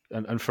terrific,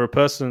 and for a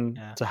person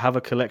to have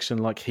a collection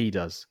like he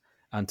does,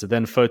 and to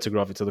then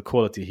photograph it to the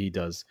quality he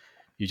does,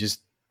 you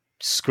just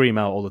scream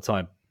out all the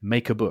time,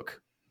 make a book.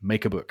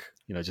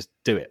 Just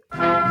do it.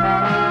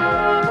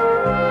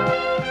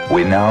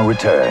 We now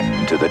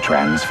return to the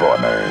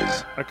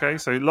Transformers. Okay,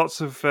 so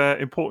lots of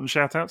important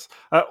shout-outs.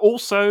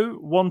 Also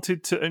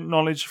wanted to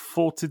acknowledge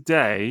for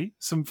today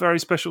some very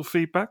special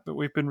feedback that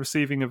we've been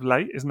receiving of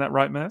late. Isn't that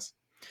right, Maz?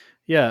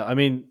 Yeah, I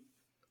mean,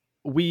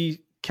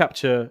 we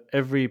capture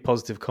every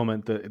positive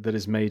comment that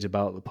is made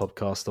about the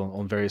podcast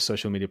on various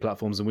social media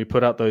platforms, and we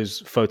put out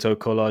those photo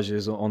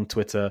collages on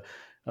Twitter.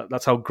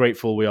 That's how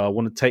grateful we are. I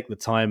want to take the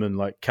time and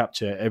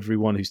capture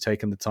everyone who's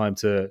taken the time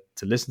to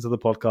listen to the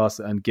podcast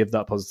and give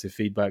that positive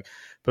feedback.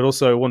 But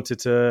also wanted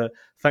to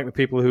thank the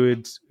people who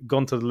had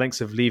gone to the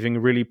lengths of leaving a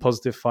really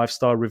positive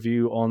 5-star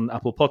review on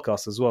Apple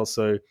Podcasts as well.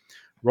 So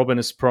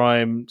Robinus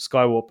Prime,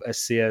 Skywarp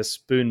SCS,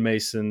 Boone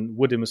Mason,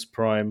 Woodimus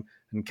Prime,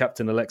 and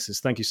Captain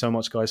Alexis. Thank you so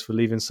much, guys, for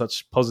leaving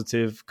such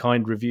positive,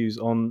 kind reviews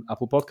on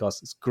Apple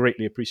Podcasts. It's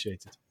greatly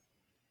appreciated.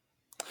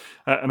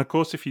 And of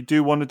course, if you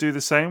do want to do the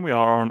same, we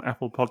are on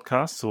Apple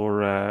Podcasts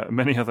or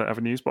many other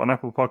avenues. But on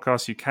Apple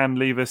Podcasts, you can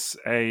leave us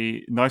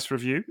a nice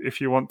review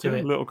if you want to,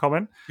 a little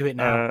comment. Do it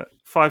now.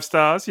 5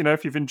 stars.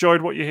 If you've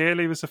enjoyed what you hear,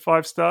 leave us a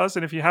 5 stars.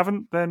 And if you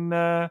haven't, then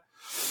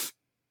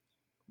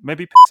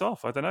maybe piss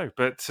off. I don't know.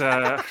 But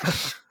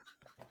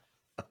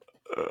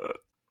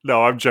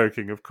no, I'm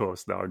joking, of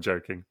course. No, I'm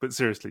joking. But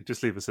seriously,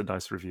 just leave us a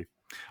nice review.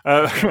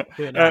 Do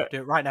it now. Do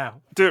it right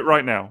now. Do it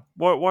right now.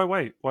 Why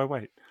wait? Why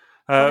wait?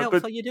 What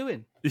else are you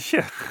doing?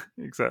 Yeah,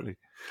 exactly.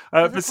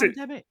 There's a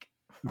pandemic.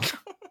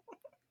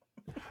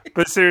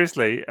 But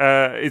seriously,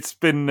 it's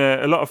been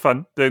a lot of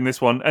fun doing this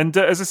one. And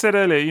as I said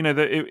earlier,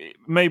 that it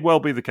may well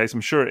be the case,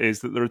 I'm sure it is,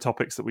 that there are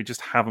topics that we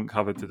just haven't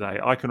covered today.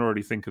 I can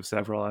already think of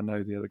several. I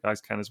know the other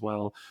guys can as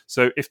well.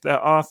 So if there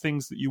are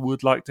things that you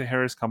would like to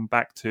hear us come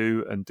back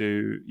to and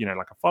do,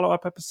 like a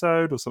follow-up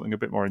episode or something a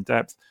bit more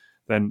in-depth,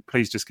 then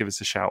please just give us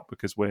a shout,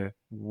 because we're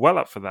well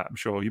up for that. I'm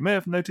sure you may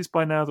have noticed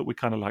by now that we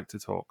kind of like to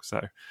talk.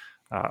 So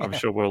I'm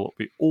sure we'll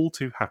be all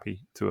too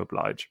happy to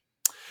oblige.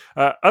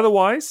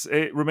 Otherwise,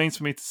 it remains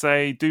for me to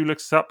say, do look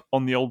us up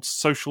on the old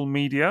social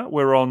media.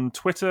 We're on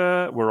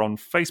Twitter, we're on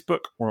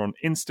Facebook, we're on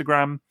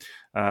Instagram.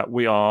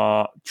 We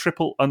are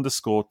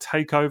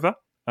 _takeover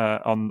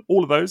on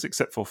all of those,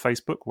 except for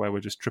Facebook, where we're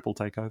just triple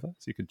takeover.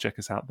 So you can check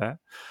us out there.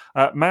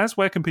 Maz,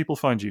 where can people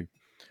find you?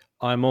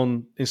 I'm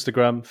on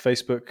Instagram,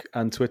 Facebook,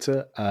 and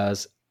Twitter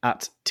as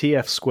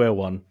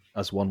 @TFSquare1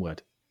 as one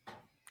word.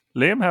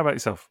 Liam, how about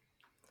yourself?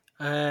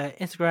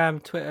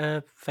 Instagram,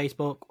 Twitter,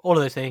 Facebook, all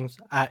of those things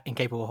at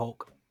Incapable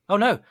Hulk. Oh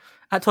no,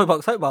 at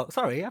Toybox Soapbox.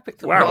 Sorry, I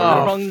picked up the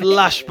wrong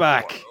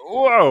flashback.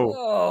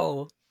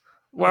 Whoa!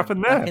 What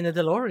happened there? Back in the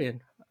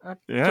DeLorean. I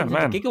jumped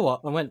into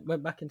Gigawatt and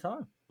went back in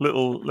time.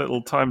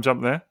 Little time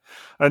jump there.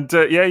 And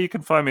you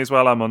can find me as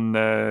well. I'm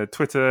on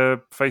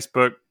Twitter,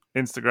 Facebook,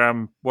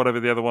 Instagram, whatever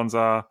the other ones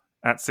are,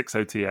 at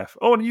 60TF.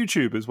 Oh, on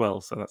YouTube as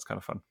well, so that's kind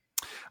of fun.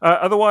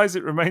 Otherwise,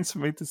 it remains for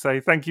me to say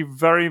thank you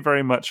very,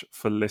 very much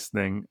for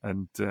listening,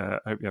 and I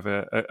hope you have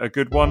a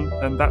good one.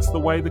 And that's the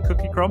way the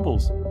cookie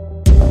crumbles.